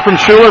score now from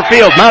Schuler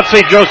Field. Mount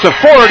St. Joseph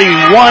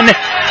 41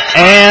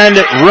 and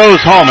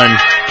Rose-Hulman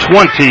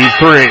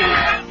 23.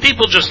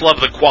 People just love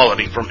the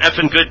quality from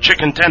Effin' Good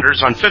Chicken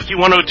Tenders on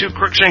 5102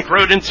 Crookshank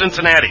Road in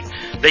Cincinnati.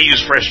 They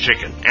use fresh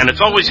chicken, and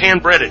it's always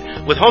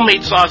hand-breaded with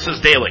homemade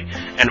sauces daily.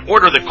 And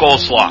order the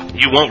coleslaw.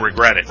 You won't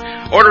regret it.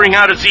 Ordering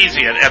out is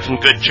easy at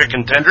Effin' Good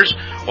Chicken Tenders.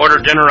 Order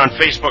dinner on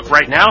Facebook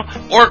right now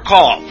or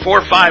call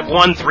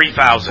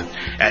 451-3000.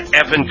 At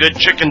Effin' Good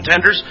Chicken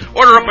Tenders,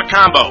 order up a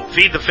combo,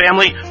 feed the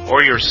family,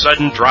 or your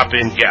sudden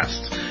drop-in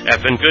guests.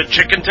 Effin' Good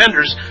Chicken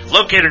Tenders,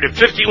 located at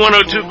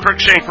 5102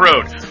 Crookshank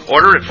Road.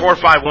 Order at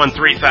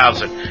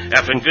 451-3000.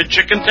 Effin' Good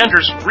Chicken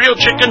Tenders, real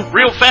chicken,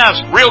 real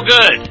fast, real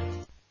good.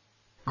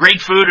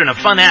 Great food and a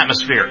fun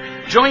atmosphere.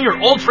 Join your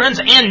old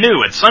friends and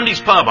new at Sunday's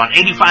Pub on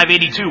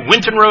 8582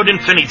 Winton Road in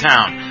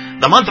Finneytown.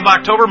 The month of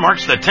October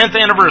marks the 10th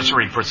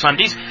anniversary for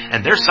Sundays,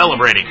 and they're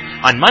celebrating.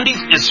 On Mondays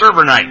is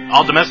server night.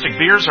 All domestic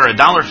beers are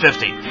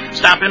 $1.50.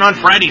 Stop in on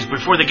Fridays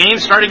before the game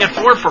starting at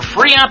 4 for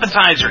free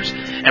appetizers.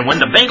 And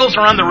when the Bengals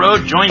are on the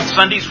road, join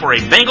Sundays for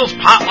a Bengals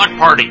potluck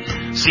party.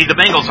 See the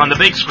Bengals on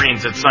the big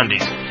screens at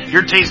Sundays.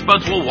 Your taste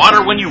buds will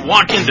water when you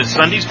walk into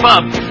Sunday's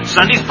Pub.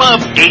 Sunday's Pub,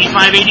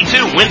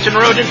 8582 Winton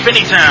Road in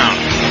Finneytown.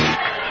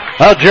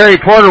 Well, Jerry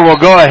Porter will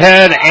go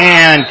ahead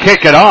and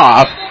kick it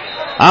off.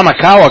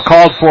 Amakawa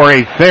called for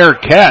a fair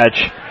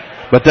catch,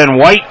 but then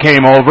White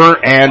came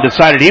over and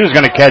decided he was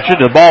going to catch it.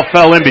 The ball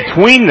fell in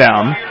between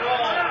them,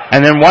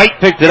 and then White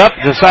picked it up,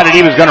 decided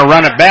he was going to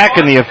run it back,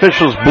 and the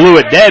officials blew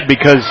it dead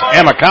because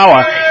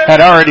Amakawa had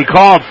already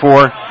called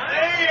for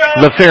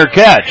the fair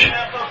catch.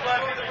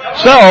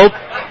 So,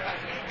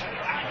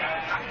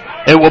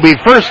 it will be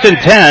 1st and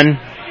 10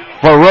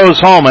 for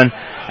Rose-Hulman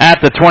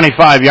at the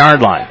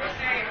 25-yard line.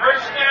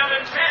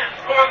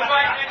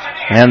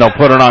 And they'll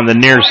put it on the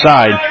near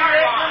side.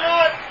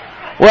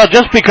 Well,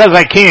 just because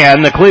I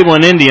can, the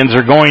Cleveland Indians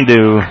are going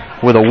to,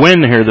 with a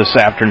win here this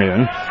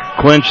afternoon,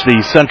 clinch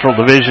the Central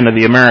Division of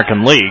the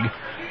American League.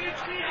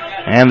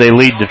 And they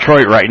lead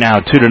Detroit right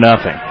now 2-0.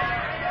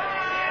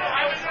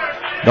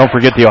 Don't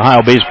forget the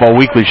Ohio Baseball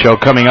Weekly Show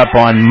coming up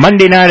on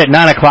Monday night at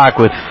 9 o'clock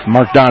with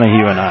Mark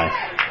Donahue and I.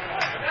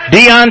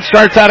 Dion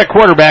starts out at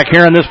quarterback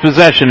here in this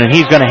possession, and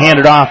he's going to hand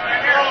it off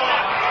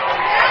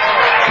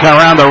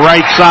around the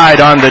right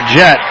side on the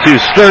jet to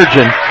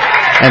Sturgeon.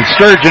 And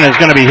Sturgeon is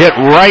going to be hit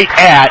right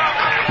at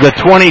the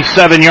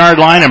 27-yard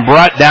line and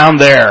brought down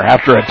there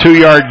after a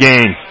 2-yard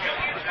gain.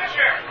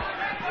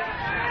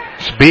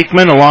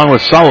 Speakman along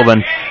with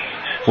Sullivan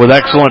with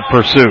excellent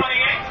pursuit.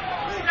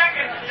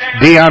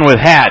 Dion with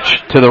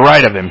Hatch to the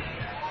right of him,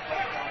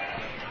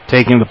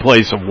 taking the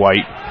place of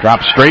White.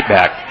 Drops straight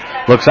back.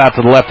 Looks out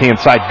to the left-hand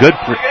side. Good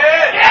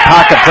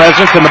pocket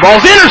presence, and the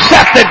ball's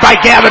intercepted by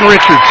Gavin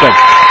Richardson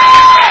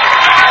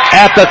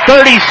at the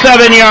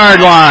 37-yard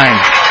line.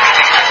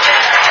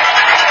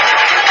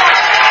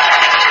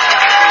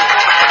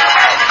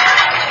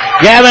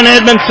 Gavin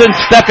Edmondson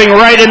stepping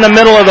right in the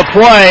middle of the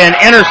play and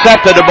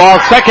intercepted the ball.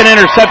 Second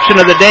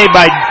interception of the day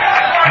by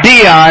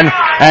Dion,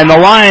 and the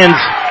Lions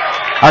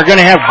are going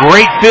to have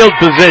great field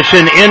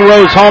position in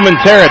Rose-Hulman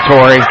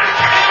territory.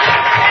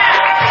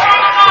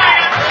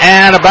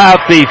 And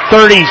about the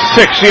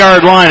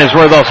 36-yard line is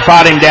where they'll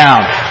spot him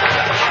down.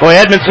 Boy,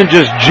 Edmondson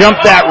just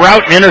jumped that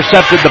route and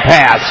intercepted the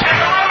pass.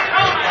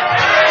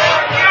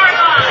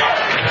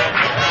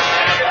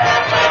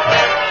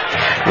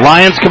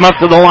 Lions come up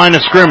to the line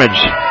of scrimmage.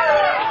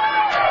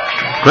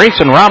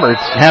 Grayson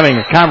Roberts having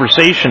a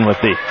conversation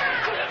with the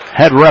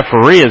head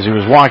referee as he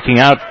was walking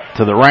out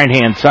to the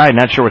right-hand side.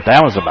 Not sure what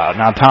that was about.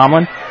 Now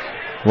Tomlin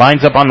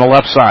lines up on the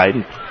left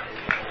side.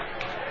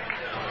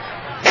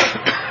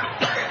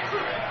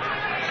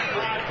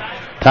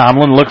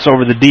 Tomlin looks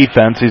over the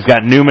defense. He's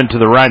got Newman to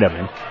the right of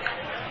him.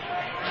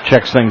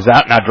 Checks things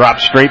out. Now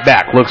drops straight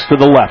back. Looks to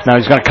the left. Now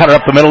he's going to cut it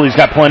up the middle. He's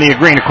got plenty of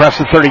green. Across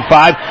the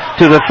 35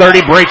 to the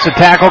 30. Breaks the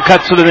tackle.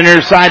 Cuts to the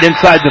near side.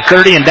 Inside the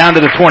 30 and down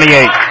to the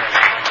 28.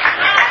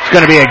 It's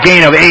going to be a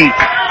gain of 8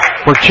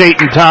 for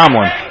Chayton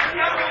Tomlin.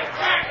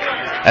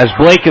 As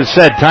Blake has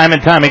said time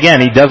and time again,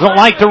 he doesn't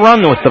like to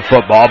run with the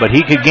football, but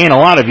he could gain a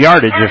lot of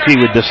yardage if he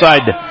would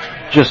decide to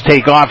just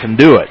take off and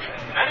do it.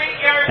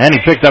 And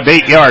he picked up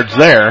 8 yards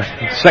there.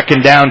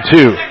 Second down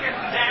 2.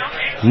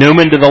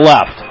 Newman to the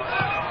left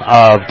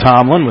of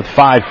Tomlin with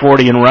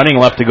 5:40 in running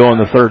left to go in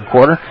the third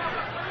quarter.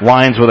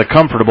 Lions with a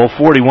comfortable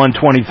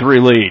 41-23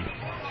 lead.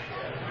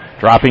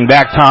 Dropping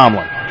back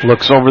Tomlin.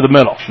 Looks over the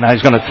middle. Now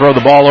he's going to throw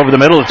the ball over the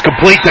middle. It's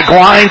complete to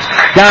Glines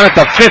down at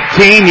the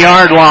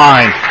 15-yard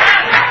line.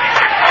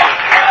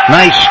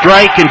 Nice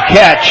strike and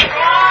catch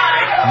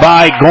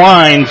by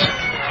Glines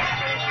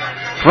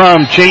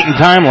from Chayton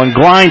Tomlin.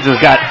 Glines has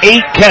got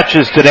 8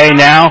 catches today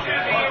now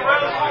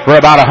for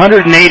about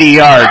 180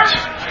 yards.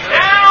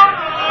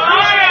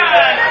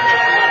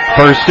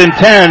 First and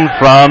 10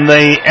 from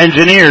the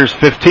Engineers'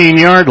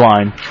 15-yard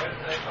line.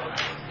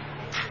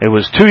 It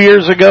was 2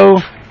 years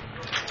ago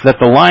that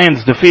the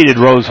Lions defeated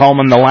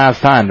Rose-Hulman the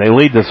last time. They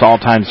lead this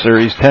all-time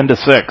series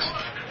 10-6.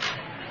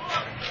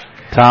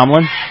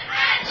 Tomlin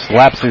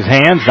slaps his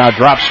hands, now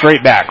drops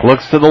straight back,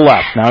 looks to the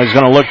left. Now he's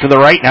going to look to the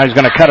right, now he's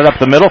going to cut it up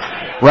the middle,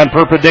 run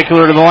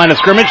perpendicular to the line of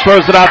scrimmage,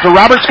 throws it out to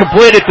Roberts,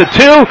 complete at the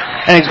 2,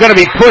 and he's going to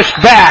be pushed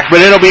back,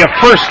 but it'll be a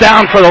first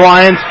down for the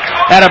Lions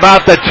at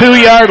about the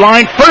 2-yard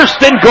line.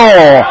 First and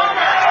goal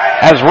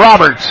as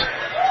Roberts.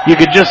 You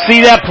could just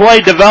see that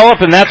play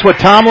develop, and that's what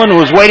Tomlin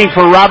was waiting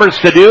for Roberts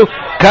to do.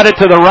 Cut it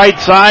to the right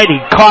side, he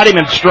caught him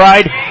in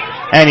stride,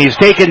 and he's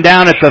taken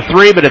down at the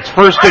 3, but it's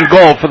first and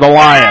goal for the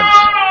Lions.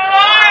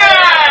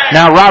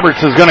 Now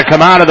Roberts is going to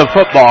come out of the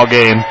football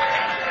game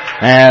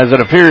as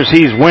it appears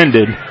he's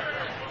winded.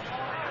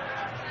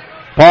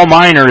 Paul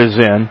Miner is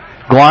in.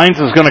 Glines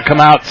is going to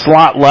come out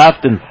slot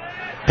left and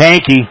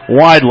Pankey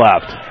wide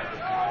left.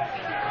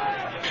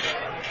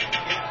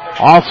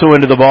 Also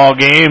into the ball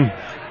game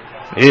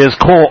is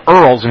Cole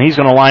Earls, and he's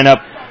going to line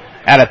up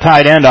at a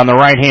tight end on the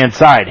right-hand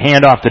side.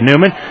 Hand off to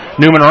Newman.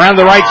 Newman around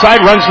the right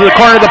side, runs to the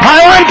corner of the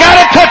pile and got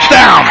it.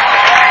 Touchdown!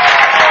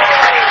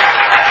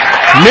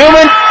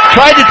 Newman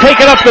tried to take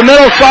it up the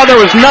middle, saw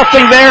there was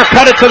nothing there,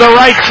 cut it to the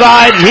right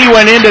side, and he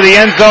went into the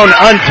end zone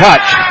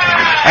untouched.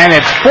 And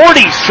it's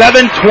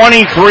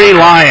 47-23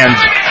 Lions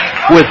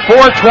with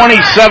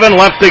 4:27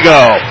 left to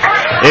go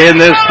in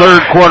this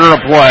third quarter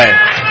of play.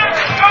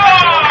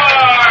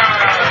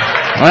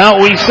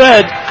 Well, we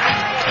said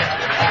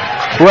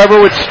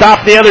whoever would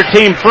stop the other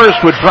team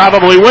first would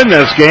probably win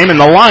this game, and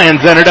the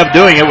Lions ended up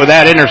doing it with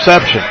that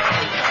interception.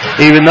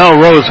 Even though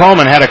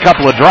Rose-Hulman had a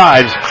couple of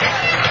drives,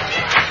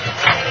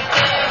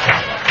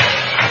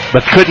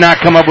 but could not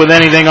come up with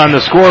anything on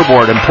the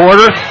scoreboard. And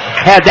Porter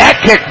had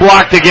that kick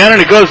blocked again, and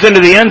it goes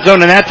into the end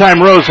zone, and that time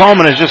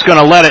Rose-Hulman is just going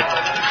to let it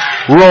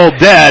roll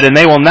dead, and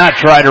they will not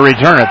try to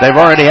return it. They've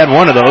already had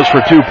one of those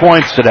for 2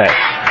 points today.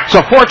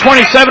 So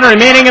 4:27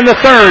 remaining in the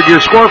third. Your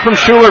score from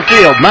Schuler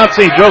Field. Mount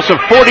St. Joseph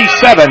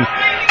 47,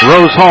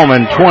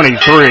 Rose-Hulman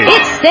 23.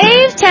 It's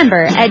Save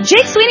Timber at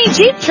Jake Sweeney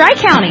Jeep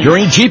Tri-County.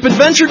 During Jeep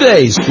Adventure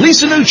Days,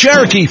 lease a new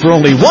Cherokee for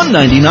only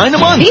 $199 a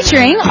month.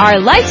 Featuring our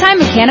lifetime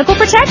mechanical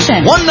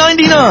protection.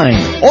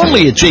 $199.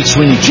 Only at Jake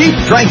Sweeney Jeep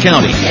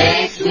Tri-County.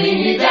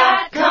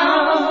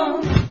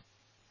 JakeSweeney.com.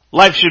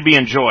 life should be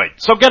enjoyed.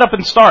 So get up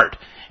and start.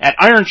 At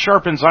Iron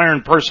Sharpens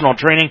Iron Personal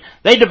Training,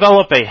 they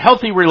develop a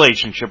healthy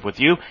relationship with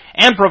you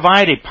and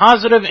provide a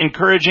positive,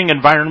 encouraging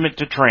environment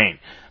to train.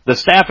 The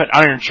staff at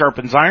Iron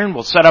Sharpens Iron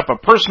will set up a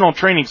personal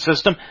training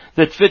system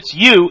that fits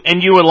you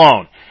and you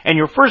alone. And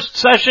your first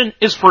session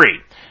is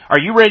free. Are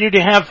you ready to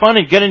have fun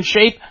and get in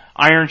shape?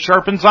 Iron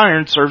Sharpens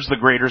Iron serves the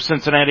greater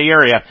Cincinnati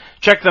area.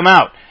 Check them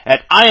out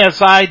at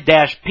isi-pt.com.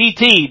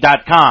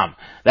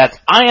 That's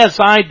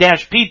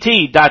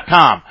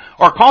isi-pt.com.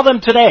 Or call them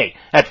today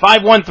at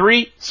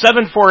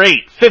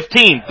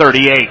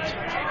 513-748-1538.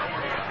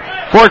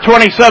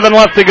 4:27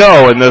 left to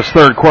go in this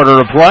third quarter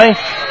of play.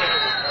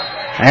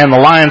 And the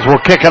Lions will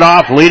kick it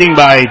off, leading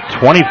by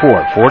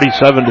 24,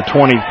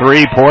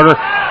 47-23. Porter,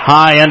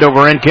 high end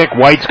over end kick.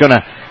 White's going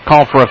to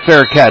call for a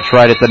fair catch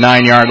right at the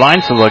 9-yard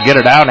line, so they'll get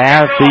it out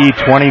at the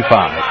 25.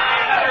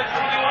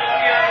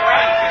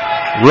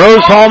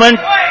 Rose-Hulman,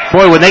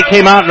 boy, when they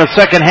came out in the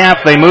second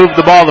half, they moved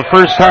the ball the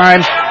first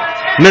time,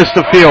 missed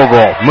a field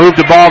goal. Moved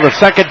the ball the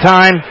second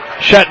time,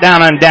 shut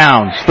down on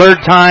downs.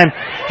 Third time,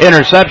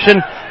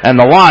 interception, and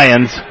the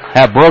Lions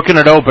have broken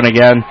it open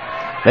again.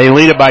 They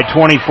lead it by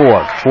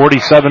 24,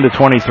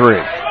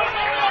 47-23.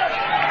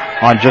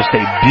 On just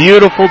a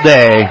beautiful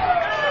day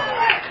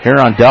here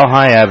on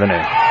Delhi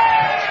Avenue.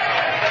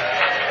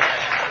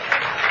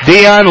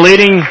 Dion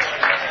leading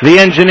the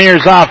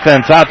Engineers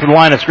offense out to the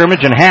line of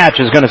scrimmage, and Hatch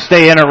is going to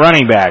stay in at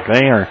running back.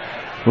 They are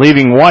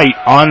leaving White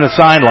on the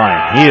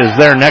sideline. He is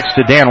there next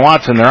to Dan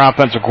Watson, their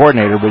offensive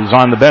coordinator, but he's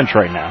on the bench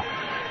right now.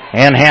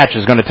 And Hatch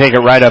is going to take it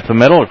right up the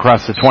middle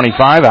across the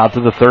 25 out to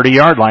the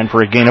 30-yard line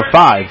for a gain of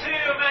 5.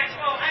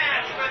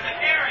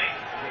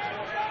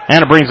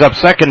 And it brings up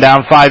second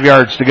down, 5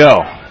 yards to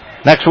go.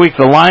 Next week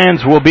the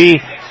Lions will be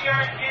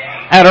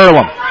at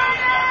Earlham.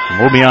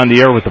 We'll be on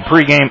the air with the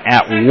pregame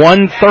at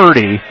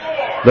 1:30.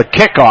 The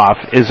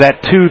kickoff is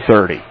at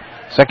 2:30.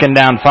 Second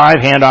down 5,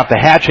 handoff to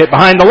Hatch, hit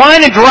behind the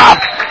line and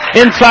dropped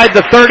inside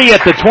the 30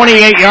 at the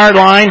 28-yard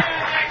line.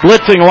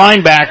 Blitzing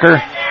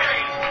linebacker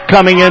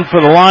coming in for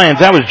the Lions.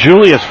 That was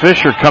Julius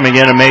Fisher coming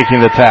in and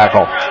making the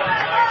tackle.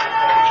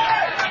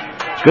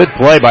 Good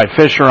play by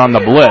Fisher on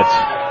the blitz.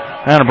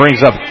 And it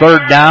brings up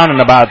third down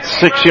and about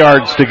 6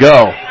 yards to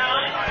go.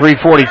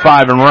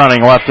 3:45 and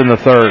running left in the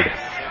third.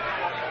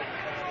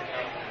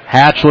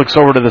 Hatch looks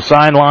over to the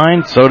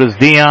sideline. So does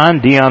Dion.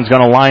 Dion's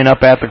going to line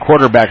up at the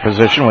quarterback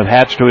position with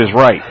Hatch to his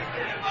right.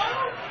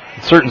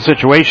 In certain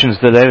situations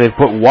today, they've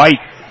put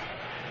White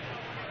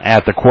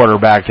at the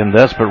quarterback in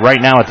this, but right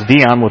now it's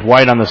Dion with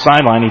White on the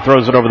sideline. He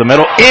throws it over the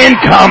middle.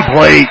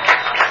 Incomplete!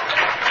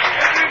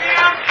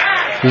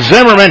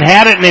 Zimmerman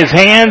had it in his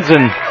hands,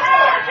 and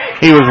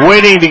he was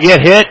waiting to get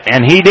hit,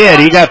 and he did.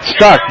 He got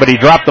stuck, but he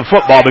dropped the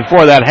football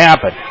before that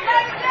happened.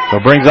 So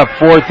it brings up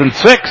 4th and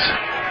 6.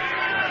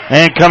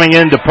 And coming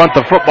in to punt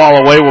the football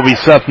away will be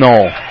Seth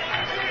Knoll.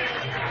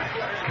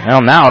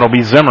 Well, now it'll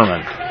be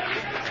Zimmerman.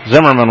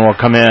 Zimmerman will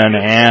come in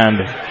and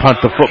punt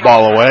the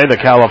football away. The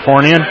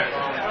Californian,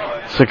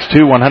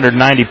 6'2",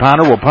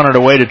 190-pounder, will punt it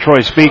away to Troy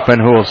Speakman,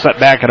 who will set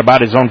back at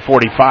about his own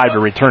 45 to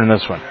return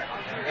this one.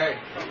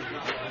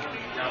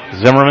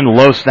 Zimmerman,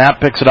 low snap,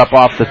 picks it up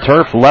off the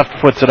turf, left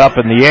foots it up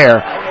in the air.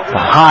 A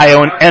high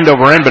end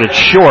over end, but it's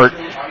short.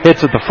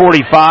 Hits at the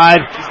 45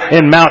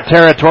 in Mount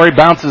territory,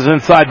 bounces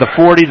inside the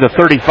 40, the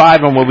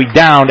 35, and will be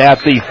downed at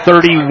the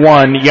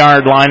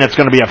 31-yard line. It's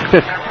going to be a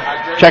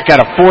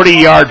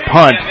 40-yard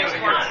punt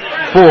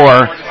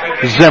for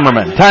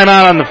Zimmerman.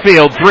 Timeout on the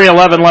field,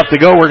 3:11 left to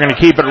go. We're going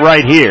to keep it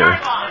right here.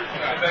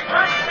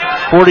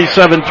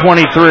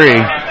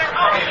 47-23.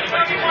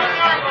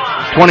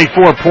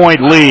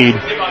 24-point lead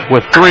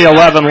with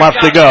 3:11 left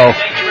to go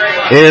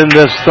in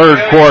this third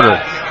quarter.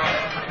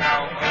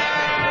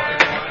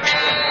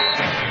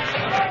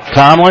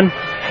 Tomlin,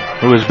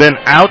 who has been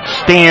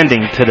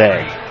outstanding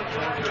today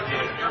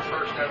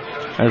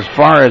as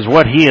far as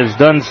what he has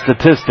done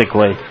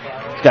statistically.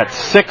 He's got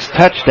 6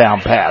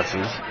 touchdown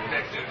passes,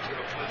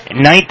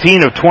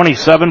 19 of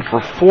 27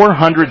 for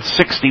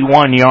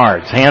 461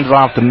 yards. Hands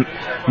off to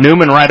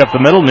Newman right up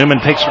the middle. Newman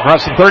takes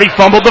across the 30,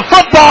 fumbled the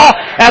football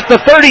at the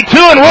 32,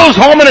 and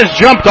Rose-Hulman has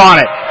jumped on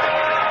it.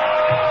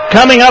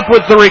 Coming up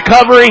with the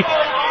recovery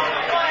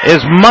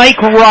is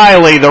Mike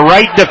Riley, the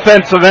right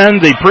defensive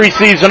end, the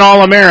preseason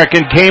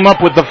All-American, came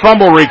up with the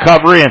fumble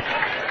recovery, and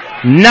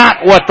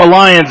not what the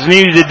Lions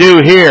needed to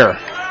do here.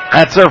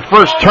 That's their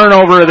first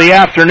turnover of the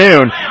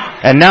afternoon,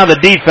 and now the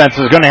defense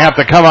is going to have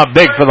to come up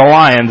big for the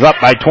Lions, up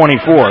by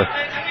 24,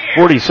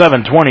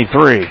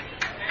 47-23.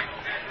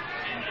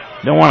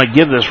 Don't want to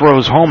give this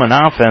Rose-Hulman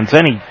offense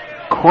any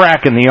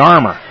crack in the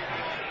armor.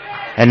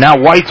 And now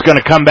White's going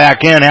to come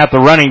back in at the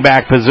running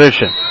back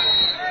position.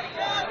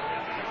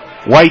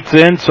 White's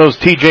in, so's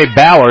T.J.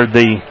 Ballard,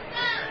 the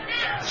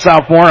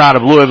sophomore out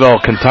of Louisville,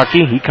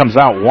 Kentucky. He comes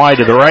out wide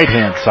to the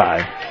right-hand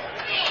side.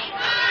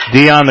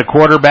 Dion, the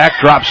quarterback,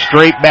 drops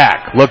straight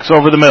back, looks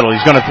over the middle.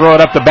 He's going to throw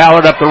it up to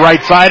Ballard up the right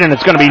side, and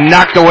it's going to be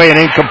knocked away and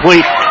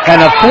incomplete.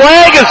 And a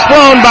flag is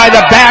thrown by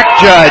the back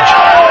judge.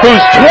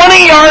 who's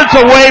 20 yards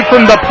away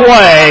from the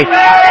play.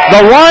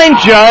 The line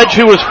judge,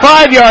 who was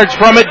 5 yards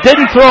from it,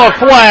 didn't throw a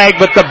flag,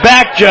 but the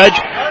back judge,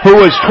 who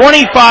was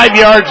 25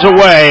 yards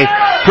away,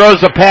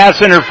 throws a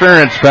pass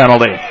interference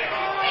penalty.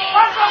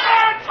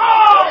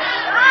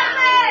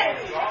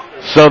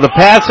 So the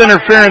pass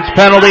interference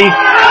penalty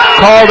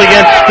called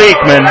against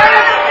Speakman,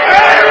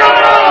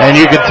 and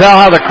you can tell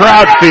how the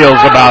crowd feels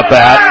about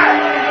that.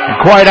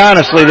 And quite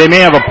honestly, they may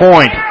have a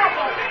point.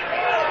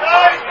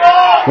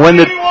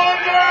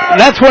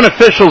 That's when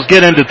officials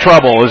get into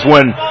trouble, is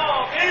when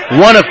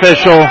one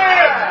official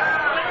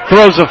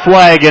throws a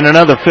flag in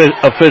another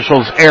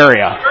official's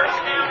area.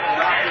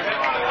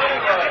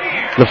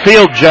 The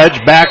field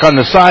judge back on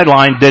the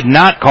sideline did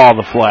not call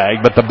the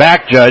flag, but the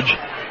back judge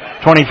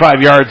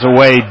 25 yards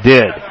away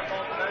did.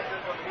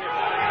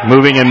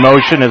 Moving in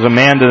motion is a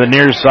man to the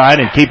near side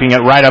and keeping it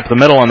right up the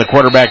middle, and the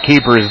quarterback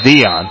keeper is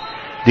Dion.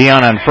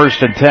 Dion on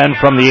 1st and 10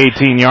 from the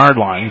 18-yard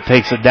line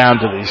takes it down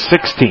to the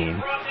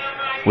 16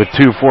 with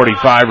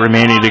 2:45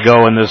 remaining to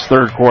go in this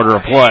third quarter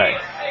of play.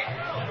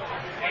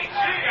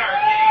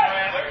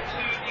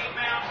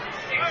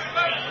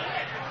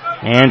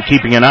 And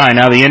keeping an eye,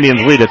 now the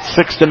Indians lead at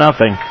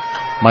 6-0.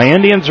 My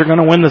Indians are going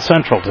to win the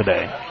Central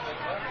today.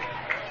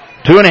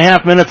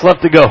 2.5 minutes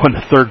left to go in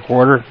the third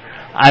quarter.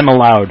 I'm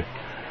allowed.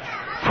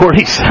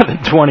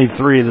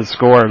 47-23 the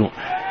score.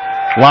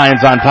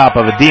 Lions on top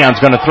of it. Dion's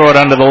going to throw it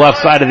under the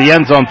left side of the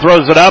end zone.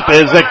 Throws it up.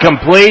 Is it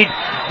complete?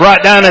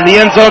 Brought down in the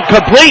end zone.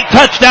 Complete.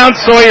 Touchdown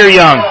Sawyer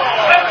Young.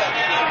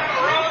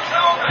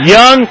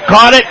 Young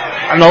caught it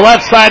on the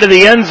left side of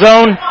the end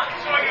zone.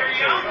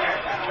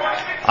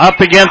 Up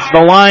against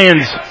the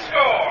Lions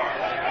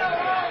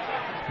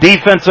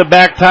defensive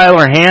back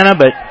Tyler Hanna,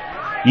 but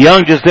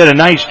Young just did a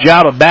nice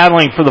job of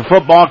battling for the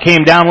football,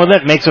 came down with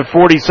it, makes it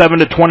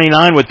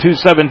 47-29 with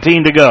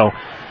 2:17 to go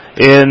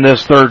in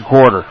this third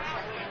quarter.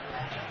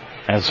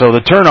 And so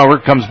the turnover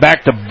comes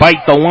back to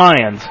bite the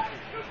Lions.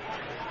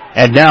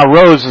 And now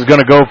Rose is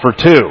going to go for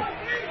 2.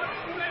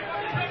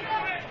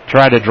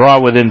 Try to draw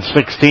within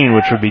 16,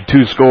 which would be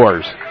 2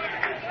 scores.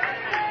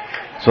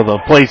 So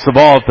they'll place the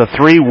ball at the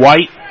 3.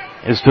 White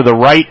is to the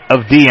right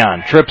of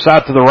Dion. Trips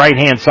out to the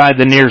right-hand side,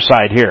 the near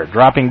side here.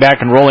 Dropping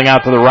back and rolling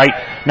out to the right.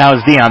 Now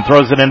is Dion.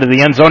 Throws it into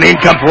the end zone.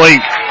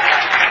 Incomplete.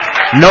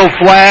 No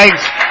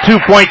flags.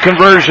 2-point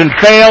conversion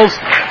fails.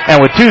 And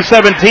with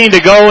 2:17 to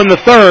go in the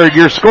third,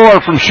 your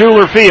score from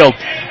Schuler Field,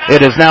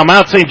 it is now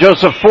Mount St.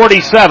 Joseph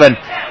 47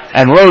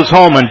 and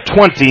Rose-Hulman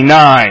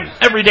 29.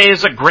 Every day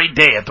is a great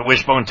day at the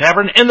Wishbone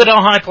Tavern in the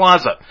Delhi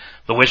Plaza.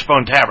 The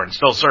Wishbone Tavern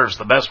still serves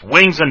the best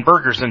wings and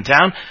burgers in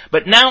town,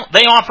 but now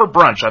they offer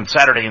brunch on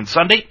Saturday and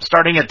Sunday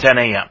starting at 10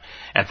 a.m.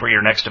 And for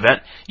your next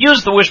event,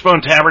 use the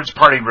Wishbone Tavern's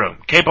party room,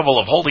 capable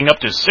of holding up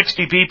to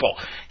 60 people.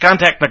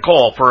 Contact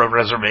Nicole for a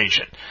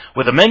reservation.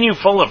 With a menu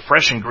full of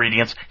fresh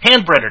ingredients,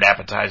 hand-breaded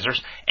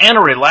appetizers, and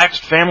a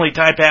relaxed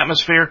family-type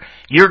atmosphere,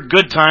 your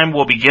good time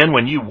will begin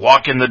when you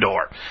walk in the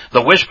door.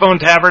 The Wishbone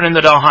Tavern in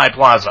the Delhi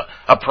Plaza,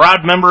 a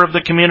proud member of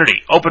the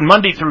community, open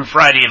Monday through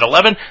Friday at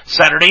 11,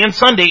 Saturday and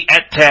Sunday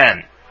at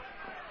 10.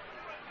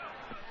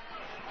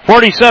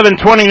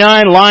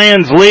 47-29,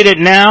 Lions lead it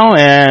now,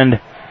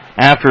 and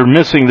after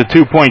missing the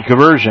 2-point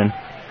conversion,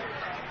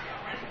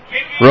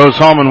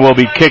 Rose-Hulman will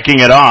be kicking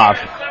it off.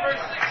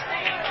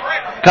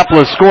 Couple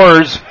of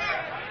scores,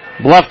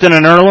 Bluffton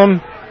and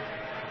Earlham.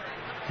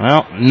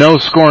 Well, no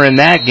score in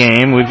that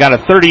game. We've got a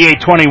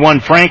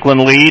 38-21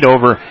 Franklin lead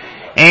over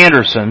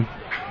Anderson.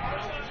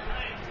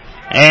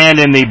 And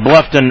in the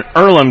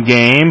Bluffton-Earlham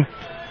game,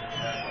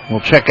 we'll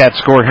check that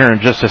score here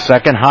in just a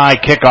second. High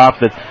kickoff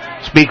that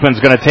Speakman's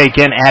going to take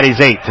in at his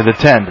 8 to the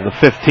 10 to the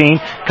 15,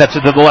 cuts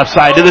it to the left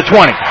side to the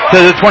 20, to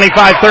the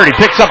 25-30,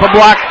 picks up a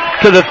block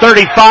to the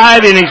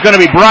 35, and he's going to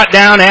be brought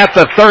down at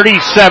the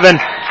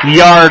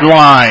 37-yard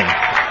line.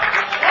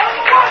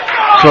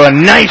 So a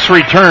nice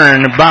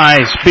return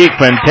by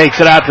Speakman, takes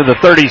it out to the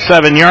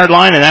 37-yard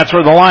line, and that's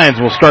where the Lions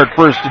will start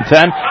 1st and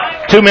 10.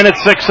 2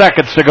 minutes, 6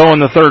 seconds to go in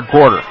the third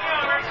quarter.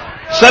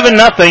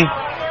 7-0,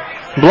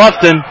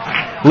 Bluffton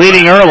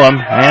leading Earlham,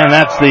 and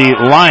that's the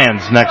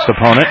Lions' next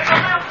opponent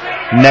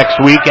next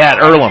week at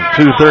Earlham.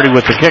 2:30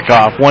 with the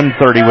kickoff,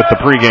 1:30 with the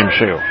pregame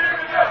show.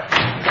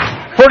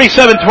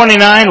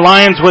 47-29,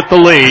 Lions with the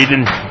lead,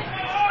 and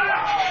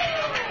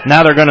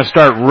now they're going to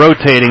start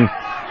rotating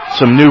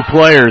some new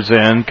players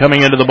in.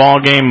 Coming into the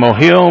ball game,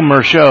 Mohil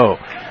Merchaud.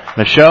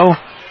 Merchaud,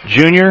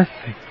 junior,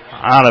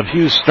 out of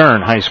Hugh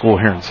Stern High School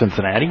here in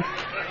Cincinnati.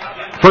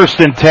 1st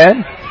and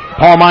 10.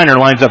 Paul Miner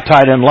lines up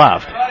tight end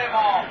left.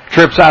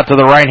 Trips out to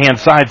the right-hand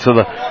side, so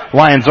the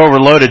Lions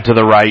overloaded to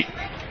the right.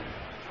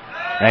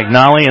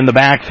 Agnelli in the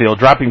backfield.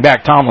 Dropping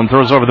back, Tomlin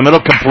throws over the middle,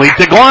 complete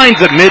to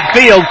Glines at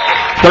midfield.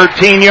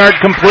 13-yard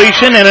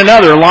completion and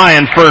another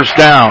Lion first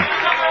down.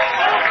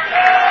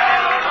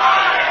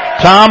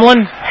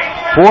 Tomlin,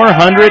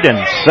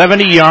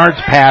 470 yards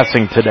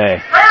passing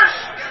today.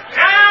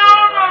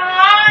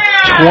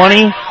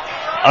 20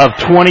 of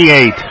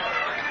 28.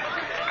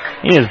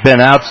 He has been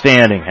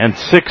outstanding, and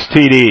 6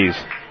 TDs.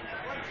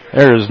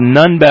 There is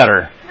none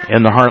better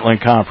in the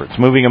Heartland Conference.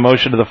 Moving in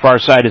motion to the far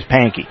side is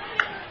Pankey.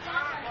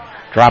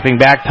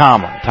 Dropping back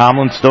Tomlin.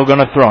 Tomlin's still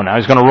going to throw. Now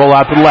he's going to roll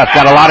out to the left.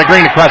 Got a lot of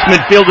green across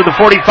midfield to the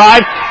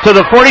 45, to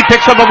the 40,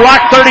 picks up a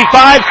block,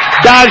 35,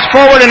 dives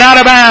forward and out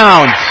of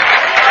bounds.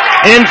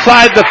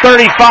 Inside the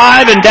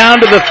 35 and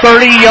down to the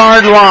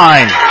 30-yard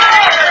line.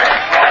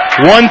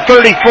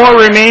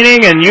 1:34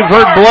 remaining, and you've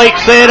heard Blake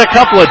say it a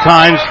couple of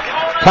times.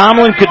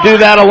 Tomlin could do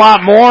that a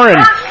lot more, and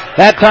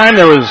that time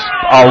there was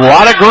a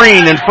lot of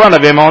green in front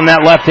of him on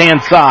that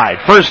left-hand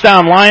side. First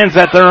down Lions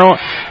at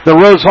the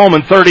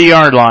Rose-Hulman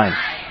 30-yard line.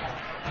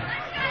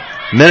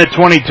 Minute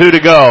 22 to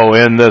go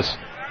in this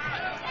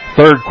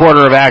third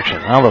quarter of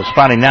action. Well, they're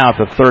spotting now at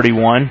the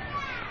 31.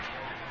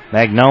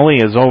 Magnoli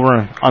is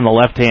over on the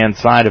left-hand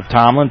side of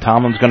Tomlin.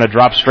 Tomlin's going to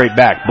drop straight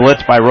back.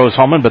 Blitz by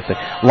Rose-Hulman, but the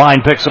line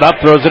picks it up,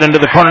 throws it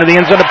into the corner of the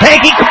end zone to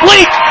Pankey.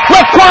 Complete!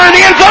 Left corner of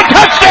the end zone,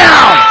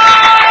 touchdown!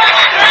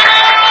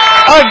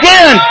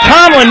 Again,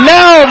 Tomlin,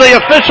 now the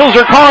officials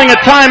are calling a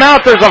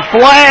timeout. There's a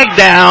flag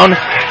down.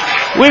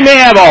 We may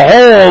have a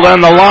hold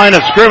on the line of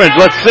scrimmage.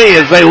 Let's see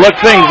as they look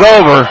things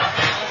over.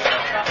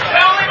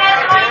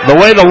 The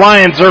way the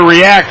Lions are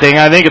reacting,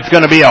 I think it's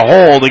going to be a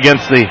hold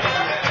against the...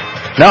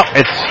 No,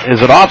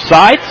 is it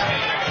offsides?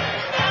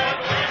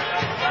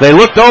 They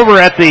looked over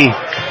at the...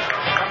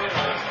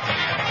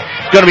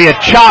 It's going to be a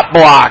chop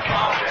block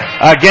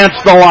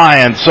against the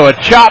Lions. So a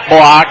chop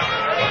block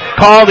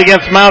called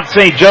against Mount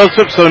St.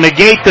 Joseph, so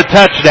negate the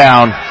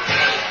touchdown.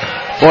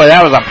 Boy,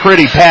 that was a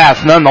pretty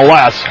pass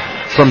nonetheless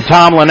from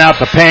Tomlin out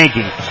to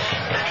Pankey.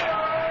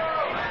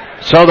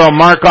 So they'll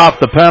mark off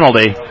the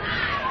penalty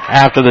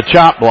after the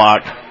chop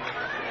block.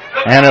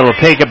 And it'll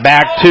take it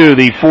back to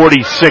the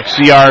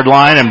 46-yard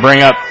line and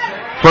bring up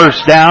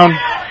first down.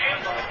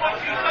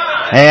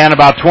 And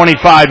about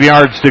 25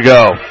 yards to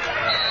go.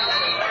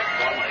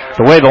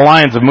 The way the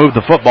Lions have moved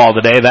the football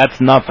today, that's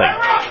nothing.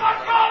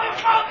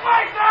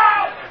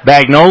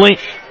 Bagnoli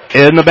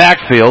in the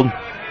backfield.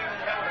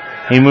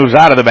 He moves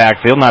out of the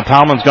backfield. Now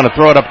Tomlin's going to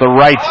throw it up the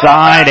right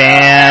side,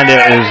 and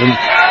it is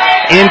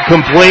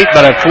incomplete,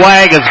 but a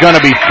flag is going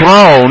to be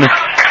thrown.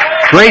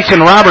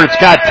 Grayson Roberts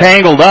got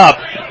tangled up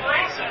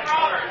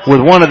with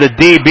one of the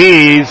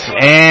DBs,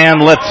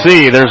 and let's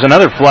see, there's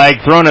another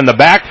flag thrown in the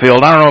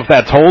backfield. I don't know if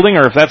that's holding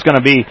or if that's going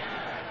to be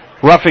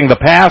roughing the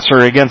passer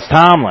against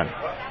Tomlin.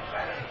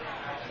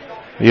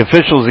 The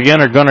officials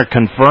again are going to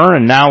confer,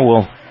 and now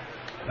we'll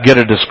get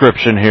a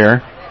description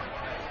here.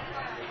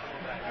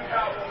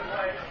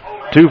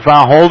 2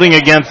 foul holding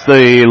against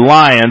the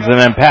Lions, and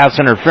then pass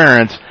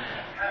interference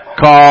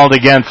called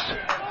against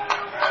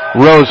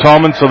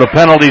Rose-Hulman, so the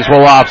penalties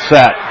will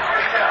offset.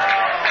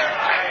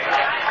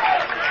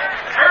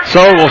 So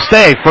it will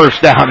stay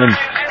first down and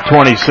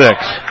 26.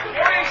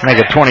 Make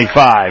it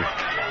 25.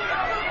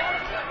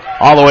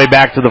 All the way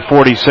back to the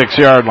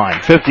 46-yard line.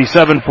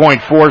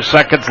 57.4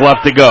 seconds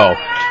left to go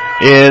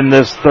in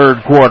this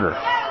third quarter.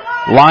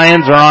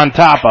 Lions are on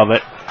top of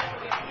it.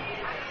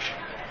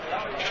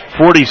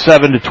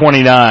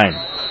 47-29.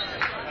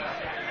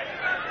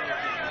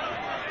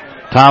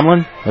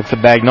 Tomlin, that's a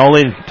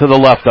Bagnoli to the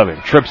left of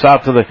him. Trips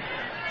out to the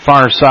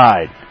far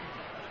side.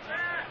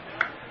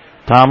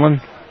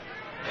 Tomlin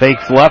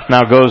fakes left,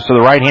 now goes to the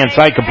right-hand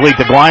side, complete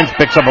to Glines,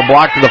 picks up a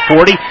block to the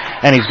 40,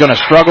 and he's going to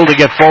struggle to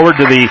get forward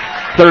to the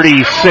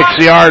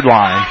 36-yard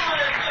line.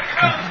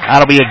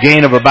 That'll be a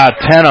gain of about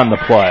 10 on the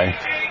play.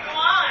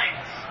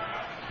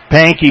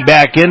 Pankey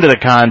back into the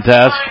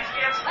contest,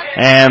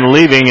 and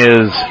leaving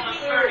is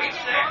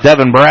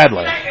Devin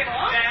Bradley.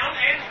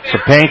 So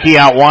Pankey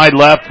out wide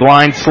left,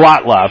 Glines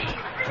slot left.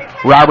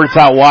 Roberts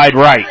out wide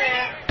right.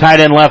 Tight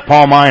end left,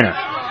 Paul Miner.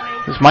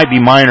 This might be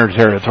Miner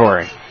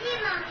territory.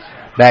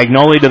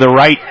 Bagnoli to the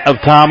right of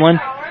Tomlin.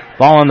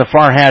 Ball on the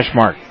far hash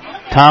mark.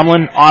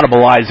 Tomlin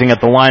audibilizing at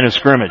the line of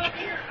scrimmage.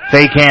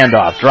 Fake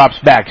handoff. Drops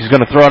back. He's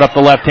going to throw it up the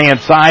left-hand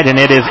side, and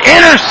it is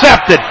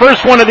intercepted.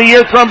 First one of the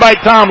year thrown by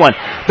Tomlin.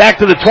 Back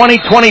to the 20,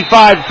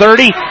 25,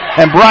 30,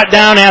 and brought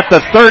down at the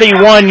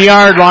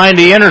 31-yard line.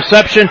 The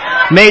interception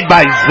made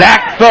by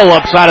Zach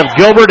Phillips out of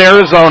Gilbert,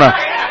 Arizona.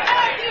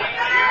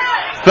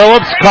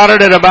 Phillips caught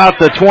it at about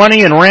the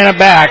 20 and ran it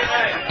back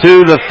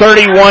to the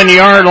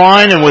 31-yard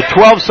line, and with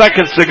 12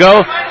 seconds to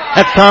go,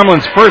 that's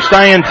Tomlin's first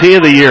INT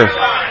of the year.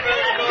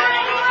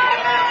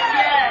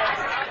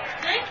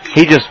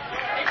 He just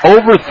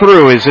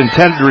overthrew his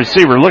intended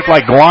receiver. Looked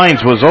like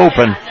Glines was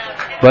open,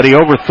 but he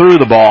overthrew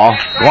the ball.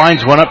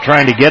 Glines went up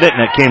trying to get it,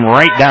 and it came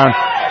right down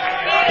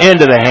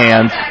into the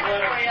hands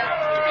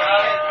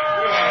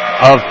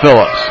of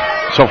Phillips.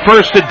 So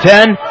first and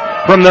 10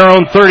 from their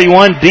own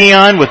 31.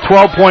 Dion with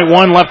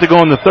 12.1 left to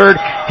go in the third.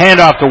 Hand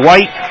off to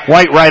White.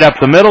 White right up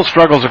the middle,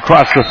 struggles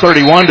across the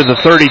 31 to the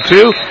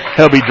 32.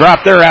 He'll be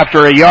dropped there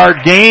after a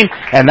yard gain,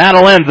 and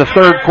that'll end the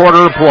third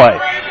quarter of play.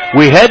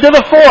 We head to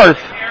the fourth.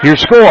 Your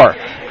score.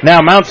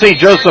 Now Mount St.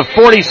 Joseph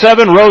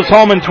 47,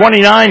 Rose-Hulman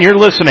 29. You're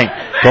listening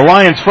to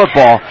Lions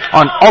football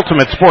on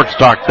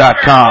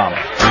UltimateSportsTalk.com.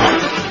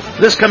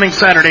 This coming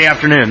Saturday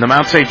afternoon, the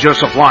Mount St.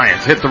 Joseph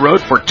Lions hit the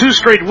road for 2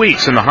 straight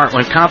weeks in the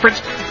Heartland Conference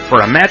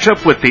for a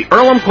matchup with the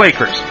Earlham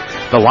Quakers.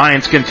 The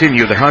Lions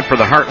continue their hunt for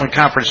the Heartland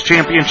Conference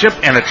Championship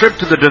and a trip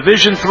to the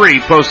Division III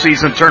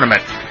postseason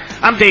tournament.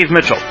 I'm Dave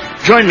Mitchell.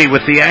 Join me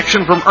with the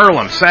action from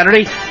Earlham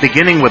Saturday,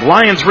 beginning with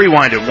Lions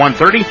Rewind at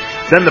 1:30,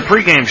 then the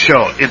pregame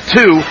show at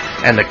 2,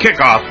 and the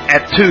kickoff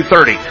at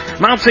 2:30.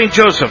 Mount St.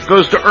 Joseph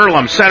goes to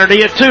Earlham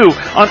Saturday at 2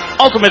 on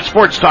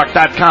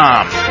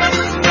UltimateSportsTalk.com.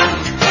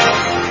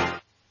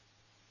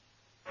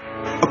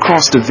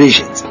 Across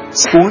divisions,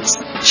 sports,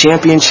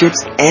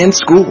 championships, and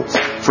schools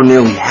for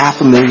nearly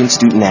 500,000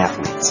 student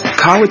athletes,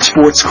 college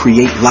sports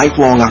create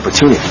lifelong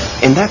opportunity,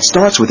 and that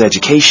starts with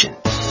education.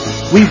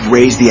 We've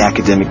raised the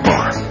academic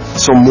bar,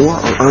 so more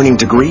are earning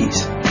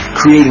degrees,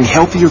 creating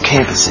healthier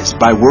campuses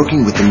by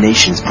working with the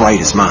nation's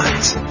brightest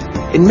minds,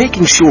 and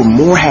making sure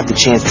more have the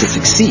chance to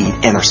succeed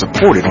and are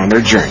supported on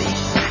their journey.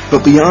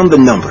 But beyond the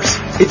numbers,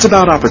 it's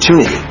about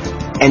opportunity,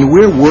 and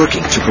we're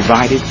working to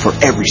provide it for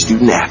every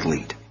student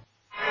athlete.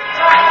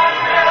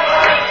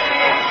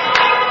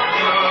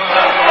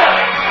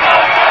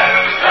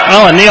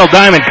 Well, a Neil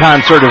Diamond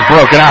concert has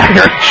broken out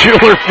here at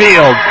Schuler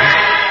Field.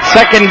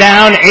 Second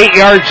down, 8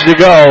 yards to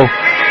go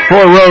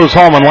for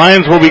Rose-Hulman.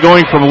 Lions will be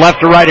going from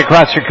left to right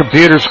across your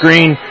computer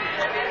screen.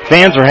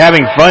 Fans are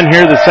having fun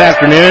here this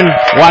afternoon,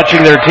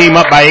 watching their team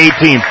up by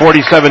 18,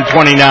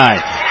 47-29.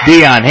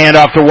 Dion,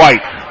 handoff to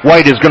White.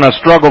 White is going to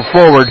struggle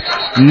forward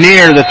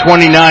near the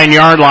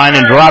 29-yard line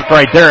and dropped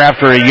right there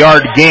after a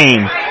yard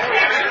gain.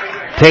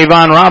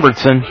 Tavon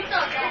Robertson,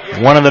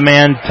 one of the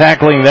men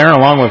tackling there,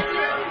 along with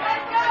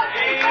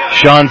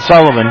Sean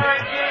Sullivan.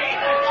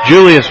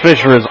 Julius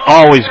Fisher has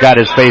always got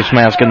his face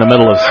mask in the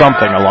middle of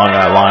something along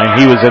that line.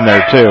 He was in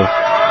there too.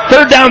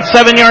 Third down,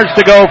 7 yards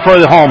to go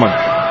for the Holman.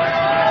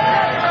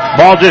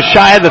 Ball just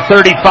shy of the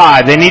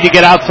 35. They need to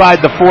get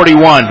outside the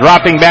 41.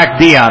 Dropping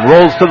back, Dion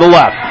rolls to the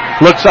left.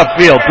 Looks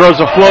upfield, throws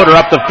a floater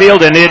up the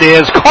field, and it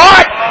is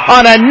caught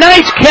on a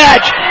nice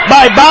catch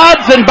by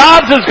Bobbs, and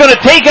Bobbs is going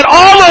to take it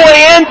all the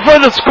way in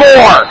for the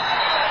score.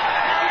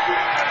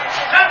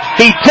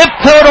 He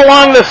tiptoed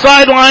along the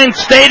sideline,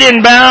 stayed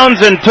in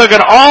bounds, and took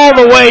it all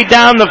the way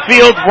down the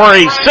field for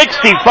a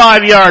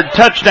 65-yard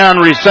touchdown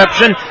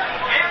reception.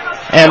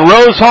 And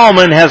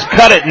Rose-Hulman has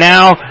cut it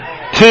now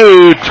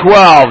to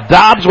 12.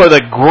 Dobbs with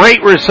a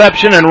great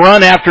reception and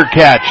run after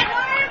catch.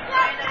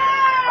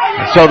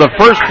 So the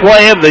first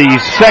play of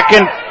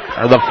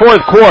the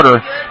fourth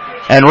quarter,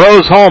 and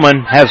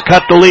Rose-Hulman has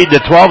cut the lead to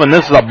 12, and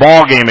this is a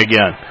ball game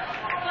again.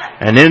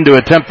 And in to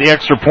attempt the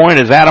extra point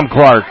is Adam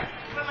Clark.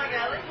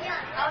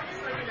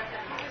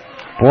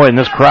 Boy, and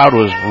this crowd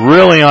was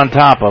really on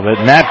top of it.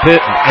 And that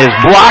pit is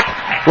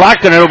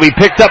blocked, and it'll be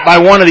picked up by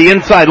one of the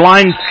inside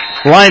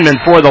linemen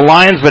for the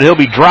Lions, but he'll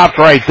be dropped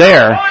right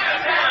there.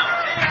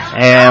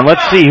 And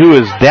let's see who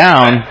is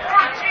down.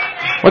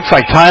 Looks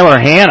like Tyler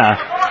Hanna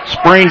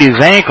sprained his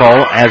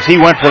ankle as he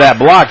went for that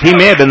block. He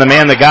may have been the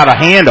man that got a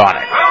hand on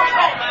it.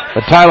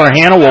 But Tyler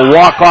Hanna will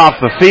walk off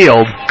the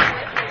field.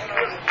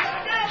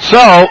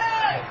 So,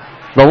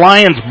 the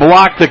Lions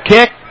block the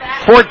kick.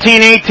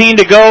 14-18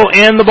 to go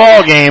in the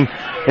ball game.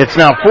 It's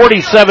now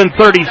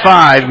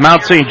 47-35,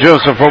 Mount St.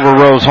 Joseph over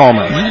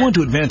Rose-Hulman. You want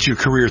to advance your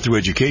career through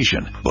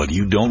education, but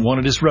you don't want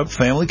to disrupt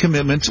family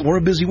commitments or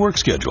a busy work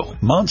schedule.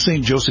 Mount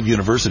St. Joseph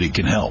University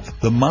can help.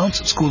 The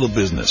Mounts School of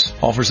Business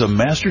offers a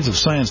Master's of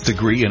Science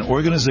degree in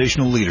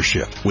Organizational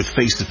Leadership with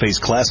face-to-face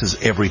classes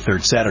every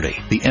third Saturday.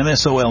 The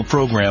MSOL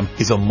program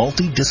is a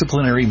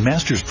multidisciplinary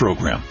master's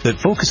program that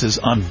focuses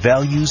on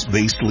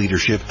values-based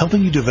leadership,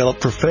 helping you develop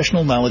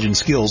professional knowledge and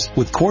skills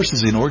with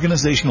courses in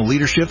organizational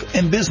leadership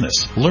and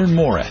business. Learn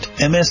more at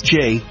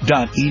msj.edu/MSOL.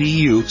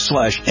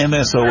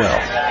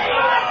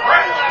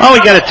 Oh, we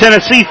got a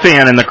Tennessee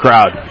fan in the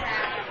crowd.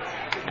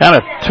 Got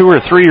a 2 or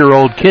 3 year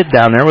old kid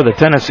down there with a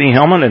Tennessee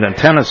helmet and a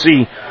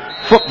Tennessee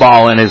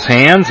football in his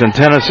hands, and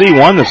Tennessee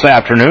won this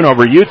afternoon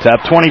over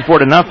UTEP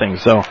 24-0.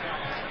 So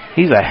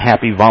he's a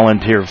happy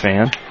volunteer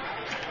fan.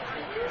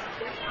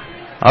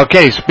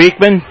 Okay,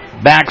 Speakman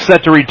back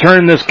set to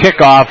return this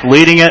kickoff,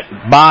 leading it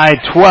by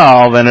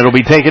 12, and it'll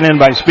be taken in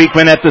by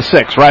Speakman at the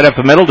 6, right up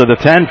the middle to the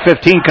 10,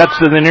 15, cuts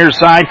to the near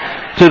side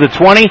to the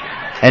 20,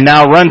 and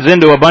now runs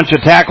into a bunch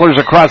of tacklers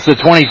across the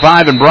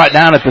 25 and brought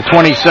down at the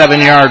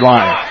 27-yard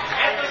line.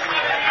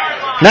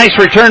 Nice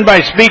return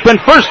by Speakman.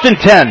 1st and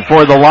 10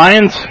 for the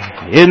Lions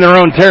in their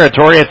own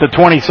territory at the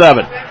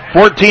 27.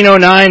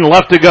 14:09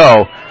 left to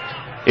go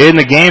in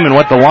the game, and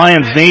what the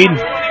Lions need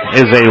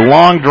is a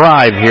long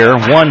drive here,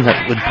 one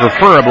that would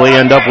preferably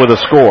end up with a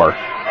score.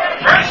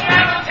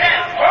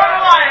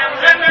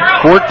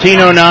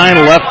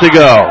 14:09 left to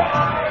go.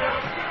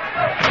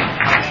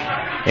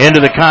 Into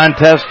the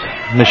contest,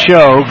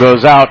 Michaud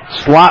goes out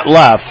slot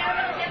left,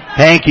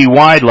 Pankey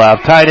wide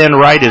left, tight end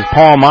right is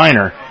Paul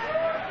Miner.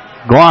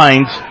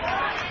 Glines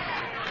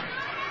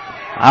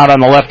out on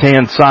the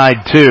left-hand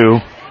side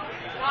too.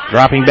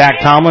 Dropping back,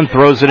 Tomlin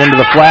throws it into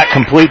the flat,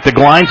 complete to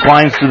Glines.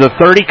 Glines to the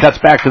 30, cuts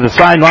back to the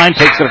sideline,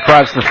 takes it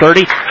across the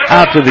 30,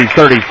 out to the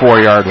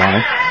 34-yard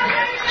line.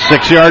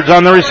 6 yards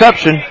on the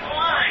reception.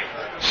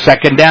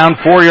 2nd down,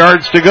 4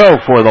 yards to go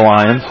for the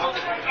Lions.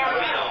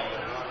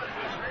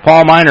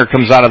 Paul Miner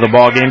comes out of the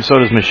ball game, so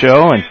does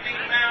Michaud, and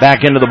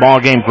back into the ball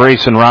game,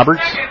 Grayson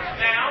Roberts.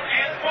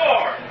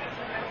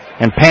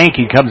 And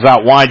Pankey comes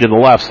out wide to the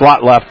left,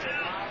 slot left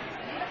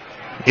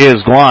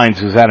is Glines,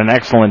 who's had an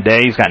excellent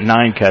day. He's got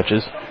 9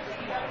 catches.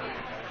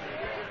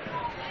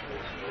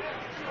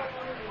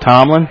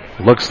 Tomlin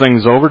looks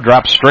things over,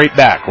 drops straight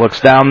back,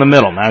 looks down the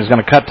middle. Now he's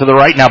going to cut to the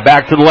right, now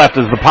back to the left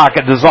as the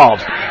pocket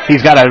dissolves.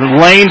 He's got a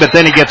lane, but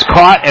then he gets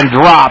caught and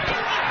dropped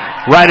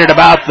right at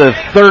about the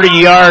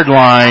 30-yard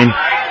line.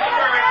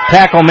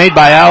 Tackle made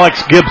by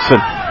Alex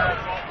Gibson.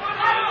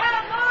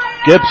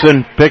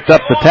 Gibson picked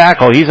up the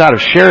tackle. He's out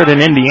of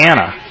Sheridan,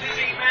 Indiana.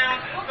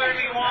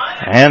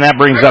 And that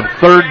brings up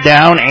 3rd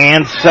down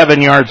and 7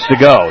 yards to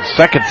go.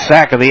 Second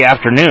sack of the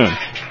afternoon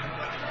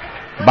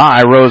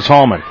by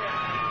Rose-Hulman.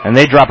 And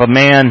they drop a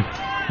man,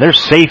 their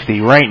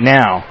safety right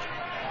now.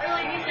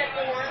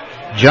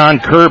 John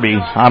Kirby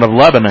out of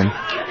Lebanon.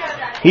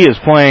 He is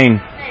playing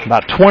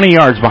about 20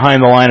 yards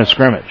behind the line of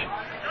scrimmage.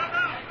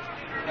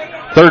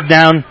 3rd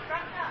down,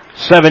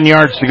 7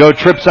 yards to go.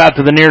 Trips out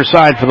to the near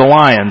side for the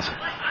Lions.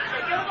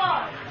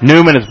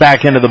 Newman is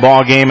back into the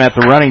ball game at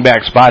the running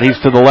back spot. He's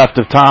to the left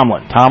of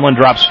Tomlin. Tomlin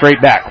drops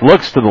straight back,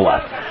 looks to the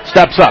left,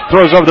 steps up,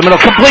 throws over the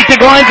middle, complete to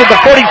Glines at the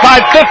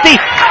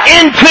 45-50,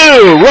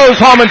 into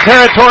Rose-Hulman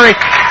territory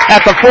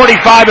at the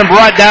 45 and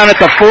brought down at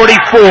the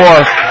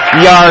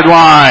 44-yard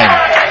line.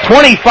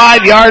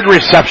 25-yard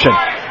reception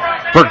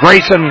for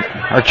Grayson,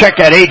 or check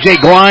at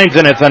A.J. Glines,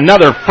 and it's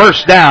another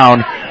first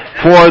down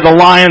for the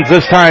Lions,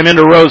 this time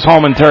into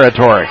Rose-Hulman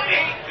territory.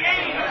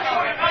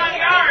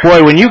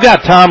 Boy, when you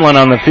got Tomlin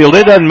on the field,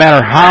 it doesn't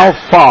matter how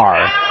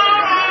far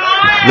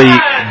the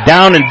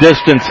down and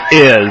distance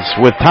is.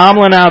 With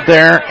Tomlin out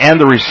there and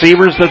the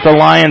receivers that the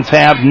Lions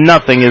have,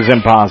 nothing is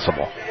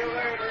impossible.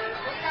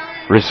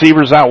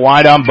 Receivers out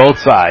wide on both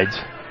sides.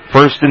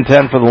 1st and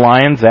 10 for the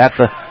Lions at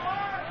the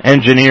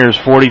Engineers'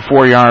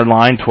 44-yard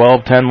line.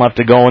 12-10 left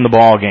to go in the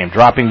ball game.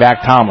 Dropping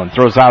back, Tomlin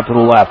throws out to the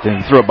left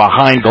and threw it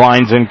behind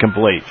Glines,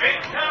 incomplete.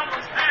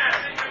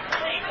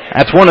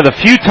 That's one of the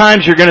few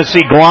times you're going to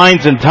see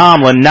Glines and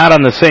Tomlin not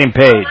on the same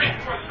page.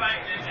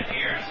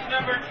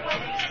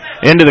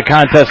 Into the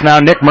contest now,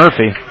 Nick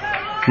Murphy.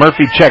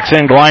 Murphy checks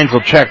in, Glines will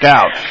check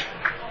out.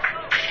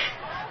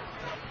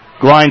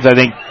 Glines, I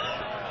think,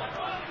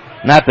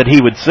 not that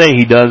he would say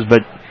he does,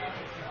 but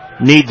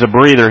needs a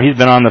breather. He's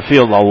been on the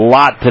field a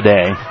lot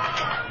today.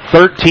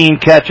 13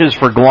 catches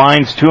for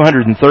Glines,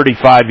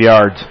 235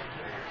 yards.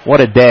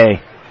 What a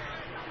day.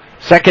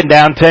 2nd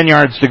down, 10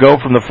 yards to go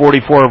from the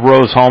 44 of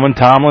Rose-Hulman.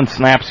 Tomlin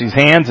snaps his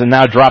hands and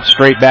now drops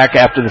straight back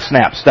after the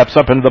snap. Steps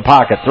up into the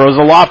pocket, throws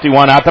a lofty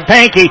one out to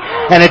Pankey,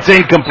 and it's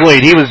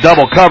incomplete. He was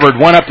double covered,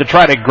 went up to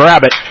try to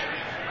grab it,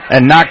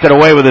 and knocked it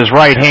away with his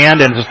right hand,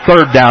 and it's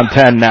 3rd down,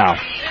 10 now.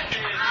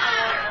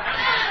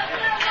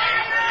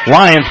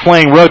 Lions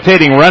playing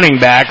rotating running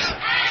backs.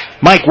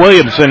 Mike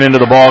Williamson into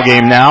the ball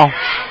game now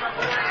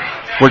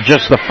for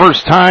just the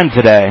first time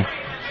today.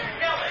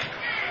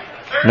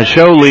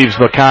 Michaud leaves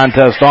the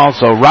contest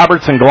also.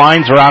 Roberts and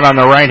Glines are out on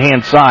the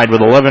right-hand side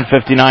with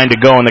 11:59 to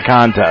go in the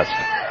contest.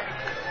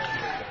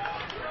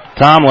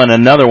 Tomlin,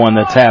 another one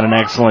that's had an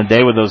excellent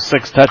day with those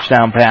 6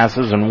 touchdown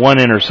passes and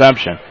 1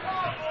 interception.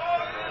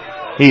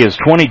 He is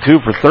 22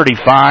 for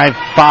 35,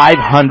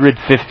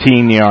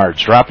 515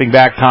 yards. Dropping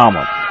back,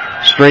 Tomlin.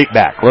 Straight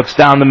back, looks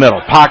down the middle.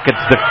 Pocket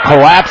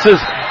collapses,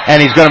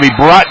 and he's going to be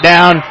brought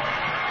down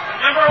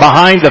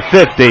behind the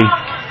 50.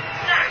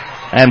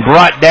 And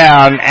brought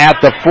down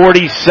at the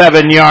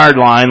 47-yard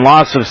line.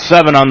 Loss of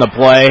 7 on the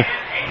play.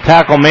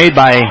 Tackle made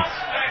by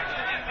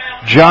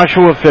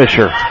Joshua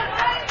Fisher.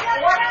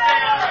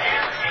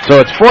 So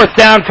it's 4th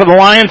down for the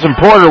Lions, and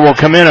Porter will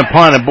come in and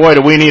punt. And boy,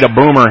 do we need a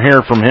boomer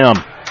here from him.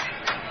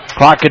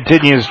 Clock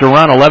continues to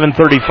run.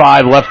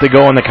 11:35 left to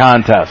go in the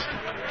contest.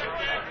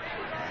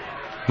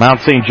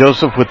 Mount St.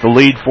 Joseph with the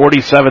lead,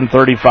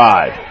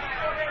 47-35.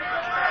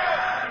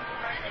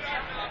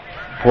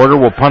 Porter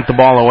will punt the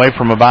ball away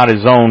from about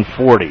his own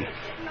 40.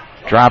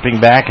 Dropping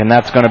back, and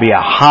that's going to be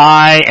a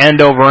high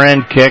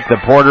end-over-end kick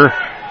that Porter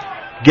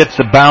gets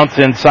the bounce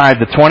inside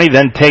the 20,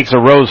 then takes a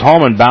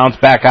Rose-Hulman bounce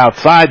back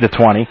outside the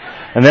 20,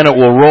 and then it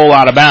will roll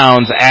out of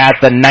bounds at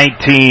the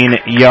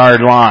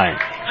 19-yard line.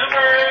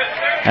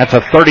 That's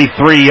a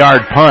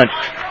 33-yard punt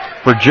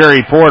for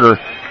Jerry Porter.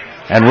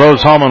 And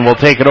Rose-Hulman will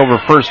take it over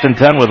 1st and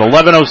 10 with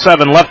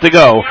 11:07 left to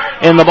go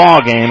in the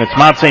ball game. It's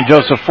Mount St.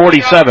 Joseph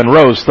 47,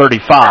 Rose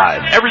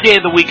 35. Every day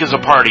of the week is a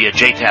party at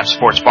J-Tap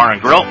Sports Bar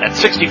and Grill at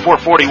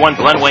 6441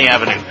 Glenway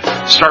Avenue.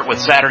 Start with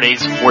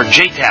Saturdays, where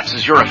J-Taps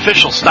is your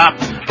official stop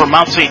for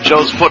Mount St.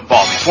 Joe's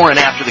football before and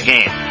after the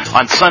game.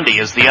 On Sunday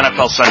is the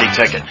NFL Sunday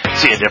Ticket.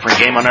 See a different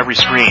game on every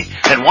screen.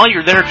 And while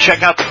you're there,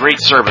 check out the great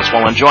service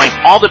while enjoying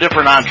all the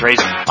different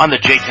entrees on the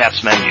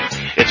J-Taps menu.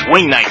 It's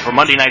wing night for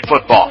Monday Night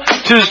Football.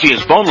 Tuesday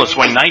is boneless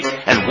wing night,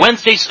 and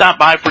Wednesday stop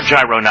by for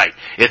gyro night.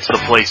 It's the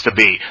place to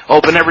be.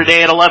 Open every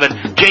day at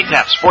 11.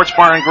 J-Tap Sports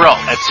Bar and Grill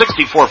at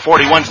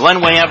 6441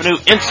 Glenway Avenue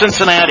in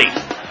Cincinnati.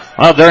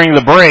 Well, during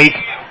the break,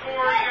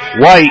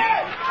 White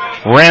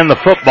ran the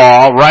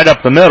football right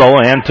up the middle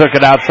and took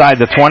it outside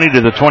the 20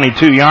 to the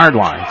 22-yard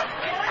line.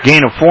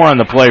 Gain of 4 on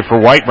the play for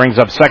White brings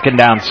up 2nd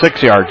down,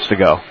 6 yards to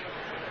go.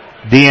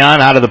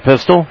 Dion out of the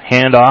pistol,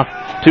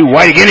 handoff to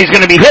White. Again, he's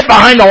going to be hit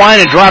behind the line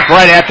and dropped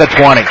right at the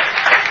 20.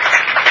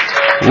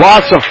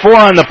 Loss of 4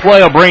 on the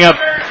play will bring up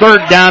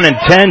 3rd down and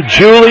 10.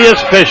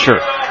 Julius Fisher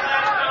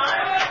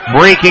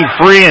breaking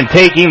free and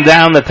taking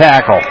down the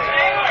tackle.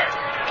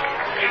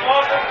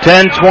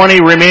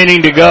 10:20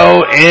 remaining to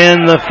go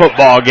in the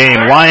football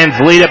game. Lions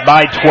lead it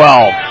by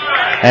 12.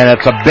 And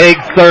it's a big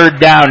 3rd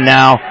down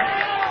now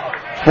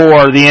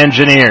for the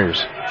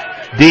Engineers.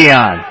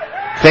 Dion,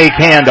 fake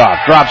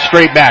handoff, drops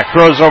straight back,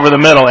 throws over the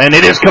middle, and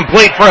it is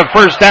complete for a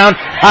 1st down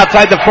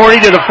outside the 40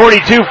 to the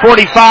 42,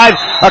 45,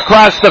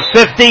 across the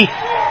 50,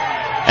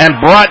 and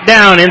brought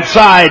down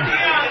inside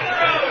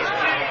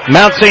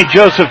Mount St.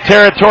 Joseph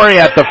territory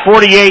at the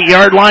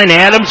 48-yard line.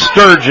 Adam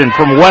Sturgeon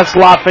from West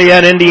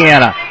Lafayette,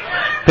 Indiana,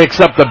 picks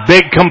up the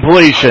big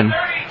completion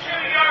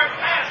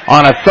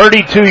on a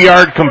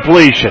 32-yard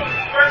completion.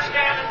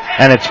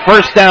 And it's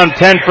 1st down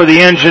 10 for the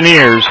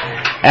Engineers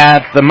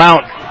at the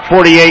Mount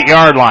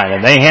 48-yard line.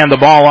 And they hand the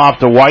ball off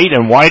to White,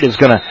 and White is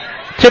going to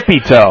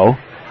tippy-toe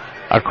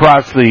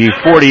across the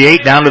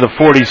 48 down to the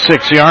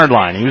 46-yard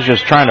line. He was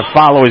just trying to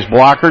follow his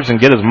blockers and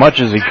get as much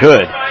as he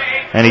could.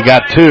 And he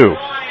got 2.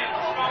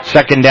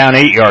 2nd down,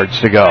 8 yards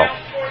to go.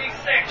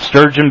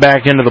 Sturgeon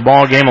back into the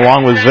ball game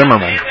along with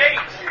Zimmerman.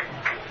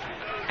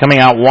 Coming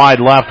out wide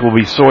left will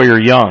be Sawyer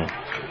Young.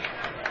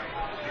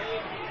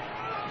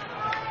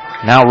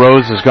 Now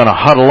Rose is going to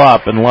huddle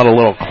up and let a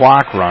little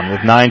clock run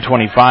with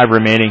 9:25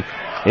 remaining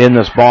in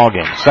this ball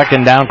game.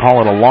 2nd down, call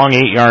it a long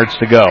 8 yards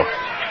to go.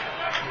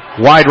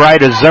 Wide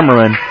right is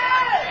Zimmerman.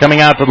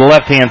 Coming out to the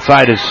left-hand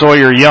side is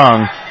Sawyer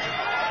Young.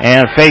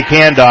 And fake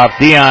handoff.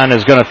 Dion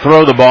is going to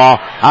throw the ball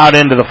out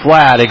into the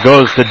flat. It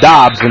goes to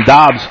Dobbs, and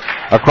Dobbs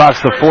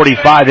across the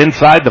 45,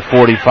 inside the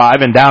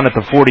 45, and down at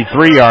the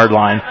 43-yard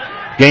line.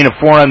 Gain of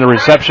 4 on the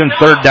reception.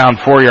 3rd down,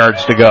 4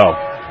 yards to go.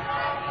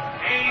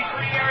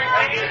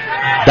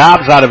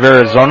 Dobbs out of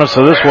Arizona,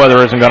 so this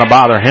weather isn't going to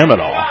bother him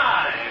at all.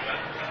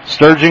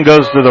 Sturgeon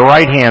goes to the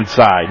right-hand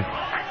side.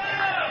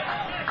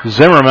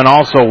 Zimmerman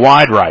also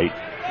wide right.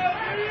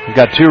 We've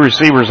got 2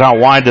 receivers out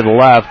wide to the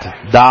left,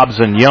 Dobbs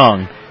and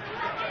Young.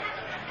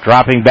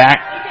 Dropping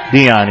back,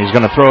 Dion. He's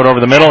going to throw it over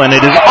the middle, and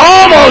it is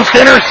almost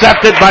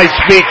intercepted by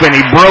Speakman.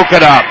 He broke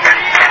it up.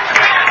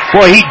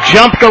 Boy, he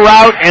jumped the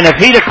route, and if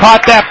he'd have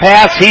caught that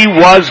pass, he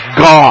was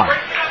gone.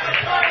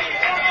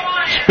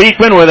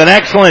 Speakman with an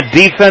excellent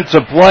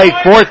defensive play.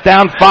 4th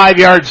down, 5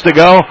 yards to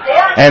go,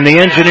 and the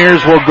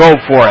Engineers will go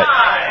for it.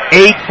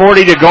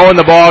 8:40 to go in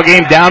the ball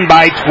game, down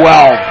by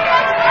 12.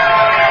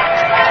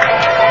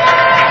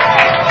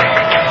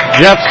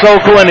 Jeff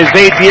Sokol in his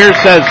 8th year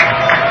says,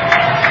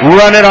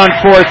 run it on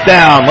 4th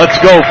down. Let's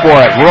go for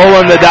it.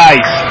 Rolling the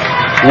dice.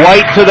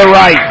 White to the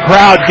right.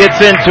 Crowd gets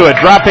into it.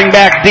 Dropping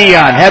back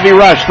Dion. Heavy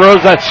rush.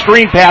 Throws that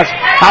screen pass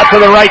out to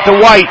the right to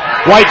White.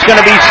 White's going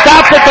to be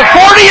stopped at the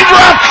 40 and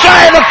dropped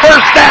shy of the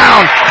 1st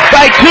down.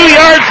 By 2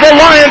 yards, the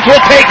Lions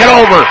will take it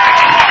over.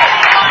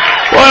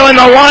 Well, when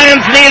the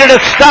Lions needed a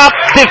stop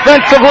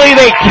defensively,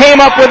 they came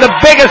up with the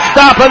biggest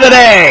stop of the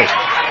day.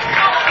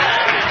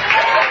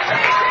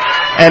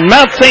 And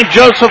Mount St.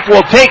 Joseph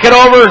will take it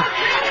over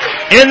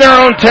in their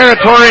own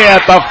territory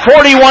at the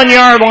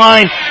 41-yard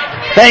line,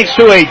 thanks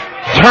to a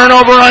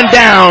turnover on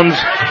downs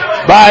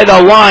by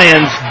the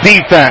Lions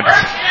defense.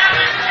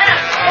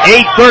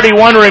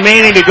 8:31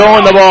 remaining to go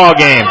in the ball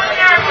game.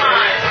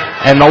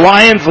 And the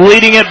Lions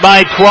leading it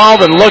by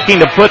 12 and looking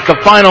to put the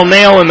final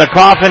nail in the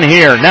coffin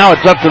here. Now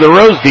it's up to the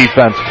Rose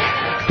defense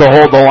to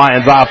hold the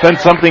Lions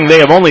offense, something they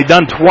have only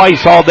done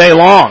twice all day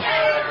long.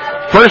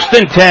 1st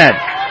and 10.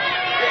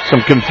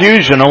 Some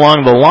confusion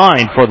along the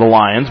line for the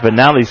Lions, but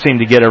now they seem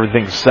to get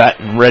everything set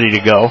and ready to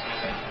go.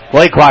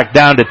 Play clock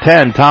down to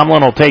 10.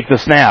 Tomlin will take the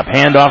snap.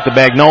 Hand off to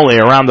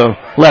Bagnoli around the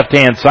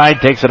left-hand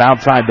side. Takes it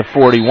outside the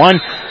 41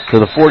 to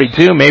the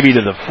 42, maybe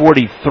to the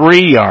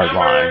 43-yard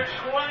line.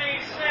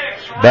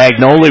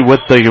 Bagnoli with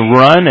the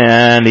run,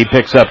 and he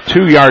picks up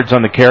 2 yards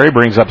on the carry.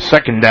 Brings up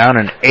 2nd down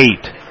and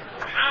 8.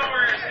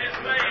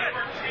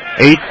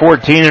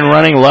 8:14 and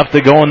running left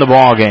to go in the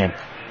ball game.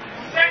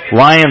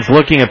 Lions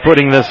looking at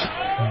putting this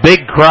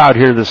big crowd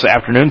here this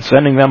afternoon,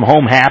 sending them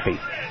home happy.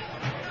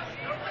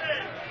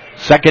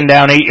 2nd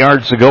down, 8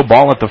 yards to go.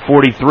 Ball at the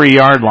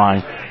 43-yard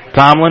line.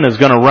 Tomlin is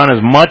going to run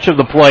as much of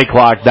the play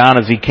clock down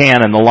as he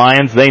can, and the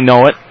Lions, they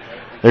know it.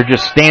 They're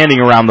just standing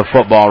around the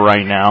football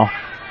right now.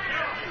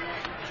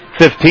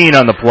 15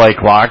 on the play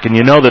clock, and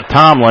you know that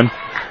Tomlin,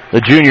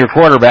 the junior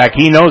quarterback,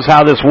 he knows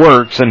how this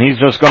works, and he's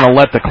just going to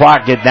let the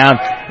clock get down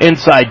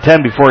inside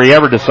 10 before he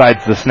ever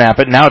decides to snap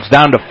it. Now it's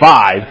down to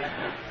 5.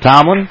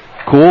 Tomlin,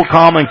 cool,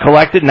 calm, and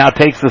collected, now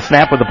takes the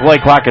snap with the play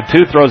clock at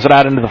 2, throws it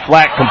out into the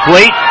flat,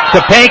 complete to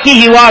Pankey.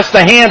 He lost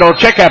the handle.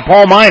 Check out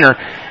Paul Miner.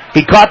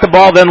 He caught the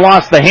ball, then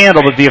lost the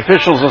handle, but the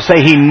officials will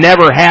say he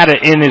never had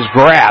it in his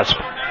grasp.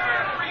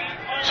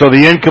 So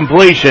the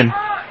incompletion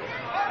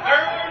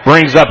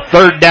brings up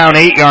 3rd down,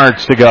 8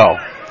 yards to go.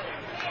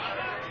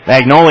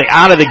 Bagnoli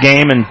out of the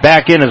game, and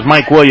back in is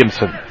Mike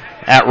Williamson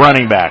at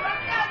running back.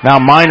 Now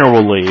Miner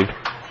will leave.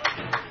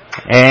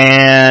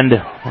 And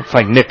looks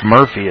like Nick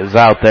Murphy is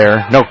out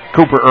there. No,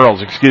 Cooper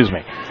Earls, excuse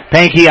me.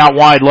 Pankey out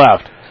wide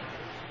left.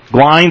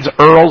 Glines,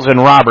 Earls, and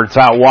Roberts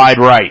out wide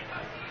right.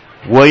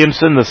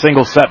 Williamson, the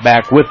single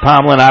setback with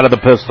Tomlin out of the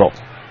pistol.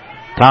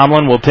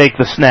 Tomlin will take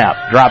the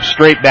snap, drop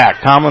straight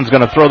back. Tomlin's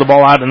going to throw the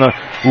ball out in the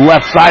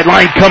left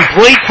sideline,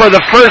 complete for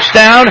the first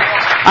down,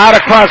 out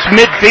across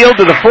midfield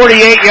to the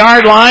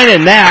 48-yard line,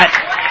 and that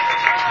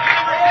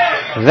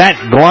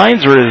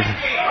Glinzer is,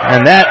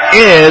 and that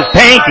is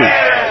Pankey.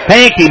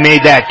 Pankey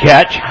made that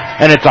catch,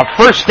 and it's a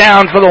first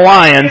down for the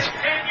Lions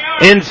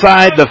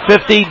inside the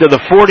 50 to the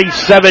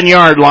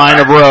 47-yard line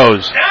of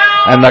Rose.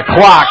 And the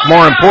clock,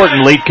 more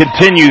importantly,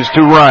 continues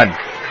to run.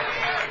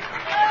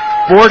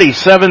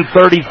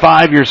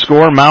 47-35 your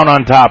score, Mount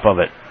on top of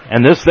it.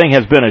 And this thing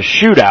has been a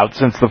shootout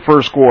since the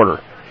first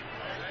quarter.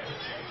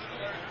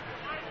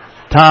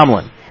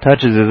 Tomlin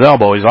touches his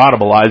elbow. He's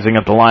audibilizing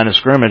at the line of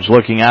scrimmage,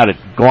 looking out at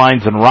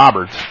Glines and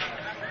Roberts.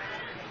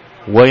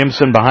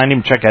 Williamson behind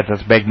him. Check out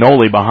this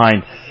Bagnoli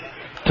behind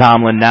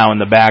Tomlin now in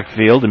the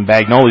backfield. And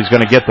Bagnoli's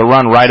going to get the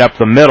run right up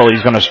the middle.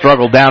 He's going to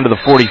struggle down to the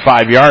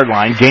 45-yard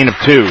line. Gain of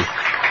 2.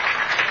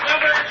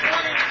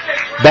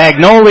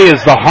 Bagnoli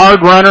is the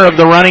hard runner of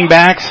the running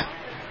backs.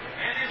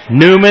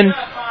 Newman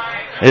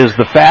is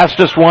the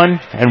fastest one,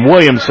 and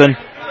Williamson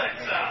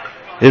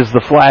is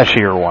the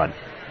flashier one.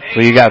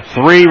 So you got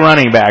 3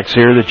 running backs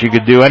here that you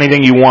could do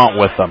anything you want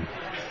with them.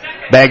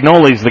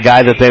 Bagnoli's the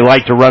guy that they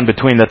like to run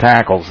between the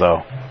tackles,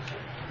 though.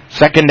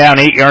 Second down,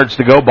 8 yards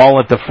to go, ball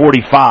at the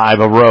 45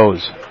 of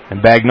Rose.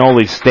 And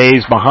Bagnoli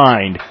stays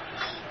behind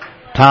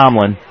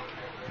Tomlin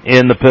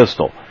in the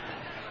pistol.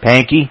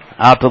 Pankey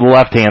out to the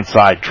left-hand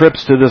side,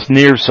 trips to this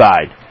near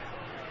side.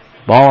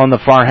 Ball on the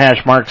far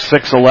hash mark,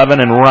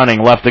 6:11 and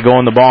running left to go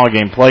in the ball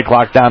game. Play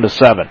clock down to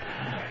 7.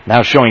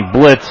 Now showing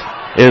blitz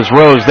is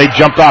Rose. They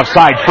jumped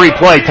offside. Free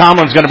play.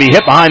 Tomlin's going to be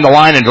hit behind the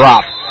line and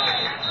drop.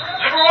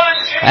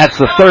 That's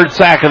the 3rd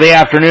sack of the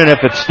afternoon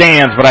if it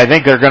stands, but I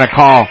think they're going to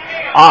call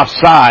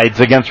offsides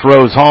against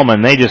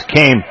Rose-Hulman. They just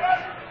came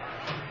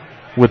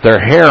with their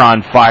hair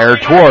on fire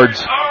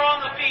towards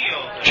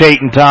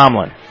Chayton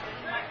Tomlin.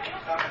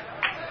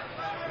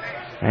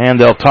 And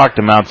they'll talk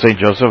to Mount St.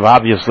 Joseph.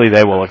 Obviously,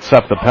 they will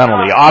accept the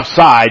penalty.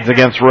 Offsides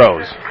against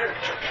Rose.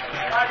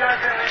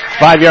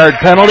 5-yard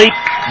penalty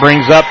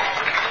brings up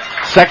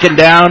second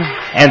down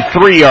and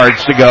 3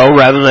 yards to go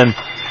rather than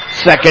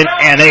second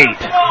and 8.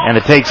 And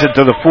it takes it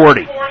to the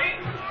 40.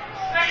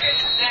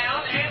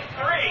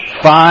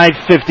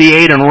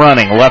 5:58 and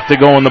running left to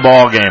go in the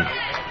ball game.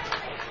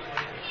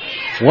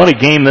 What a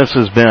game this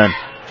has been.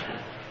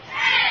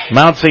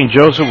 Mount St.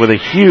 Joseph with a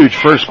huge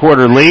first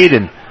quarter lead,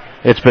 and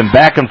it's been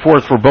back and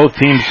forth for both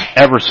teams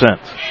ever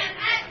since.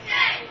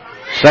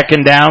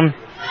 Second down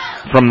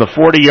from the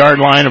 40-yard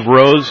line of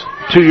Rose,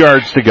 2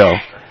 yards to go.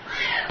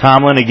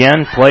 Tomlin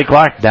again, play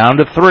clock down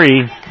to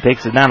 3.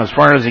 Takes it down as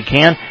far as he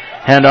can.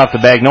 Hand off to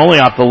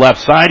Bagnoli off the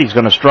left side. He's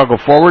going to struggle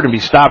forward and be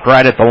stopped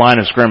right at the line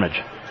of scrimmage.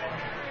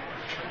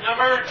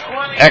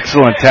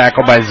 Excellent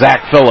tackle by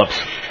Zach Phillips.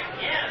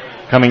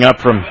 Coming up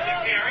from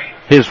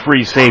his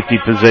free safety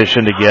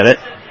position to get it.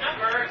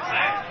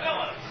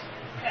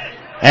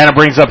 And it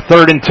brings up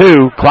 3rd and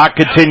 2. Clock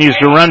continues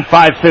to run,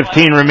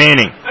 5:15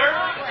 remaining.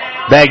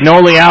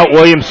 Bagnoli out,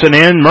 Williamson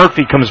in,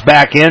 Murphy comes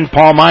back in,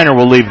 Paul Miner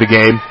will leave the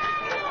game.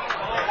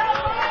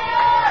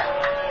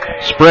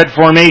 Spread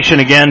formation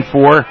again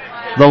for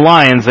the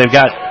Lions. They've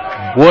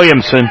got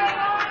Williamson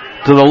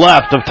to the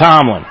left of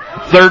Tomlin.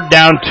 3rd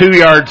down, 2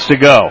 yards to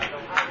go.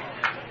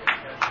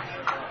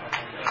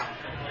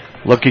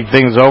 Looking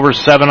things over,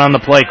 7 on the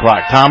play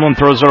clock. Tomlin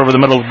throws it over the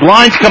middle.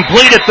 Glines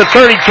complete at the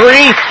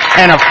 33,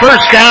 and a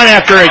first down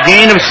after a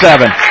gain of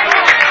 7.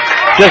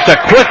 Just a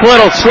quick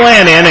little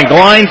slant in, and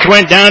Glines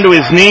went down to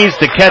his knees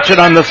to catch it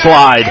on the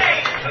slide.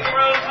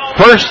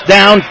 First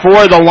down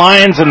for the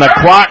Lions, and the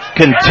clock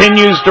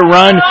continues to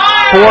run.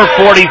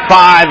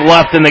 4:45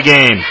 left in the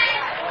game.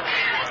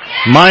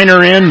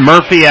 Miner in,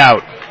 Murphy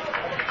out.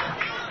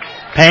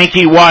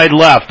 Pankey wide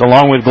left,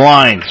 along with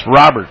Glines.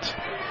 Roberts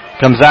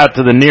comes out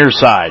to the near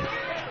side.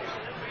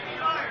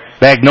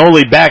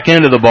 Bagnoli back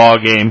into the ball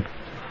game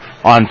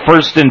on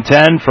 1st and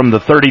 10 from the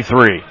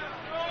 33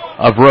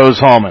 of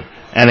Rose-Hulman.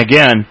 And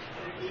again,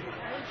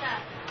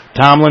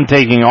 Tomlin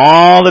taking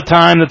all the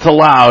time that's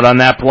allowed on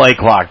that play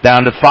clock,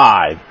 down to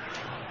 5.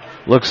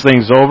 Looks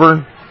things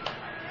over,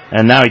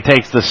 and now he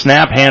takes the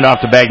snap, hand off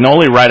to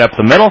Bagnoli right up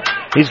the middle.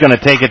 He's going to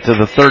take it to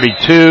the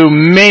 32,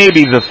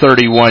 maybe the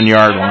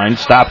 31-yard line,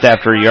 stopped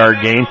after a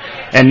yard gain.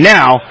 And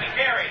now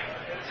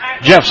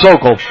Jeff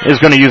Sokol is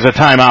going to use a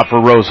timeout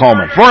for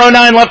Rose-Hulman.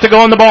 4:09 left to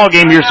go in the ball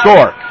game. Your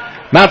score: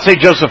 Mount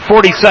St. Joseph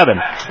 47,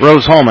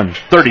 Rose-Hulman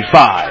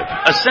 35.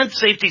 Ascent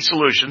Safety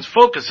Solutions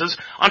focuses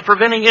on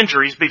preventing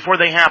injuries before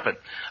they happen.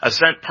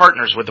 Ascent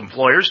partners with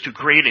employers to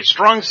create a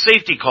strong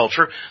safety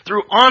culture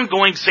through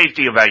ongoing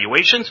safety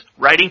evaluations,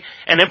 writing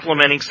and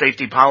implementing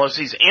safety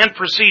policies and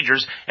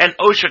procedures, and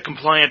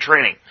OSHA-compliant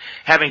training.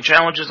 Having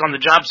challenges on the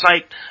job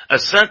site,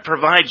 Ascent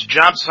provides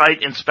job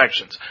site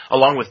inspections,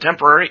 along with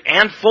temporary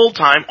and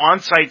full-time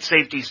on-site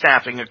safety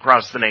staffing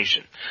across the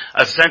nation.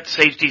 Ascent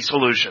Safety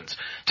Solutions.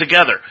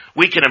 Together,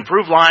 we can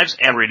improve lives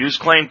and reduce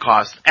claim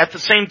costs at the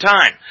same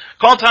time.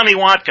 Call Tommy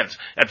Watkins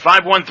at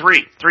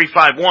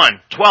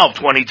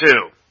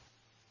 513-351-1222.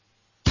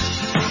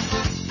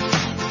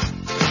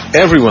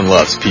 Everyone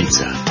loves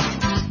pizza.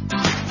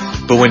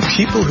 But when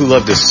people who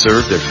love to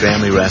serve their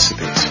family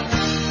recipes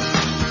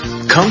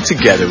come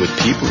together with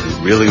people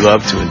who really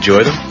love to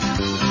enjoy them,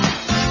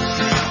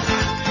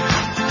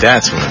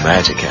 that's when the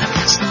magic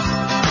happens.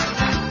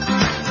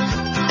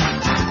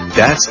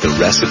 That's the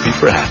recipe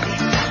for happy.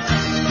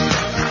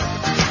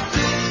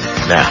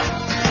 Now,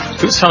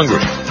 who's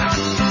hungry?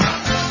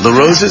 La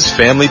Rosa's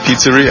Family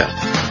Pizzeria.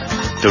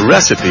 The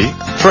recipe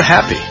for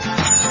happy.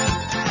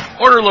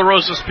 Order La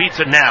Rosa's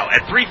Pizza now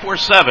at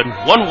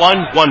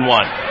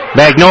 347-1111.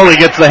 Magnoli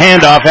gets the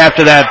handoff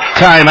after that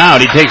timeout.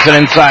 He takes it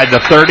inside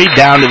the 30,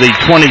 down to the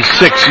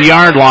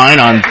 26-yard line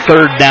on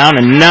 3rd down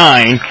and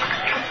 9.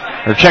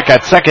 Or check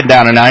that 2nd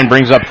down and 9,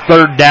 brings up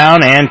 3rd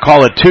down and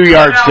call it 2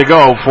 yards to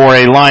go for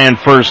a Lion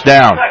first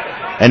down.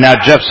 And now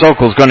Jeff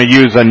Sokol's going to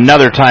use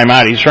another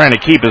timeout. He's trying to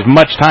keep as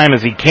much time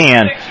as he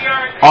can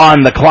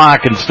on the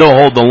clock and still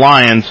hold the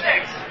Lions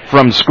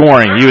from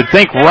scoring. You would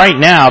think right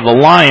now the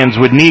Lions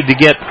would need to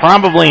get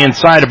probably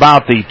inside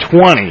about the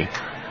 20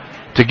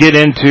 to get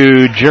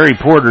into Jerry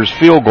Porter's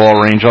field goal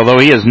range, although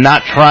he has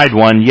not tried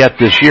one yet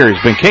this year.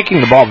 He's been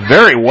kicking the ball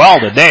very well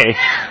today,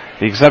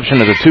 the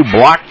exception of the 2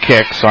 block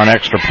kicks on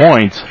extra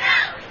points.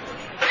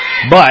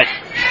 But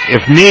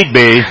if need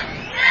be,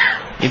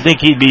 you'd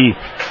think he'd be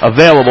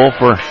available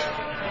for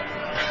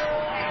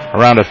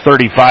around a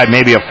 35,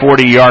 maybe a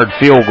 40-yard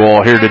field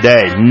goal here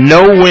today.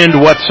 No wind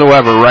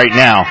whatsoever right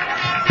now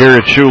here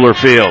at Schuler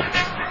Field.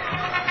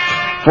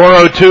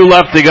 4:02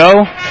 left to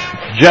go.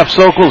 Jeff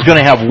Sokol is going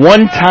to have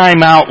 1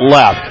 timeout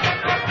left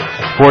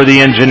for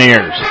the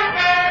Engineers.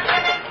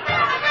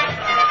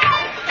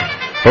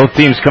 Both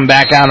teams come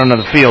back out onto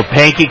the field.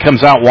 Pankey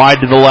comes out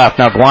wide to the left.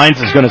 Now Glines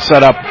is going to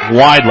set up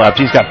wide left.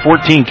 He's got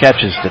 14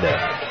 catches today.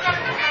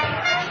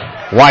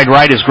 Wide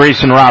right is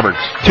Grayson Roberts.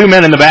 2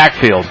 men in the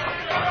backfield.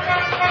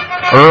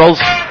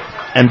 Earls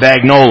and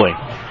Bagnoli.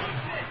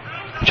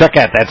 Check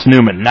that. That's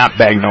Newman, not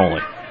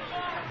Bagnoli.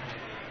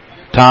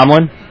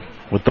 Tomlin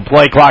with the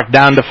play clock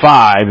down to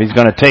 5. He's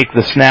going to take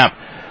the snap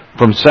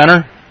from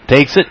center.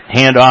 Takes it.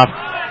 Handoff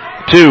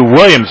to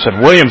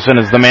Williamson. Williamson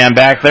is the man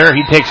back there.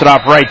 He takes it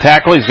off right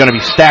tackle. He's going to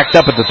be stacked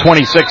up at the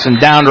 26 and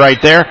down right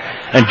there.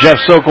 And Jeff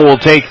Sokol will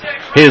take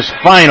his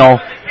final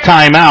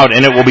timeout,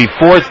 and it will be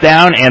 4th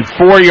down and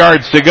 4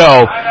 yards to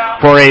go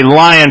for a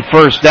Lion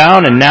first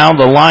down. And now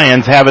the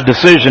Lions have a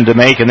decision to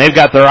make, and they've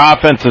got their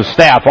offensive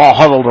staff all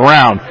huddled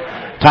around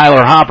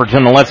Tyler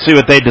Hopperton, and let's see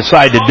what they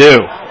decide to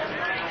do.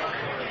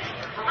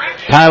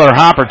 Tyler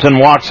Hopperton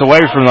walks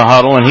away from the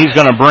huddle, and he's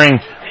going to bring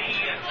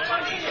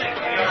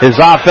his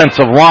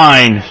offensive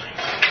line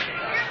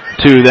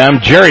to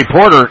them. Jerry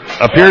Porter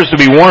appears to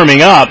be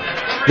warming up.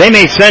 They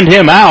may send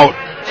him out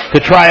to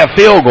try a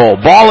field goal.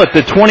 Ball at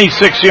the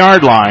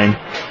 26-yard line.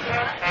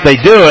 If they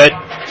do it,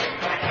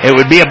 it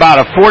would be about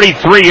a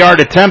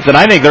 43-yard attempt, and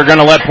I think they're going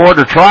to let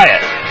Porter try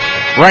it.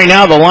 Right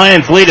now, the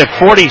Lions lead at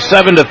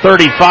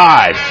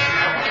 47-35.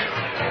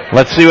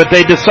 Let's see what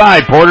they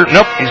decide. Porter,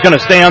 nope, he's going to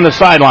stay on the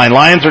sideline.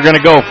 Lions are going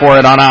to go for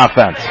it on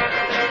offense.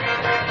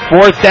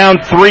 4th down,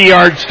 3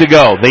 yards to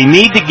go. They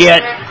need to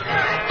get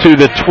to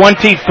the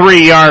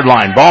 23-yard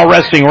line. Ball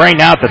resting right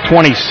now at the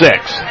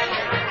 26.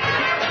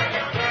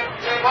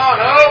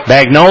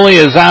 Bagnoli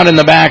is out in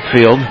the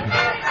backfield,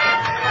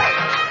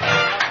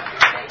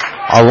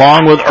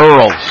 along with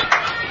Earls.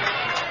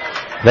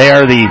 They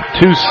are the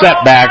 2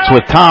 setbacks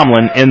with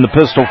Tomlin in the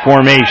pistol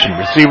formation.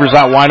 Receivers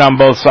out wide on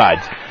both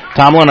sides.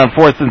 Tomlin on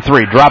 4th and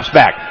 3, drops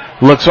back,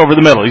 looks over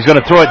the middle. He's going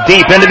to throw it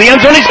deep into the end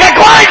zone. He's got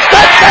Glines,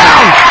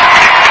 touchdown!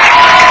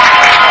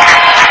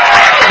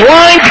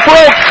 Glines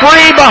broke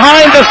free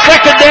behind the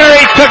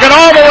secondary, took it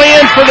all the way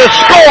in for the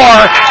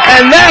score,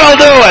 and that'll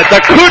do it.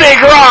 The coup de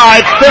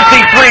grace,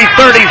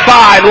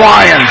 53-35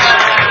 Lions.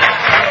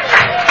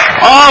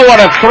 Oh, what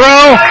a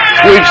throw.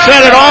 We've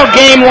said it all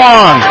game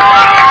long.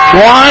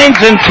 Glines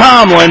and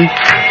Tomlin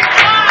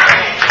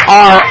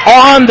are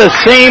on the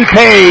same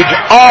page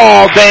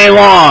all day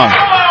long.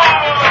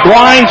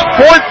 Glines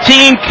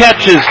 14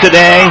 catches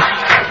today.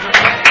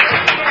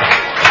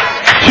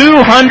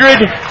 200.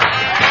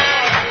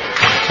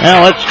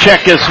 Now let's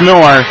check this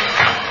more.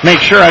 Make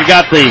sure I've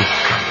got the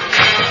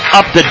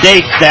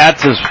up-to-date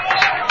stats as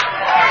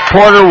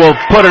Porter will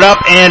put it up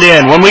and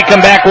in. When we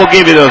come back, we'll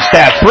give you those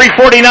stats.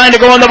 3:49 to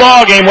go in the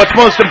ball game. What's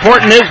most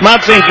important is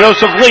Mount St.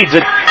 Joseph leads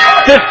it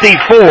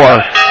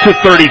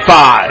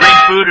 54-35.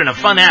 Great food and a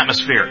fun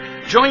atmosphere.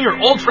 Join your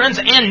old friends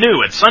and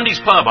new at Sunday's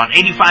Pub on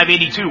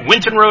 8582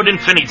 Winton Road in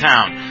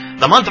Finneytown.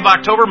 The month of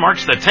October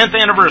marks the 10th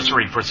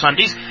anniversary for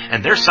Sundays,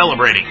 and they're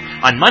celebrating.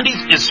 On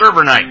Mondays is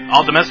server night.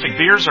 All domestic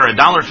beers are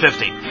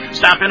 $1.50.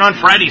 Stop in on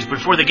Fridays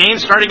before the game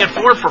starting at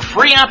 4 for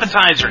free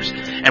appetizers.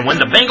 And when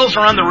the Bengals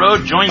are on the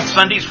road, join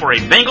Sundays for a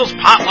Bengals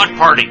potluck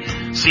party.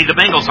 See the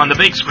Bengals on the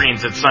big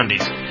screens at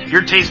Sundays.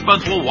 Your taste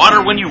buds will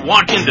water when you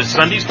walk into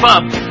Sunday's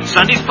Pub.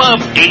 Sunday's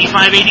Pub,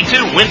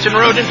 8582 Winton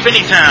Road in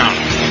Finneytown.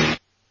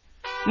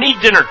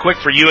 Need dinner quick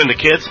for you and the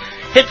kids?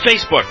 Hit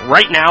Facebook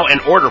right now and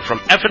order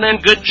from F&N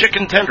Good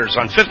Chicken Tenders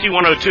on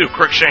 5102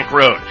 Crookshank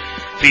Road.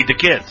 Feed the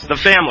kids, the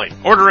family.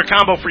 Order a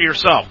combo for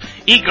yourself.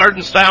 Eat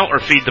garden style or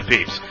feed the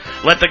peeps.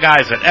 Let the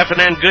guys at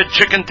F&N Good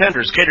Chicken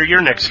Tenders cater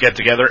your next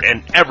get-together,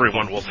 and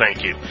everyone will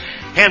thank you.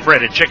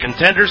 Hand-breaded chicken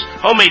tenders,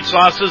 homemade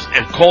sauces,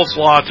 and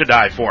coleslaw to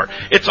die for.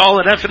 It's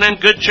all at F&N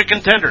Good Chicken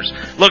Tenders,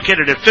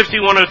 located at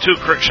 5102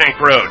 Crookshank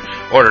Road.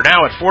 Order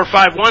now at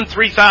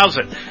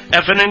 451-3000.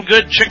 F&N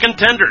Good Chicken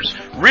Tenders.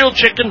 Real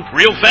chicken,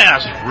 real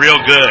fast, real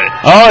good.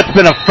 Oh, it's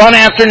been a fun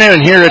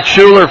afternoon here at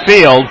Schuler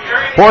Field.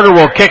 Porter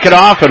will kick it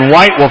off, and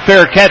White will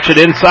fair catch it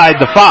inside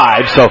the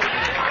 5. So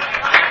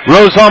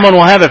Rose-Hulman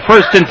will have it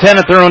 1st and 10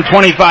 at their own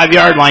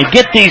 25-yard line.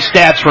 Get these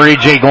stats for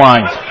A.J.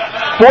 Glines.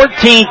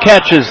 14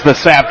 catches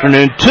this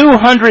afternoon,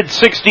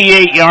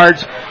 268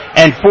 yards,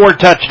 and 4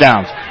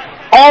 touchdowns.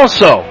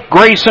 Also,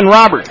 Grayson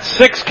Roberts,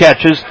 6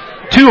 catches,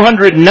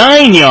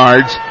 209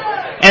 yards,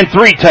 and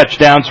 3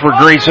 touchdowns for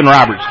Grayson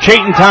Roberts.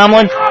 Chayton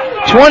Tomlin,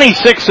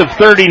 26 of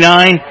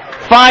 39,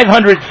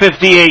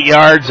 558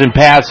 yards in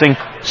passing,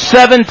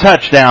 7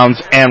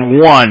 touchdowns, and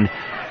 1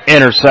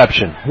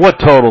 interception. What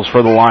totals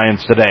for the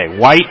Lions today?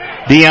 White,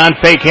 Dion,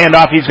 fake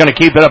handoff. He's going to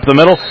keep it up the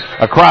middle,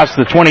 across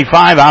the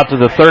 25, out to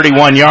the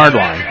 31-yard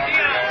line.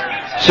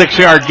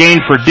 6-yard gain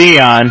for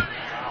Dion.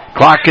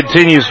 Clock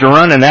continues to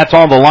run, and that's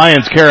all the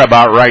Lions care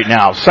about right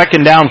now.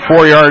 2nd down,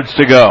 4 yards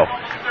to go.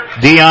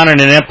 Dion in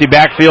an empty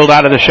backfield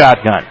out of the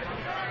shotgun.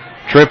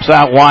 Trips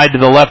out wide to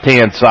the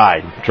left-hand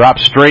side.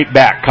 Drops straight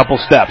back, couple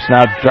steps.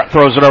 Now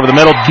throws it over the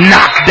middle.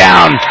 Knocked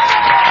down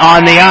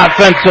on the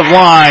offensive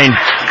line.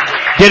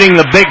 Getting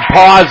the big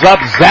paws up,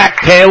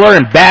 Zach Taylor,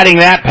 and batting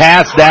that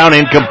pass down,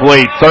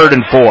 incomplete. 3rd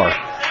and 4.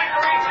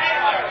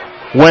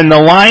 When the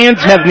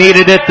Lions have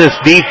needed it, this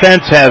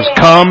defense has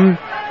come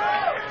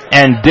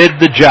and did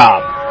the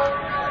job.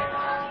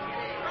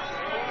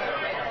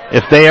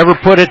 If they ever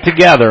put it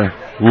together,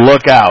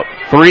 look out.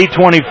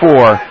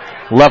 3:24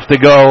 left to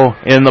go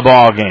in the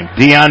ball game.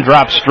 Dion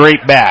drops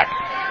straight back.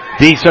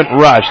 Decent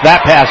rush.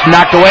 That pass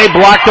knocked away,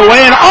 blocked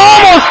away, and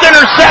almost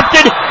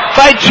intercepted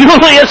by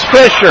Julius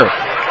Fisher.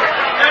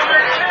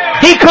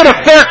 He could have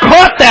fair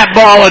caught that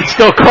ball and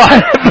still caught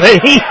it,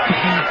 but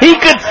he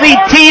could see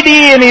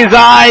TD in his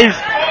eyes,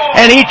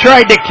 and he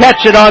tried to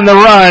catch it on the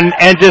run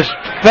and just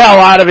fell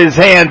out of his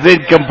hands,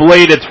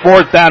 incomplete. It's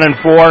 4th down and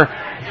 4,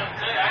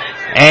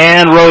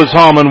 and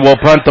Rose-Hulman will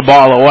punt the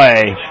ball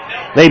away.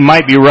 They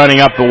might be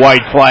running up the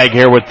white flag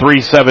here with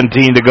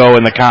 3:17 to go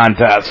in the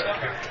contest.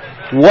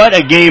 What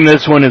a game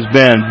this one has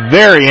been.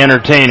 Very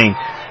entertaining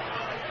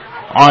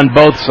on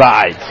both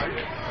sides.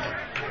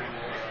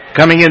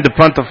 Coming in to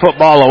punt the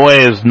football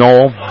away is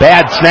Knoll.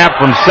 Bad snap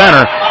from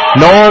center.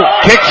 Knoll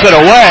kicks it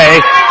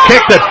away,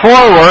 kicked it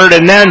forward,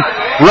 and then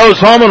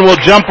Rose-Hulman will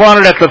jump on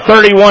it at the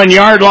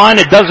 31-yard line.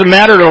 It doesn't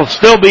matter. It'll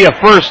still be a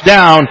 1st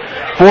down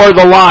for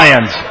the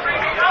Lions.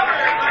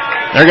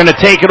 They're going to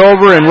take it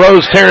over in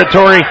Rose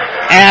territory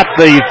at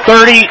the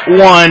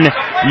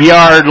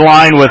 31-yard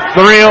line with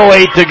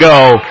 3:08 to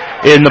go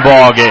in the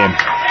ball game.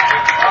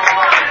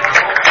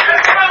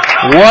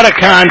 What a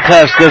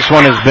contest this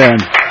one has been.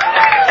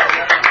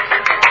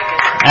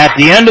 At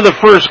the end of the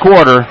 1st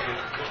quarter,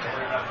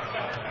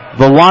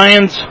 the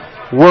Lions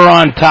were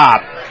on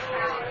top.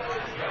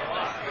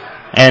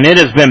 And it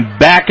has been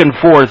back and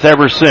forth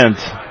ever since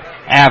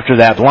after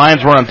that. The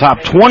Lions were on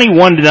top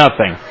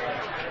 21-0.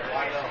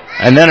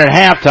 And then at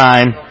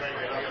halftime,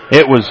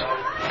 it was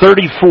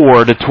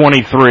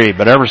 34-23.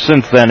 But ever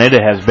since then, it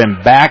has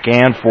been back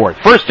and forth.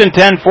 1st and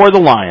 10 for the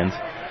Lions.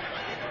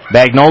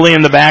 Bagnoli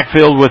in the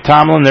backfield with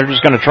Tomlin. They're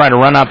just going to try to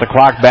run out the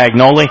clock.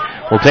 Bagnoli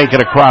will take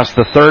it across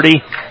the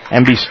 30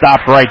 and be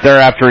stopped right there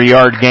after a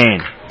yard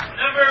gain.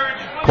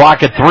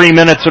 Clock at 3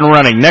 minutes and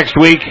running. Next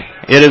week,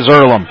 it is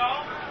Earlham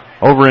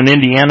over in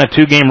Indiana.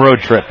 2-game road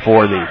trip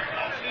for the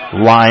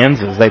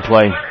Lions as they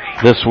play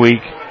this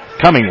week,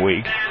 coming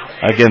week,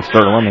 against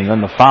Earlham. And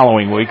then the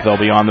following week, they'll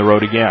be on the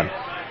road again.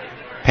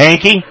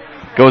 Pankey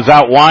goes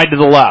out wide to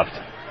the left.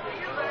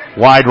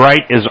 Wide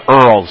right is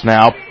Earls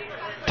now.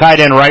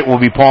 Tight end right will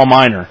be Paul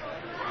Miner.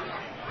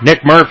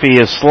 Nick Murphy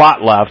is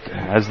slot left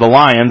as the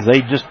Lions. They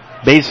just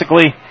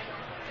basically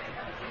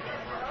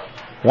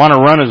want to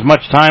run as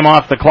much time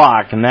off the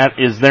clock, and that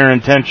is their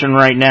intention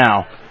right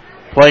now.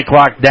 Play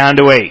clock down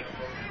to 8.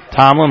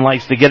 Tomlin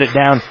likes to get it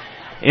down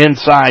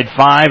inside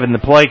 5, and the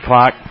play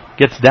clock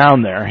gets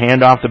down there.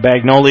 Hand off to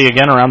Bagnoli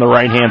again around the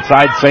right-hand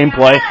side. Same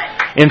play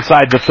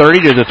inside the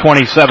 30 to the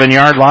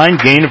 27-yard line.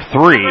 Gain of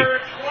 3.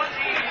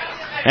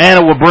 And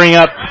it will bring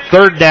up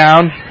 3rd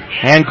down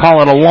and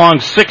call it a long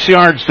 6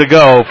 yards to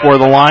go for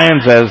the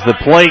Lions as the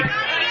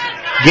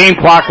game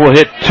clock will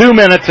hit 2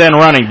 minutes and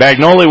running.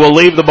 Bagnoli will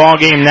leave the ball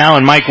game now,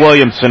 and Mike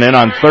Williamson in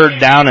on 3rd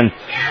down and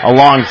a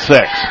long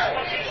 6.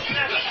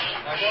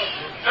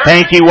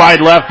 Pankey wide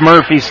left,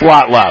 Murphy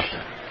slot left.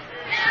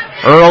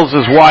 Earls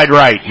is wide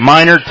right.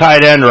 Miner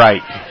tight end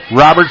right.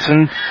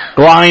 Robertson,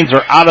 Glines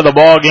are out of the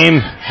ball game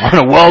on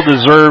a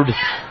well-deserved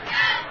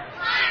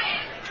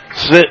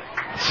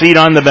seat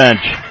on the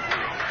bench.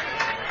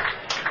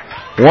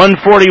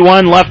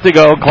 1:41 left to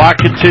go. Clock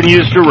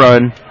continues to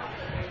run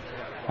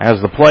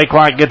as the play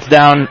clock gets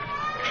down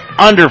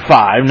under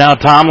 5. Now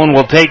Tomlin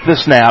will take the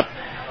snap,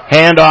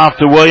 Hand off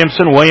to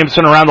Williamson.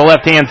 Williamson around the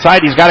left-hand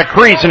side. He's got a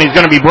crease, and he's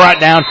going to be brought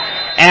down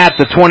at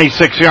the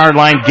 26-yard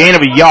line. Gain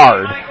of a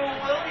yard.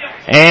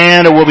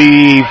 And it will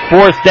be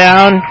 4th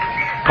down.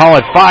 Call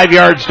it 5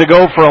 yards to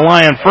go for a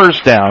Lion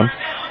first down.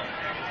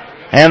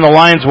 And the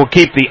Lions will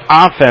keep the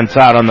offense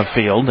out on the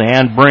field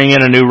and bring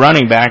in a new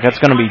running back. That's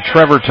going to be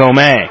Trevor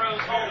Tomei.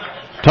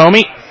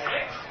 Tomei,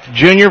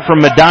 junior from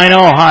Medina,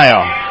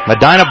 Ohio.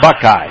 Medina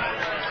Buckeye.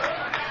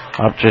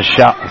 Up just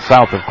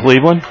south of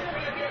Cleveland.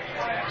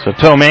 So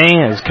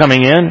Tomei is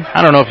coming in.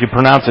 I don't know if you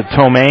pronounce it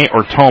Tomei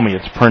or Tomei.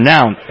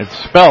 It's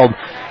spelled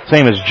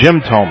same as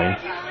Jim Tomei.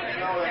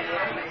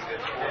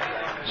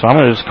 So I'm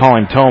going to just call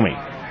him Tomei.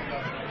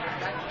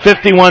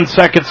 51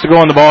 seconds to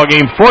go in the ball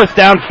game. 4th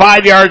down,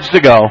 5 yards to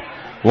go.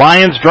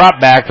 Lions drop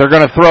back. They're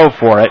going to throw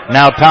for it.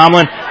 Now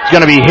Tomlin is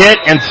going to be hit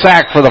and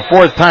sacked for the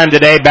 4th time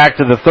today, back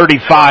to the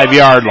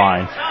 35-yard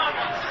line.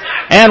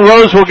 And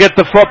Rose will get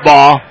the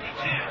football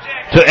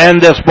to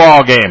end this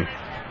ball game.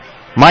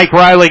 Mike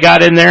Riley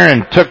got in there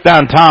and took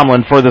down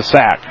Tomlin for the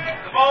sack.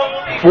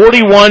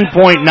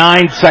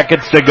 41.9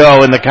 seconds to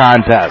go in the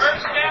contest.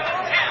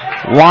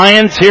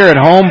 Lions here at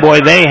home,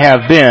 boy, they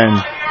have been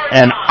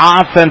an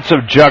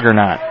offensive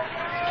juggernaut.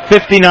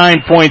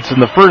 59 points in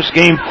the first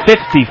game,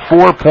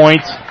 54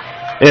 points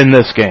in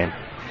this game.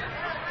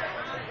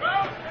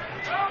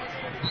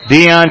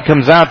 Dion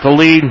comes out to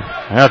lead.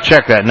 I'll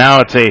check that.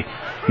 Now it's a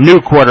new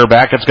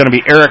quarterback. It's going to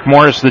be Eric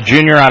Morris, the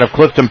junior out of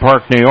Clifton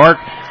Park, New York.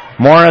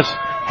 Morris,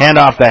 hand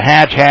off to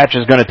Hatch. Hatch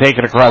is going to take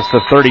it across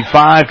the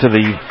 35 to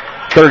the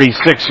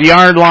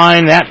 36-yard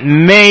line. That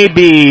may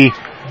be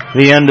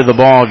the end of the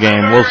ball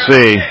game. We'll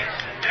see.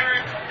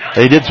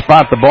 They did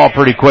spot the ball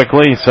pretty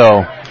quickly,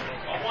 so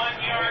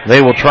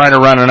they will try to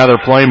run another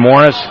play.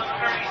 Morris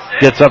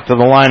gets up to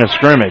the line of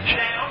scrimmage.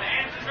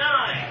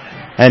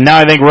 And now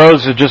I think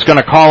Rose is just going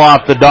to call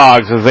off the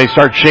dogs as they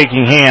start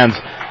shaking hands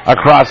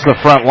across the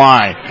front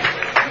line.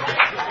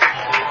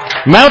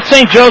 Mount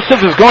St.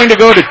 Joseph is going to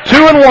go to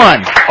 2-1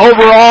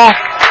 overall,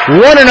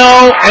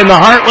 1-0 in the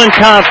Heartland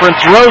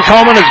Conference.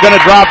 Rose-Hulman is going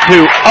to drop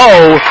to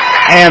 0-3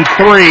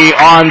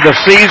 on the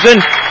season.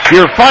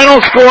 Your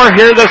final score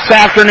here this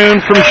afternoon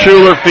from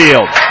Schuler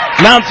Field.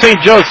 Mount St.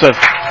 Joseph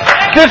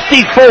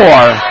 54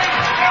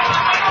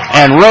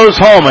 and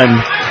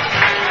Rose-Hulman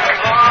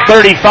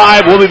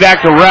 35. We'll be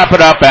back to wrap it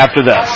up after this.